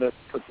put to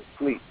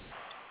sleep.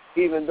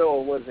 Even though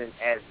it wasn't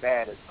as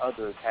bad as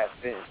others have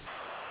been.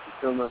 You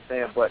feel what I'm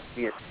saying? But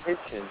the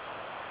attention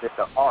that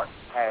the art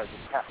has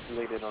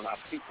encapsulated on our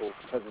people,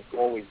 because it's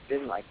always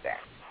been like that.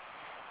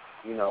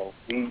 You know,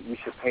 we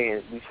should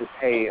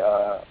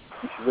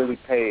really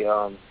pay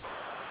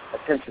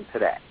attention to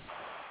that.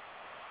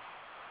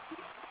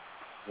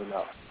 You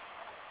know,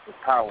 the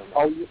power.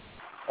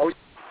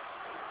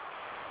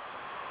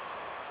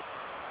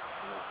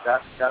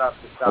 Shout out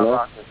to Star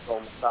Rock and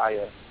Soul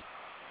Messiah,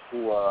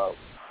 who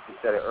we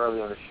said it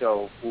earlier on the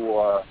show, who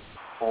are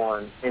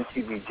on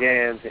MTV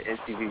Jams and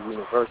MTV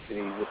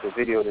University with the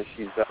video that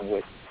she's done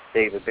with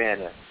David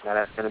Banner. Now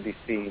that's going to be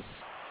seen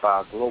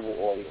by a global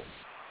audience.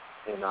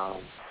 And,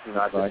 you know,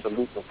 I just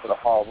salute them for the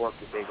hard work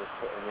that they've been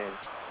putting in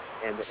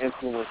and the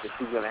influence that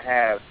she's going to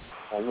have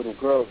on little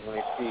girls when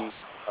they see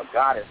a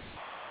goddess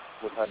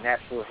with her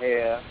natural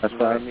hair, you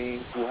know what I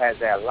mean, who has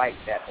that light,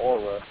 that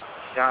aura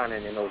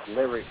shining in those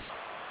lyrics,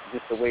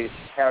 just the way that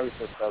she carries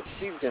herself.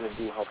 She's going to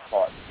do her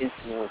part,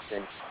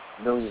 influencing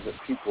millions of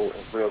people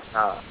in real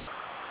time.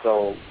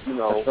 So, you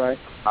know,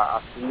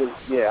 I salute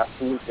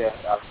that.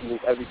 I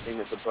salute everything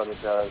that the brother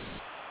does.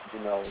 You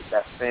know,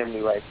 that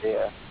family right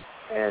there.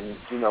 And,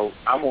 you know,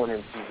 I'm on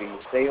MTV.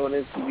 Stay on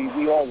MTV.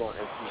 We all on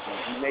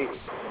MTV. We made it.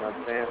 You know what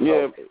I'm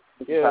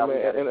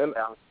saying?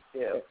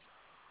 Man.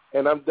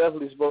 And I'm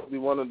definitely supposed to be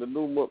one of the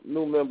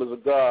new members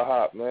of God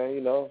Hop, man,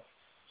 you know.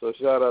 So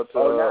shout out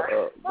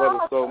to Brother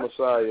Soul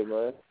Messiah,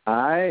 man. All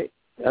right.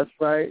 That's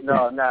right.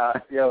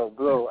 Yo,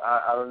 Blue,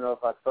 I don't know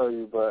if I told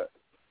you, but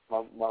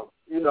my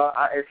you know,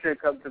 it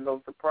should come to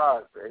no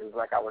surprise. It was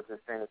like I was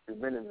just saying a few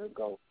minutes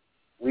ago.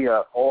 We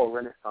are all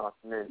Renaissance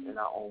men in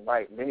our own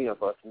right. Many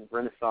of us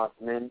Renaissance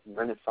men,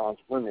 Renaissance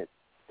women.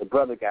 The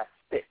brother got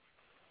spit.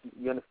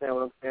 You understand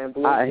what I'm saying,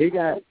 Blue?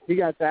 He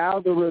got the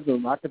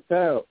algorithm. I can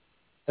tell.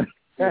 He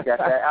got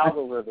that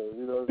algorithm.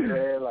 You know what I'm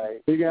saying?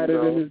 Like he got it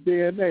in his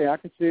DNA. I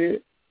can see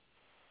it.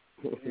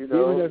 You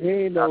know, even if he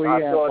didn't know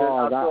he had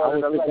balls, I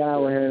would sit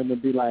down with him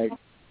and be like,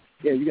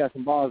 "Yeah, you got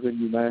some balls in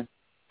you, man.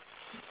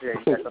 Yeah,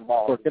 you got some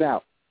balls. Work it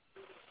out."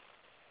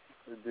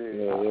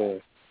 Yeah.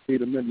 See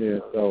them in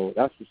there. So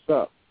that's what's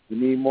up. We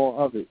need more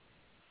of it.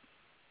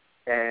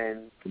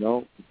 And you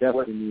know, we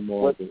definitely need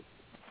more of it.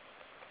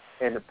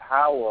 And the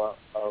power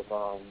of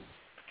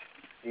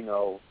you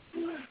know,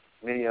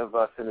 many of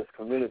us in this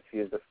community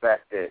is the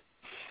fact that,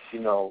 you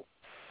know,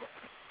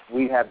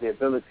 we have the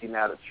ability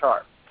now to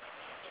chart.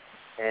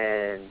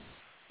 And,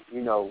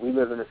 you know, we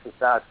live in a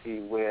society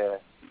where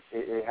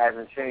it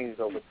hasn't changed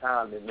over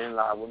time. That men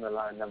lie, women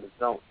lie, numbers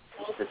don't.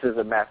 This is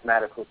a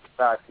mathematical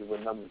society where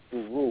numbers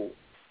do rule.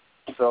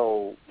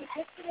 So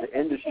the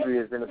industry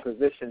is in a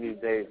position these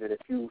days that if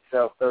you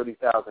sell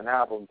 30,000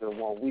 albums in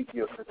 1 week,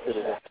 you're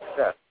considered a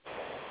success.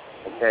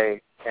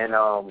 Okay? And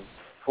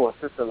for a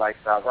sister like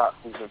Rock,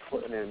 who's been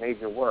putting in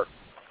major work,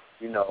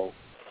 you know,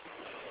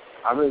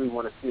 I really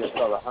want to see her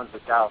sell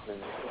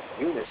 100,000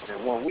 units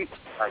in 1 week.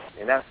 Like,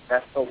 and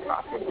that's so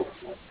possible.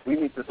 We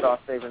need to start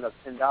saving up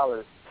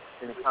 $10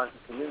 in the conscious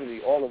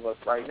community, all of us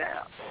right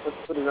now.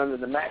 Put it under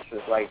the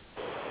mattress. Like,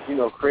 you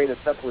know, create a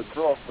separate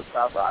drawer for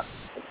Rock,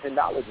 a $10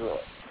 drawer.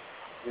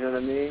 You know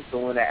what I mean? So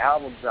when the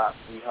album drops,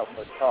 we help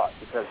her chart,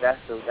 because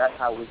that's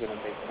how we're going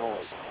to make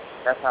noise.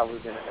 That's how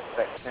we're going to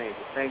affect change.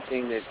 The same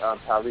thing that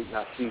Tariq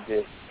Nasheed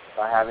did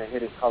by having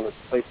Hidden Colors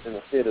placed in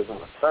the theaters on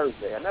a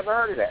Thursday. I never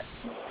heard of that.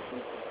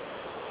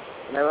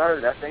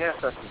 That's the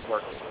ancestors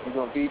working. He's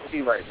on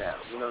BT right now.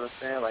 You know what I'm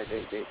saying? Like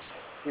they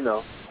you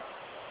know,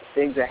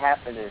 things are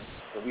happening,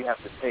 and we have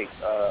to take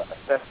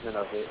assessment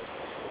of it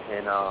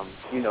and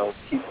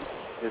keep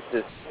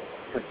just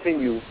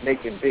continue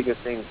making bigger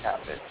things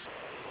happen.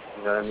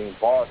 You know what I mean?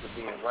 Bars are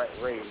being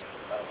raised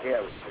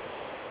daily.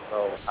 So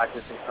I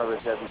just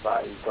encourage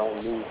everybody,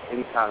 don't lose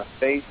any kind of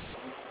faith.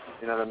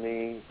 You know what I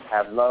mean?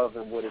 Have love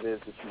in what it is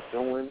that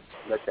you're doing.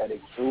 Let that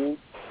exude,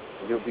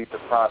 and you'll be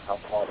surprised how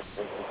far the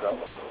thing can go.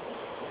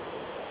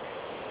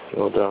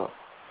 No doubt.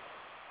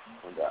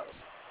 No doubt.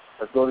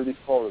 Let's go to these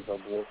callers, though,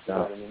 boys.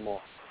 Not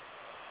anymore.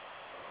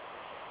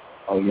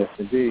 Oh, yes,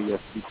 indeed.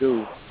 Yes, we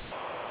do.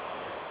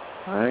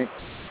 All right.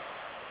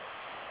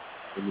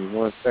 Give me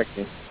 1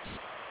 second.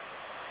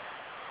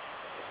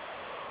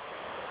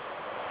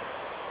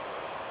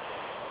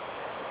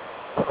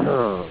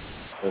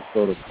 Let's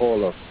go to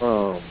caller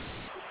from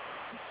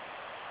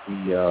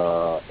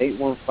the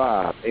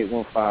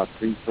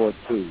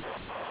 815-342.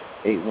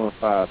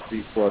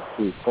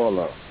 815-342.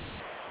 Caller.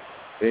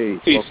 Hey,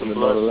 peace welcome and to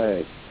Know the blessings.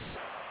 Lag.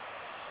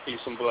 Peace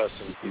and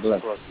blessings. Peace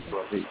and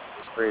blessings.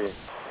 Great.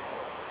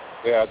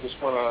 Yeah, I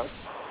just want to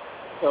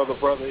tell the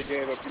brother he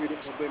gave a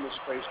beautiful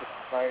demonstration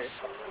tonight.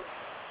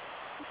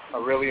 I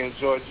really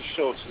enjoyed the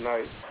show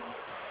tonight.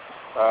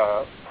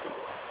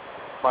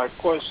 My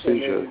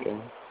question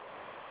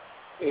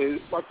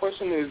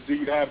is, do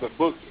you have the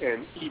book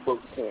in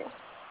ebook form?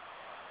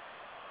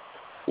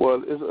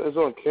 Well, it's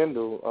on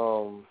Kindle.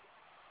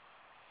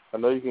 I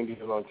know you can get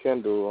it on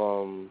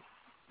Kindle.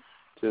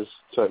 Just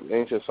type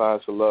Ancient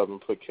Science of Love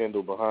and put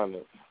Kindle behind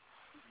it.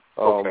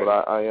 Okay. But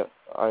I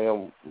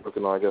am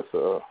working on, I guess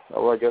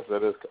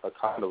that is a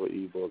kind of an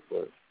ebook,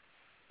 but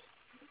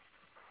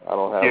I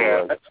don't have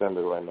it to send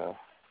it right now.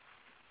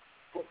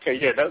 Okay,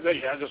 I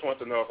just want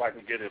to know if I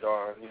can get it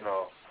on,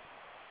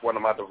 one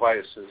of my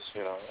devices.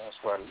 That's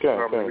what I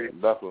normally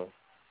read. Definitely.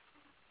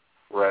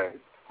 Right.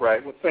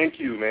 Well, thank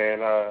you,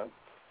 man.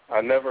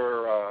 I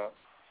never,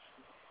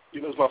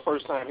 it was my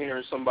first time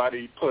hearing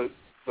somebody put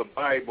the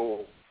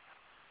Bible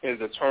in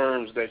the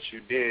terms that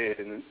you did,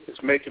 and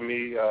it's making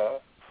me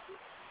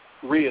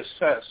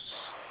reassess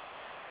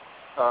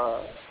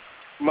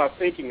my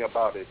thinking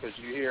about it, because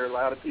you hear a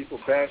lot of people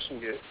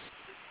bashing it,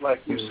 like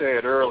you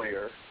said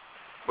earlier.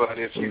 But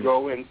if you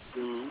go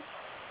into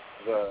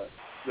the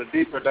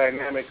deeper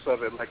dynamics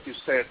of it, like you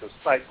said, the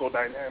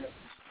psychodynamics,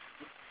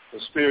 the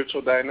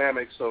spiritual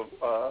dynamics of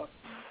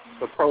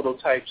the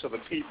prototypes of the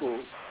people,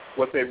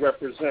 what they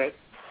represent,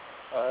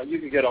 you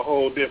can get a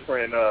whole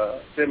different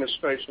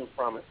demonstration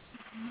from it.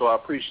 So I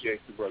appreciate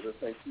you, brother.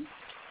 Thank you.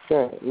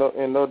 Okay,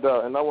 no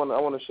doubt. And I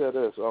want to share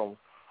this.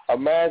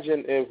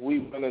 Imagine if we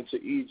went into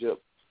Egypt,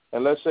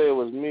 and let's say it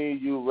was me,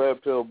 you,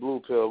 red pill,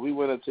 blue pill. We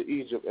went into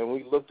Egypt and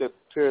we looked at the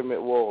pyramid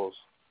walls.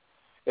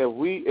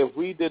 If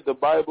we did the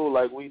Bible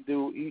like we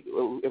do,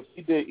 if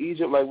we did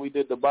Egypt like we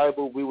did the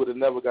Bible, we would have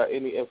never got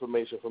any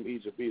information from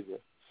Egypt either.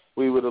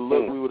 We would have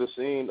looked. We would have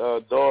seen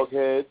dog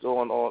heads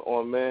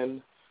on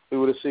men. We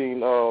would have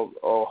seen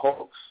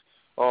hawks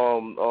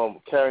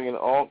carrying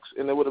ankhs,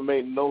 and it would have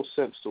made no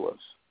sense to us.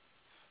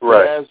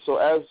 Right. So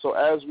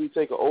as we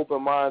take an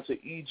open mind to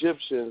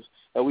Egyptians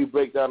and we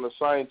break down the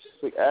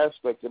scientific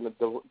aspect and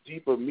the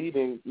deeper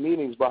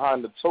meanings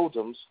behind the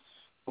totems,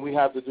 we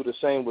have to do the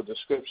same with the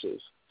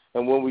scriptures.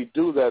 And when we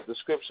do that, the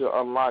scripture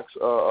unlocks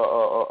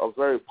a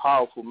very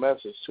powerful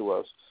message to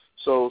us.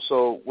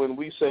 So when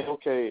we say,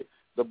 okay,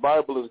 the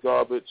Bible is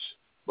garbage,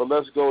 but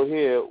let's go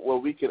here where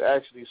we can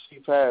actually see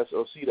past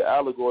or see the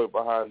allegory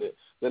behind it,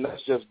 then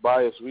that's just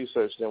biased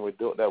research that we're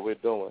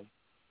doing.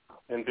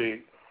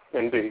 Indeed.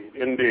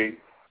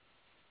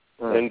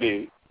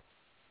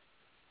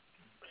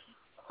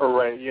 All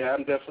right, yeah,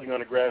 I'm definitely going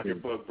to grab your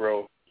book,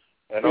 bro.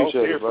 And I'll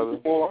hear from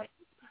you more.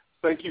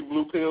 Thank you,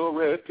 blue pill,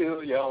 red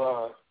pill.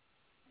 Y'all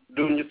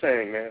doing your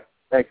thing, man.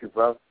 Thank you,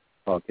 brother.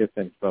 Oh, give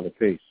thanks, brother.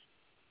 Peace.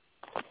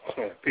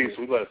 Yeah, peace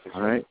and blessings.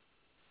 All right.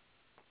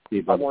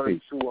 I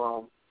wanted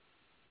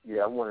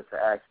to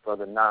ask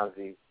Brother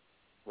Nazi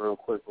real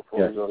quick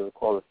before we go to the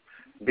callers.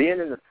 Being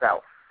in the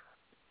South,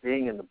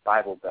 being in the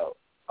Bible Belt,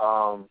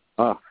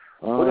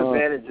 what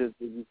advantages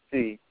do you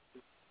see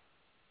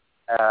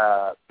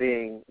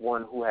being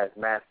one who has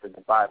mastered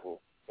the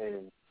Bible?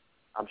 And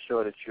I'm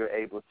sure that you're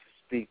able to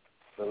speak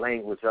the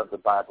language of the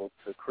Bible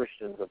to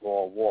Christians of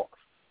all walks,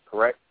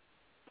 correct?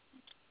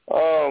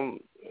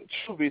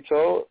 Truth be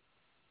told,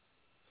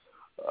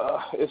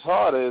 it's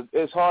harder.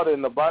 It's harder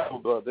in the Bible,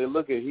 but they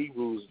look at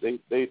Hebrews. They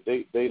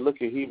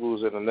look at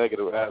Hebrews in a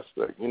negative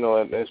aspect,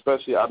 and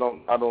especially I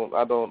don't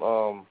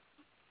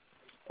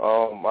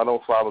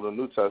follow the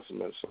New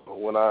Testament. So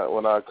when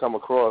I come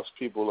across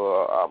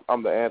people,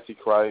 I'm the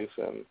Antichrist,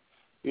 and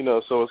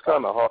so it's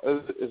kind of hard.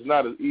 It's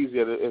not as easy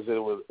as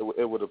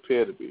it would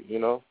appear to be,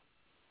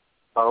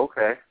 Oh,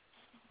 okay.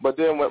 But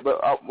then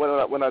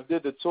when I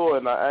did the tour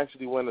and I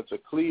actually went into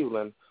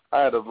Cleveland,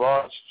 I had a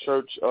large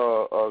church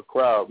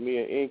crowd, me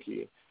and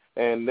Inky,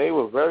 and they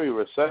were very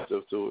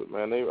receptive to it,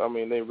 man.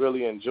 They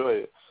really enjoy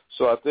it.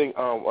 So I think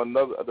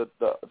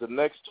the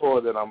next tour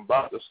that I'm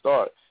about to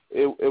start,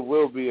 it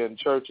will be in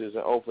churches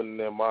and opening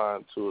their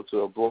mind to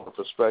a broader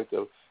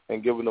perspective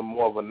and giving them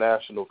more of a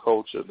national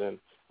culture than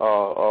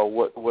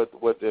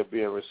what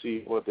they're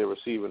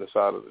receiving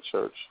inside of the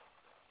church.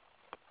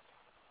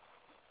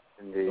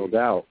 Indeed. No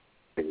doubt.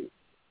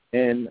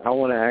 And I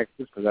want to ask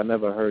this because I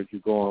never heard you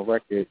go on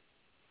record.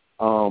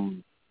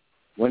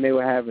 When they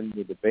were having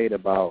the debate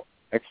about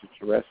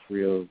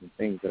extraterrestrials and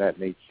things of that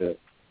nature,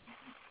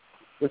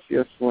 what's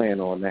your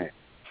slant on that?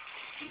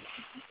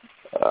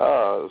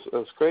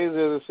 As crazy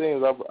as it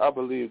seems, I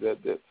believe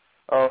that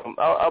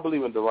I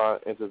believe in divine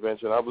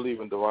intervention. I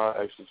believe in divine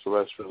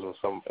extraterrestrials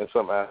in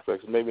some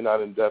aspects, maybe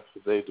not in depth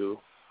as they do,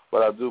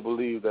 but I do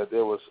believe that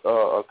there was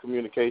a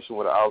communication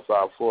with an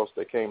outside force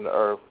that came to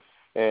Earth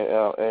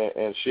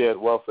and shared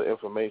wealth of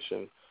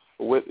information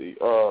with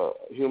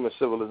human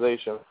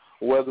civilization,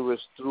 whether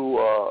it's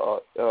through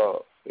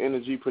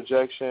energy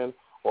projection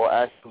or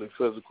actually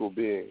physical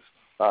beings.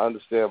 I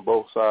understand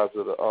both sides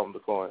of the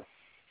coin.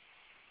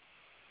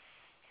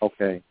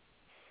 Okay.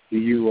 Do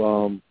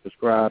you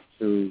subscribe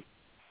to,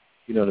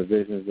 the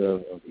visions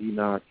of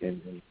Enoch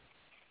and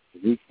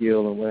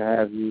Ezekiel and what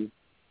have you?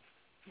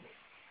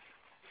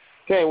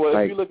 Okay, well,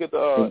 like, if you look at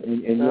the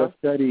in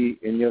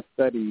your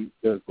study,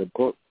 does the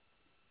book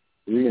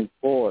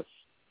reinforce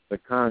the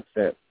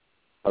concept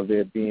of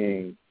there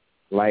being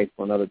life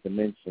on other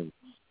dimensions?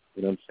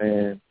 You know what I'm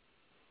saying?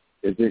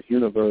 Is this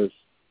universe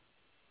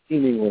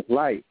teeming with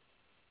life?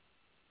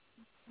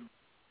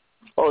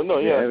 Oh no,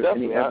 yeah,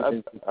 definitely.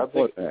 I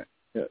think that.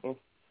 Yeah.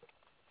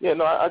 Yeah,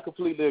 no, I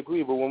completely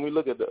agree. But when we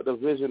look at the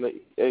vision of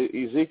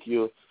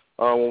Ezekiel,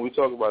 when we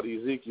talk about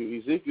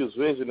Ezekiel's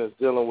vision is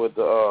dealing with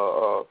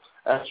the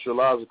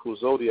astrological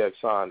zodiac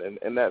sign,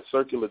 and that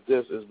circular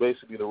disc is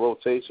basically the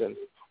rotation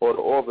or the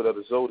orbit of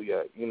the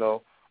zodiac.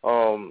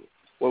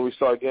 When we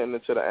start getting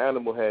into the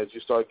animal heads, you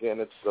start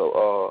getting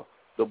into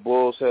the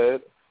bull's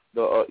head,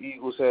 the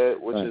eagle's head,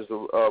 which is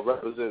the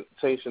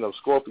representation of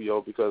Scorpio,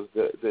 because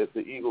the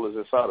eagle is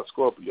inside of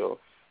Scorpio.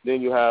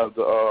 Then you have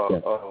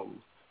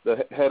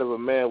the head of a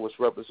man, which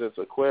represents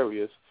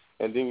Aquarius,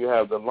 and then you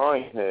have the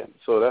lion head,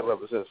 so that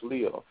represents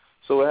Leo.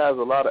 So it has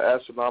a lot of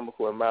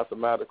astronomical and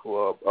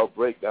mathematical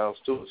breakdowns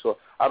too. So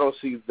I don't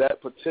see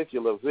that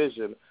particular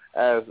vision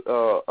as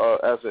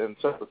an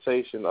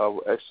interpretation of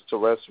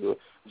extraterrestrial,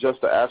 just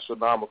the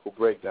astronomical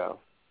breakdown.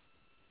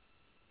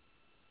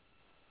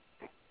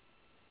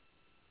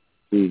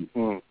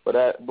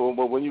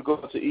 But when you go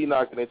to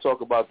Enoch and they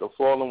talk about the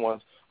fallen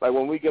ones, like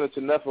when we get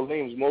into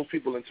Nephilims, most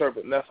people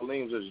interpret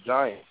Nephilims as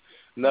giants.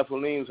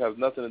 Nephilims has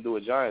nothing to do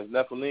with giants.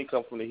 Nephilim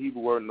come from the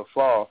Hebrew word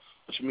Nephal,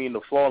 which means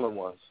the fallen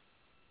ones.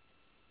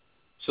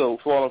 So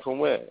fallen from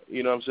where?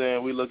 You know what I'm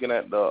saying? We're looking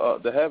at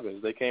the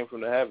heavens. They came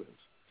from the heavens,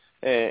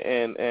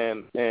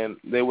 and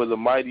they were the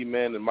mighty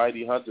men and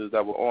mighty hunters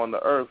that were on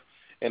the earth.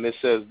 And it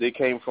says they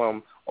came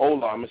from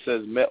Olam. It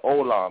says Me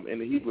Olam. In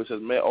the Hebrew it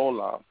says Me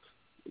Olam.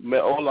 Me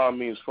Olam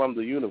means from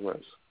the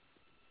universe.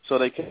 So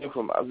they came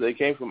from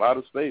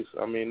outer space.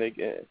 I mean,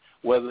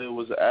 whether it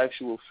was an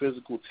actual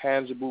physical,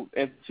 tangible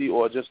entity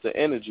or just the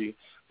energy,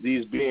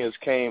 these beings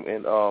came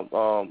in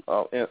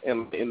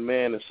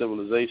man and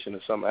civilization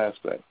in some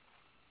aspect.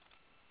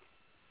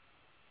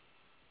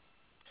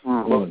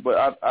 Mm-hmm.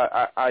 But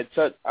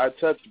I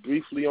touched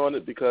briefly on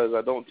it because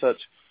I don't touch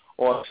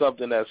on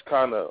something that's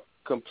kind of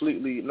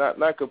completely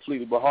not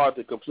completely, but hard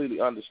to completely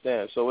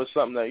understand. So it's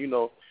something that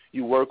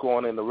you work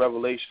on and the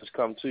revelations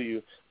come to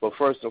you. But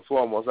first and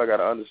foremost, I got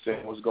to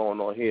understand what's going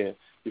on here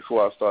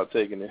before I start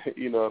taking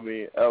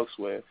it,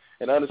 elsewhere.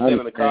 And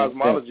understanding the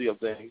cosmology of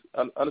things,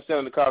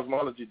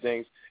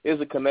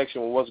 is a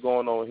connection with what's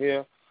going on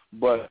here,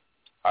 but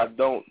I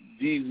don't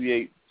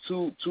deviate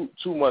too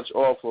much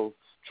off of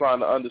trying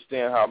to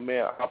understand how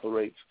man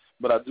operates.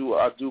 But I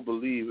do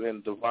believe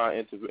in divine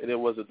intervention. There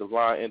was a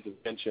divine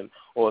intervention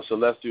or a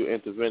celestial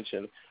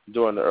intervention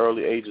during the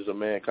early ages of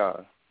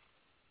mankind.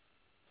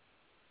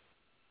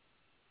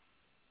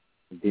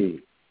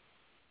 Indeed.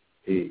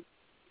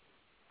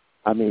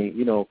 I mean,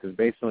 because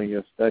based on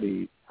your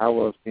study, how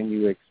else can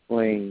you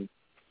explain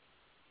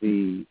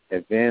the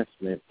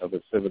advancement of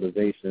a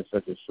civilization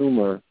such as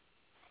Sumer?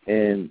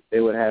 And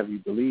they would have you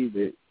believe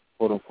that,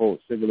 quote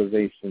unquote,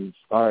 civilization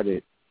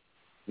started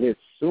with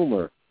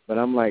Sumer. But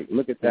I'm like,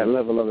 look at that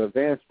level of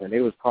advancement. They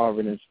was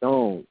carving in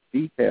stone,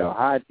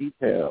 high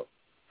detail.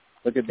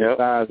 Look at the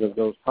size of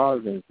those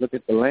carvings. Look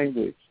at the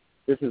language.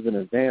 This is an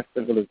advanced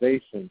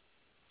civilization.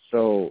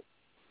 So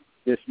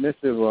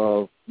dismissive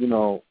of,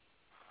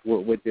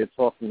 what they're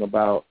talking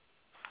about,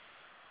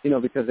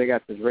 because they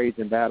got this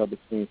raging battle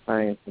between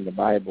science and the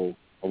Bible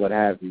or what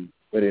have you.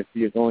 But if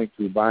you're going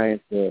to buy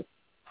into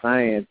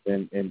science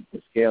and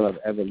the scale of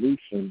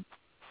evolution,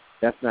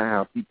 that's not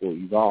how people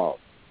evolve.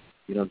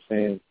 You know what I'm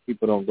saying?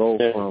 People don't go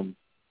from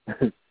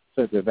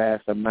such a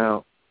vast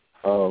amount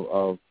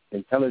of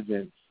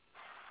intelligence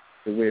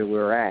to where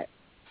we're at.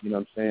 You know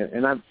what I'm saying?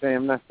 And I'm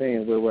not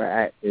saying where we're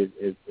at is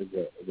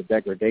a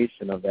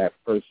degradation of that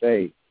per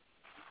se.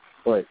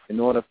 But in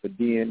order for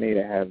DNA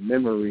to have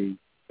memory,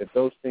 if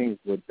those things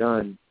were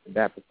done in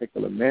that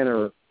particular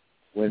manner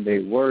when they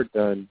were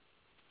done,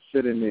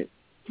 shouldn't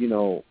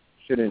the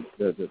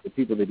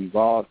people that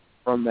evolved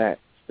from that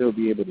still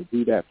be able to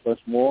do that plus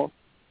more?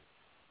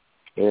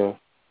 Yeah.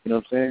 You know what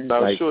I'm saying?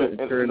 Now, like sure.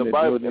 In the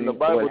Bible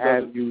what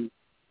have you.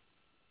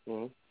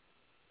 Mm-hmm.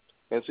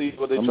 And see,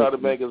 what they try to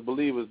make us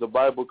believe is the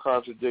Bible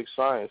contradicts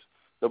science.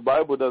 The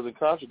Bible doesn't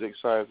contradict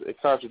science. It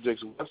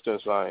contradicts Western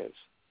science.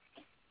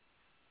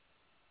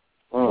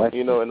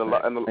 You know, and a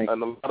lot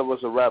of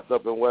us are wrapped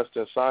up in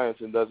Western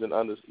science and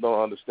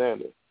don't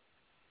understand it.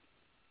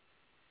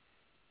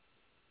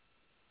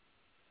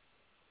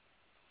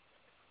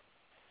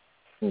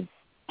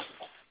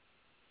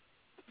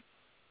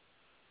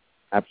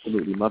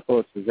 Absolutely. My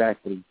thoughts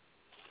exactly.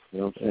 You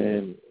know what I'm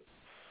saying?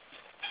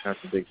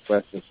 Contradicts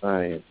Western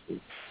science.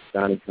 It's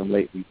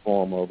Johnny-come-lately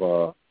form of,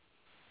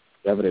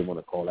 whatever they want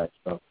to call that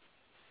stuff.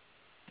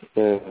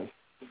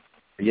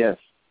 Yes.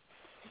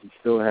 We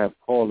still have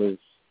callers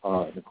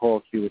in the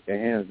call queue with their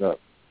hands up.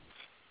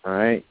 All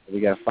right? We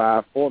got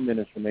 4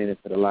 minutes remaining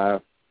to the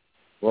live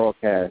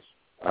broadcast.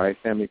 All right?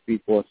 Family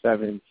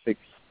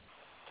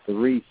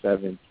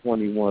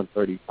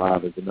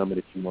 347-637-2135 is the number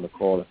that you want to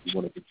call if you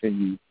want to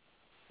continue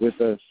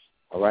with us.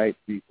 All right?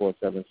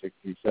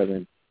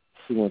 347-637-2135.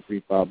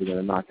 We're going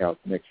to knock out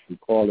the next few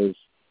callers.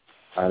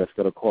 All right, let's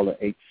go to caller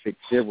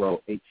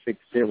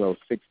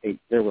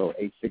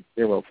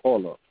 860-680-680.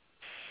 Caller.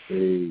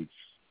 Peace.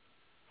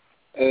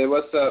 Hey,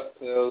 what's up,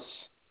 Pills?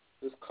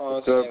 Just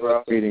calling. What's up,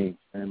 bro? Greetings,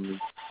 family.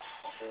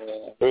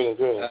 Greetings.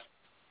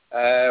 I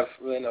have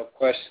really no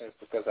questions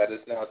because I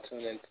just now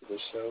tuned into the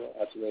show. I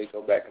have to really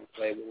go back and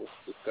play what was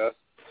discussed.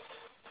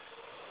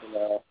 You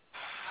know,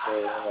 so,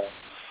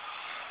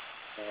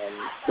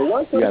 the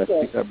one question I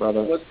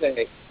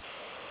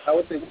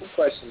would say one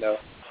question though.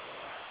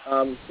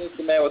 Since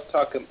the man was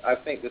talking, I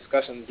think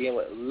discussion dealing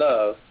with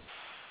love.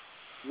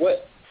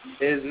 What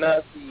is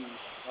Nazi's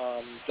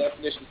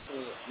definition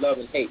between love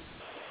and hate?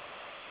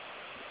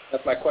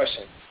 That's my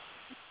question.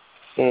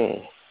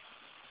 Oh,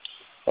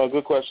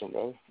 good question,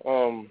 bro.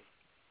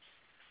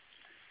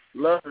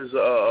 Love is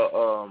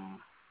an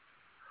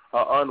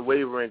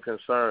unwavering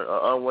concern,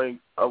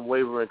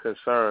 unwavering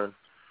concern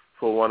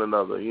for one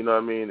another. You know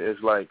what I mean?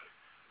 It's like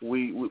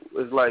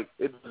it's like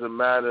it doesn't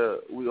matter.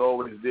 We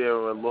always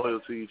there and loyal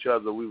to each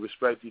other. We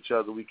respect each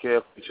other. We care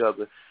for each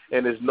other,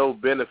 and there's no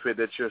benefit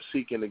that you're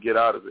seeking to get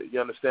out of it.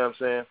 You understand what I'm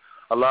saying?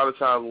 A lot of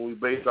times when we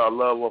base our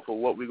love off of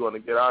what we're going to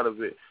get out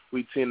of it,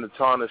 we tend to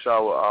tarnish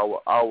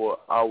our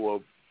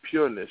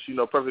pureness. You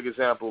know, perfect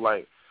example,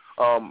 like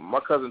my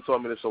cousin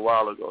told me this a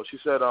while ago. She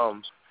said, I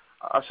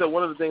said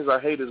one of the things I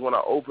hate is when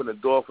I open the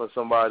door for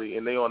somebody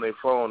and they on their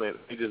phone and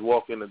they just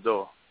walk in the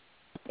door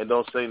and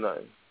don't say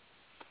nothing.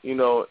 You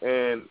know,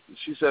 and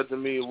she said to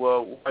me,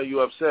 well, why are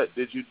you upset?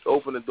 Did you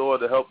open the door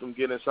to help them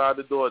get inside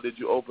the door, or did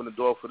you open the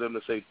door for them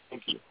to say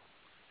thank you?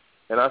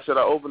 And I said,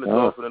 I opened the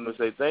door for them to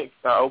say thank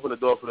you. I opened the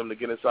door for them to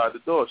get inside the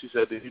door. She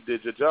said that you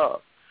did your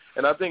job.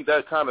 And I think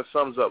that kind of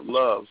sums up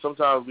love.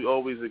 Sometimes we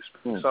always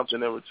expect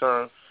something in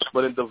return,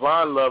 but in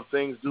divine love,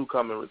 things do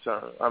come in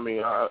return. I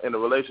mean, in a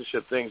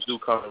relationship, things do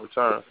come in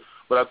return.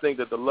 But I think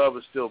that the love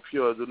is still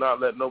pure. Do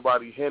not let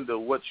nobody hinder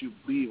what you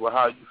believe or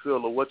how you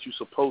feel or what you're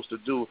supposed to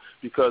do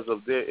because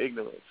of their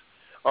ignorance.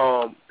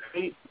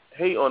 Hate,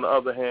 on the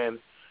other hand,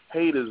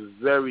 hate is a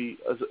very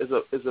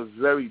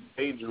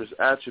dangerous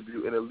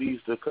attribute, and it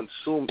leads to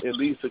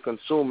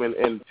consuming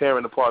and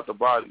tearing apart the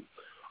body.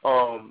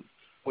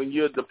 When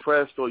you're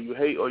depressed or you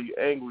hate or you're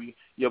angry,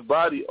 your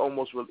body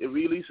it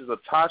releases a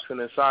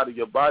toxin inside of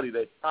your body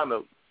that kind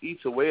of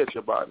eats away at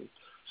your body.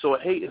 So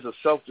hate is a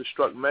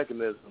self-destruct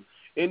mechanism.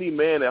 Any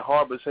man that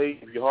harbors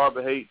hate, if you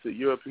harbor hate to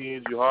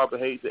Europeans, you harbor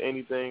hate to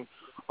anything,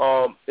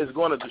 it's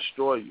going to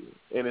destroy you,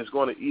 and it's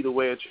going to eat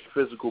away at your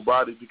physical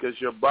body, because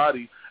your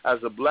body,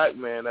 as a black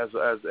man, as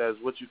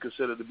what you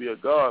consider to be a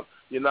god,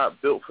 you're not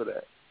built for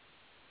that.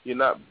 You're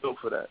not built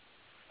for that.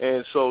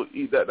 And so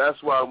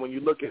that's why when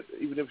you look at,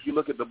 even if you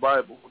look at the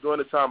Bible, during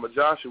the time of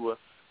Joshua,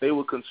 they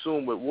were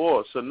consumed with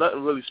war, so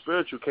nothing really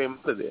spiritual came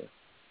out of there.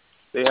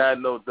 They had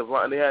no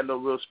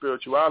real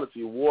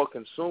spirituality. War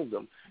consumed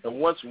them. And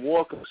once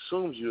war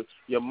consumes you,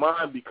 your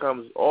mind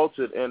becomes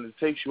altered and it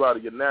takes you out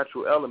of your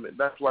natural element.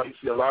 That's why you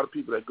see a lot of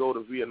people that go to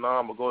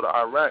Vietnam or go to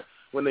Iraq,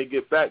 when they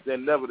get back, they're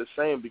never the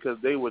same, because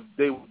they were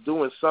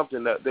doing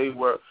something that they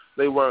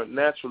weren't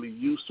naturally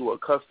used to or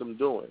accustomed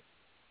doing.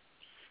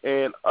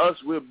 And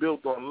us, we're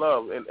built on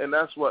love. And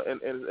that's what,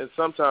 and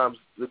sometimes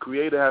the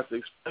Creator has to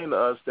explain to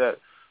us that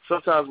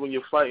sometimes when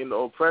you're fighting the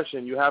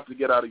oppression, you have to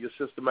get out of your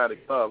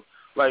systematic love.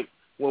 Like,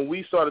 when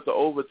we started to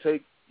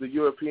overtake the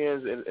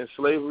Europeans in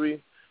slavery,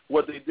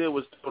 what they did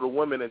was throw the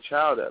women and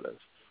child at us.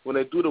 When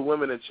they threw the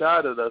women and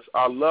child at us,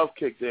 our love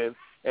kicked in,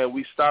 and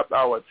we stopped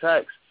our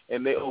attacks,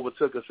 and they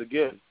overtook us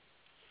again.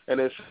 And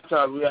then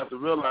sometimes we have to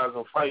realize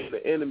when fighting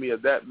the enemy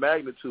of that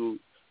magnitude,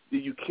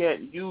 that you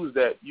can't use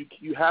that.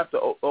 You have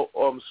to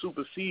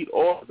supersede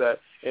all of that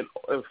and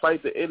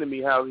fight the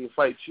enemy how he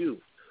fights you.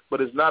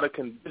 But it's not a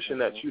condition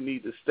that you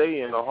need to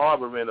stay in or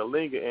harbor in or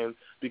linger in,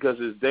 because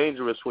it's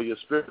dangerous for your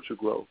spiritual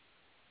growth.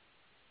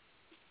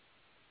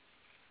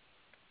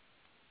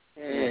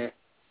 Okay.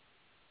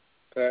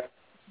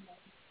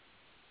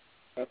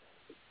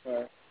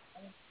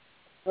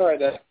 All right,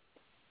 that's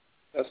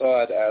all I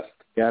had to ask.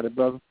 Got it,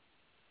 brother?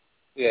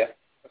 Yeah,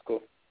 that's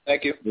cool.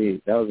 Thank you. Yeah,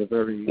 that was a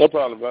very no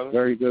problem, brother.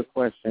 Very good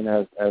question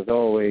as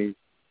always.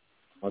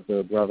 my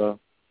good brother.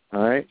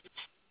 All right?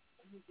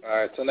 All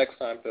right, till next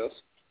time, Pills.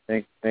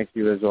 Thank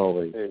you as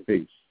always.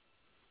 Peace.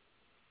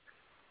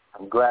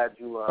 I'm glad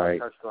you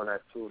touched on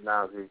that too,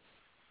 Nazi,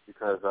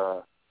 because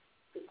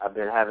I've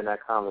been having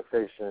that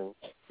conversation,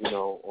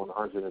 on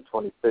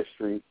 125th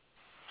Street,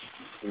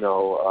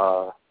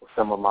 with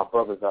some of my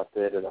brothers out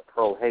there that are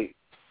pro-hate,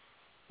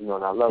 and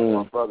I love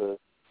my brothers,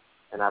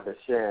 and I've been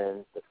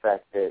sharing the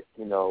fact that,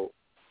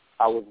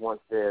 I was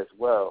once there as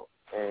well,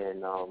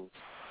 and, I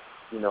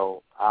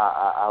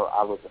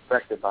was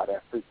affected by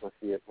that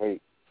frequency of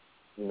hate.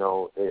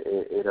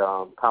 It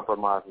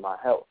compromised my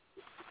health.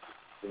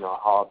 I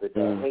harbored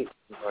that hate.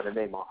 It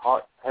made my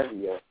heart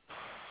heavier,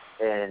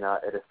 and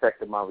it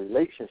affected my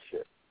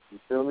relationship. You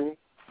feel me?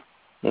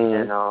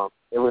 And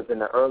it was in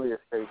the earlier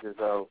stages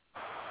of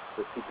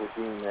the people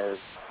being as,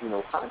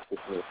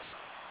 consciousness.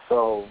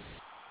 So,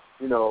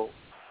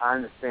 I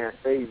understand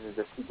phases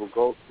that people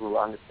go through.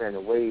 I understand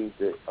the ways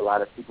that a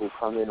lot of people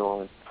come in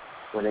on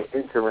when they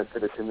enter into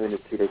the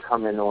community. They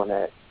come in on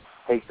that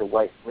hate the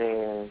white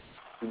man.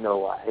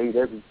 I hate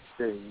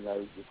everything.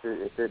 Like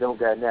if they don't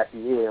got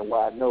nappy hair and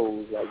wide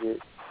nose, I hate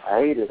it. I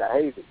hate it. I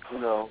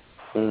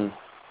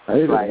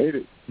hate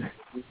it.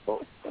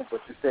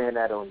 But you're saying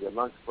that on your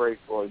lunch break,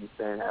 or you're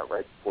saying that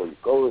right before you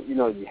go.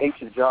 You hate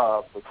your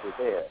job, but you're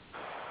there.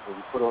 And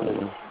you put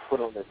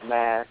on this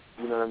mask.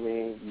 You know what I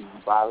mean? You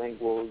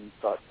bilingual. You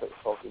start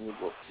talking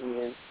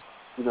European.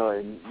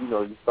 And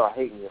you start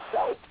hating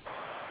yourself.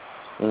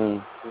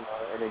 And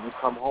then you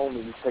come home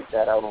and you take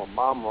that out on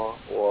mama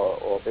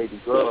or baby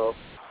girl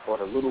or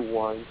the little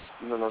ones.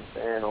 You know what I'm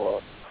saying?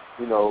 Or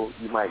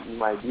you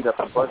might beat up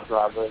a bus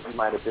driver. You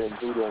might have been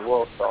Duda and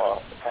World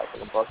Star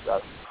attacking a bus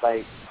driver.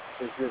 Like,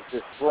 it's just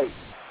this slate,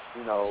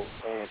 and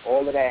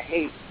all of that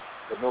hate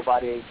that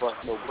nobody ain't bust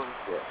no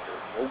grace there.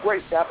 No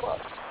grace that much,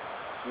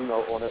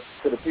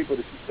 to the people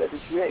that you said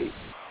that you hate.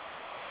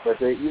 But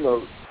they,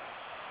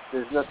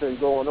 there's nothing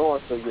going on,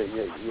 so you're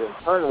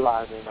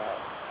internalizing that.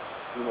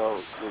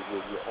 You're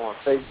on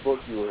Facebook,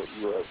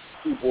 you're a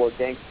keyboard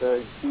gangster,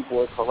 you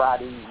keyboard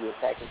karate, you're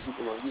attacking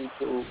people on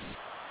YouTube.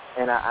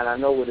 And I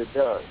know what it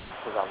does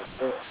because I was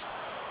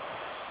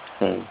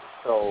there.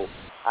 So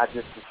I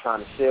just was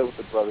trying to share with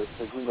the brothers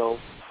because,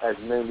 as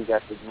men, we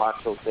got this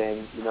macho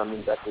thing, we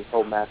got this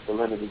whole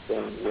masculinity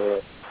thing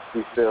where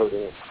we feel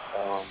that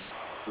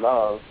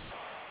love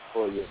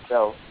for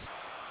yourself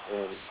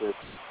and just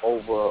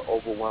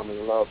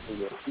overwhelming love for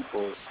your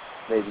people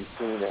may be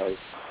seen as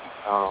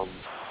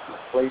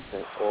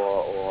complacent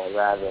or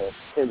rather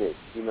timid,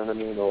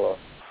 or,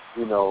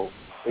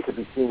 it could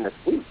be seen as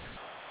weak.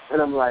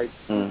 And I'm like,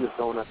 you just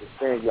don't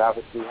understand. You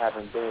obviously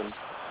haven't been,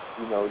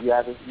 you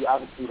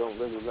obviously don't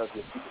really love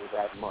your people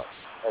that much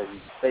as you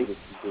say that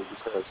you do,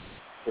 because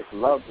it's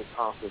love that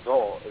conquers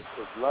all.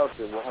 It's love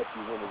that will help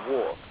you win a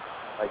war.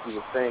 Like you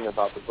were saying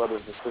about the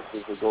brothers and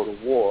sisters that go to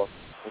war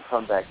and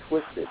come back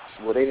twisted.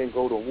 Well, they didn't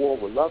go to war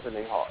with love in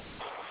their heart.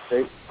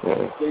 They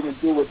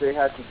didn't do what they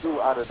had to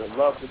do out of the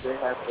love that they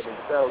had for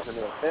themselves and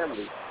their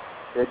families.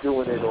 They're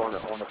doing it on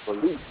a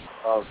belief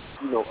of,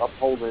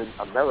 upholding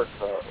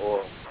America,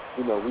 or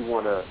we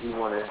want to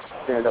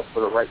stand up for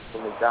the rights for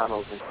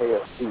McDonald's and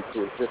KFC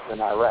to exist in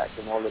Iraq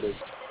and all of this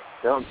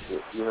dumb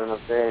shit. You know what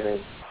I'm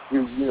saying?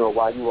 And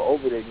while you were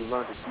over there, you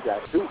learned that you got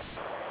duped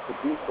to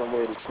be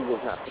somewhere that you was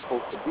not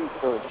supposed to be,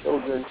 killing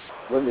children,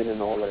 women, and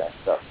all of that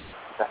stuff.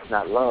 That's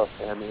not love,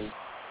 family.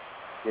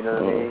 You know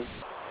what I mean?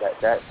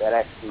 That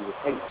actually was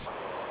hate.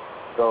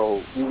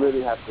 So you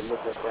really have to look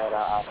at that.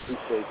 I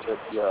appreciate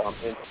your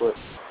input.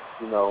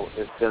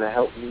 It's going to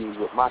help me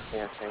with my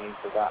campaign,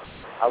 because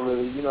I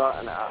really, and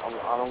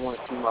I don't want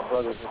to see my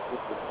brothers and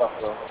sisters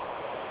suffer,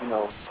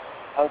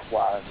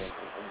 health-wise and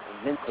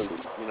mentally,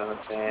 you know what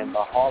I'm saying,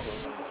 by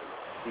harboring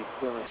these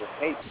feelings of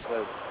hate,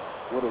 because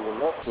what it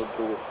will also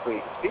do is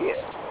create fear,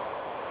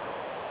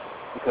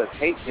 because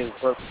hate gives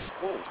birth to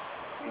pain,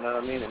 you know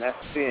what I mean, and that's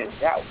fear and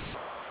doubt.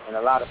 And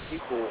a lot of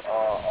people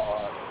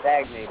are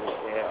stagnated,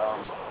 they're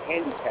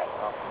handicapped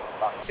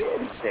by fear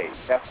these days.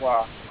 That's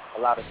why a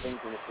lot of things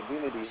in the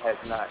community has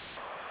not,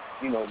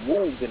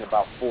 moved in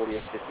about 40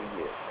 or 50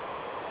 years.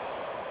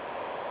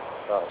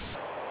 So.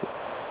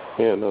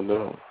 Yeah, no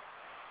doubt.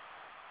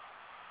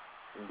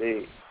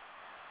 Indeed.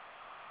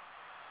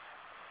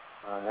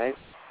 All right.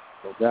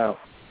 No doubt.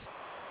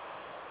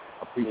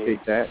 I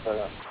appreciate that. All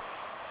right.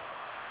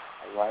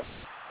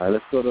 All right,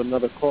 let's go to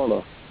another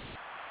caller.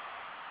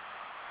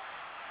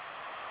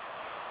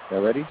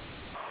 Y'all ready?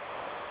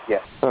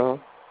 Yes. Let's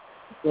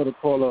go to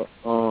caller.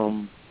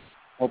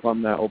 Hope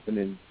I'm not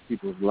opening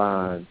people's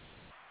lines,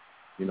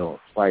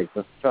 twice.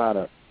 Let's try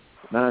to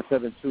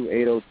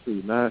 972-802.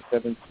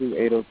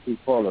 972-802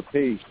 caller.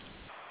 Peace.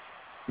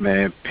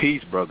 Man,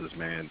 peace, brothers,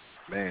 man.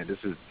 Man,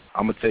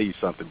 I'm going to tell you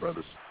something,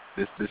 brothers.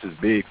 This is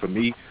big for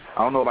me.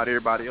 I don't know about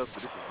everybody else,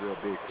 but this is real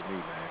big for me,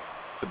 man,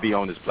 to be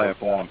on this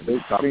platform and be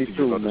talking to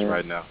you brothers man.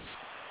 Right now.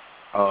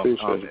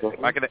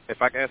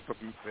 If I can ask for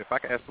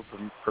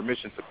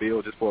permission to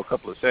build just for a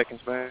couple of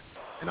seconds, man,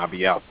 and I'll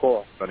be out. Of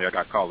course. I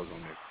got callers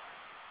on there.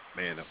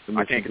 Man,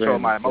 I can't control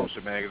my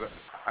emotion, man.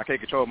 I can't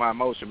control my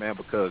emotion, man,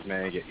 because,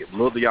 man,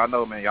 little do y'all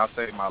know, man, y'all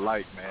saved my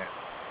life, man,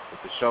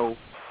 with the show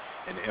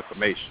and the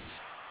information.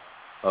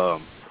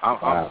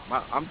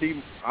 I'm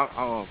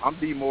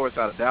D Morris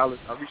out of Dallas.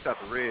 I reached out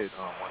to Red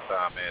one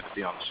time, man, to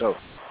be on the show.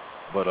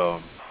 But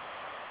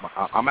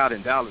I'm out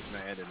in Dallas,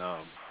 man, and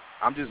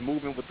I'm just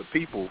moving with the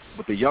people,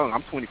 with the young.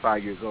 I'm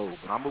 25 years old,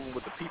 but I'm moving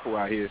with the people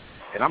out here,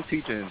 and I'm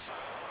teaching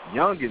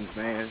youngins,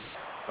 man.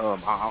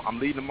 I'm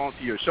leading them on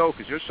to your show,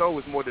 because your show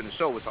is more than a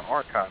show. It's an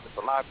archive. It's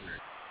a library,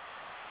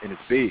 and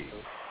it's big.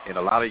 And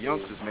a lot of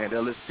youngsters, man,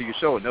 they'll listen to your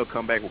show, and they'll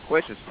come back with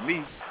questions for me,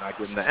 and I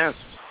give them the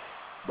answers.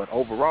 But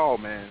overall,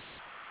 man,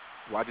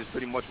 what I just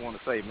pretty much want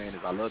to say, man,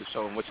 is I love the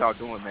show, and what y'all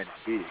doing, man, is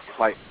big. It's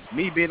like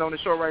me being on the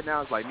show right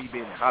now is like me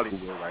being in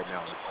Hollywood right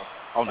now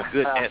on the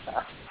good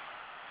essence.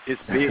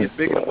 It's big. It's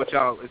bigger than what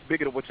y'all. It's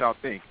bigger than what y'all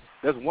think.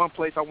 There's one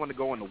place I want to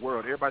go in the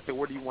world. Everybody say,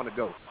 where do you want to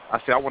go? I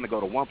say, I want to go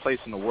to one place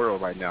in the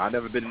world right now. I've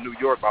never been to New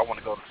York, but I want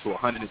to go to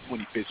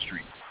 125th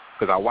Street,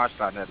 because I watch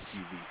Side Net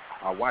TV.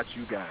 I watch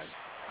you guys.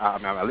 I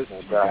listen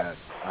to you guys.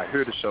 I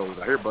hear the shows.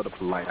 I hear Brother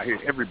Polite. I hear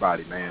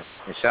everybody, man.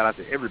 And shout out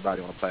to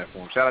everybody on the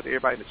platform. Shout out to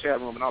everybody in the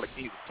chat room and all the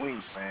kings and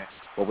queens, man.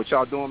 But what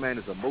y'all doing, man,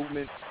 is a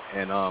movement.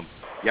 And y'all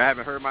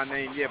haven't heard my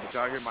name yet, but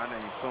y'all hear my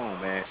name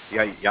soon, man.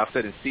 Y'all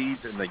setting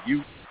seeds in the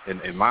youth.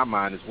 In my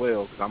mind as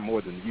well, because I'm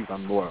more than the youth.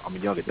 I'm a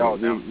young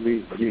adult now.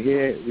 We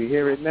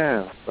hear it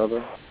now,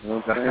 brother. You know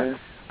what I'm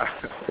saying?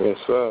 Yes,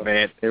 sir.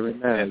 Man, hear it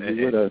now.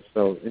 You with us,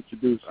 so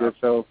introduce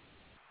yourself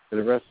to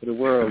the rest of the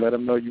world. Let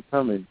them know you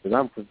coming, because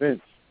I'm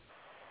convinced.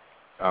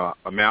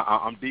 Man,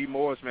 I'm D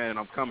Morris, man, and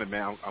I'm coming,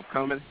 man. I'm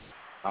coming.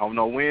 I don't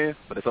know when,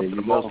 but it's up to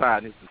the Most High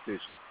in his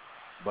decision.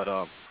 But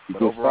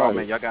overall,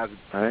 man, y'all guys,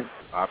 I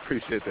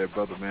appreciate that,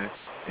 brother, man.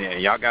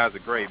 And y'all guys are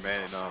great,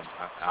 man. And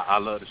I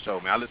love the show,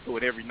 man. I listen to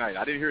it every night.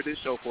 I didn't hear this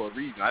show for a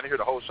reason. I didn't hear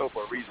the whole show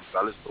for a reason, so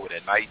I listen to it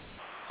at night.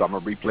 So I'm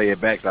gonna replay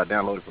it back. So I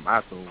downloaded it from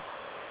iTunes.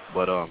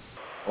 But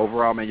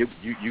overall, man,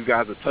 you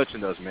guys are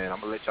touching us, man. I'm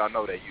gonna let y'all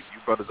know that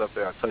you brothers up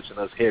there are touching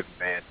us heavy,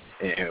 man.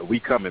 And we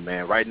coming,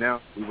 man. Right now,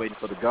 we waiting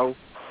for the go,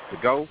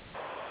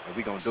 and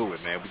we gonna do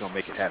it, man. We gonna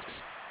make it happen.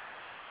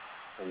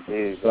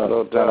 Indeed. Shout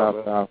out to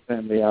our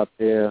family out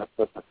there.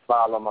 Put a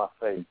smile on my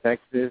face.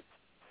 Texas.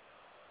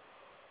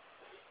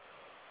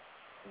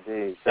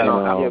 Indeed.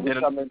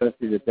 We're coming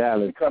to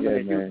Dallas. We're coming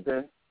to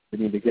Houston. We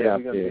need to get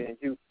out there. We're going to be in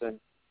Houston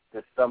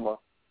this summer.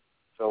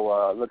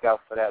 So look out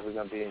for that. We're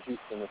going to be in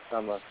Houston this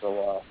summer.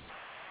 So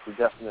we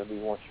definitely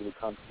want you to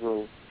come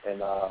through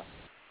and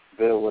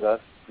build with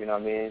us. You know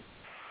what I mean?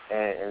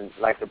 And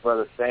like the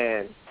brother's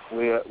saying,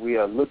 we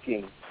are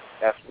looking.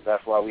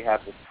 That's why we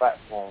have this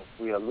platform.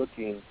 We are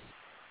looking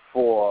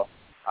for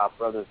our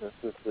brothers and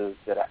sisters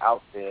that are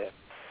out there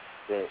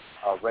that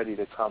are ready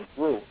to come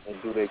through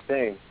and do their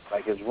thing.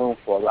 Like, there's room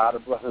for a lot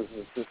of brothers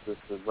and sisters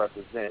to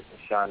represent and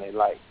shine their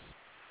light.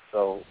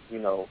 So,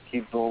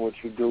 keep doing what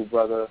you do,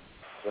 brother.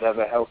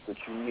 Whatever help that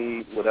you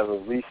need, whatever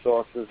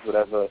resources,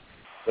 whatever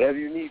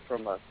you need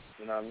from us,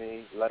 you know what I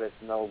mean? Let us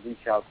know.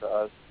 Reach out to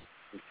us.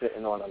 We're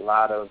sitting on a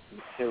lot of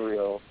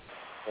material,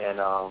 and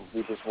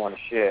we just want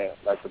to share.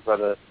 Like the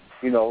brother,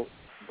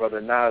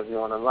 Brother NASI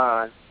on the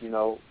line,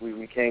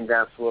 we came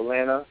down to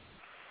Atlanta,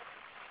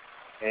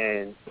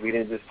 and we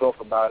didn't just talk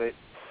about it.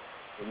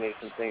 We made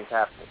some things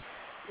happen,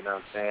 you know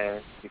what I'm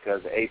saying?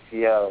 Because the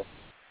ATL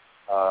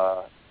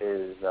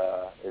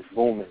is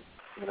booming,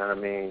 you know what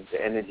I mean?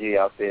 The energy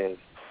out there is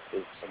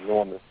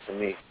enormous to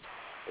me.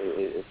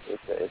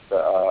 It's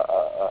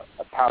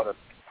a powder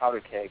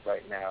keg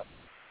right now,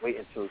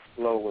 waiting to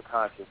explode with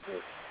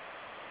consciousness.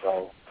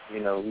 So,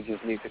 we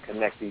just need to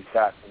connect these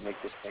dots and make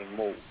this thing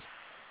move.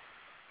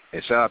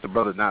 And shout out to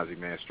Brother NASI,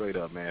 man, straight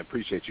up, man.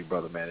 Appreciate you,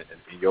 brother, man,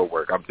 in your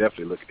work. I'm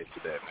definitely looking into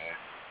that, man.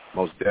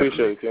 Most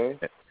definitely. Appreciate it,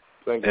 King.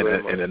 Thank you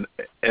very much.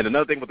 And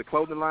another thing with the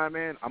clothing line,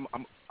 man,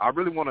 I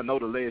really want to know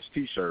the Ledge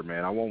T-shirt,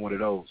 man. I want one of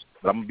those.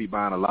 But I'm going to be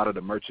buying a lot of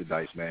the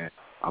merchandise, man.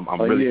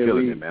 I'm really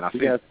feeling it, man.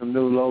 We got some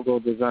new logo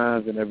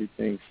designs and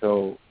everything.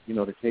 So,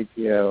 the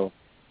KTL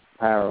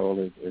apparel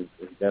is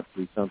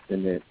definitely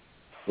something that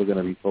we're going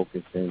to be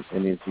focusing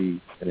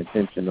energy and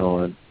attention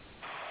on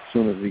as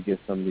soon as we get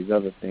some of these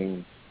other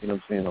things,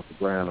 off the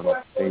ground and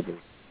off the table.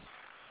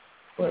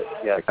 But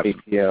yeah,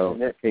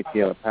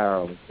 KTL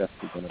apparel is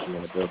definitely going to be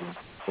in the building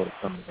before the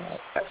summer's out.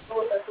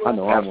 I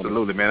know.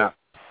 Absolutely, man.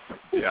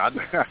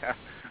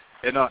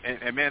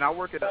 And man, I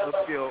work at an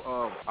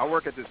upscale. I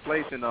work at this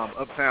place in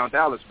uptown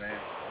Dallas, man.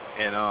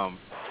 And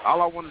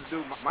all I wanted to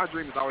do, my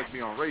dream is always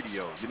be on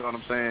radio. You know what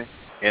I'm saying?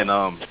 And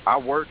I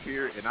work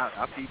here, and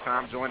I see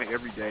Tom joining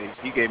every day.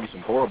 He gave me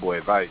some horrible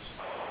advice.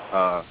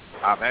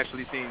 I've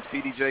actually seen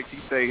T.D. Jakes. He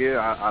stay here.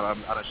 I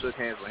done shook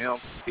hands with him.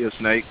 He a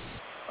snake.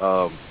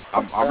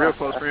 I'm real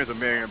close friends with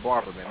Marion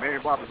Barber, man.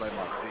 Marion Barber's like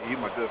he's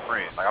my good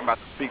friend. Like, I'm about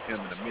to speak to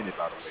him in a minute,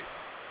 by the way.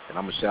 And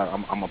I'm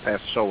gonna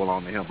pass the show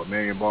along to him. But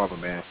Marion Barber,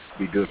 man,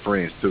 be good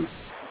friends too.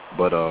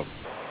 But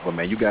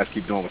man, you guys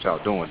keep doing what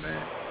y'all doing,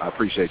 man. I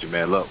appreciate you,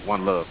 man.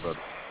 One love, brother.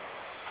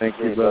 Thank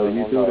you, brother.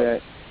 You do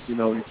that. You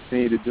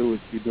continue to do what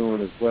you're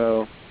doing as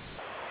well.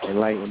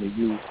 Enlighten the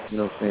youth,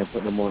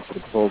 putting them onto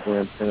the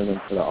program, sending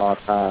them to the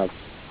archives.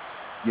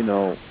 you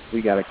know,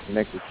 we got to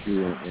connect with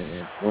you,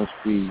 and once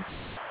we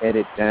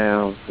edit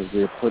down, because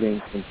we're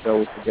putting some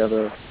shows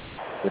together,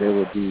 so there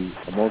would be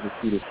a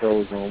multitude of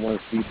shows on one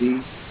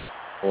CD,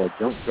 or a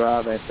jump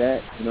drive at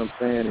that, you know what I'm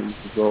saying? And you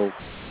can go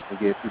and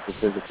get people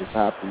physical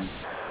copies,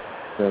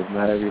 because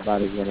not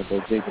everybody's going to go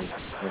digging, you know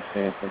what I'm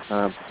saying?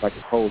 Sometimes it's like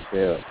a cold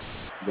sale.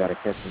 You got to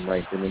catch them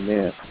right then and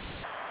there,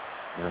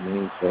 you know what I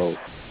mean? So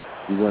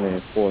we want to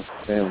enforce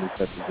families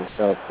such as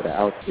yourself that are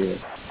out there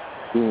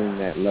doing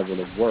that level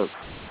of work.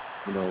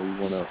 You know, we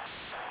want to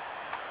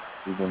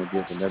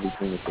give them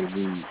everything that they need.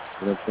 You know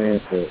what I'm saying?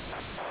 To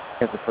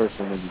catch a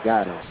person when you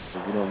got them,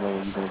 because you don't know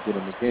when you're going to get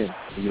them again.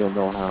 And you don't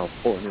know how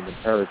important and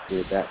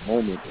imperative that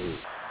moment is.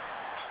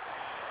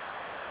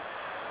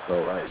 So,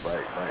 right.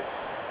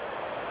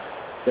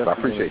 I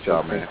appreciate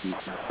y'all, man.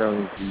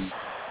 Encourage you to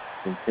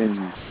continue.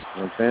 You know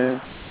what I'm saying?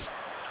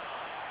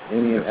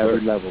 Any and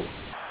every level,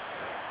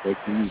 they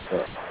can use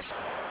up.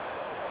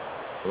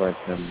 All right,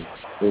 family.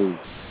 Please.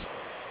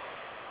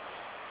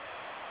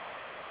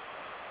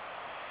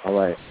 All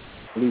right.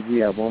 I believe we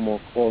have one more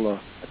caller.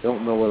 I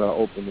don't know whether I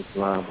opened this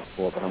line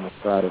before, but I'm going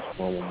to try this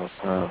one more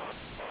time.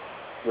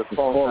 Your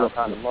phone sounds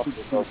kind of muffled.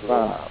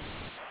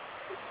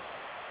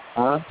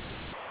 Huh?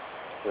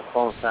 Your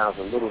phone sounds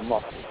a little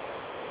muffled.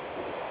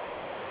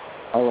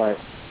 All right.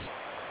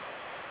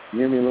 You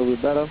hear me a little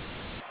bit better?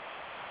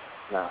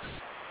 Nah.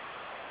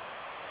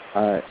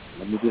 All right.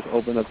 Let me just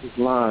open up this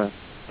line.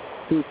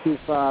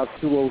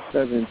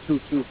 225-207,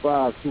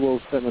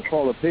 225-207.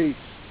 Caller, peace.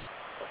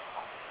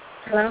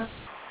 Hello?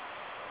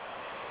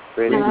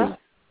 Hello?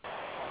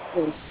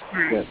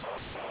 Yes.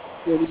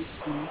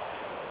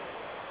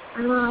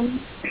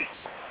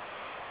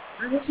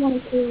 I just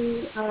wanted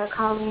to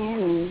call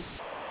in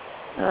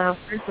and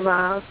first of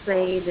all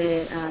say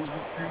that I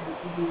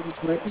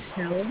enjoyed the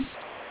show.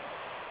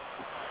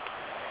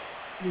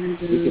 And,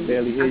 we can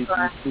barely hear you.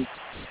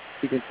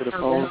 Speaking to the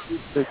phone.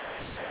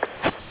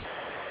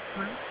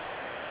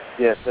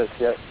 Yes,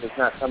 it's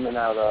not coming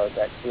out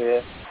that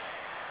clear.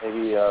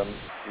 Maybe you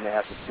may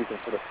have to speak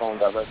into the phone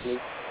directly.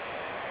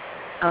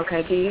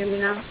 Okay, can you hear me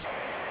now?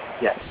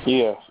 Yes.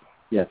 Yes.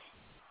 Yes.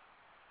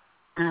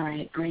 All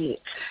right, great.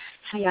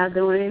 How y'all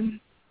doing?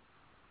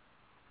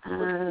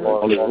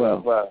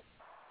 Well.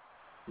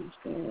 That's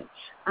good.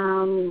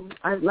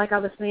 Like I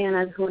was saying,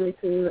 I just wanted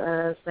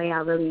to say I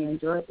really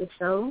enjoyed the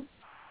show,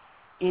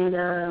 and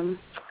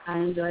I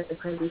enjoyed the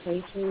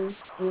presentation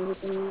and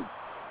everything.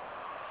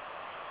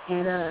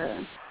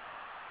 And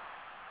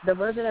the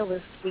brother that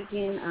was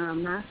speaking,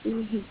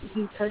 Nasi,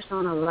 he touched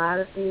on a lot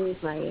of things.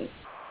 Like,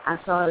 I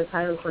saw the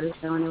title for the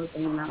show and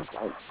everything, and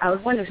I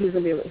was wondering if he was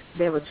going to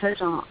be able to touch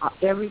on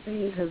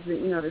everything, because,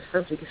 you know, the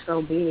subject is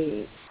so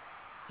big,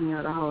 you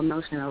know, the whole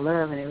notion of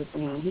love and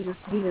everything. He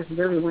just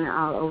really went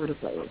all over the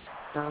place.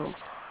 So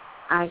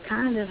I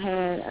kind of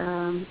had,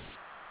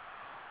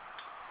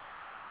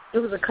 it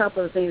was a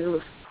couple of things. It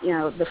was, you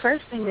know, the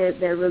first thing that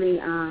really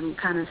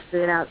kind of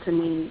stood out to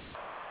me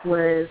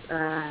was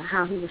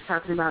how he was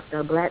talking about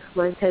the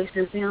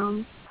blaxploitation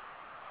film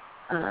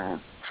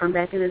from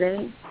back in the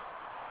day.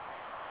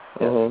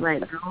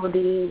 Like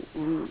Goldie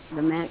and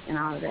the Mac and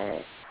all of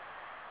that.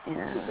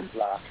 And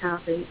how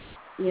they,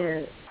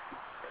 the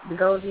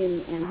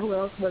Goldie and who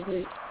else was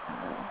it?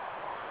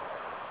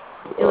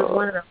 It was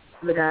one of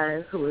the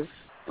guys who was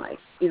like,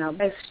 you know,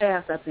 best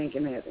Shaft, I think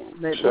it may have been,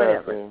 but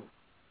whatever.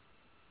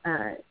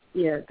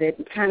 That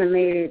kind of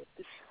made it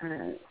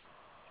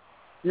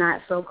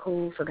not so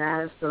cool for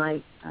guys to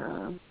like,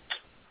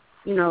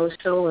 you know,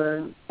 show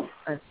a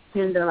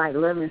tender, like,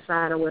 loving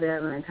side or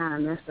whatever, and kind of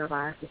messed up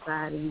our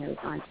society and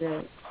everything like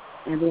that.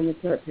 And then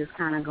it kept just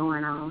kind of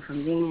going on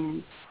from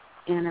then.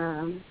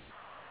 And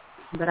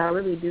but I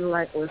really do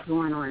like what's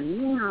going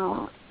on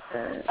now.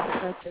 The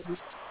fact that,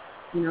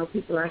 you know,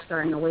 people are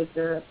starting to wake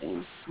up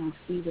and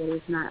see that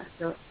it's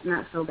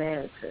not so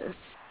bad to,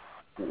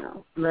 you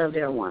know, love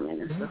their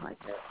woman and stuff like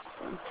that.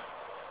 So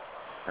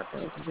I thought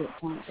that was a good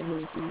point that he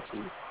was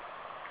mentioning.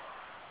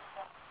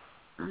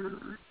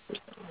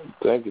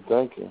 Thank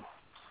you.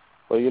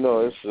 Well, you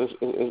know,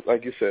 it's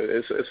like you said,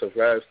 it's a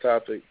vast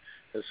topic,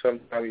 and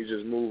sometimes you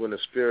just move in the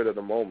spirit of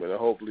the moment, and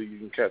hopefully you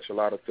can catch a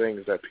lot of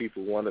things that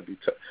people wanted to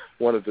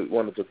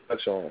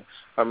touch on.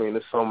 I mean,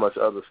 there's so much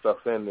other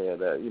stuff in there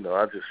that, you know,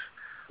 I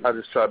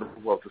just try to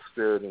move up the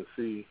spirit and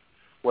see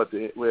where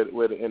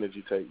the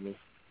energy take me.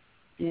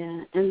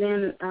 Yeah, and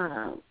then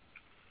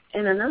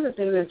and another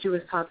thing that you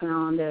was talking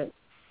on that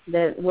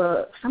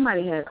well,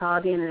 somebody had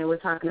called in and they were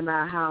talking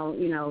about how,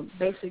 you know,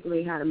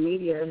 basically how the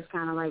media is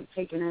kind of like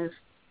taking us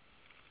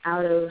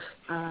out of,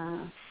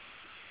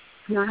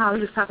 you know, how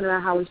he was talking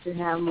about how we should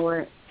have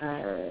more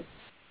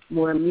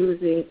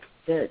music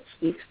that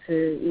speaks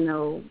to, you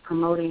know,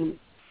 promoting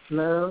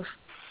love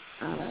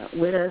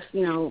with us,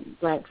 you know,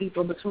 black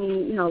people,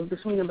 between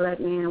the black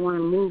man and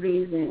woman,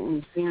 movies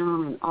and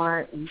film and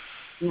art and,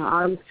 you know,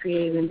 all these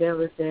creative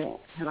endeavors that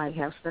like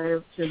have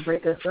served to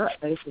break us up,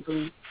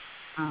 basically.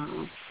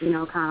 You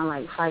know, kind of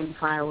like fighting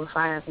fire with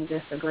fire. I think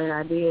that's a great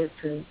idea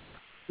to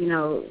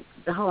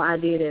the whole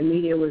idea that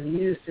media was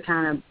used to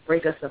kind of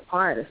break us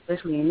apart,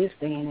 especially in this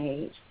day and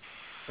age.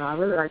 So I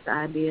really like the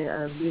idea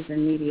of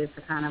using media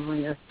to kind of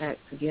bring us back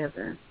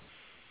together.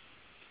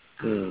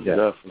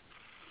 Definitely.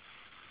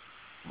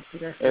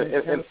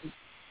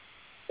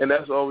 And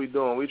that's all we're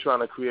doing. We're trying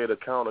to create a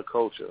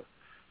counterculture.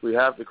 We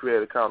have to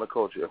create a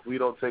counterculture. If we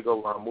don't take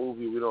over our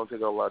movie, we don't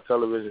take over our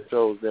television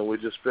shows, then we're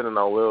just spinning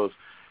our wheels,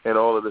 and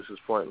all of this is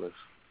pointless.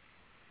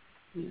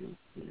 I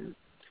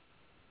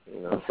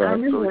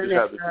remember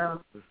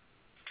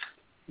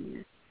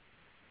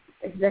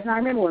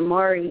when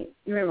Maury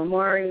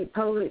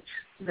Povich,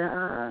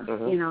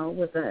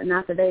 with the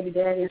Not the Baby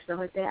Daddy and stuff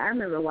like that. I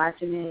remember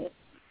watching it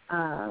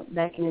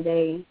back in the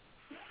day,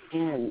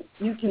 and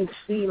you can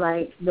see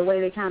like the way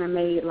they kind of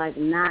made like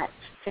not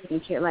taking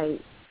care, like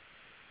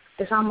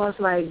it's almost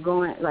like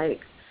going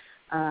like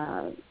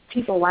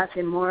people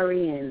watching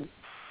Maury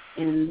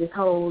and this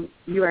whole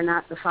 "you are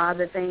not the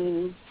father"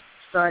 thing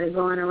started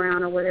going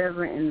around or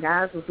whatever, and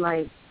guys was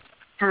like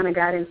kind of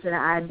got into the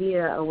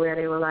idea of where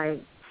they were like,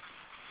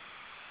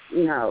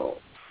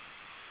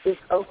 it's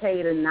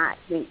okay to not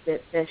think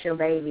that that's your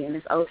baby, and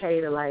it's okay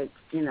to like,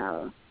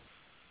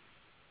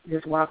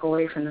 just walk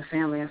away from the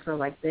family and stuff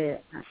like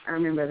that. I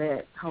remember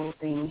that whole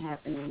thing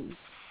happening,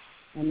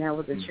 and that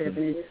was a trip.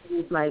 And it just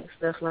seems like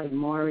stuff like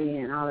Maury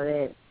and all of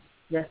that,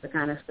 that's the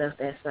kind of stuff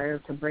that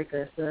served to break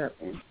us up.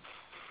 And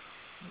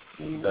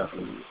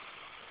Definitely.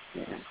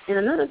 Yeah. And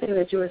another thing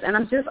that and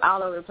I'm just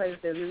all over the place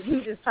because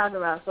we just talk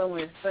about so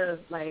much stuff.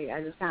 Like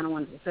I just kind of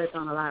wanted to touch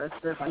on a lot of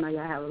stuff. I know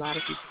y'all have a lot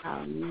of people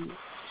calling me,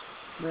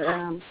 but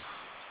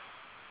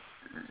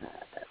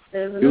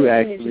there's another you thing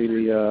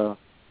actually you're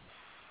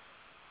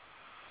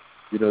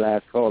the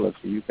last caller,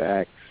 so you can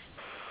ask.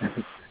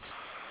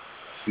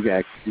 You can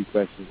ask a few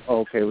questions.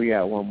 Okay, we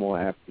got one more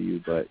after you,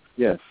 but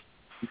yes,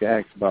 you can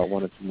ask about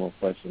one or two more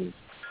questions.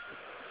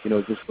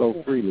 Just go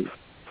freely.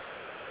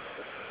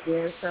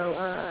 Yeah. So.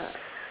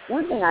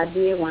 One thing I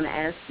did want to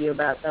ask you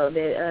about, though,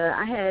 that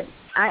I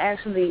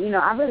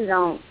really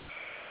don't,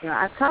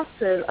 I talk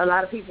to a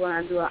lot of people,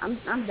 and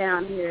I'm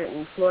down here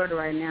in Florida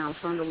right now. I'm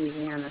from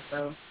Louisiana,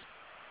 so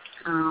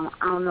I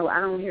don't know.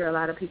 I don't hear a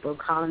lot of people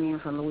calling in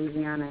from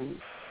Louisiana.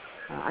 And,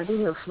 I do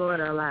hear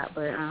Florida a lot,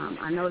 but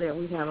I know that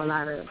we have a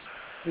lot of,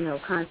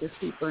 conscious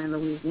people in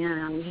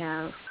Louisiana, and we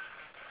have,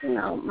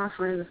 my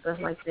friends and stuff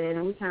like that,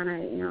 and we kind of,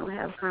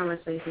 have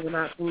conversations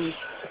about things.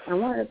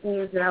 And one of the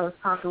things that I was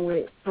talking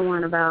with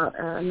someone about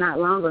not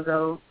long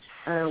ago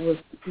was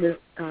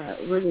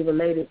really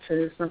related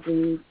to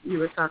something you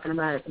were talking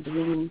about at the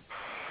beginning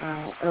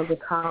of the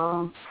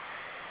call,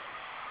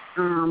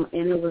 and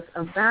it was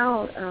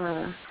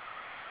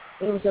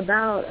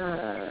about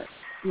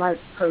like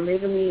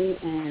polygamy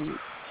and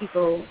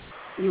people.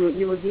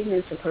 You were getting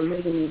into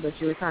polygamy, but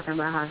you were talking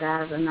about how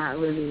guys are not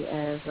really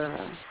as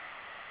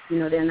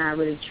they're not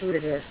really true to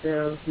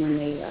themselves when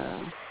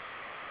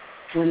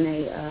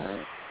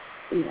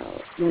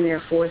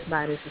they're forced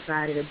by the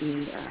society to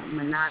be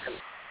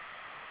monogamous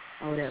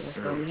or whatever.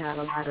 So we have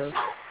a lot of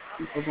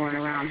people going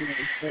around here.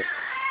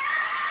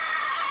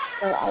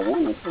 So I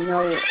wanted to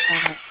know if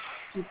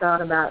you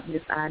thought about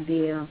this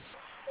idea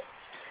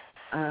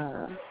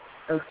of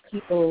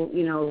people,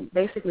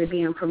 basically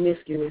being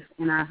promiscuous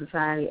in our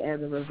society as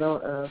a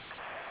result of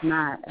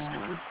not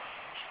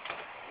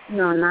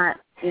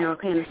paying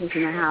attention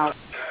to how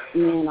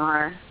men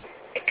are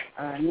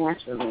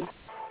naturally,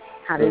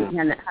 how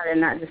they're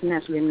not just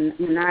naturally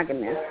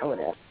monogamous or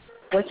whatever.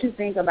 What you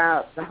think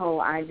about the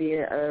whole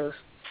idea of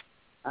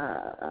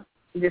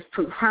this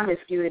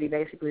promiscuity,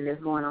 basically,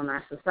 that's going on in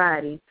our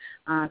society,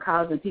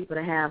 causing people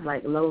to have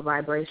like low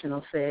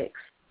vibrational sex,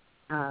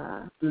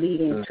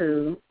 leading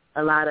to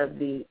a lot of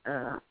the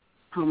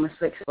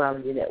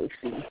homosexuality that we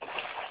see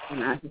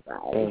in our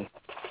society.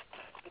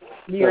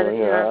 Do you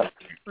understand?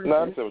 No,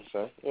 I see what you're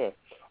saying. Yeah.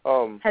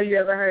 Have you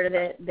ever heard of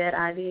that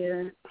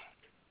idea?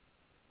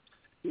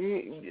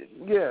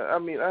 Yeah, I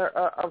mean,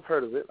 I've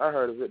heard of it. I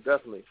heard of it,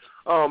 definitely.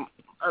 I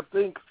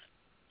think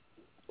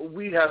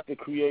we have to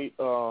create,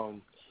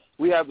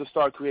 we have to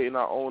start creating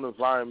our own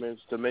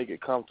environments to make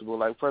it comfortable.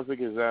 Like,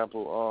 perfect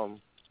example,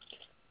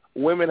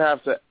 women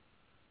have to.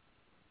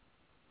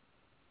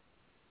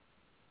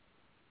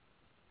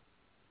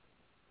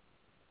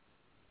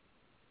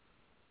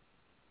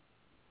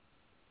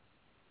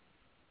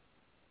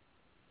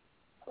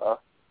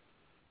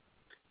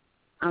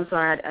 I'm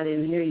sorry, I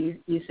didn't hear you.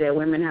 You said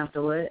women have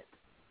to what?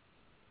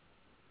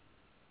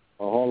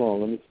 Oh, hold on.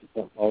 Let me see.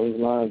 Oh, his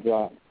line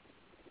dropped.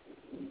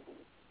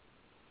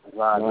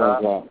 Line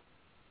dropped?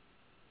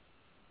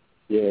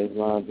 Yeah, his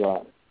line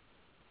dropped.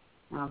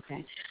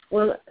 Okay.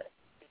 Well,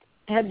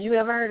 have you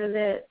ever heard of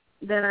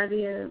that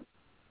idea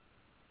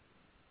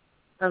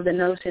of the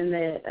notion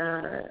that,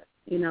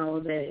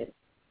 that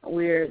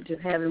we're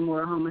just having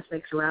more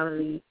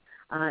homosexuality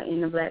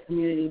in the black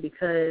community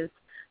because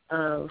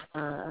of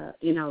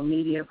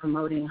media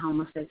promoting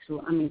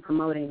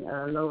promoting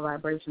low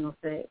vibrational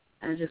sex?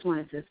 I just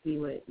wanted to see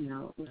what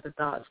the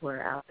thoughts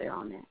were out there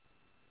on that.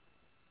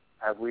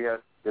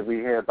 Did we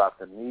hear about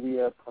the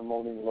media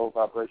promoting low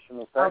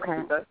vibrational sex?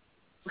 Okay.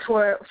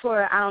 for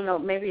I don't know,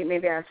 maybe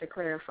I should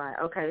clarify.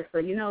 Okay, so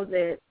you know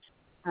that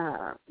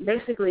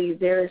basically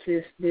there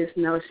is this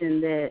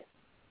notion that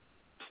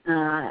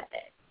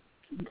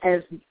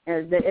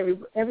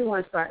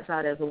everyone starts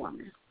out as a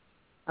woman,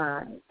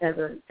 as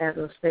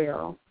a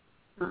cell.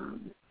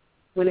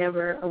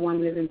 Whenever a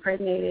woman is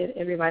impregnated,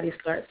 everybody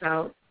starts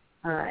out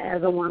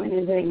as a woman,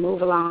 and they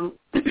move along.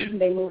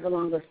 They move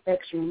along the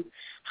spectrum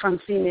from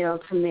female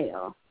to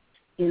male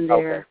in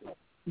their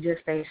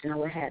gestation or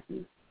what have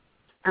you.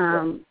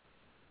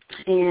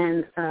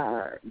 And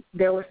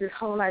there was this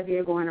whole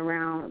idea going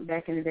around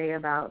back in the day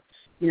about,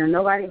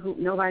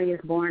 nobody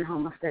is born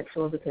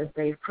homosexual because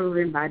they've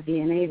proven by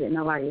DNA that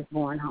nobody is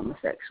born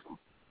homosexual,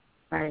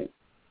 right?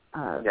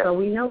 So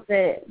we know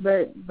that,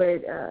 but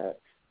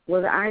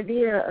the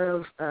idea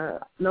of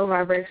low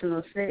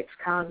vibrational sex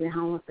causing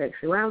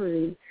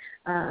homosexuality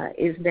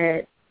is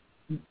that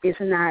it's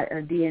not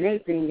a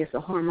DNA thing; it's a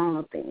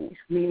hormonal thing,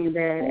 meaning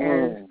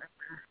that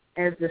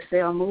as the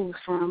cell moves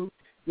from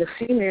the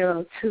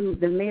female to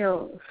the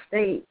male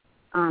state,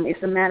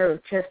 it's a matter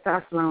of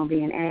testosterone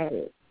being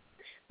added.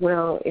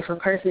 Well, if a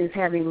person is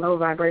having low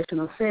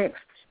vibrational sex,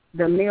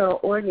 the male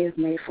organs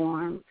may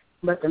form,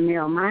 but the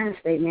male mind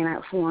state may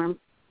not form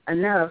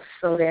enough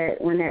so that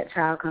when that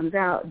child comes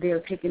out, they're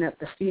picking up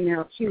the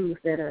female cues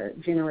that are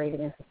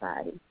generated in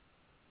society.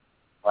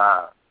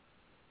 Wow.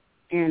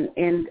 And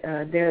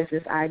there's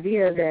this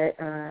idea that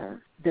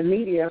the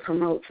media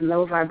promotes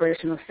low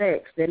vibrational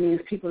sex. That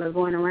means people are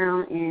going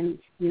around and,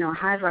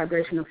 high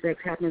vibrational sex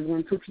happens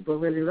when two people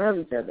really love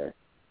each other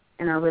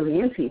and are really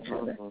into each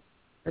other.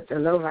 But the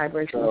low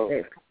vibrational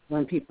sex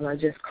when people are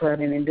just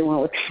clubbing and doing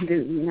what they do,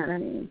 you know what I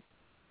mean?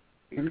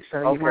 And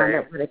so you wind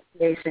up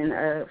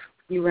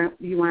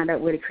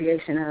with a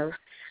creation of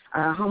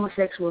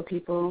homosexual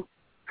people,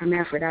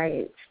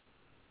 hermaphrodites,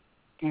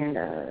 and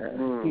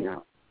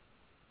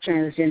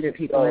transgender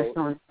people, and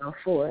so on and so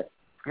forth.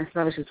 And so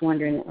I was just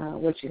wondering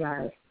what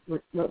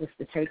was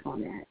the take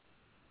on that?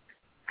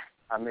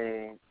 I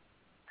mean,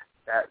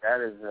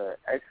 that is an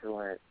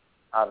excellent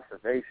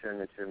observation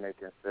that you're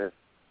making, sis,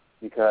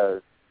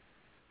 because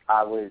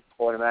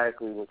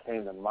what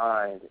came to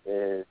mind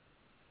is,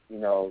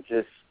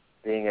 just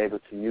being able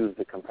to use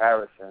the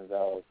comparisons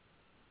of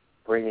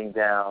bringing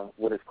down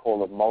what is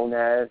called a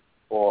monad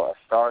or a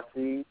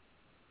starseed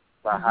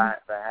by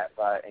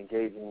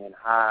engaging in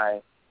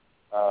high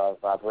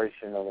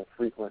vibrational and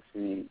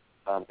frequency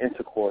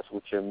intercourse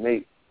with your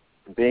mate,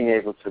 being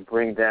able to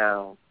bring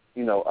down,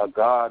 a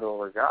god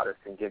or a goddess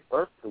and give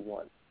birth to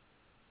one,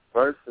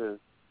 versus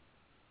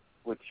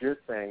what you're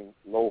saying,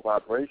 low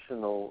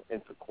vibrational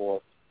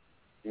intercourse,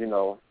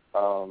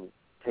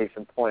 case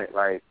in point,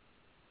 like,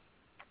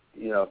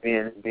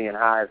 being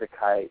high as a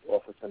kite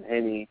off of some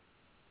Henny,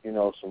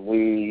 some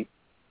weed,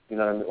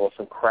 or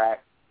some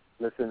crack,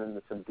 listening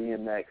to some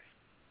DMX,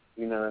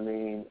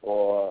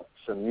 or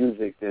some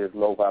music that is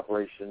low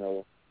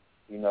vibrational,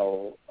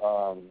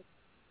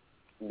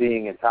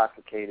 being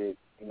intoxicated,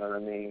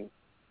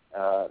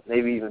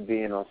 maybe even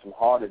being on some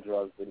harder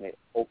drugs that may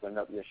open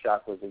up your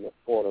chakras or your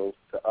portals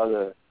to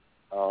other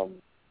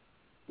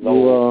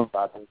low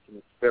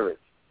vibrational spirits.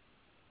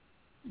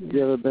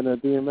 You ever been at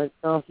a DMX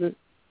concert?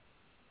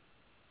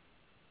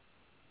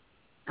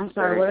 I'm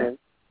sorry, what?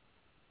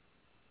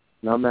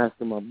 No, I'm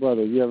asking my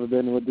brother. You ever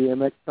been to a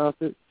DMX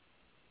concert?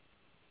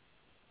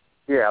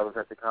 Yeah, I was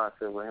at the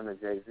concert with him and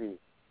Jay-Z.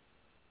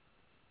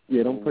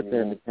 Yeah, don't put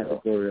that in the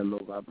category of low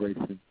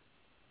vibration.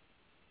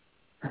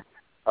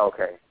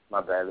 Okay,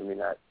 my bad. Let me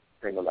not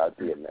single out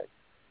DMX.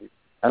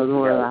 That was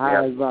one of the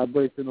highest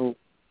vibrational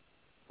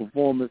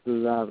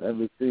performances I've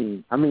ever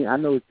seen. I mean, I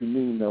know what you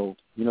mean, though.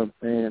 You know what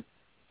I'm saying?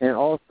 And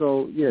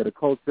also, the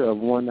culture of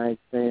one-night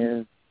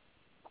stands,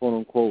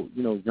 quote-unquote,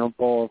 jump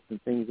offs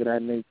and things of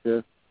that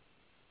nature.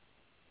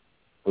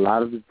 A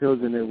lot of the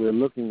children that we're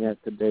looking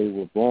at today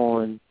were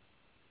born,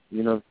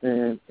 in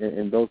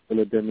those sort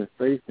of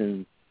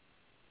demonstrations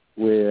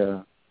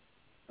where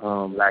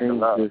lack of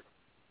love. Just,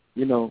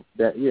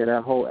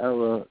 that whole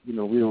era, we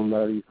don't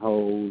love these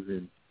hoes,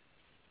 and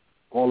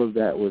all of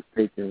that was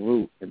taking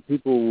root. And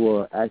people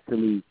were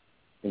actually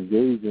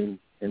engaging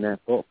in that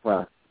thought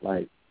process,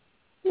 like,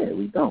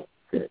 we don't.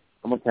 Shit,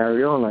 I'm going to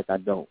carry on like I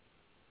don't.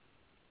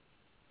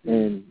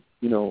 And,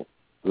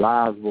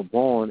 lives were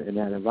born in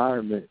that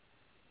environment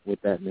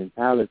with that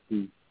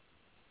mentality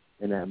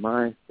and that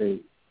mind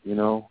state,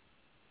 Yeah.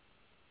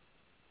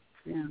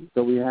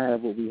 So we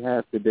have what we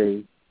have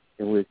today,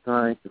 and we're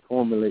trying to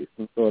formulate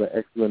some sort of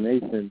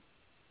explanation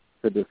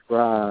to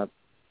describe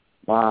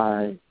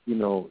why,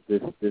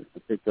 this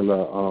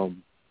particular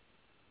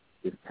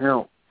this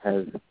count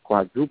has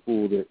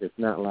quadrupled, if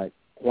not like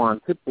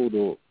quintupled,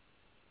 or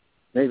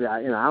maybe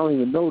I don't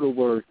even know the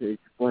word to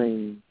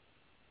explain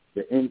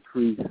the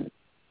increase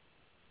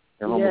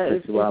in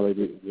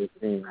homosexuality we're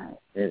seeing,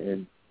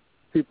 and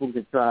people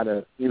can try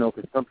to,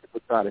 because some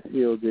people try to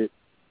shield it,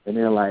 and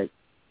they're like,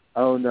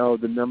 oh no,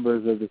 the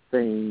numbers are the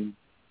same,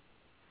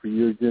 for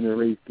your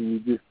generation, you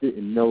just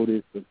didn't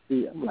notice or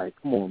see. I'm like,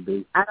 come on,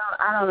 baby. I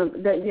don't.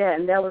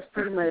 And that was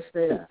pretty much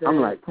the I'm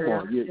like, come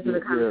on, yeah.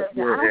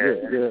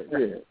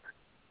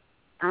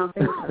 I don't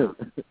think so.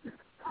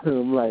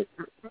 I'm like,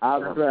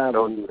 I've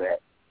traveled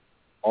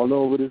all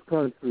over this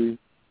country.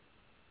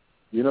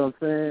 You know what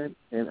I'm saying?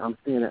 And I'm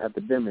seeing an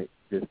epidemic,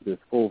 just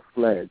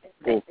full-fledged,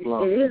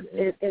 full-flung.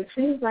 It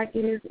seems like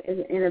it is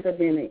an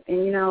epidemic,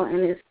 and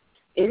and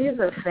it is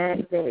a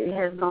fact that it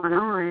has gone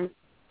on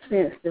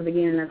since the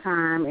beginning of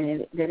time,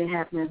 and that it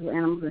happens with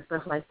animals and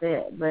stuff like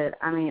that. But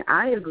I mean,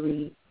 I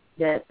agree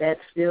that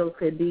still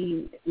could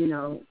be,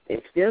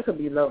 it still could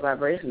be low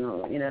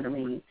vibrational. You know what I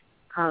mean,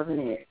 causing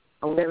it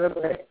or whatever.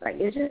 But like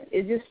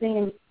it just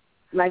seems.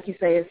 Like you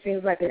say, it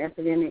seems like an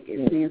epidemic.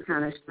 It seems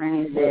kind of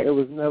strange that it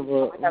was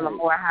never. We have a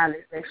more highly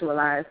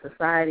sexualized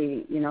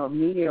society,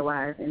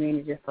 media-wise, and then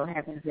it just so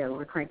happens that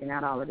we're cranking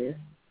out all of this,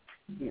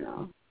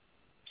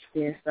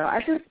 Yeah, so I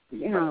just,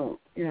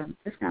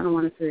 just kind of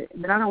wanted to,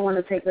 but I don't want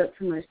to take up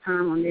too much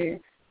time on there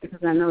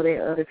because I know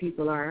that other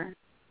people are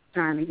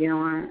trying to get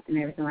on and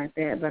everything like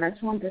that. But I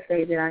just wanted to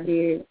say that I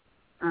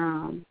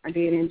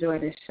did enjoy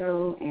this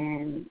show,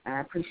 and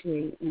I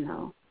appreciate,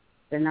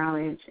 the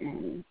knowledge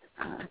and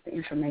the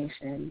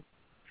information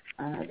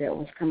that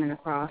was coming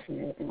across and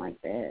everything like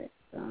that.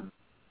 So.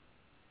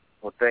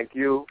 Well, thank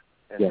you,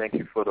 and thank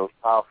you for those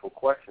powerful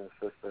questions,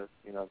 sister.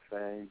 You know what I'm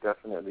saying? You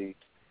definitely,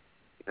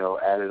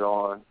 added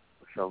on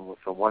with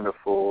some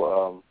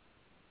wonderful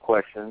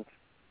questions,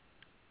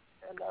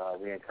 and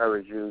we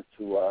encourage you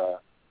to,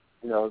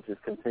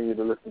 just continue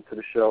to listen to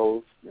the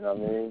shows. You know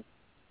what I mean?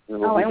 We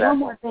will be back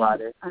on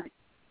Friday.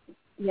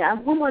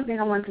 One more thing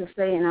I wanted to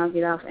say, and I'll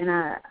get off. And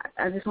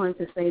I just wanted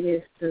to say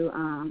this to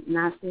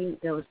Nasi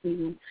that was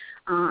speaking.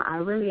 I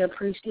really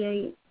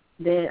appreciate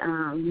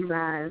that you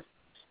guys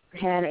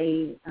had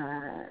a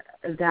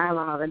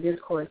dialogue, a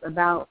discourse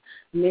about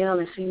male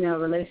and female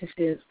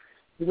relationships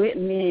with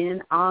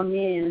men, all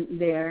men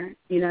there,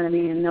 you know what I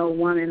mean, and no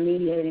woman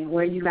mediating,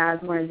 where you guys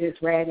weren't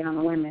just ragging on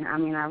the women. I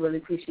mean, I really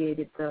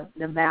appreciated the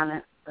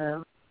balance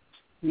of,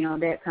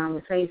 that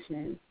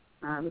conversation.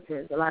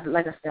 Because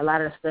like I said, a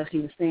lot of the stuff he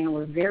was saying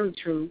was very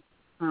true.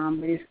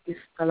 But it's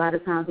a lot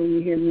of times when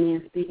you hear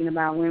men speaking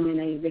about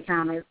women, they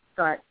kind of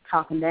start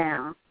talking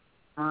down.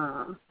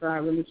 So I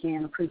really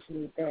can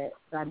appreciate that.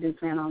 So I do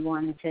plan on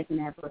going and checking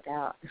that book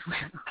out as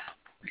well.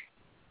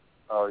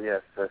 Oh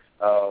yes,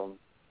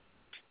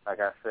 like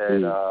I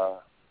said,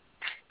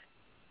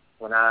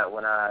 when I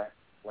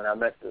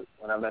met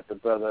the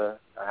brother,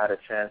 I had a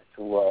chance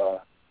to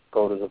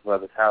go to the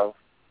brother's house.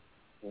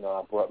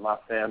 I brought my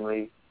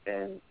family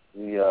and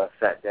we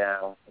sat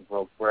down and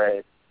broke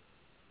bread,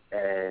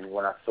 and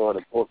when I saw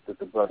the book that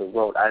the brother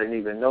wrote, I didn't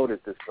even know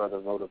that this brother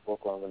wrote a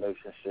book on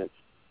relationships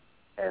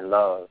and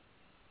love,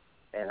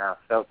 and I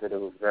felt that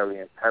it was very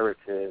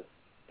imperative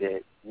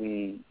that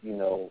we,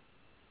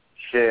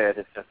 share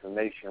this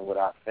information with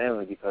our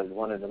family, because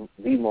one of the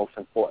most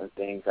important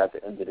things at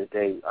the end of the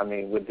day, I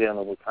mean, we're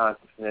dealing with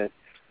consciousness,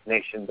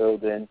 nation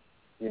building,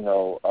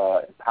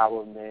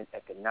 empowerment,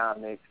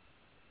 economics,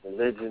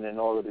 religion, and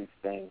all of these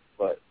things,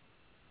 but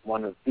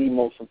one of the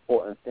most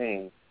important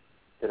things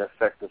that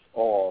affect us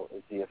all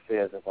is the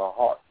affairs of our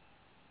heart.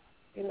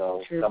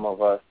 Some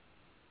of us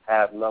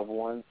have loved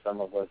ones.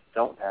 Some of us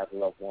don't have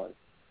loved ones.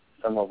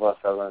 Some of us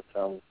are in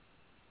some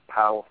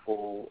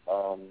powerful,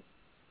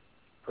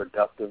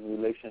 productive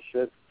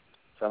relationships.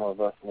 Some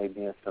of us may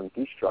be in some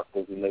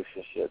destructive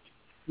relationships.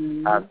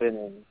 Mm-hmm. I've been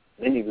in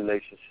many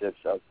relationships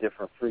of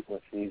different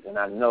frequencies, and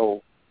I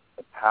know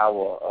the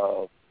power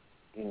of,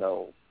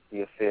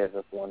 the affairs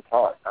of one's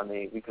heart. I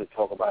mean, we could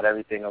talk about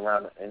everything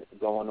around and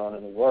going on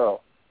in the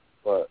world,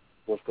 but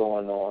what's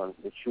going on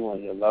with you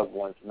and your loved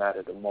ones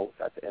matter the most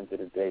at the end of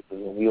the day.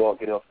 Because when we all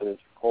get off of this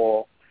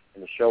call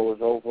and the show is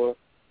over,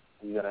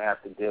 we're going to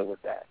have to deal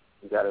with that.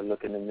 We got to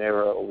look in the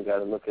mirror, or we got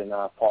to look in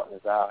our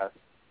partner's eyes,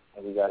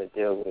 and we got to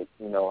deal with,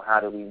 how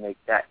do we make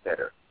that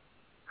better?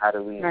 How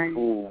do we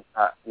improve?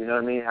 You know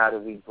what I mean? How do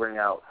we bring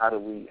out? How do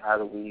we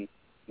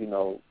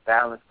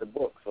balance the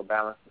books or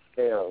balance the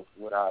scales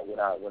with our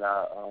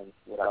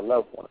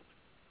loved ones?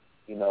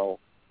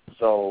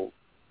 So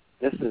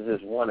this is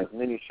just one of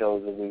many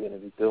shows that we're going to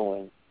be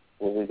doing,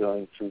 where we're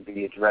going to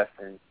be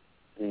addressing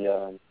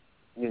the,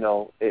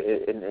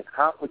 it's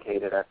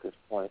complicated at this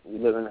point. We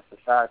live in a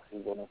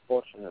society where,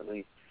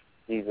 unfortunately,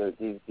 these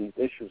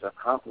issues are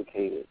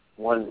complicated.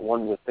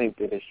 One would think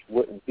that it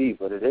wouldn't be,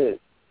 but it is.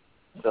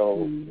 So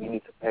we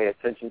need to pay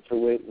attention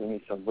to it. We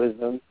need some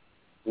wisdom.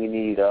 We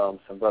need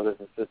some brothers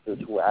and sisters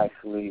who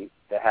actually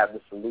that have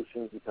the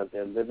solutions because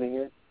they're living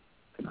it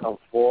to come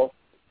forth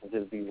and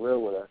just be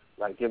real with us.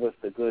 Like, give us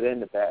the good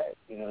and the bad.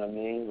 You know what I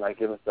mean? Like,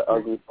 give us the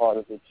ugly part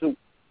of it too,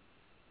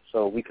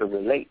 so we could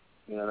relate.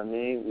 You know what I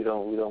mean? We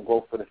don't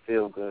go for the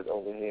feel good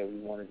over here. We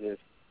want to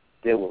just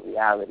deal with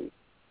reality,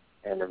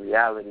 and the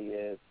reality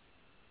is,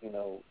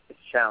 it's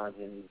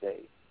challenging these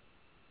days.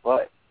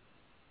 But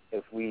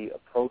if we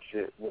approach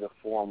it with a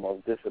form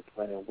of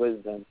discipline and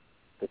wisdom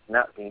that's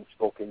not being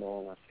spoken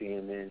on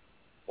CNN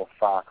or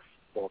Fox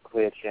or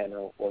Clear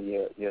Channel or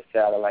your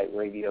satellite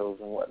radios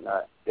and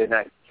whatnot. They're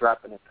not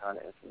dropping this kind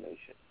of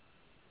information.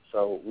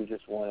 So we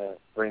just want to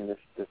bring this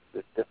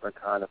different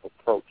kind of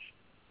approach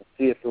and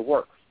see if it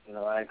works. You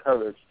know, I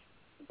encourage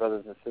the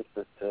brothers and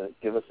sisters to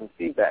give us some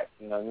feedback.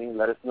 You know what I mean?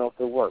 Let us know if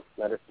it works.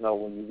 Let us know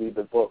when you read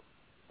the book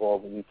or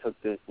when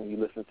you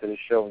listened to the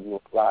show and you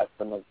applied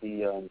some of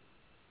the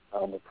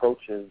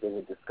approaches that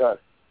were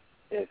discussed,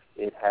 if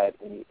it had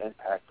any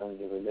impact on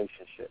your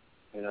relationship.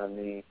 You know what I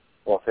mean?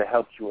 Or if it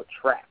helped you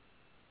attract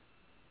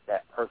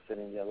that person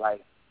in your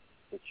life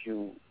that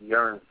you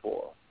yearn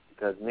for.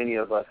 Because many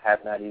of us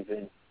have not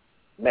even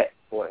met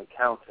or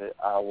encountered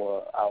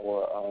our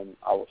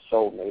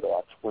soulmate or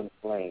our twin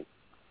flame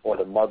or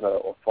the mother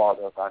or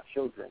father of our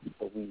children.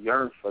 But we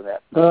yearn for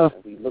that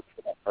person. We look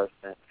for that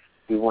person.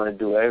 We want to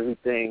do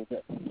everything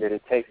that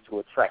it takes to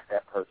attract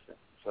that person.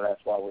 So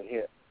that's why we're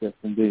here. Yes,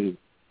 indeed.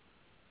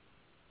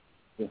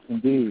 Yes,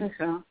 indeed.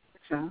 For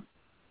sure.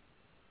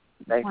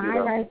 Thank you.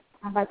 All right.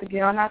 I'm about to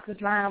get on out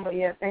this line, but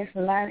yeah, thanks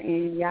a lot,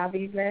 and y'all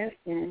be blessed.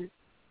 And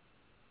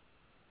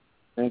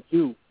thank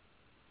you.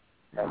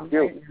 Thank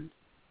you.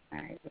 All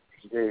right.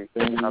 Indeed.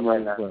 I'm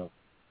right now. Well.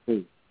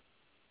 Hey.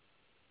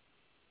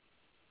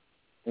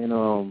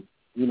 And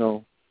you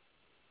know,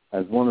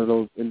 as one of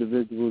those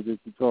individuals that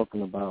you're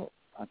talking about,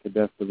 I could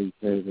definitely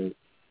say that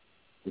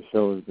the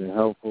show has been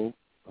helpful.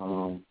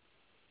 I'm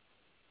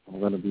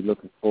going to be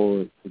looking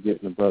forward to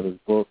getting the brother's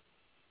book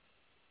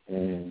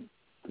and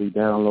be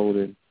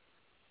downloading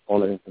all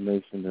the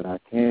information that I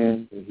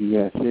can that he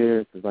has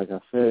shared. Because like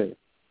I said,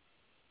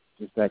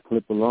 just that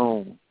clip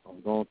alone, I'm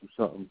going through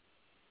something,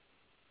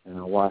 and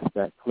I watched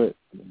that clip,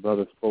 and the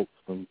brother spoke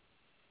some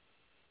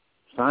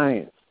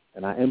science,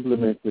 and I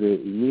implemented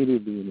it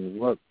immediately, and it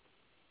worked.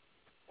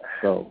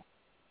 So,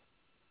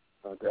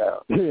 no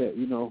doubt. Yeah,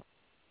 you know,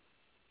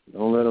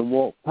 don't let them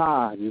walk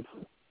by. Just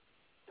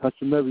touch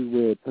them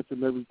everywhere, touch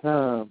them every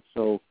time.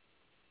 So,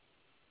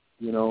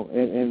 you know,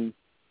 and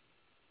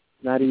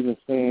not even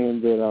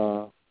saying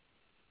that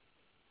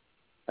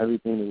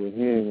everything that we're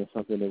hearing is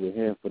something that we're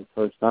hearing for the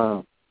first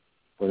time,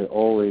 but it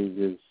always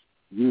is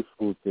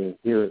useful to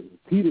hear it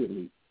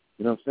repeatedly.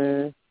 You know what I'm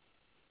saying?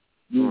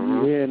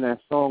 You're hearing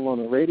that song on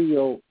the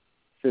radio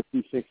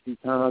 50, 60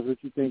 times.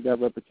 What you think that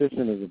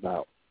repetition is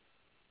about?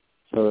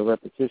 So the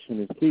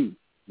repetition is key.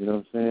 You know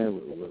what I'm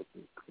saying?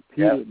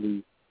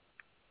 Repeatedly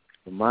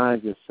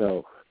remind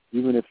yourself,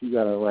 even if you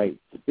got to write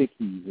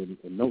stickies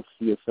and notes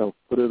to yourself,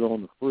 put it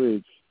on the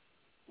fridge,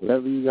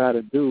 whatever you got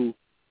to do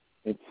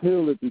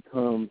until it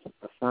becomes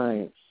a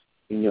science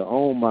in your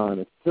own mind,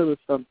 until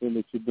it's something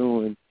that you're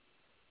doing,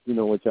 you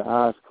know, with your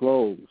eyes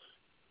closed.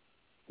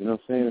 You know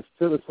what I'm saying?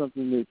 Until it's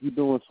something that you're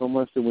doing so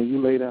much that when you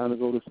lay down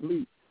and go to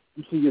sleep,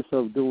 you see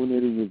yourself doing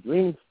it in your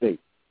dream state.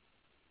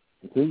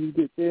 Until you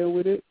get there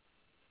with it,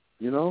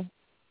 you know,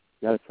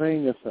 you got to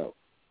train yourself.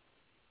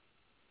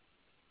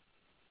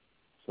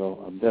 So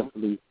I'm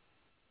definitely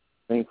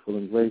thankful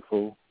and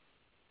grateful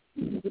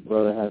that the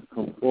brother has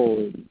come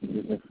forward with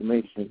this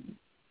information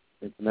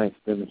in tonight's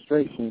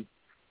demonstration.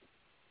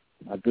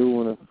 I do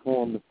want to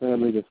inform the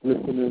family that's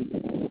listening,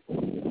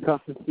 it's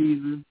cuffing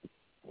season.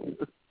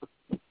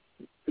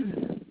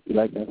 You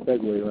like that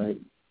segue, right?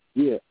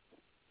 Yeah.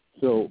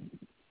 So,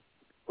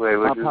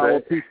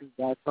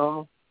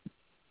 mypowerpieces.com.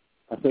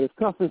 I said it's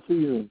cuffing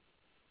season.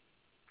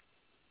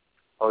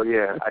 Oh,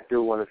 yeah. I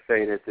do want to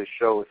say that this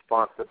show is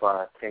sponsored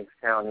by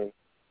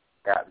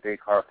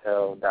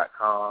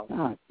KingsCounty.BigCartel.com.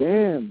 God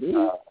damn,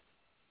 dude.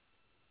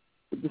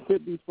 Would this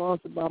shit be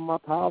sponsored by My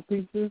Power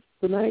Pieces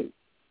tonight?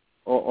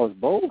 Or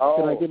both? Oh.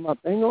 Can I get my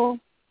thing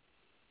on?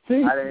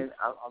 See? I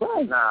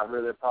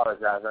really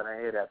apologize. I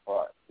didn't hear that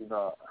part. You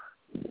know,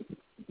 I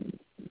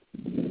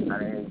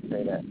didn't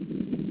say that.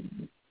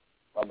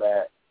 My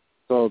bad.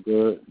 It's all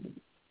good.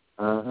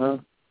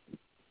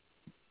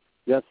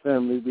 Yes,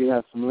 family, we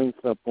have some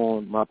links up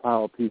on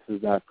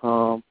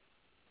mypowerpieces.com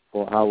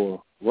for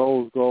our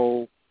rose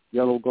gold,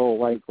 yellow gold,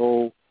 white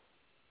gold,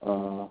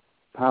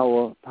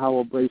 power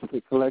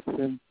bracelet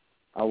collection,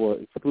 our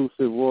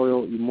exclusive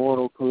Royal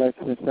Immortal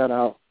collection. Shout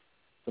out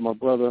to my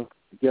brother,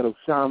 the Ghetto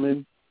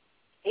Shaman.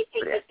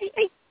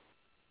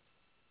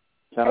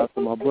 Shout out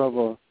to my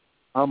brother,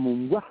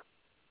 Amunwa.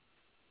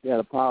 He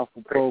had a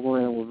powerful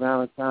program with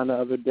Valentine the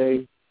other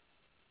day.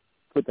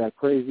 Put that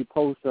crazy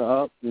poster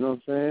up, you know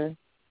what I'm saying?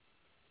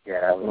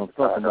 Yeah, that's what I'm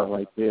talking about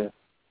right there.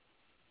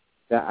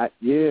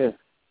 It's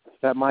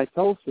that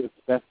mitosis.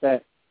 That's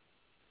that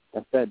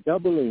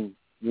doubling,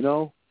 you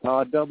know?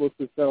 God doubles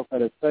himself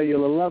at a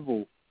cellular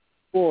level.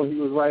 Boy, he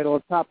was right on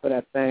top of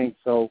that thing.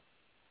 So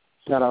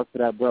shout out to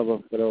that brother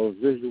for those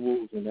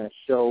visuals and that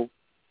show.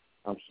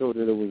 I'm sure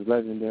that it was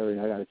legendary.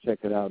 I got to check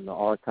it out in the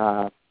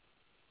archive.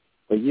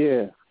 But,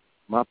 yeah,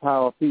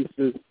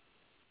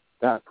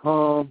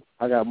 mypowerpieces.com.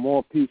 I got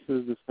more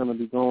pieces that's going to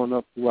be going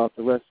up throughout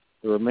the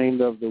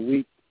remainder of the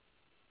week.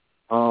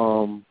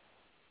 Them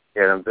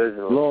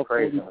visuals Law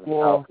crazy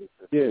 44.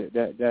 Yeah,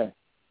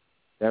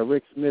 that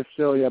Rick Smith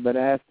show. Y'all been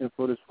asking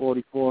for this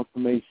 44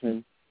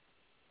 information.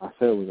 I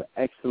said it was an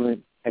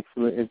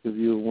excellent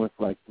interview. It went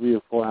for like 3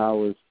 or 4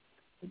 hours.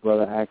 the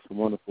brother asked some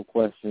wonderful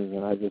questions,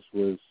 and I just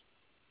was,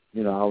 I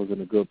was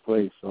in a good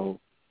place. So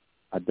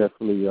I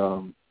definitely,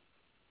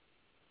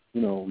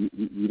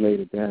 we laid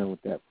it down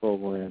with that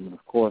program. And,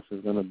 of course,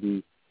 there's going to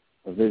be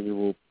a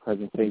visual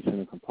presentation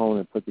and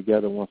component put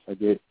together once I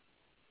get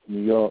to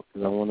New York,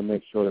 because I want to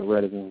make sure that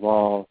Red is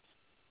involved.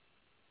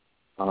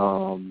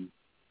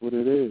 What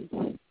it is, you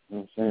know what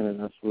I'm saying, and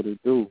that's what it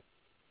do.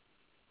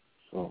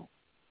 So,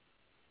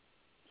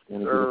 it's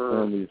going to give the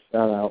family a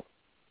shout out.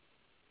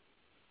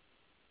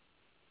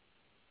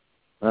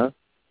 Huh?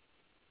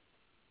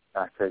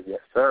 I said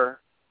yes, sir.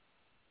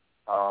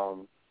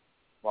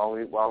 While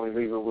we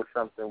leave it with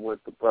something with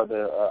the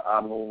brother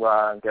Amun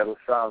Ra and Ghetto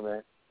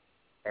Shaman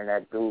and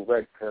that dude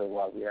Red Pill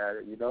while we at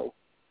it,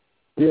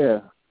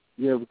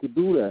 Yeah, we could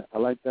do that. I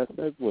like that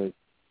segue.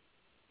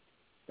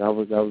 That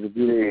was a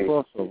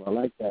beautiful crossover. I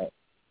like that.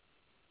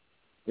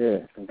 Yeah.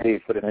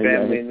 Indeed. For the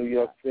family in New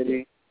York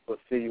City, we'll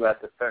see you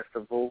at the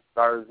festival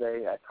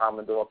Thursday at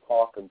Commodore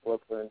Park in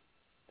Brooklyn,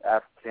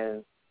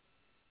 African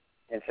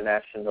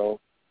International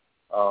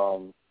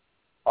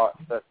Art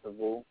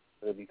Festival.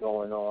 It'll be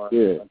going on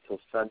until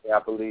Sunday, I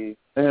believe.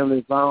 Family,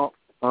 if I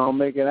don't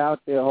make it out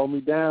there, hold me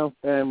down,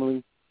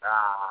 family.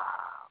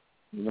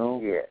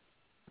 Yeah.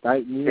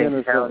 Type me in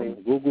or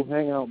something. Google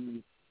Hangout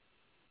me.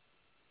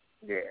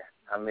 Yeah.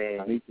 I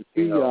mean, I need to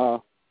see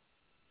y'all.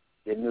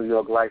 Your New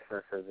York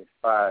license has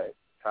expired.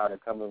 Trying to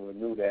come and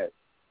renew that.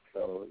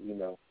 So,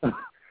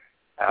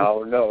 I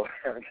don't know.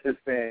 I'm just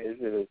saying it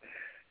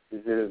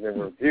should have been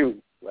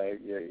reviewed.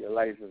 Like, your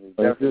license is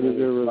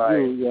definitely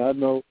expired. Yeah, I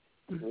know.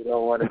 We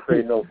don't want to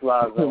create no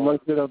fly zone.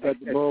 Much it up at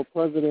the borough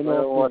president We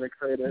office. don't want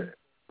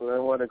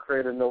to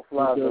create a no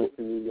fly zone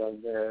for you,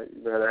 young man.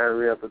 You better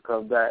hurry up and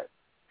come back.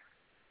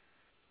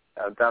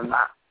 I'm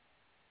not.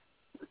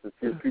 There's a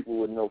few people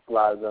with no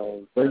fly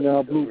zones. Bring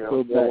our blue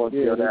pill back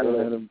here. Let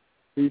them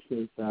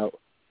T-shirts out.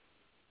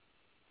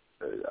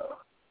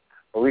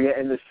 But we can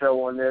end the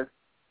show on this.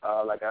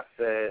 Like I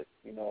said,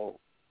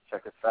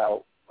 check us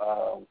out.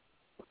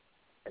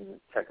 And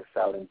check us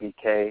out in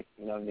BK.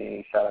 You know what I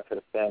mean? Shout out to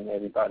the family,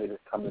 everybody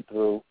that's coming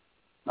through.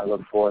 I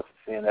look forward to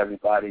seeing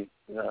everybody.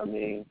 You know what I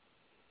mean?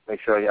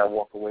 Make sure y'all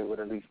walk away with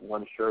at least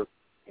one shirt.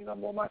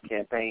 I'm on my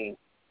campaign.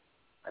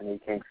 I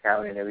need Kings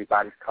County in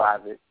everybody's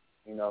closet.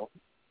 We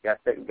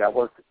got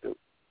work to do.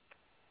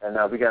 And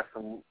we got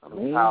some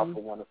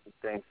powerful, wonderful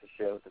things to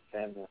share with the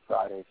family on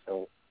Friday.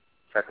 So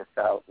check us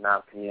out,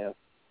 9 p.m.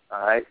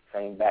 All right?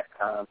 Same back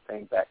time,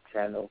 same back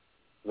channel.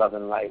 Love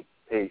and light.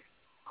 Peace.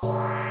 Hey,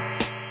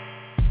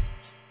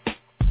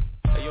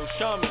 yo,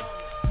 Shaman,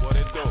 what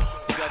it do?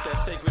 You got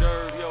that sacred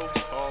herb, yo?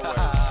 Always.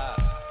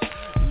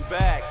 We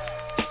back.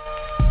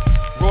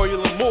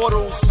 Royal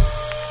Immortals.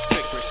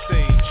 Sacred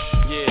stage.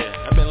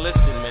 Yeah, I've been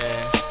listening,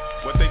 man.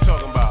 What they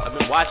talking about? I've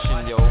been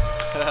watching, yo.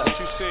 What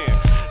you saying?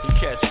 You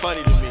catch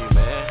funny to me,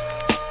 man.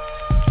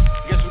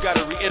 I guess we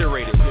gotta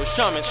reiterate it. Yo,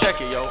 Shaman,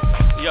 check it, yo.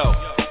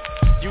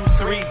 You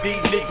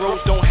 3D Negroes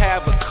don't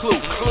have a clue.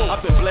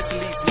 I've been blessing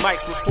these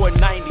mics before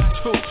 92.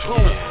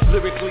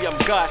 Lyrically, I'm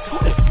God. Who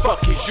the fuck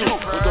is you?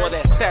 With all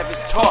that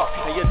savage talk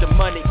and your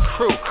demonic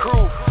crew.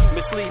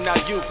 Misleading our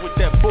youth with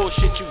that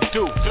bullshit you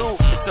do.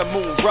 It's the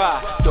Moon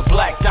Ra, the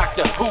Black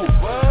Doctor Who.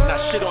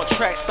 Now shit on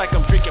tracks like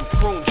I'm drinking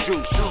prune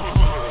juice.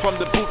 From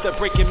the booth that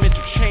breaking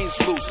mental chains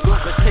loose.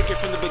 Let's take it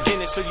from the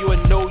beginning so you will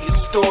know your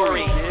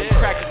story. The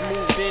crackers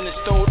moved in and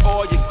stole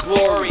all your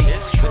glory. They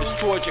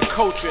destroyed your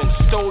culture and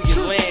stole your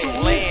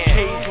land.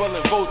 Cage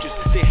dwelling vultures,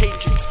 they hate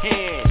your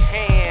hand.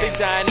 They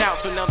dying out,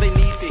 so now they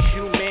need the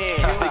human.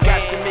 They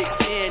got to mix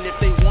in if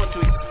they want to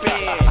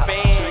expand. So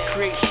they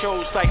create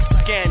shows like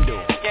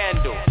Scandal,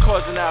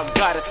 causing our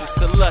goddesses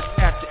to lust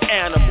after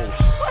animals.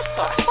 What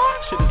the fuck?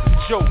 Shit is a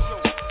joke.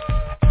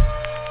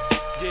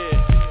 Yeah.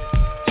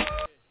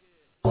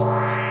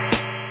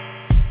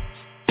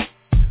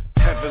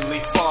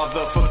 Heavenly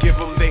Father, forgive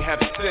them, they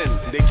have sinned.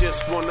 They just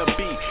wanna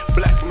be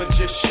black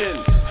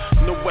magicians.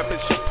 No weapon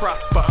shall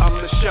prosper, I'm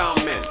the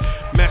shaman,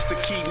 master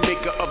key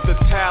maker of the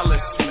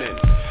talisman.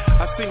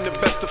 I've seen the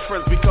best of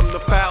friends become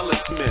the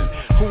foulest men.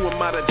 Who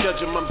am I to judge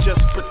them? I'm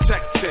just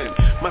protecting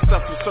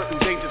myself from certain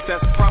dangers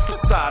that's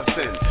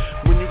prophesizing.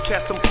 When you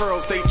cast them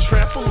pearls, they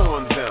trample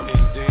on them.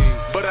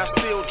 But I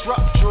still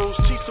drop jewels,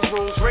 teach the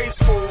rules, raise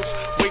fools.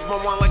 Wave my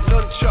wand like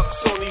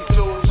nunchucks on these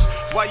dudes.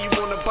 Why you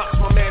wanna box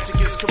my magic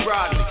is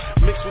karate?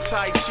 Mixed with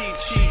Tai Chi,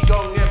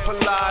 Qigong, and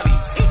Pilates.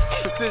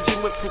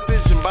 Precision with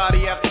precision,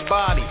 body after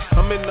body.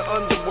 I'm in the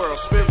underworld,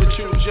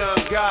 spiritual John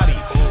Gotti.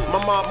 My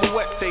mom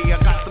Muete, I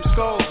got some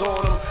skulls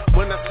on them.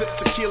 When I sip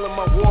tequila,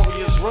 my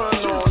warriors run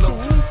on them.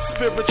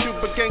 Spiritual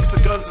but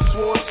gangster guns and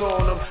swords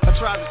on them. I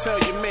tried to tell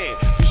you, man,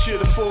 you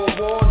should have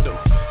forewarned them.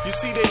 You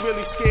see, they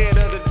really scared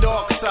of the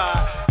dark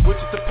side, which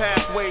is the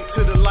pathway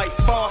to the light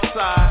far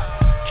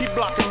side. Keep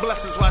blocking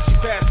blessings while she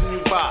passing you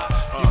by.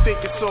 You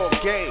think it's all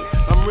game,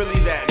 I'm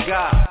really that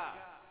guy.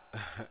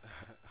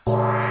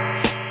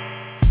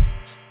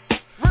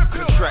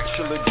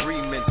 Contractual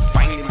agreements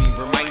binding me,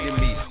 reminding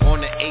me. On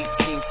the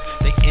 18th,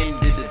 they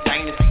ended the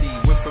dynasty.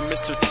 Went from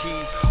Mr. T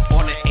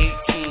on the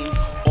 18.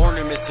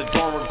 Ornaments of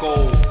Dora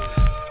Gold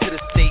to the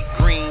state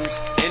greens.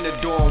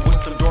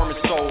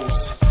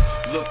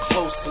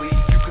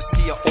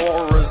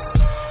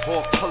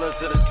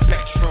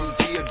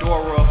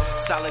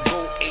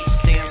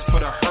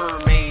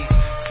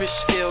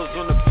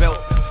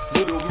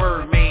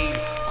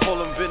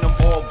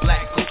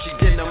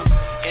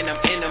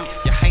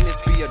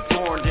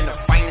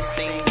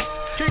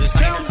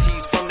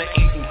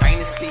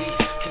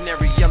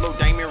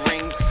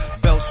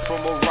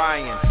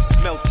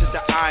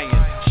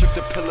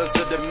 pillars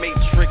of the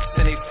matrix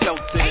and they felt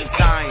it and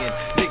dying.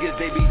 Niggas,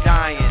 they be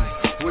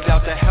dying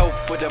without the help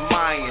of the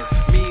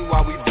Mayans.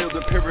 Meanwhile, we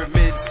building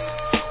pyramids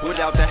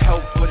without the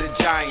help of the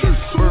giants.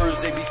 Birds,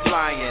 they be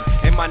flying,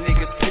 and my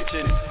niggas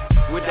pitching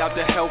without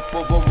the help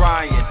of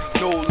Orion.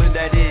 Nolan,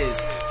 that is.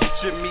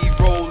 Picture me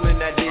rolling,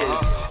 that is.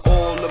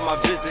 All of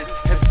my visits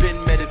have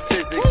been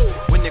metaphysics.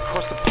 When they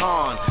cross the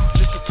pond,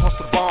 just to toss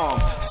a bomb.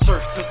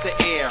 Surface the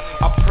air,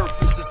 our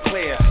purpose is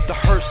clear. The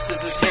hearse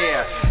is his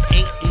hair,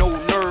 ain't no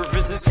nerve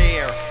in his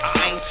hair.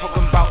 I ain't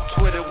talking about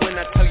Twitter when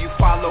I tell you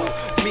follow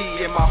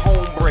me and my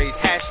hombre.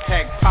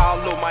 Hashtag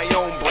Paulo, my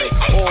hombre.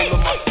 All of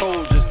my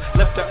soldiers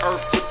left the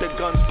earth with the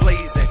guns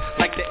blazing,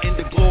 like the end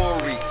of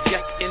glory.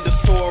 Yes, in the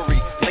story.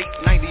 Late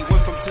 90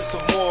 went from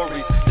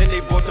Tissamori, then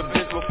they brought the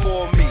Benz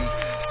before me.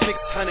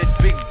 600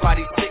 big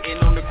bodies sitting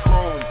on the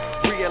chrome.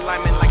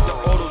 Realignment like the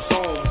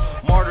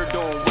AutoZone.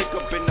 Martyrdom, wake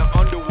up in the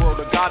underworld.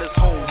 The God is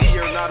home. We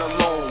are not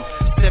alone.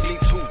 72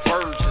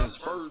 virgins.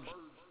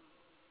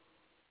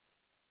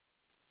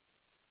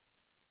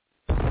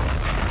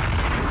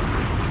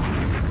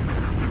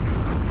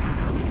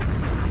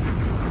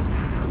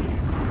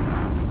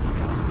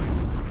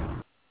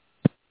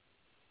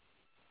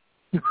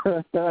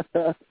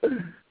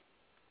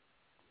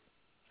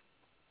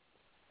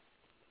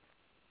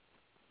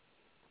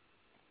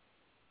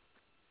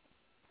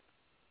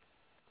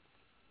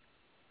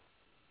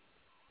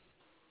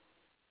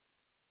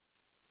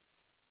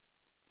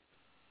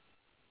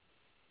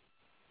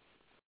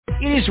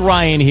 It is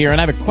Ryan here, and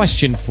I have a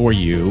question for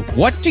you.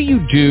 What do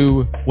you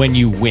do when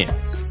you win?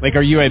 Like,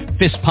 are you a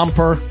fist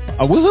pumper,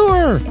 a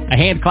woohooer, a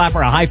hand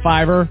clapper, a high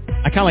fiver?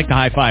 I kind of like the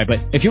high five, but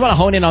if you want to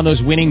hone in on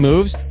those winning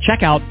moves,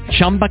 check out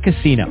Chumba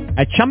Casino.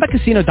 At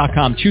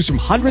ChumbaCasino.com, choose from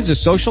hundreds of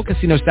social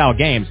casino-style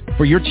games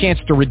for your chance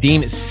to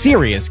redeem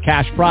serious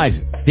cash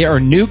prizes. There are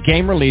new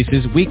game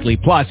releases weekly,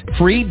 plus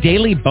free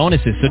daily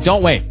bonuses, so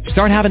don't wait.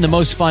 Start having the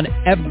most fun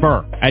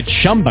ever at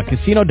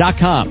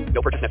ChumbaCasino.com.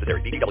 No purchase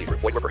necessary. VGW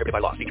Group. Void where prohibited by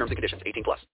law. See terms and conditions. 18+.